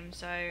the game,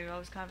 so I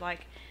was kind of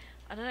like,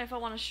 I don't know if I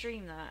want to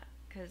stream that,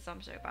 because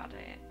I'm so bad at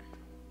it.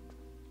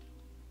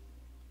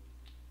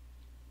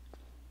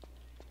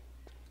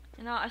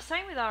 You know,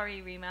 same with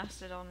RE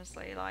Remastered,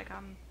 honestly, like,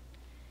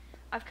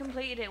 I've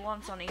completed it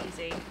once on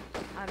easy,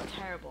 I'm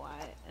terrible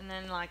at it, and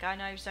then, like, I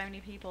know so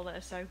many people that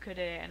are so good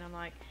at it, and I'm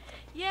like,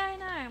 yeah,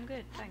 no, I'm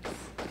good, thanks.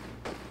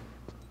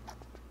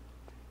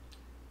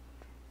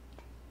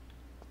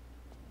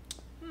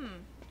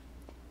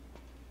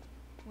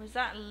 Was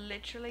that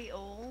literally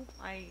all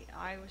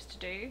I was to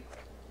do?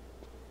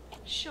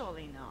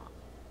 Surely not.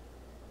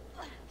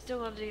 Still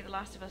got to do The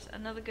Last of Us.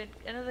 Another good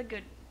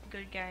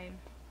game.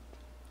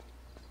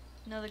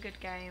 Another good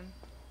game.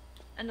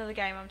 Another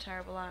game I'm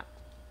terrible at.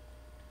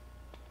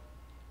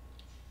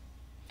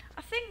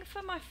 I think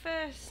for my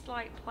first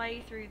like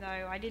playthrough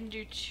though, I didn't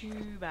do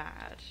too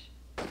bad.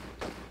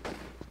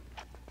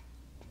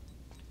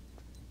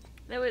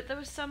 There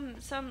was some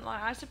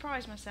like I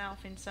surprised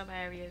myself in some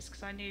areas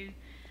because I knew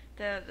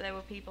there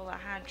were people that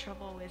had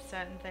trouble with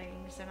certain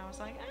things, and I was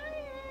like, oh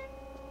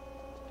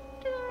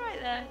yeah, did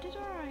alright there, did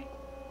alright.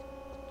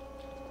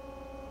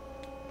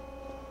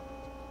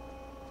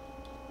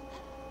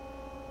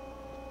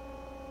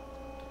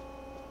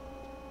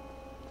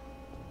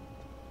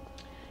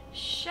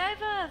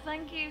 Sheva,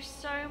 thank you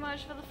so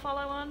much for the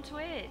follow on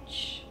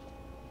Twitch.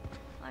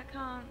 I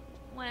can't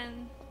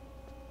when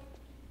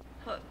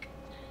Hook.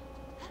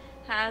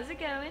 How's it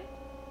going?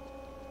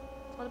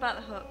 What about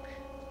the hook?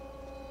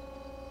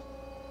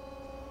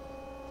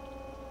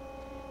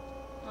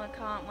 Well, I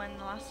can't when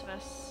The Last of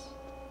Us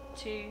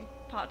 2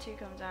 Part 2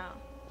 comes out.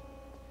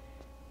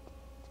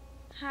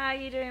 How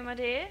you doing, my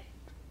dear?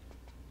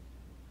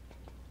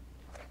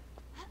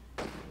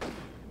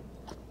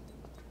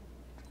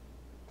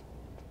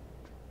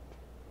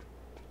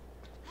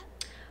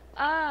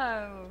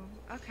 Oh,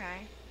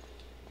 okay.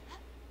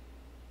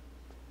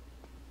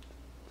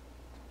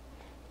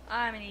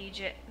 I'm in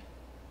Egypt.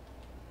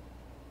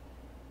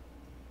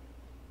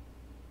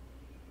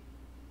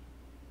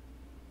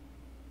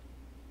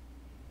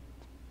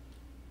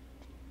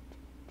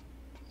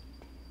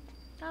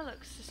 That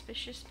looks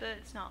suspicious, but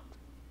it's not.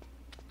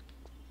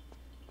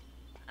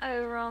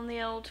 Over on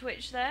the old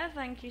Twitch there,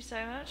 thank you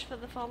so much for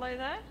the follow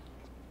there.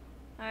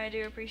 I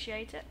do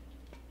appreciate it.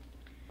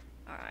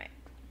 Alright.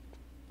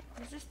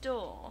 Is this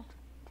door?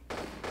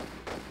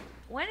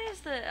 When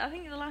is I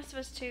think The Last of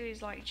Us 2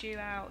 is like due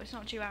out. It's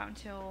not due out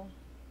until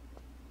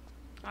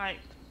like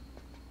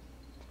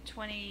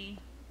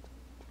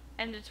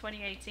end of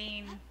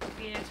 2018,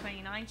 beginning of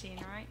 2019,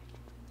 right?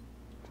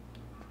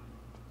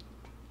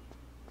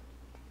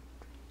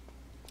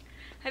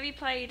 Have you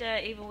played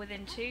Evil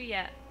Within 2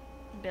 yet,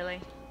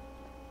 Billy?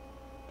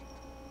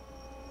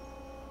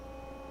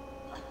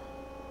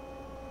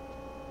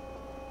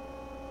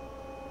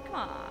 Come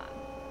on.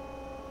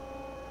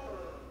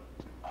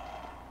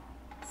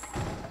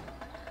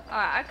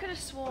 Alright, I could have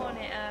sworn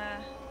it,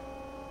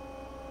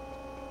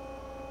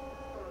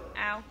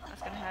 Ow,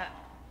 that's gonna hurt.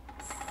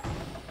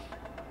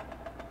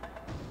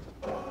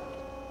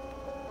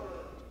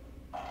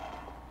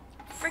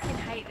 Freaking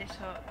hate this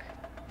hook.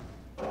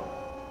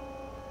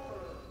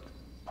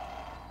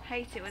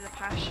 Hate it with a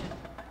passion.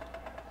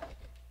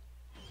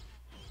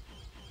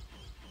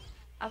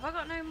 Have I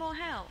got no more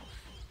health?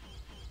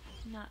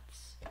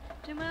 Nuts.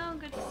 Doing well,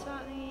 good to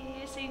start the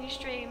year, seeing you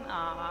stream.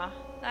 Ah,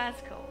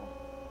 that's cool.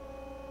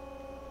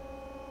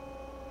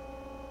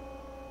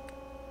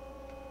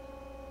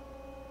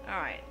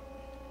 Alright.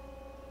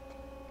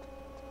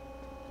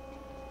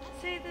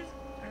 See, there's...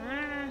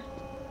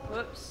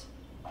 whoops.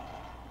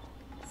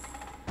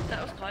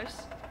 That was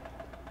close.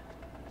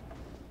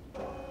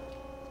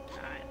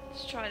 Alright,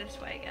 let's try this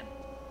way again.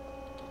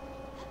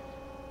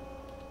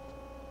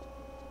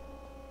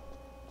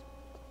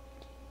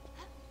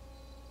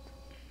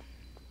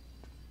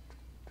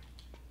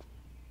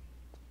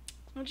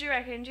 What do you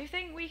reckon? Do you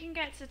think we can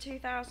get to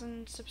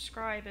 2,000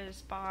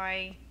 subscribers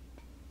by...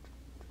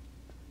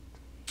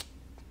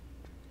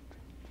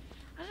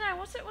 I don't know,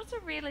 what's a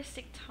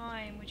realistic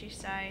time, would you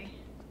say?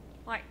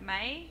 Like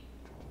May?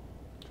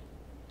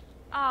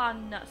 Ah,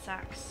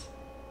 nutsacks.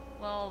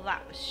 Well,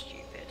 that was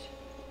stupid.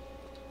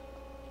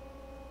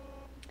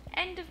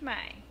 End of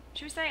May.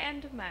 Should we say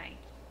end of May?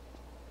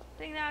 I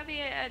think that would be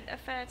a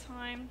fair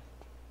time.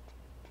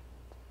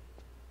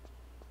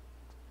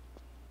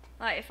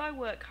 Like, if I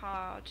work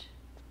hard,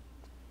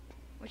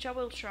 which I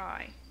will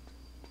try.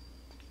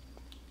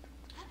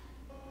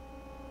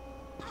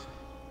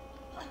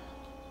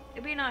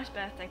 It'd be a nice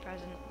birthday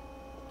present.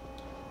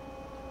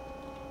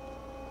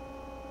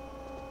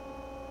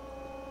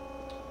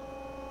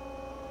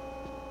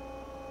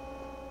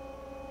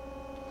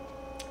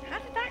 How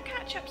did that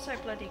catch up so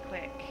bloody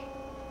quick?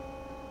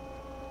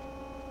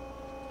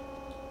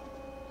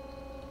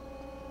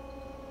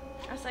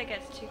 I say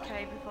get to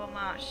 2k before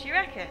March. Do you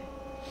reckon?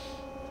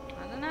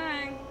 I don't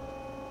know.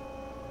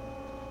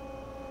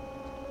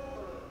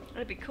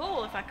 It'd be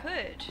cool if I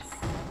could.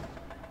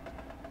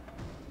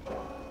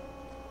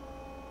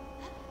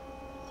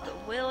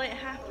 But will it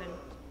happen?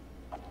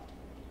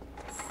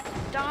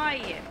 Die,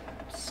 you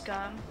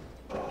scum.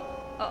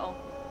 Uh-oh.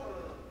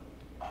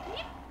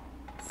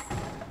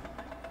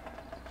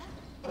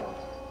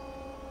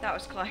 That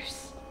was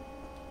close.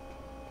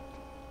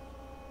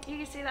 You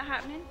can see that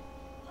happening?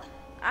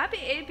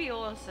 It'd be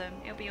awesome.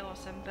 It'll be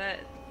awesome, but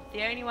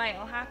the only way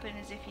it'll happen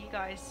is if you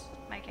guys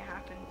make it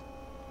happen.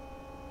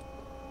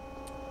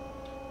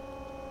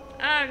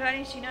 Oh, I've got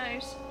an itchy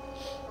nose.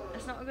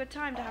 It's not a good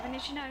time to have an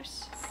itchy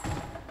nose.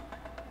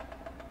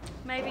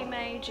 Maybe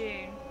May,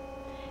 June.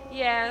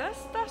 Yeah,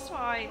 that's what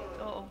I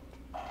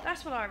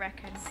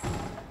reckon.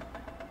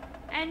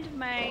 End of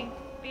May,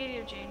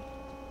 beginning of June.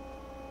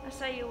 I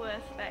say you're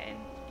worth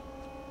betting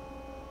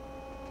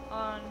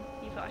on.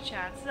 You've got a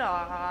chance.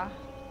 Ah,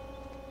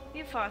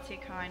 you're far too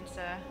kind,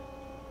 sir.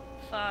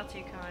 Far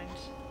too kind.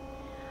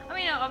 I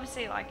mean,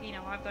 obviously, like, you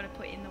know, I've got to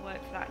put in the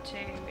work for that too,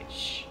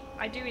 which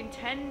I do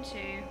intend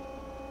to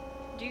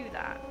do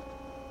that.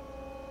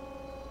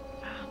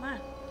 Oh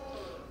man.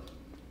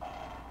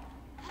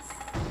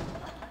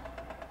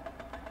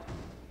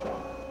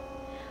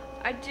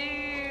 I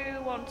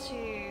do want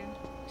to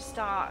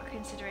start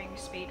considering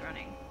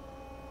speedrunning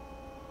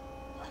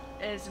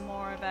as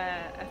more of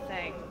a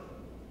thing.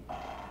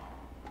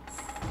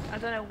 I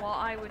don't know what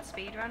I would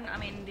speedrun. I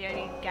mean, the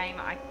only game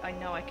I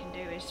know I can do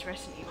is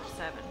Resident Evil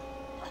 7.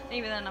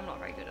 Even then, I'm not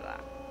very good at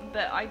that.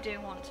 But I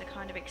do want to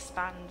kind of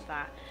expand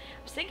that.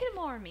 I was thinking of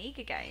more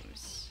Amiga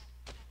games.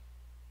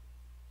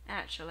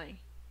 Actually.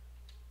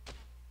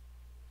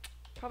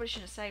 Probably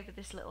shouldn't save with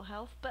this little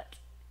health, but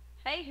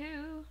hey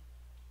hoo.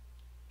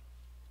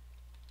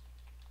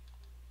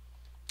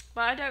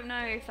 But I don't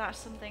know if that's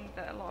something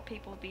that a lot of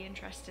people would be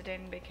interested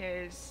in,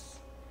 because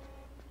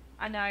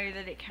I know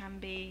that it can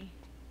be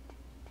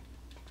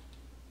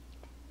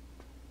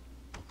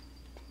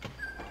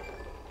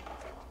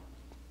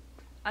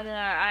I don't know,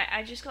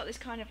 I just got this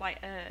kind of like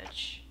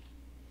urge.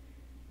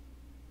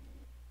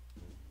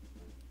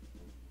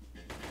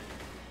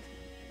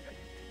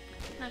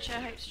 Nacho,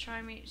 I hope to try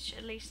and reach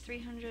at least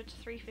 300 to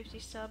 350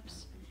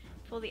 subs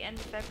before the end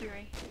of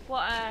February.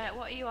 What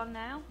are you on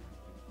now?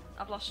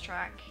 I've lost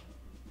track.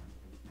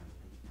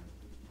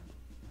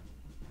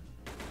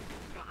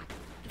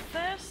 The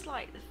first,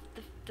 like,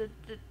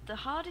 the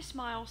hardest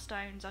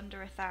milestones under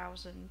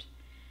 1,000.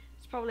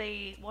 It's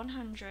probably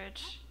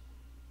 100,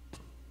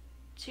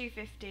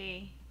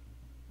 250,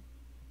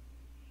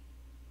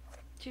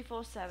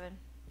 247.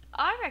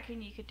 I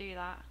reckon you could do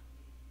that.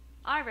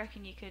 I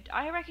reckon you could.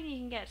 I reckon you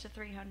can get to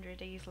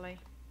 300 easily.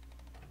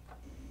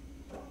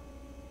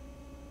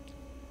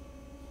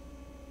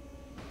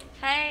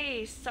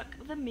 Hey, suck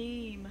the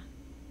meme.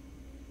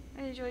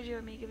 I enjoyed your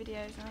Amiga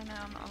videos. I know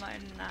I'm not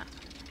alone in that.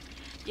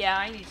 Yeah,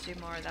 I need to do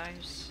more of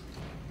those.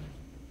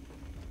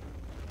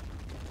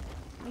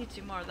 I need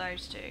to do more of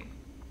those too.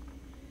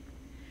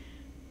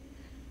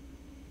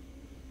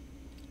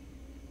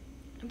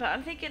 But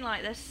I'm thinking,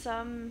 like, there's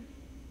some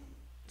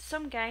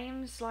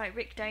games like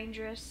Rick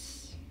Dangerous.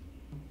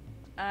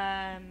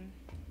 Can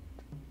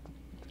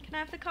I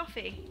have the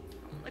coffee?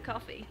 The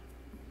coffee.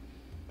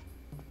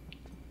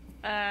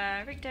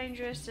 Rick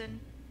Dangerous and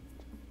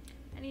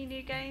any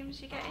new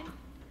games you getting?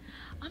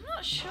 I'm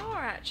not sure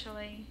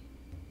actually.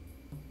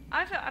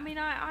 I've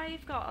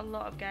got a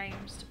lot of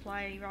games to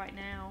play right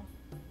now.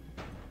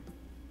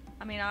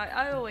 I mean,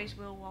 I always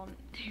will want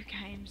new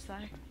games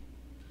though.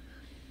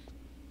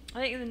 I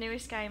think the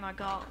newest game I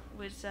got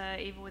was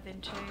Evil Within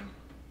 2.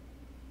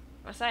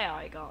 I say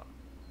I got.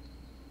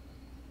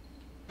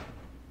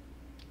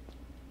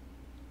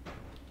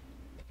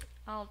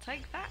 I'll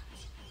take that.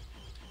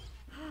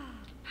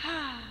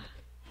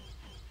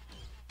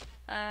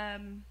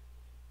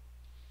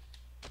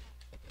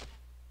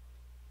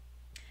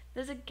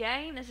 There's a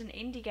game, there's an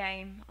indie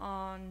game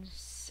on,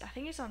 I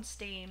think it's on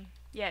Steam.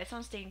 Yeah, it's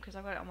on Steam because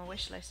I've got it on my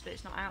wish list, but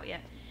it's not out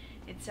yet.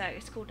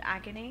 It's called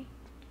Agony.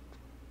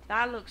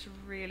 That looks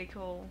really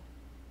cool.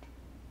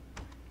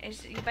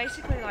 You're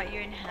basically like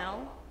you're in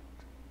hell.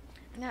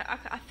 No,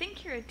 I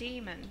think you're a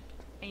demon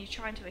and you're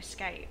trying to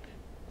escape.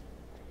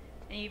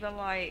 And you gotta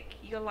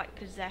like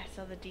possess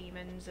other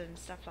demons and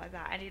stuff like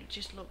that. And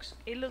it looks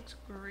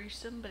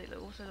gruesome, but it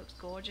also looks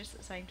gorgeous at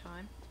the same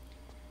time.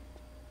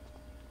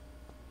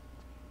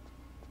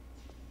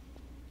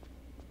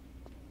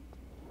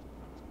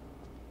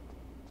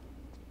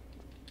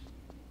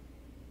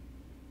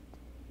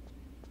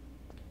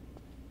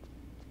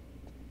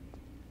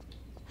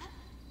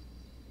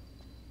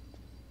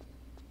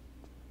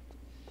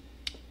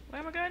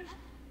 I going?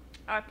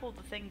 Oh, I pulled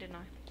the thing, didn't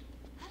I?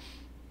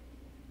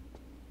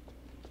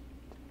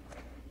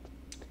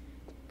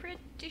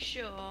 Pretty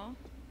sure.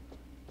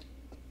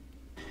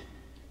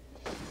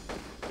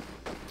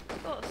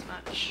 Thought as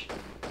much.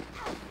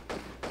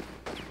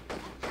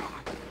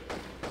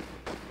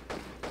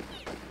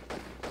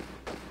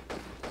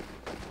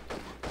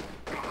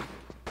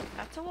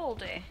 That's a wall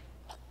deer.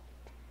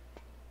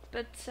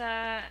 But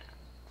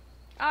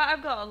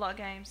I've got a lot of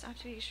games. I have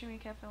to be extremely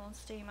careful on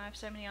Steam. I have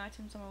so many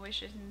items on my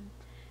wishes and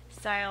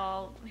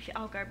sale.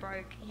 I'll go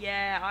broke.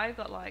 Yeah, I've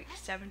got like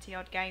 70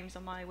 odd games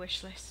on my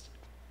wish list,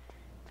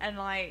 and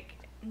like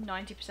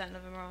 90%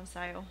 of them are on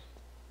sale.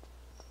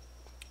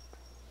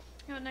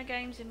 You got no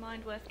games in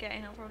mind worth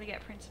getting? I'll probably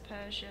get Prince of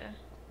Persia,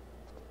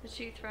 The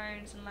Two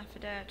Thrones, and Left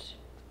 4 Dead.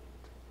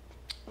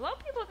 A lot of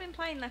people have been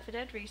playing Left 4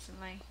 Dead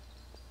recently.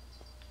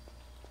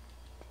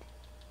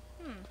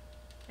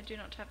 I do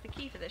not have the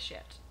key for this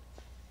yet.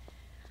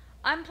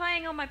 I'm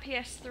playing on my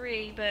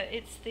PS3, but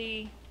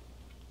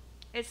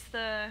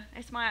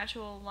it's my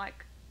actual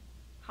like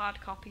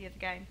hard copy of the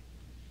game.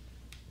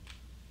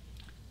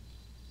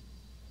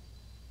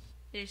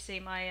 You see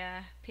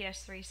my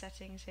PS3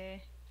 settings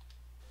here.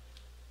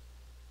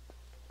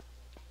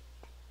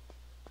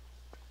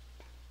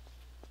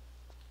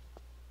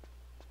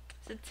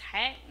 So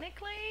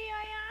technically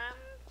I am,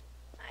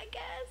 I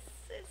guess.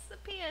 It's the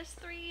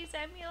PS3's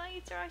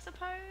emulator, I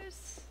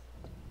suppose.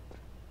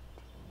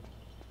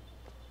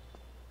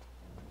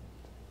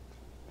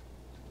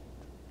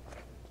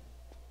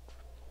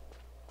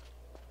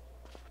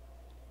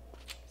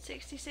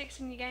 $66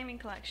 in your gaming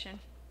collection.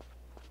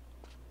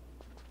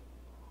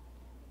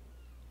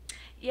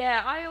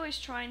 Yeah, I always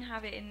try and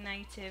have it in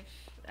native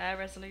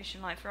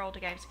resolution, like for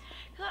older games.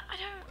 'Cause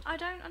I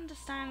don't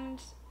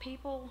understand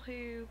people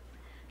who,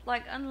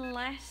 like,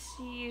 unless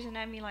you use an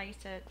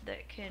emulator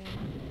that can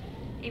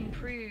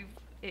improve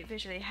it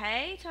visually.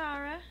 Hey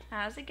Tara,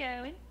 how's it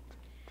going?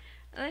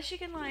 Unless you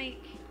can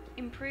like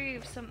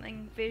improve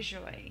something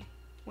visually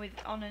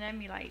on an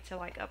emulator,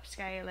 like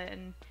upscale it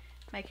and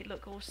make it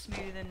look all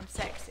smooth and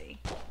sexy.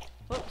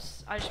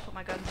 Whoops, I just put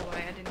my guns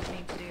away. I didn't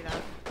mean to do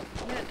that.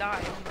 I'm gonna die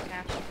if I'm not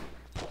careful.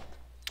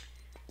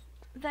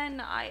 Then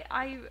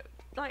I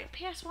like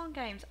PS1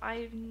 games.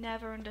 I've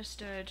never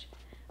understood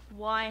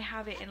why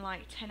have it in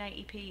like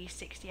 1080p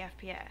 60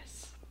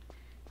 FPS.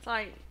 It's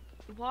like,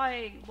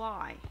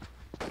 why?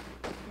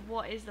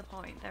 What is the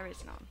point? There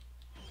is none.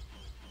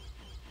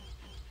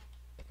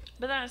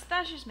 But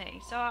that's just me.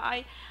 So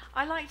I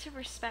like to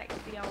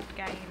respect the old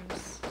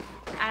games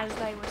as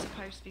they were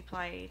supposed to be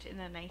played in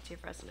their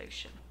native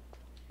resolution.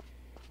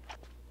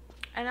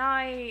 And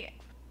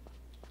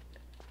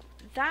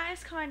that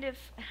has kind of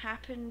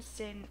happened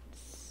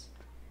since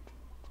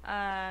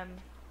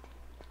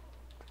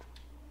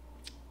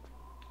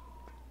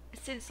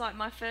like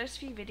my first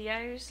few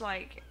videos,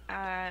 like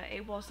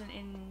it wasn't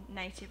in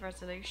native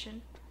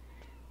resolution.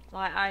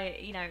 Like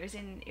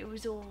it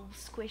was all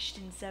squished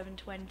in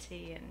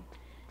 720,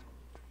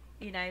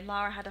 and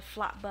Lara had a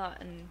flat butt,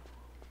 and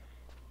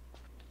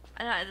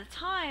at the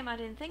time I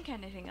didn't think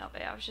anything of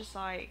it. I was just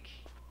like,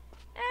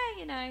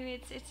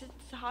 it's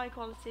high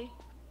quality.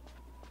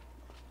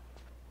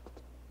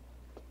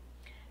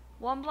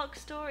 One block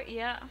store,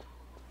 yeah.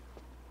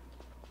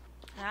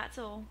 That's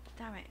all.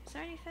 Damn it. Is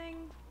there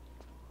anything?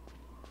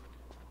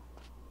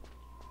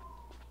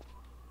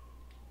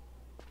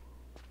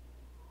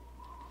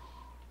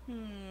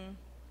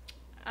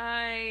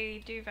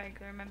 I do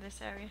vaguely remember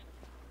this area.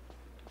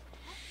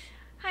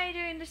 How you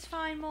doing this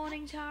fine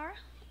morning, Tara?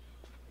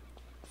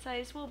 So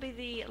this will be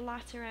the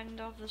latter end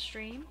of the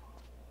stream.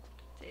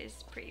 It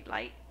is pretty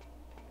late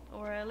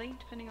or early,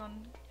 depending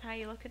on how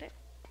you look at it.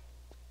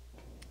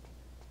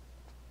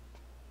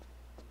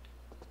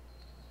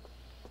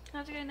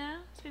 How's it going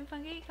now? It's been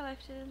fun, Geek. I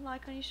left a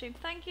like on your stream.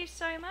 Thank you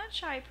so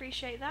much. I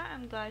appreciate that.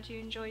 I'm glad you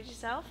enjoyed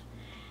yourself.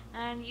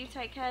 And you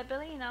take care,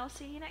 Billy, and I'll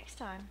see you next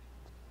time.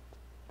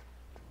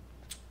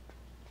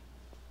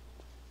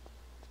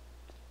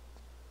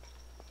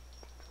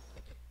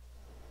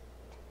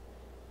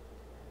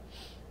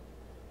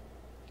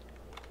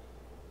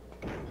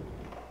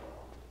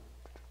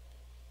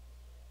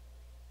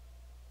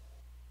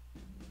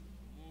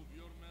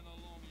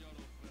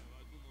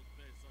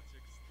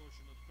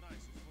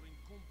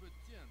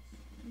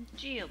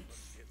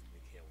 Shields.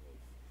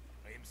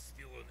 I am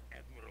still an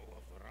admiral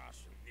of the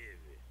Russian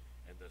Navy,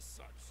 and as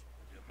such,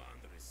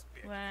 demand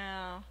respect.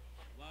 Wow.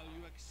 While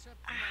you accept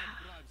my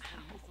bribes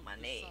for use of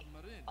the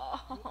submarine,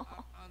 you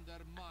are under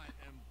my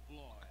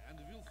employ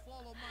and will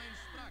follow my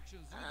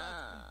instructions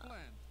without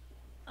complaint.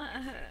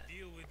 If I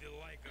deal with the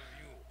like of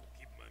you to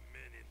keep my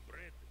men in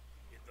bread,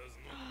 it does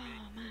not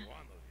make me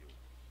one of you.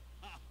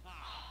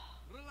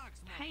 Relax,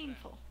 my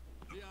painful.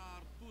 friend. We are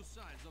two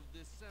sides of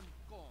the same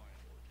coin.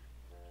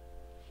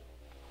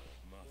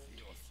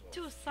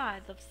 Two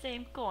sides of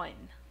same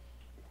coin.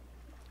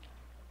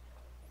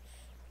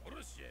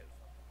 Rushev,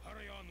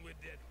 hurry on with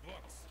that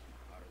box.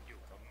 Our new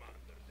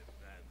commander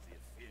demands the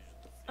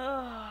efficiency.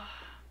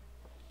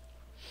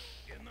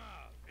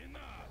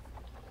 Enough!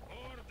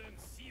 Board and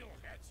seal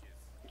hatches.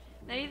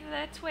 Either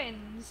they're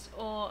twins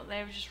or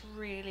they were just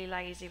really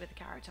lazy with the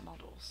character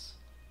models.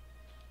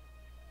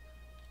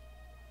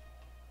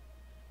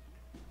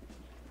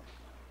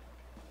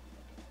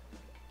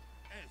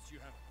 As you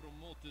have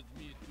promoted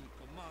me to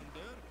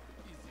commander,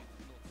 is it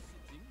not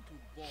fitting to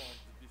board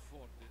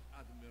before the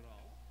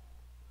admiral?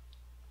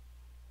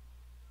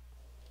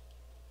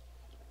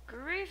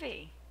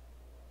 Groovy.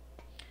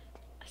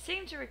 I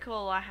seem to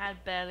recall I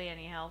had barely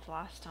any health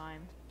last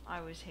time I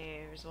was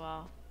here as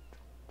well.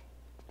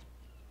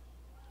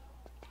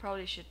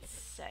 Probably should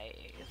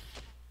save.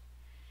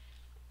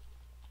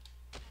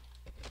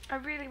 I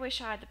really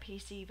wish I had the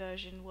PC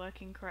version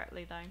working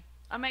correctly though.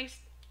 I may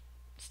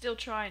still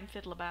try and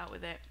fiddle about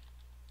with it.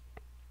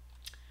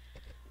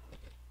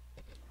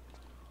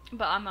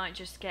 But I might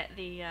just get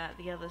the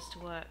others to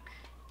work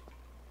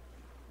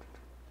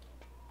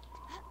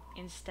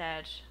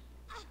instead.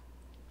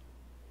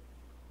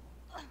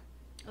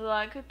 Although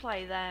I could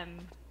play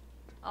them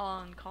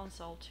on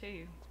console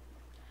too.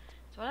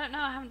 So I don't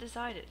know, I haven't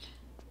decided.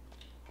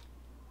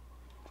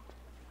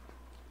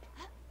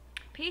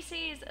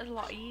 PC is a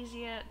lot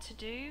easier to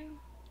do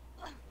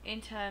in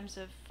terms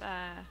of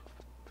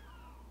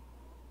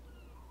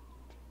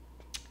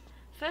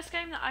first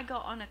game that I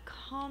got on a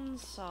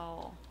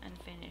console and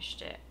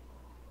finished it.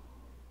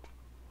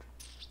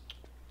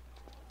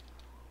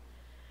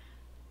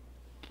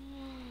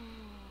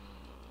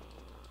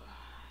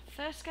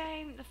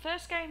 The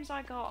first games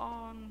I got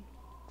on,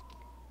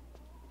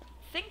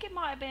 I think it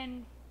might have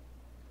been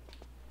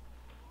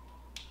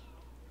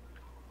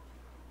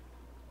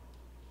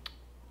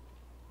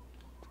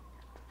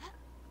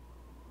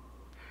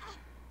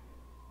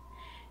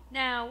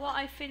now what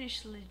I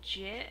finished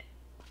legit,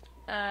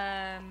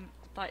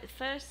 like the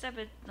first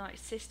ever like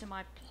system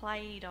I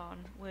played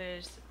on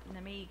was an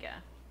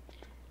Amiga,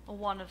 or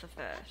one of the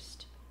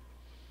first,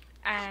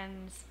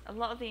 and a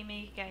lot of the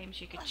Amiga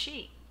games you could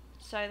cheat.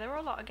 So there were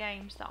a lot of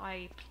games that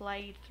I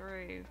played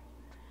through,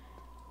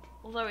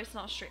 although it's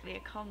not strictly a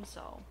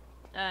console.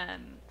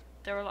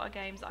 There were a lot of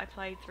games that I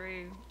played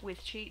through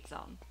with cheats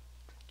on,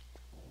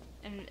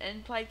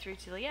 and played through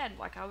till the end.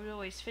 Like I would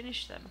always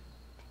finish them,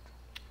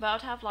 but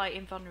I'd have like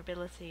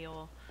invulnerability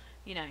or,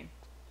 you know,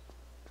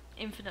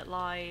 infinite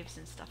lives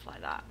and stuff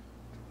like that.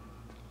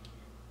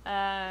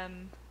 I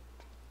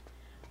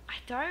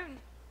don't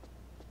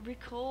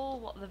recall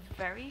what the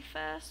very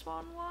first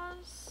one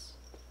was,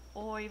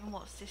 or even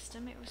what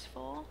system it was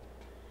for.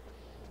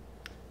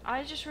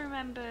 I just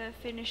remember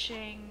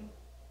finishing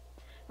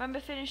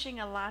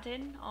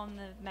Aladdin on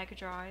the Mega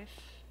Drive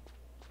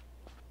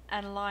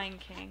and Lion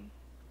King.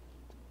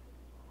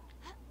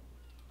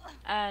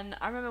 And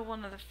I remember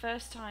one of the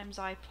first times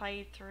I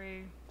played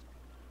through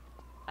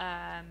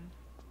that.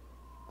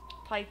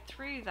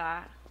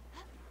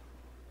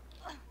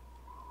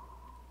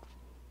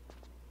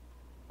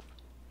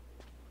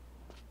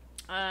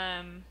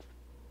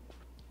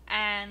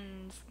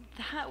 And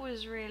that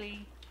was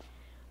really,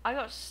 I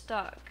got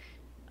stuck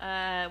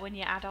when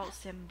you're adult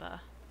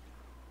Simba.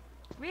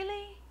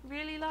 Really?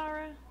 Really,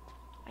 Lara?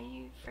 Are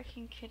you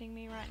freaking kidding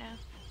me right now?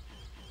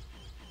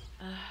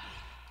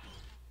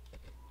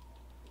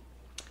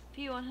 If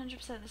you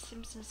 100% the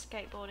Simpsons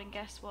skateboarding,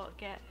 guess what?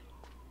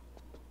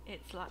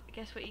 It's like,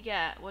 guess what you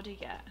get? What do you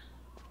get?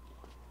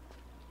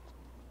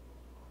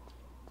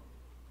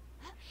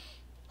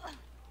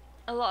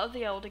 A lot of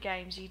the older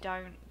games you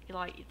don't,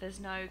 like, there's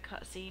no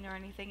cutscene or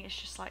anything, it's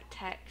just like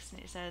text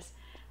and it says,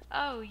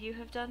 oh, you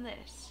have done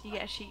this, you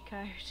get a cheat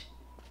code.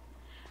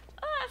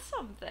 Oh, that's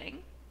something.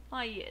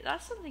 Like,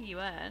 that's something you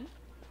earn.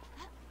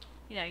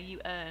 You know,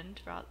 you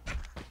earned, rather.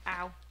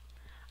 Ow.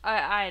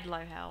 I had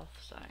low health,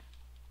 so.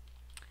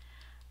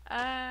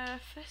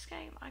 First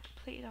game I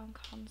completed on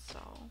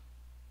console.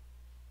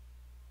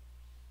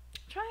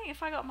 I'm trying to think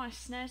if I got my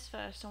SNES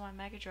first or my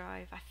Mega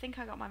Drive. I think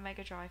I got my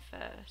Mega Drive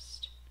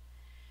first.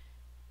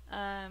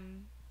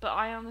 But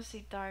I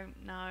honestly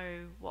don't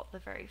know what the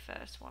very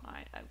first one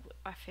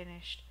I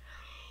finished.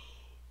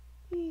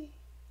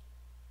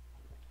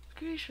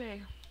 Excuse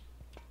me.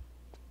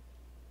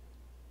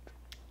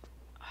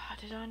 Oh,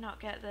 did I not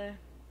get the...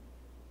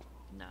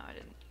 No, I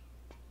didn't.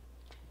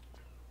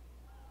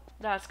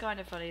 That's kind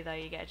of funny though,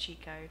 you get a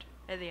cheat code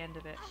at the end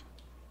of it.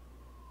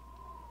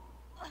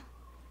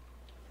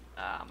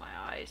 Ah, my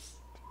eyes.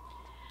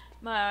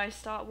 My eyes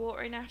start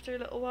watering after a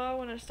little while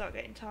when I start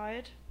getting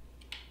tired.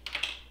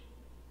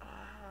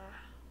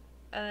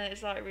 And then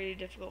it's like really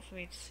difficult for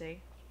me to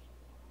see.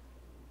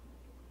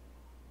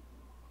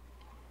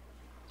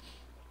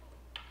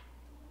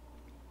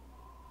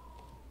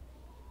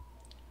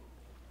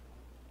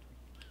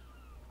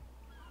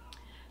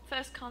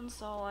 First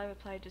console I ever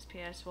played was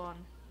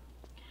PS1.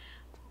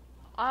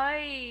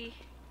 I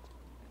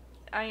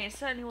mean, it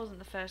certainly wasn't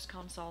the first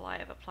console I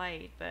ever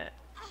played, but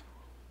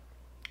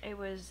it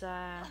was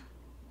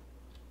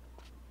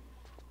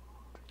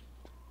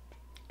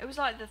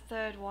like the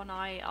third one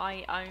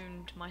I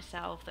owned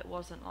myself that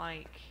wasn't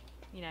like,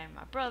 you know,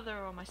 my brother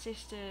or my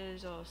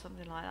sisters or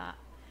something like that.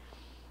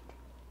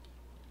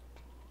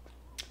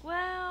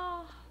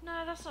 Well,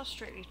 no, that's not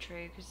strictly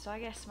true, because I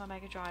guess my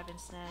Mega Drive and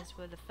SNES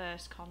were the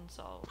first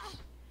consoles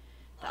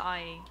that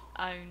I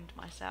owned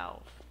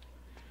myself.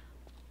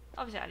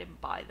 Obviously I didn't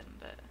buy them,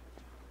 but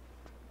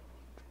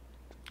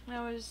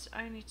I was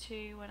only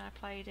 2 when I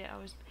played it.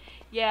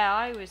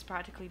 I was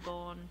practically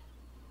born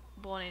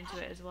into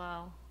it as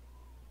well.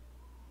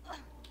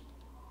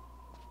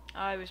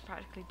 I was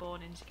practically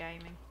born into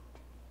gaming.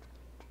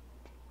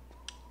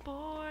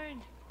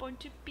 Born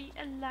to be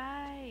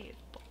alive,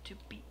 born to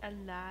be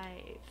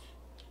alive.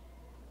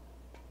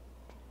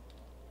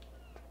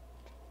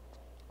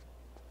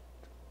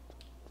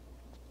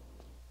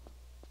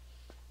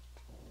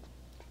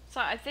 So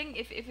I think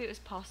if it was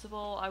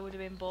possible, I would have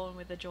been born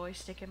with a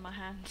joystick in my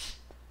hand.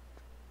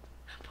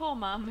 Poor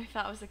mum, if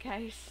that was the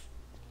case.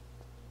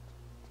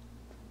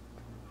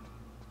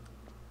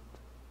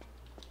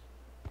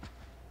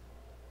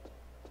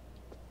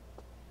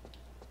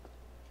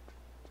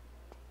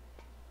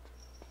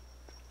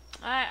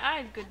 I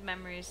had good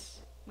memories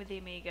with the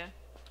Amiga.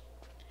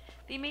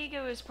 The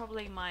Amiga was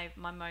probably my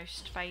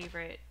most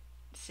favourite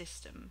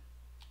system,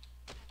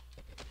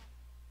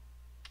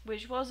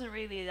 which wasn't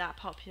really that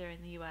popular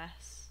in the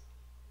US.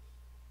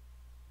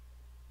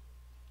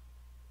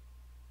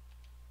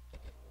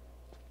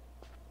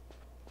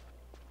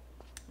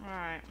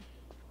 Alright.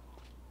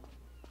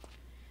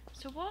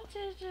 So what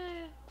did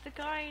the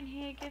guy in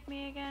here give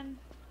me again?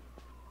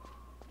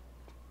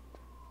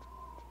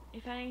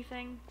 If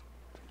anything?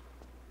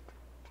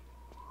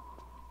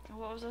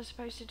 What was I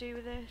supposed to do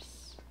with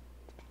this?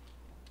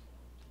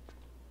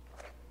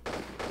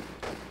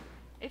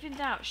 If in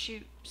doubt,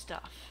 shoot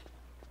stuff.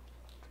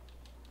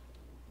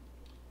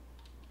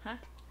 Huh?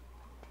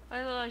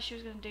 I thought like she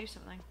was going to do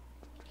something.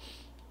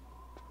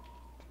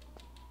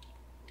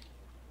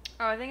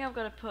 Oh, I think I've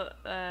got to put,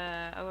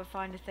 I would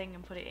find a thing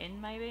and put it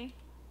in, maybe?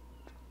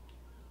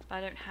 But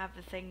I don't have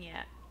the thing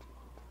yet.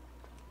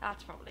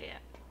 That's probably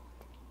it.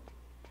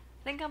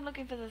 I think I'm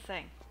looking for the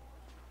thing.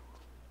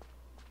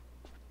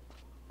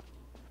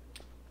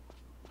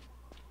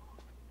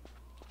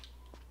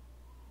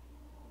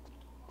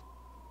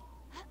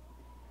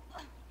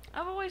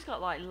 I've always got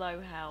like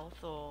low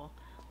health or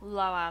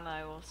low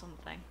ammo or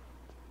something.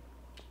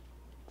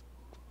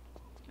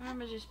 I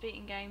remember just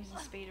beating games and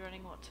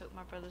speedrunning what took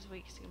my brothers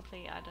weeks to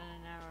complete. I'd done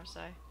an hour or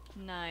so.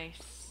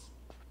 Nice.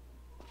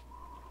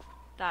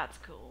 That's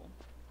cool.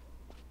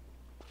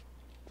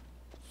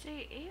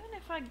 See, even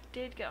if I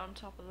did get on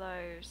top of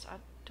those, I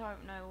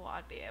don't know what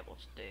I'd be able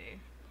to do.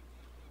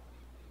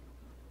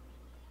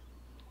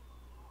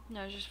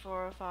 No, just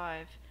 4 or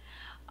 5.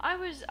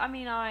 As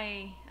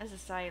I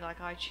say,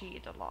 like, I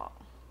cheated a lot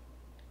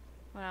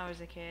when I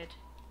was a kid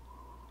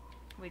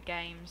with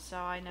games, so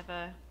I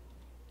never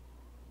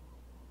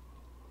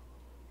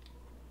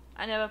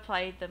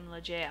played them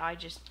legit. I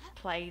just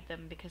played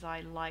them because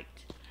I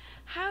liked.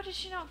 How did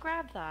she not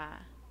grab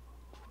that?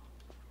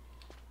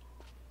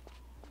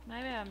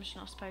 Maybe I'm just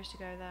not supposed to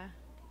go there.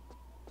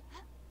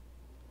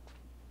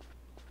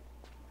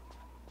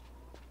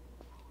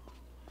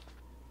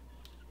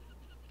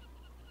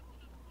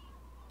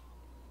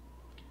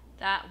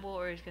 That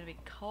water is going to be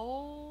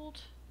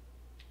cold.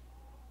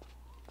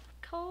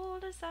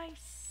 Cold as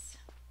ice.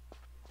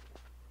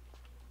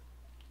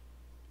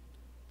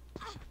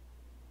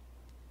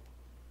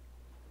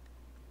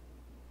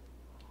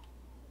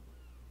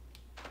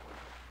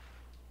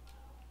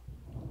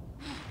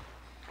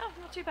 Oh,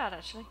 not too bad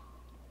actually.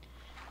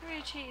 I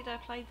really cheated, I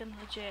played them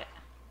legit.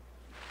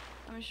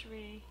 I'm just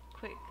really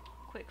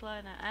quick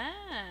learner.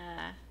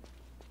 Ah!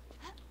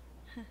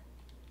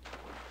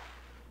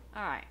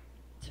 Alright.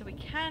 So we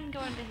can go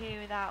under here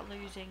without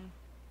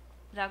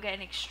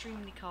getting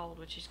extremely cold,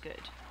 which is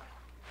good.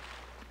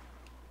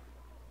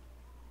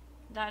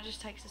 That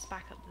just takes us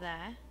back up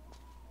there.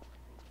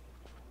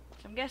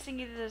 So I'm guessing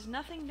either there's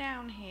nothing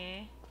down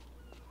here,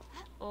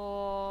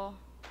 or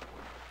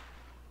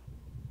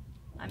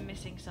I'm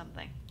missing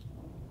something.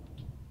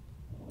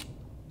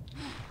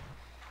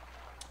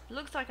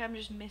 Looks like I'm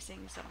just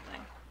missing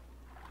something.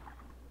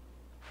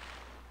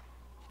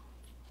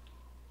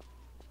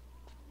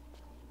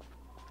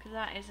 Because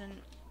that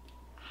isn't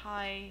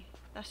high.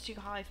 That's too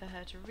high for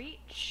her to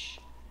reach.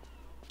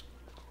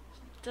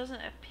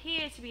 Doesn't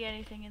appear to be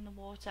anything in the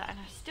water, and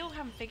I still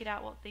haven't figured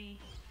out what the...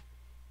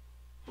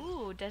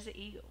 Ooh, desert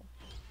eagle.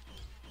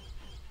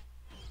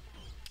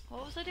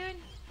 What was I doing?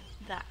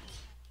 That.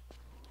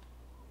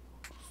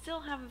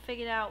 Still haven't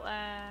figured out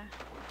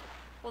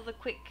what the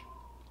quick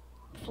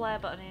flare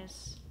button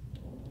is.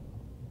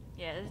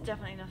 Yeah, there's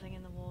definitely nothing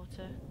in the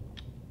water.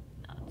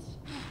 Nuts.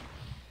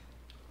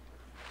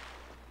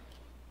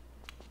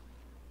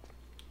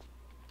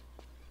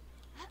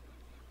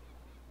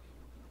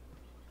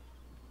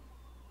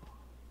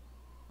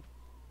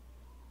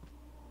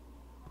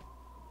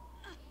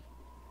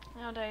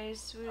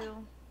 Nowadays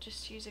we'll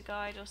just use a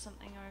guide or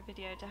something, or a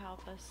video to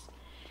help us.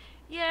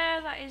 Yeah,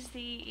 that is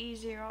the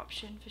easier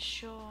option for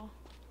sure.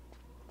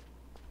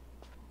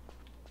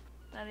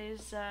 That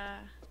is,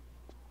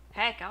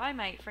 heck, I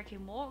make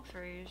freaking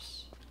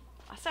walkthroughs.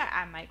 I say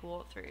I make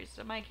walkthroughs.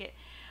 I make it,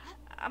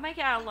 I make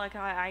it out like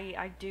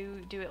I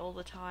do it all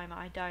the time.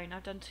 I don't.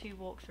 I've done 2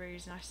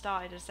 walkthroughs and I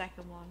started a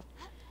second one.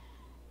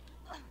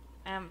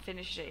 I haven't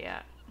finished it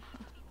yet.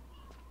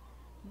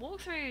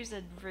 Walkthroughs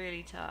are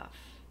really tough.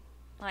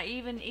 Like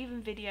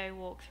even video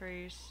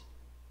walkthroughs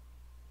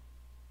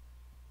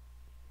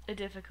are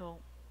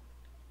difficult.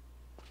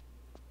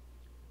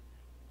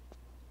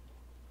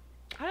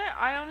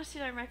 I honestly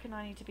don't reckon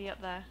I need to be up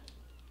there.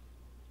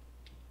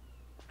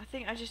 I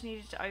think I just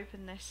needed to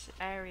open this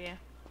area.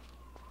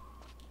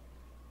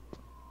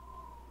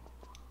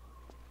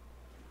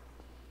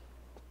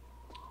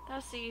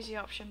 That's the easy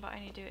option, but I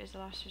only do it as a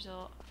last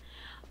resort.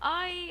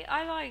 I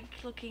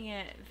like looking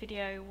at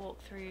video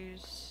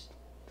walkthroughs.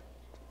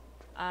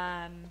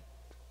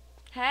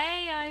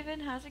 Hey Ivan,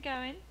 how's it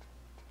going?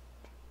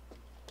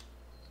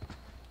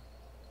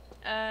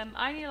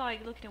 I only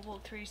like looking at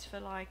walkthroughs for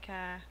like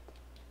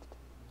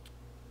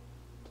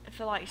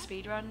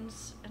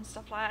speedruns and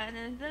stuff like that,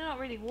 and they're not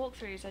really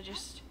walkthroughs, they're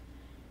just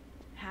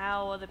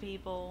how other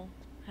people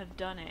have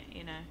done it,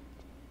 you know,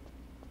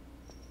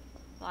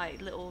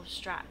 like little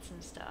strats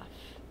and stuff.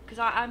 Because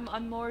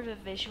I'm more of a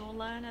visual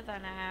learner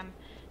than I am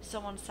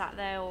someone sat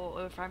there,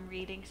 or if I'm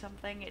reading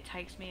something it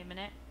takes me a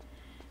minute,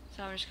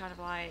 so I'm just kind of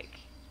like,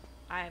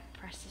 I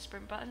pressed the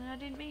sprint button and I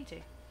didn't mean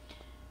to.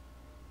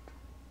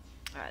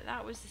 Alright,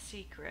 that was the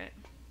secret.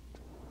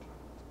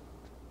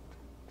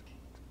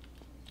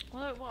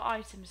 What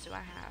items do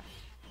I have?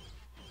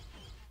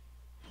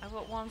 I've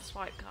got 1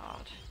 swipe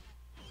card,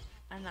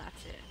 and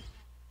that's it.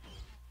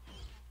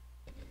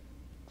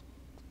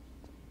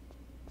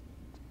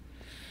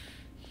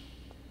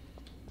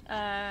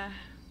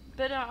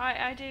 But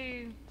I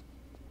do.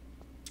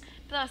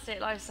 But that's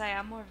it. Like I say,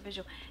 I'm more of a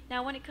visual.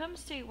 Now, when it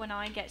comes to when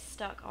I get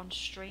stuck on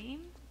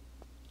stream,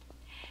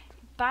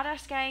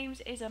 Badass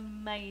Games is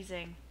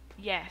amazing.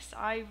 Yes,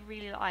 I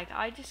really like.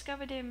 I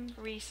discovered him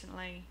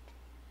recently,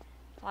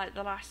 like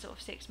the last sort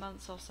of 6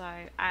 months or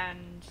so,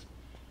 and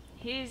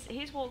his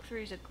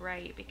walkthroughs are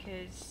great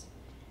because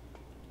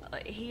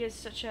he has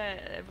such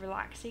a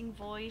relaxing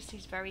voice.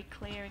 He's very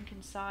clear and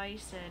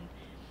concise, and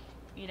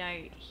you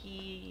know,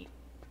 he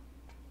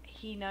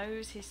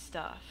knows his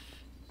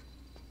stuff.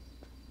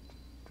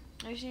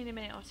 I just need a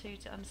minute or 2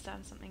 to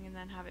understand something and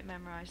then have it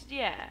memorized.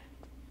 Yeah.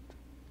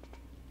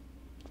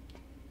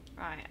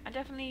 Right, I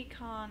definitely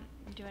can't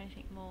do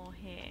anything more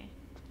here.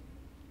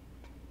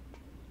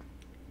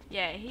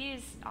 Yeah, he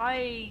is.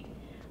 I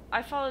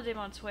followed him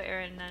on Twitter,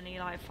 and then he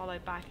like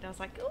followed back, and I was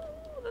like,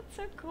 oh, that's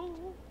so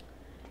cool.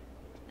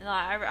 And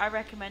like, I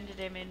recommended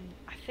him in,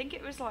 I think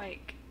it was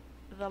like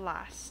the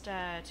last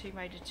Tomb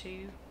Raider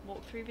 2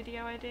 walkthrough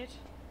video I did,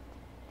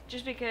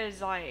 just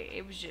because like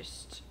it was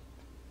just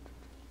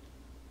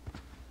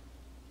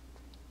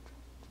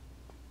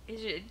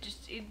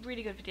a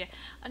really good video.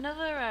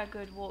 Another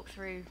good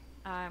walkthrough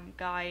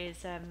guy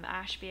is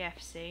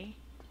AshBFC.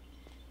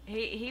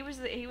 He was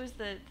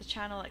the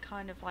channel that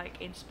kind of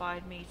like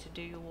inspired me to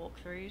do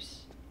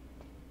walkthroughs,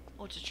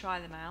 or to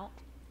try them out.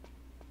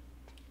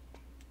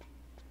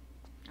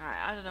 Alright,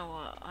 I don't know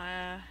what.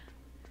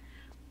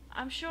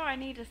 I'm sure I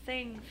need a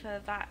thing for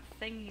that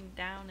thing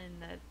down in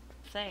the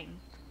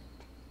thing,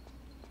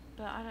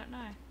 but I don't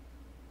know.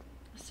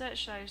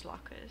 Search those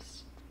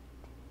lockers.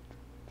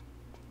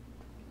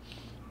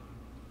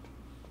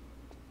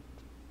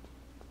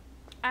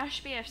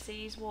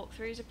 AshBFC's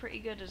walkthroughs are pretty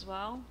good as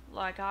well.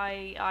 Like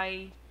as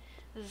I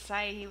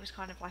say, he was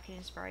kind of like an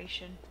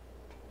inspiration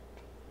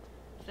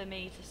for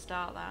me to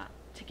start that,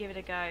 to give it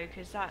a go,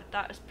 because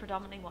that is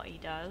predominantly what he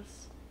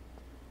does.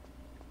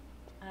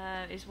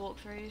 Is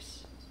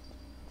walkthroughs.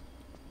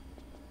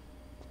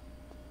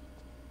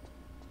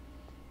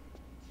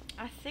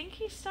 I think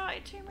he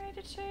started Tomb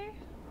Raider 2,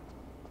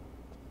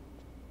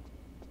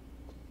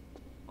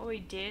 or he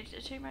did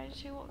a Tomb Raider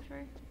 2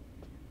 walkthrough.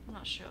 I'm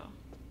not sure.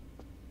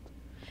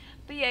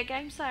 But yeah,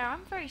 GameSlayer,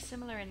 I'm very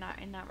similar in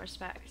that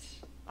respect.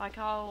 Like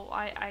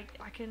I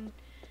can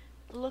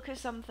look at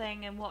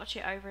something and watch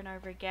it over and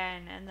over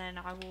again, and then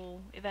I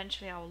will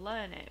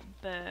learn it.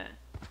 But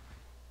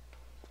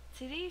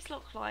see, these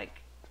look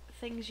like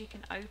things you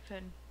can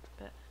open.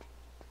 But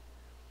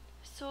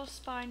Source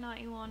Spy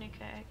 91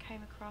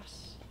 came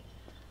across.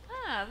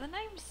 Ah, the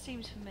name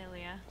seems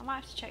familiar. I might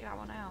have to check that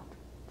one out.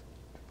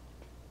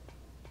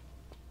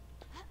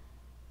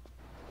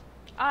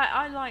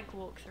 I like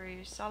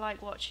walkthroughs. I like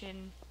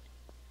watching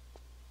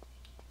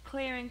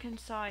clear and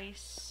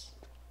concise,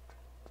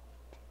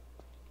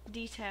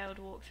 detailed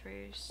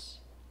walkthroughs.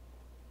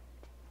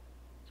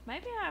 So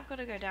maybe I've got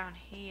to go down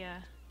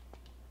here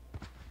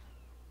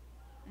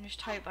and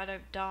just hope I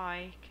don't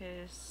die,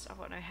 because I've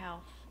got no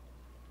health.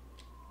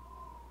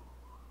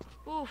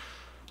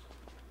 Oof.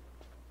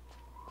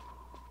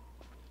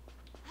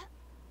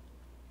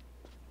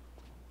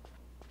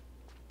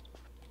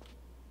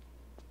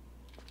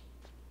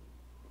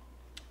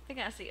 I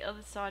think that's the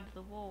other side of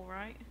the wall,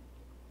 right?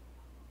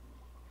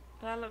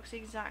 But that looks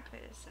exactly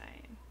the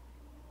same.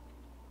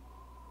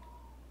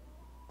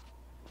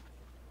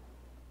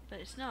 But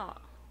it's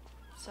not.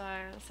 So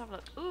let's have a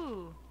look.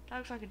 Ooh, that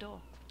looks like a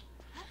door.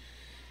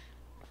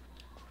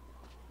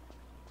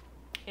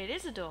 It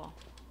is a door.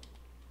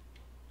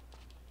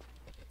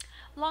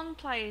 Long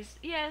plays.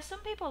 Yeah, some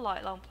people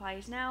like long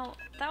plays. Now,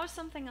 that was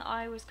something that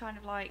I was kind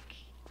of like...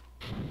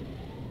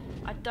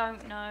 I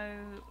don't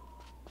know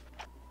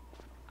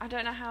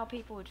how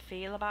people would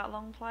feel about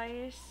long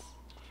plays.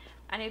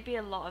 And it'd be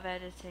a lot of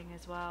editing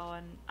as well,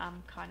 and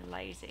I'm kind of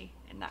lazy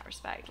in that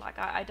respect. Like,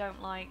 I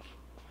don't like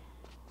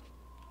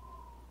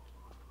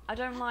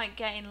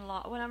getting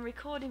lost. When I'm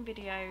recording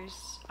videos,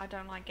 I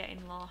don't like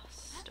getting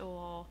lost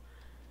or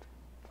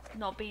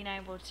not being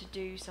able to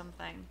do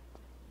something.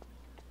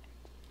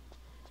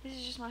 This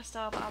is just my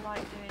style, but I like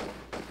doing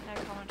no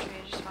commentary.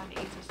 I just find it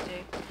easy to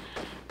do.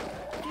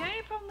 The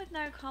only problem with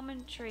no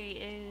commentary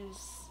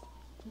is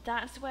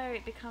that's where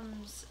it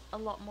becomes a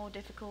lot more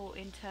difficult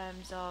in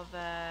terms of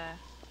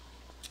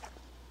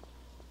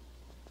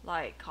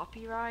like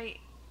copyright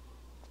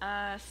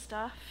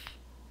stuff,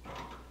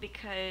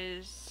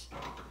 because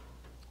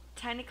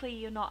technically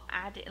you're not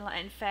adding,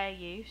 like in fair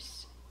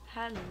use.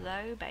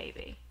 Hello,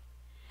 baby.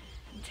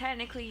 And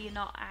technically you're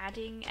not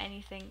adding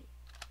anything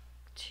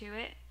to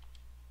it.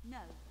 No.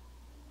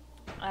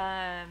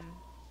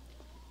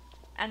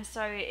 And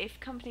so if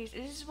companies,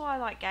 this is why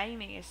like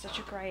gaming is such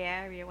a grey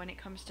area when it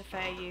comes to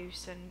fair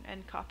use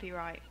and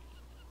copyright,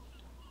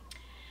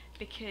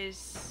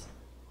 because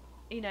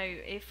you know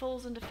it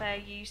falls under fair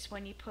use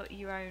when you put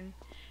your own.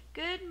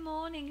 Good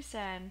morning,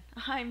 Sen.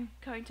 I'm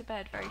going to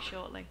bed very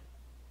shortly.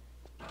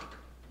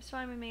 It's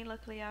fine with me,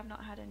 luckily I've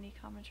not had any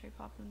commentary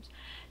problems.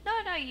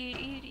 No,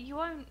 you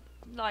won't,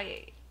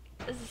 like,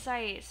 as I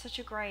say, it's such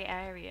a grey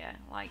area,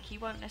 like you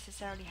won't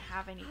necessarily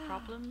have any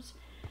problems,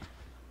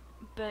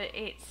 but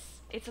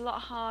it's a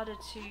lot harder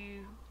to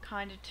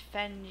kind of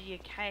defend your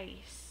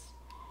case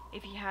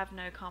if you have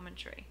no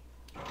commentary.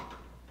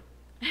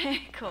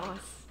 Of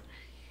course.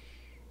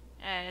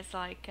 It's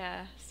like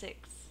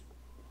 6.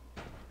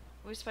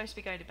 We're supposed to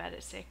be going to bed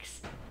at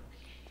 6.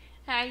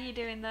 How are you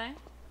doing though?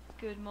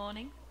 Good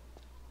morning.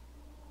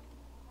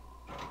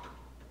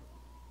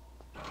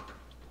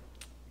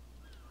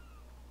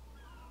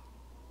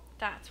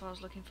 That's what I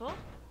was looking for.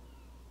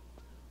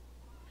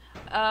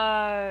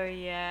 Oh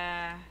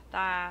yeah,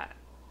 that.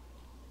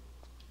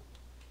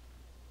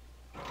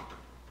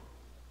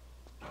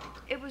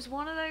 It was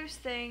one of those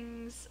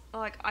things,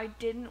 like I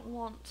didn't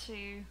want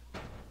to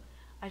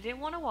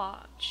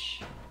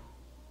watch.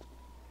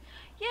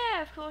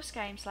 Yeah, of course,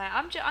 Game Slayer.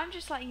 I'm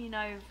just letting you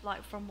know,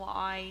 like from what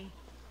I,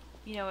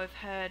 have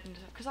heard, and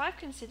because I've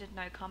considered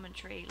no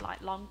commentary,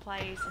 like long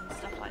plays and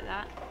stuff like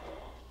that.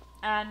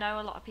 I know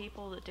a lot of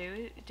people that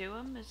do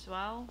them as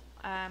well.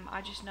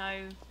 I just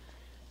know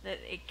that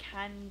it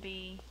can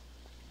be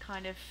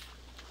kind of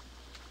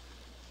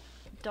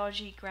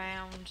dodgy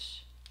ground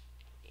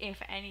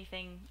if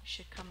anything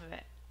should come of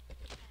it.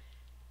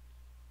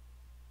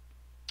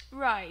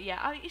 Right,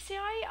 yeah. You see,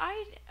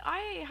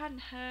 I hadn't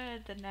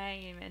heard the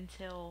name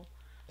until,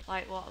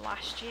 like, what,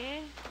 last year?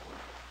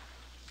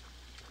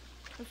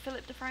 With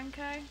Philip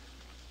DeFranco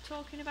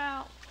talking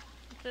about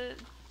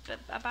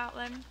about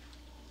them.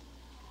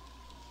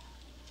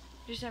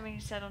 Just something he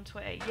said on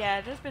Twitter.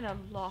 Yeah, there's been a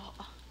lot.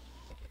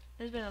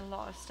 There's been a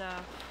lot of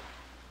stuff.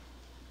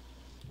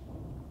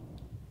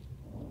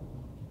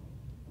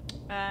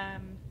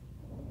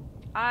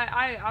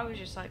 I was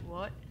just like,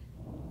 what?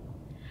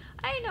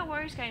 Ain't no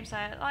worries, Game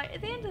Slayer. Like,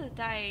 at the end of the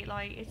day,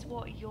 like, it's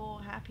what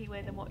you're happy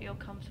with and what you're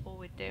comfortable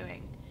with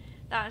doing.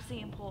 That's the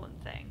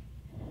important thing.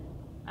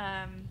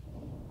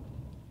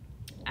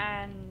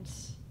 And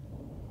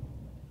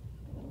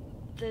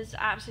there's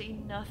absolutely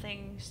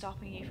nothing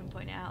stopping you from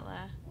putting it out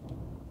there.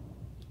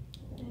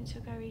 And it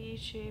took over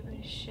YouTube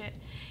and shit.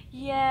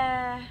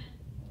 Yeah.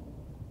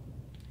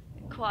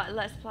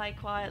 Let's play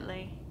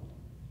quietly.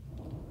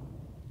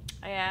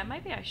 Yeah,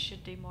 maybe I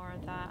should do more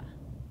of that.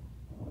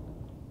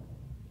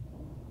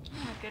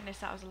 Oh my goodness,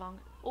 that was long.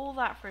 All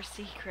that for a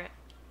secret.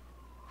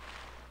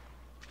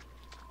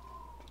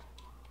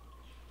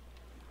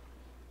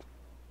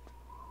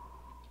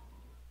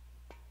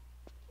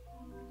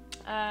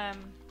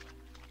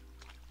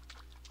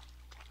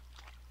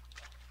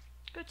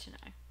 Good to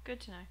know. Good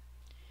to know.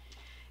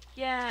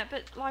 Yeah,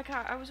 but like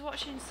I was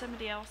watching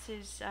somebody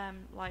else's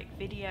like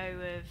video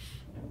of,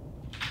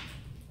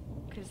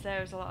 because there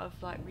was a lot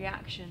of like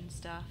reaction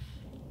stuff.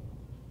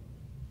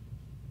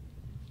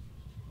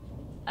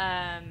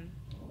 And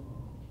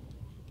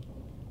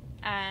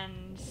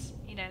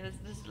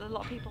there's a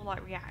lot of people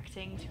like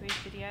reacting to his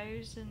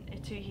videos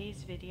and to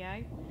his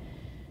video,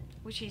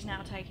 which he's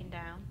now taken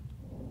down.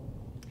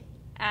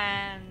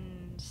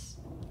 And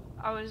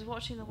I was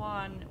watching the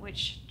one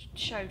which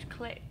showed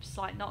clips,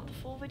 like not the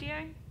full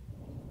video.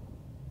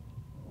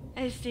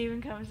 And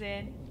Stephen comes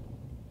in.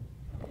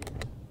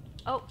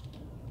 Oh,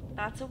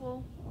 that's a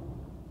wall.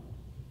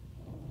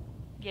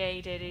 Yeah,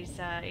 he did.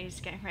 He's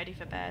getting ready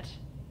for bed.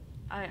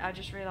 I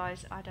just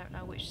realised I don't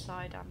know which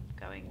side I'm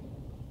going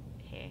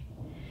here.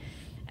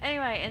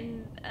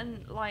 Anyway,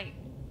 and like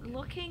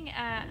looking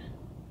at,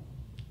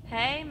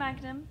 hey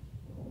Magnum.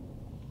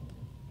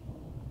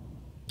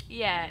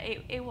 Yeah,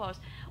 it was.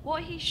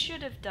 What he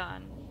should have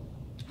done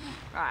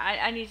Right,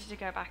 I needed to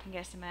go back and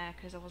get some air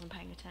because I wasn't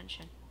paying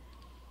attention.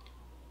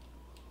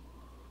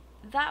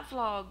 That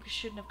vlog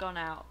shouldn't have gone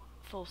out,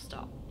 full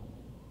stop.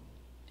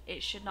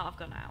 It should not have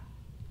gone out.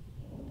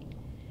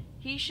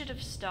 He should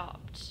have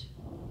stopped.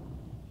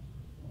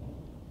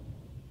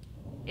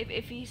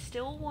 If he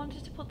still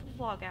wanted to put the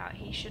vlog out,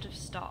 he should have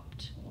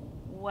stopped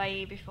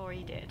way before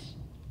he did.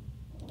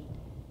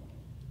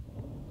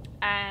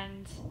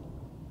 And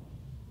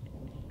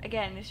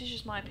again, this is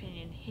just my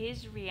opinion.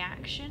 His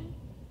reaction,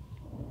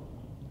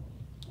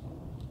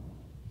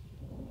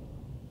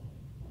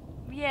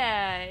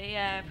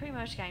 yeah, pretty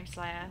much Game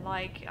Slayer.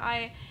 Like,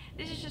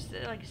 this is just,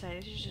 like I say,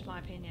 this is just my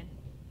opinion.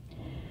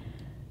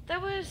 There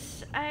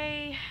was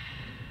a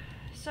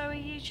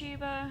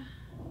YouTuber,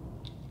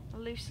 I'll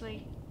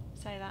loosely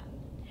say that.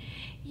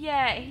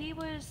 Yeah, he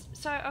was,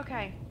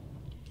 okay.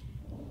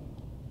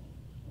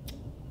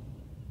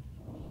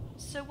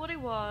 So what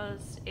it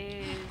was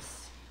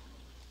is,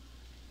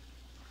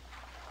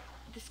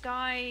 this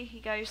guy, he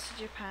goes to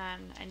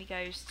Japan and he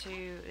goes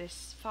to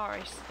this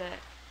forest that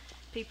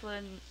people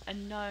are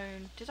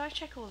known. Did I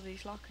check all of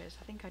these lockers?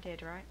 I think I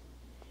did, right?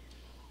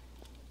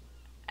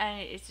 And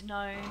it's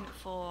known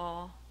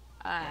for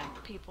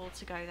people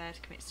to go there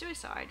to commit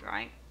suicide,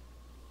 right?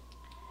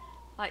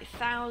 Like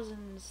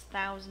thousands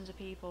of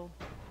people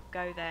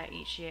go there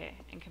each year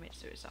and commit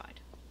suicide.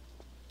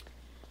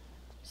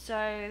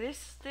 So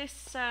this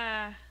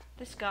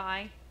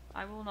guy,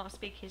 I will not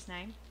speak his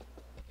name,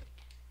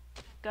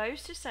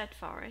 goes to said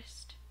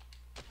forest,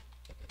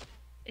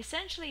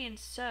 essentially in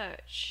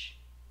search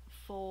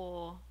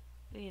for,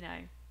 you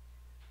know,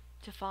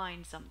 to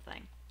find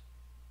something.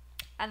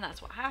 And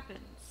that's what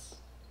happens.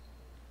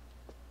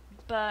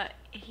 But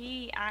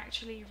he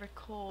actually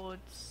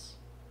records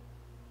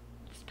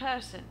this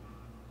person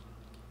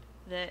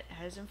that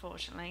has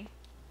unfortunately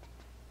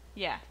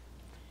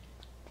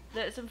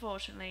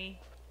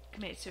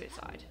committed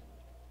suicide.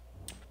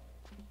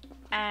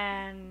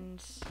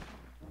 And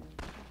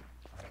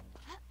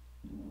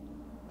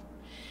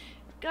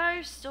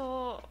ghost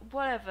or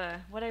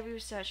whatever he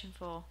was searching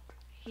for,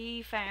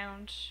 he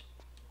found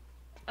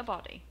a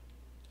body.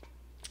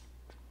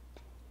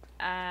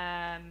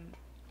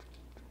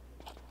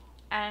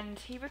 And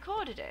he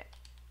recorded it.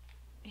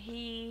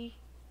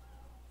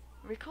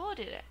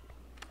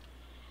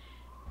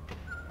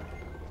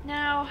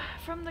 Now,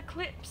 from the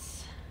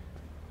clips,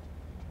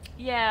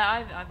 yeah,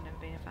 I've never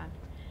been a fan.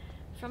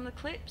 From the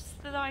clips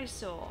that I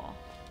saw,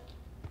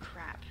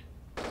 crap.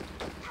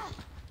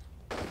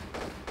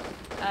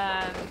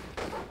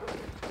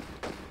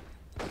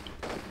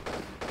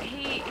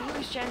 He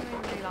was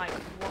genuinely like,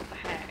 what the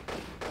heck?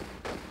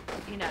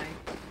 You know,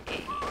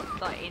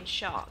 like in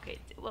shock.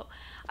 Well,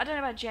 I don't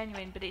know about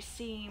genuine, but it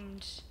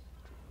seemed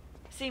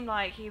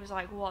like he was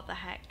like, what the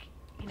heck?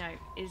 You know,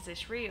 is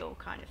this real,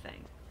 kind of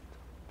thing.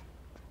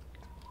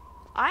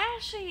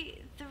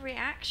 The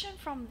reaction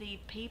from the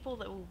people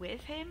that were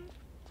with him,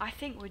 I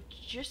think were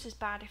just as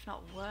bad, if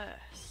not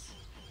worse.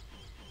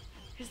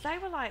 Because they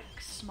were like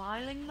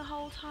smiling the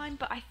whole time,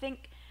 but I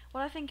think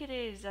it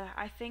is,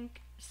 I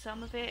think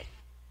some of it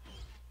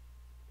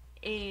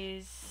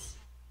is,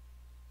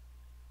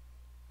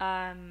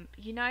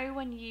 you know,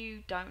 when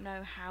you don't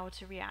know how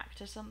to react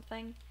to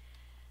something,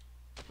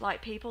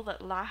 like people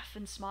that laugh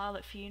and smile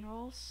at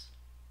funerals.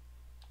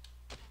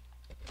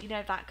 You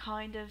know, that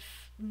kind of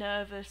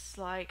nervous,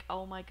 like,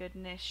 oh my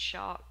goodness,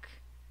 shock,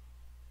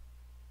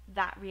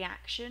 that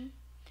reaction.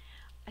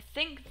 I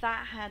think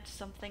that had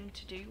something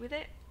to do with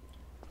it,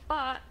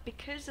 but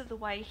because of the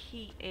way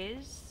he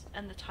is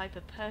and the type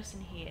of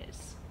person he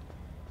is,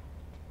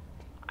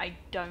 I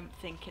don't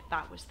think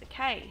that was the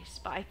case.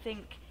 But I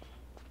think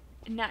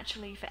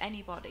naturally for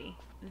anybody,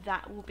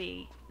 that will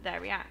be their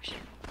reaction.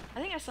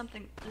 I think that's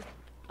something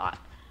that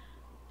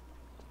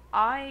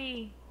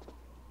I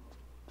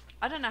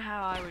don't know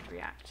how I would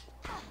react.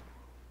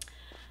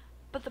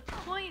 But the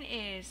point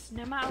is,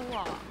 no matter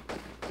what,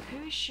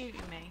 who's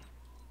shooting me?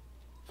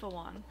 For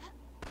one.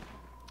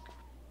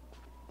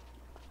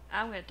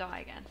 I'm gonna die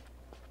again.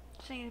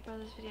 Seeing the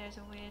brothers' videos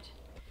are weird.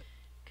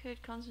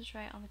 Could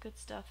concentrate on the good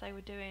stuff they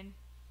were doing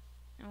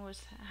and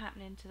was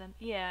happening to them.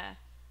 Yeah.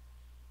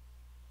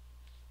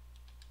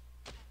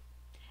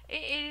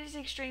 It is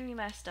extremely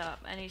messed up,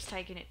 and he's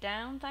taken it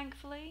down,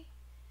 thankfully.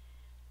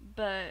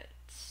 But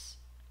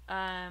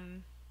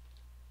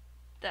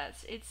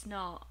it's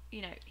not,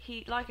 you know,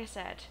 he, like I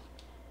said,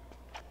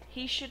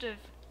 he should have,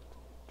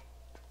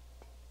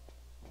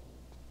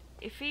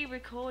 if he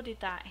recorded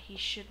that, he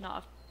should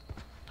not have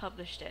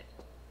published it.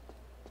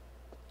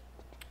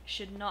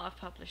 Should not have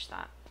published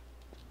that.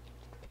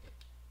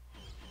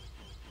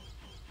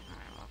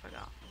 Alright, what have I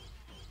got?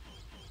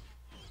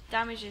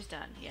 Damage is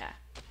done, yeah.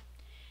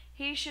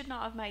 He should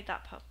not have made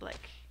that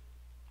public.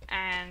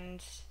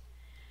 And,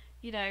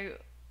 you know,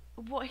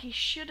 what he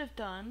should have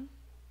done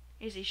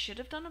is he should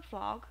have done a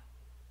vlog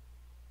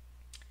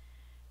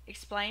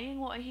explaining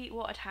what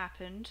had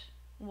happened,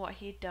 what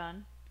he had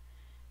done,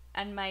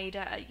 and made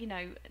a, you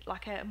know,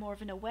 like a more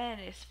of an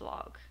awareness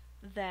vlog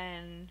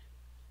than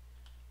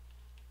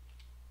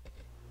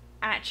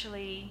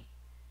actually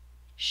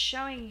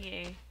showing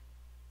you,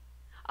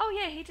 oh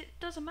yeah,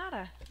 doesn't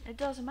matter. It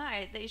doesn't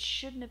matter. It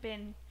shouldn't have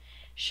been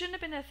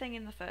a thing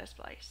in the first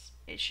place.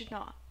 It should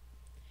not.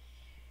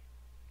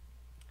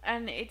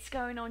 And it's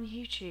going on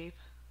YouTube.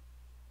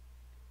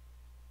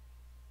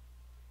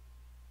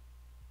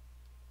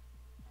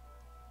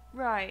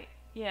 Right,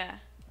 yeah.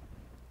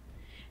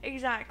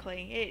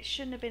 Exactly. It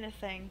shouldn't have been a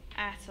thing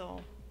at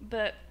all.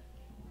 But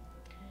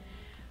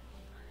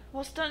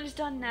what's done is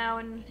done now,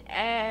 and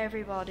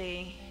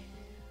everybody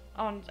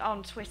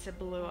on Twitter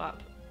blew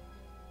up.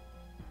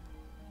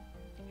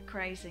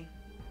 Crazy.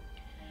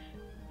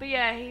 But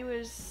yeah, he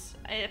was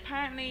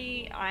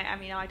apparently, I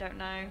mean, I don't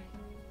know.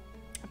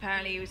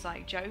 Apparently he was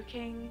like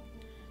joking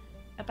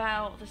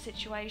about the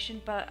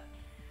situation, but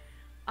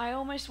I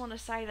almost want to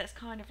say that's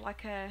kind of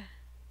like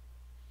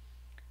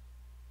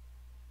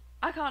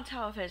I can't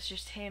tell if it's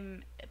just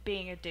him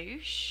being a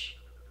douche,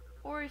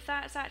 or if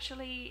that's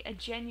actually a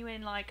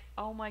genuine, like,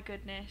 oh my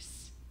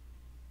goodness,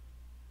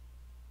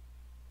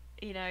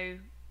 you know,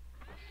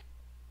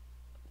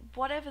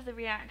 whatever the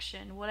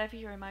reaction, whatever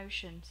your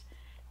emotions,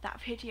 that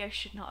video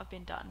should not have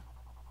been done.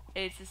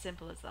 It's as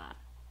simple as that.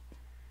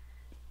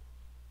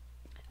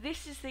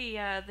 This is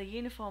the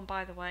uniform,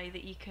 by the way,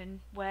 that you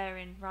can wear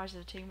in Rise of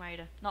the Tomb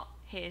Raider. Not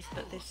his,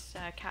 but this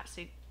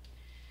catsuit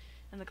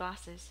and the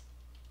glasses.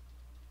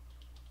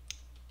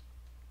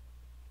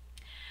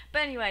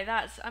 But anyway,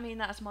 that's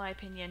my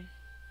opinion.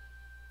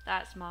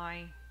 That's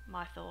my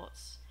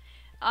thoughts.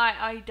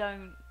 I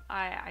don't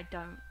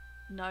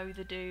know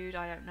the dude.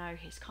 I don't know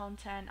his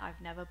content. I've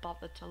never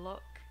bothered to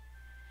look,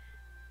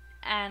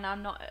 and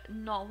I'm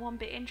not one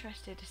bit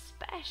interested,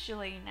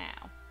 especially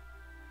now.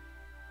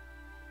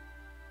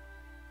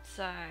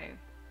 So,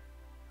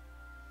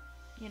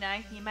 you know,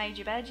 you made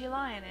your bed, you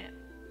lie in it.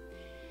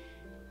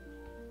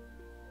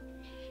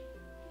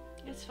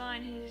 It's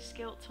fine. His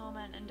guilt,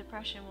 torment, and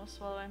depression will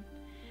swallow him.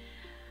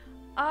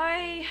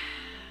 I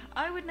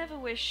would never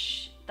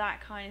wish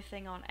that kind of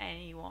thing on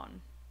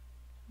anyone,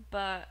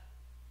 but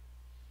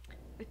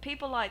with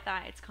people like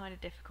that, it's kind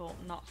of difficult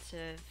not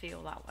to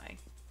feel that way.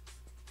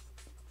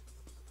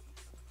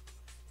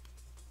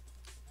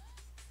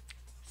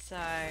 So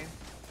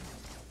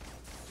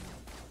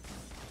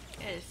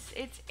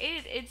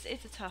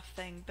it's a tough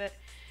thing, but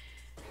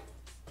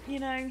you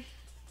know,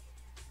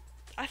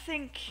 I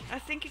think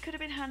it could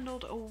have been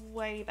handled a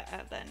way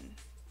better than.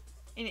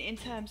 In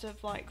terms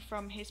of, like,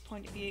 from his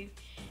point of view,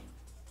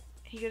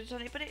 he could have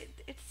done it, but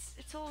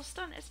it's all a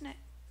stunt, isn't it?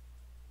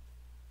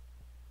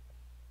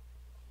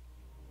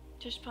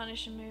 Just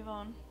punish and move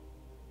on.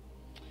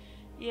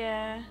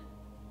 Yeah.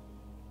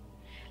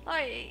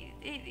 Like,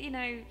 you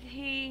know,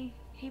 he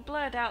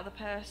blurred out the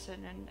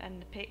person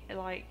and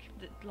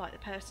the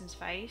person's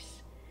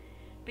face,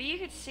 but you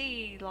could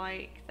see,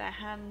 like, their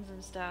hands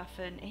and stuff,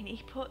 and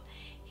he put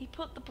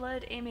the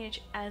blurred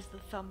image as the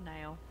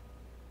thumbnail.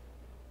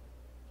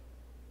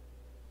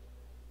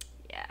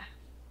 Yeah.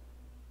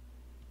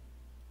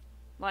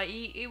 Like,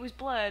 it was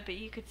blurred, but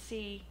you could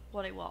see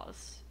what it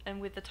was.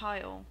 And with the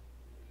title.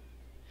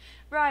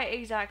 Right,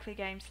 exactly,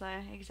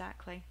 Gameslayer,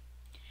 exactly.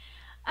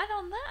 And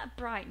on that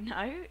bright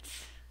note,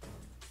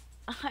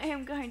 I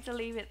am going to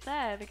leave it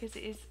there, because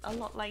it is a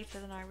lot later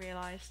than I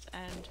realised,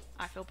 and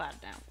I feel bad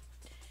now.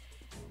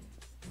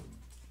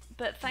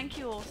 But thank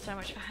you all so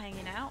much for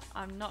hanging out.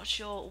 I'm not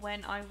sure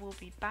when I will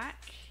be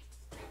back,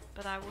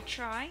 but I will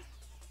try.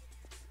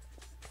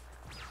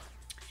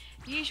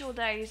 Usual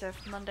days are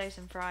Mondays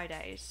and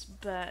Fridays,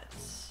 but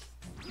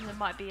there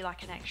might be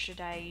like an extra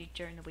day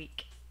during the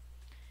week,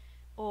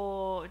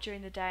 or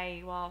during the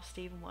day while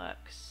Stephen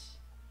works.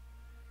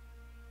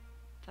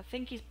 I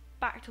think he's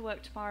back to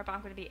work tomorrow, but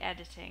I'm going to be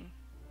editing.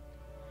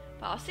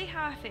 But I'll see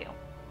how I feel.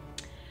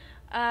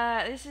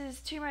 This is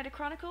Tomb Raider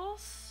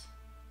Chronicles,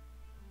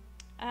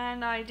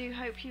 and I do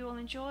hope you all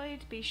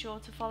enjoyed. Be sure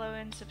to follow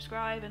and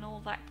subscribe and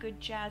all that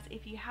good jazz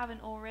if you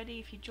haven't already.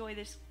 If you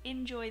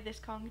enjoy this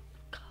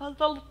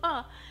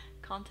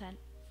content,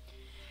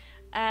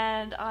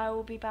 and I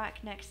will be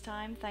back next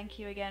time. Thank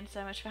you again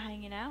so much for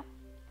hanging out,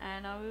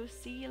 and I will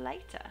see you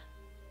later.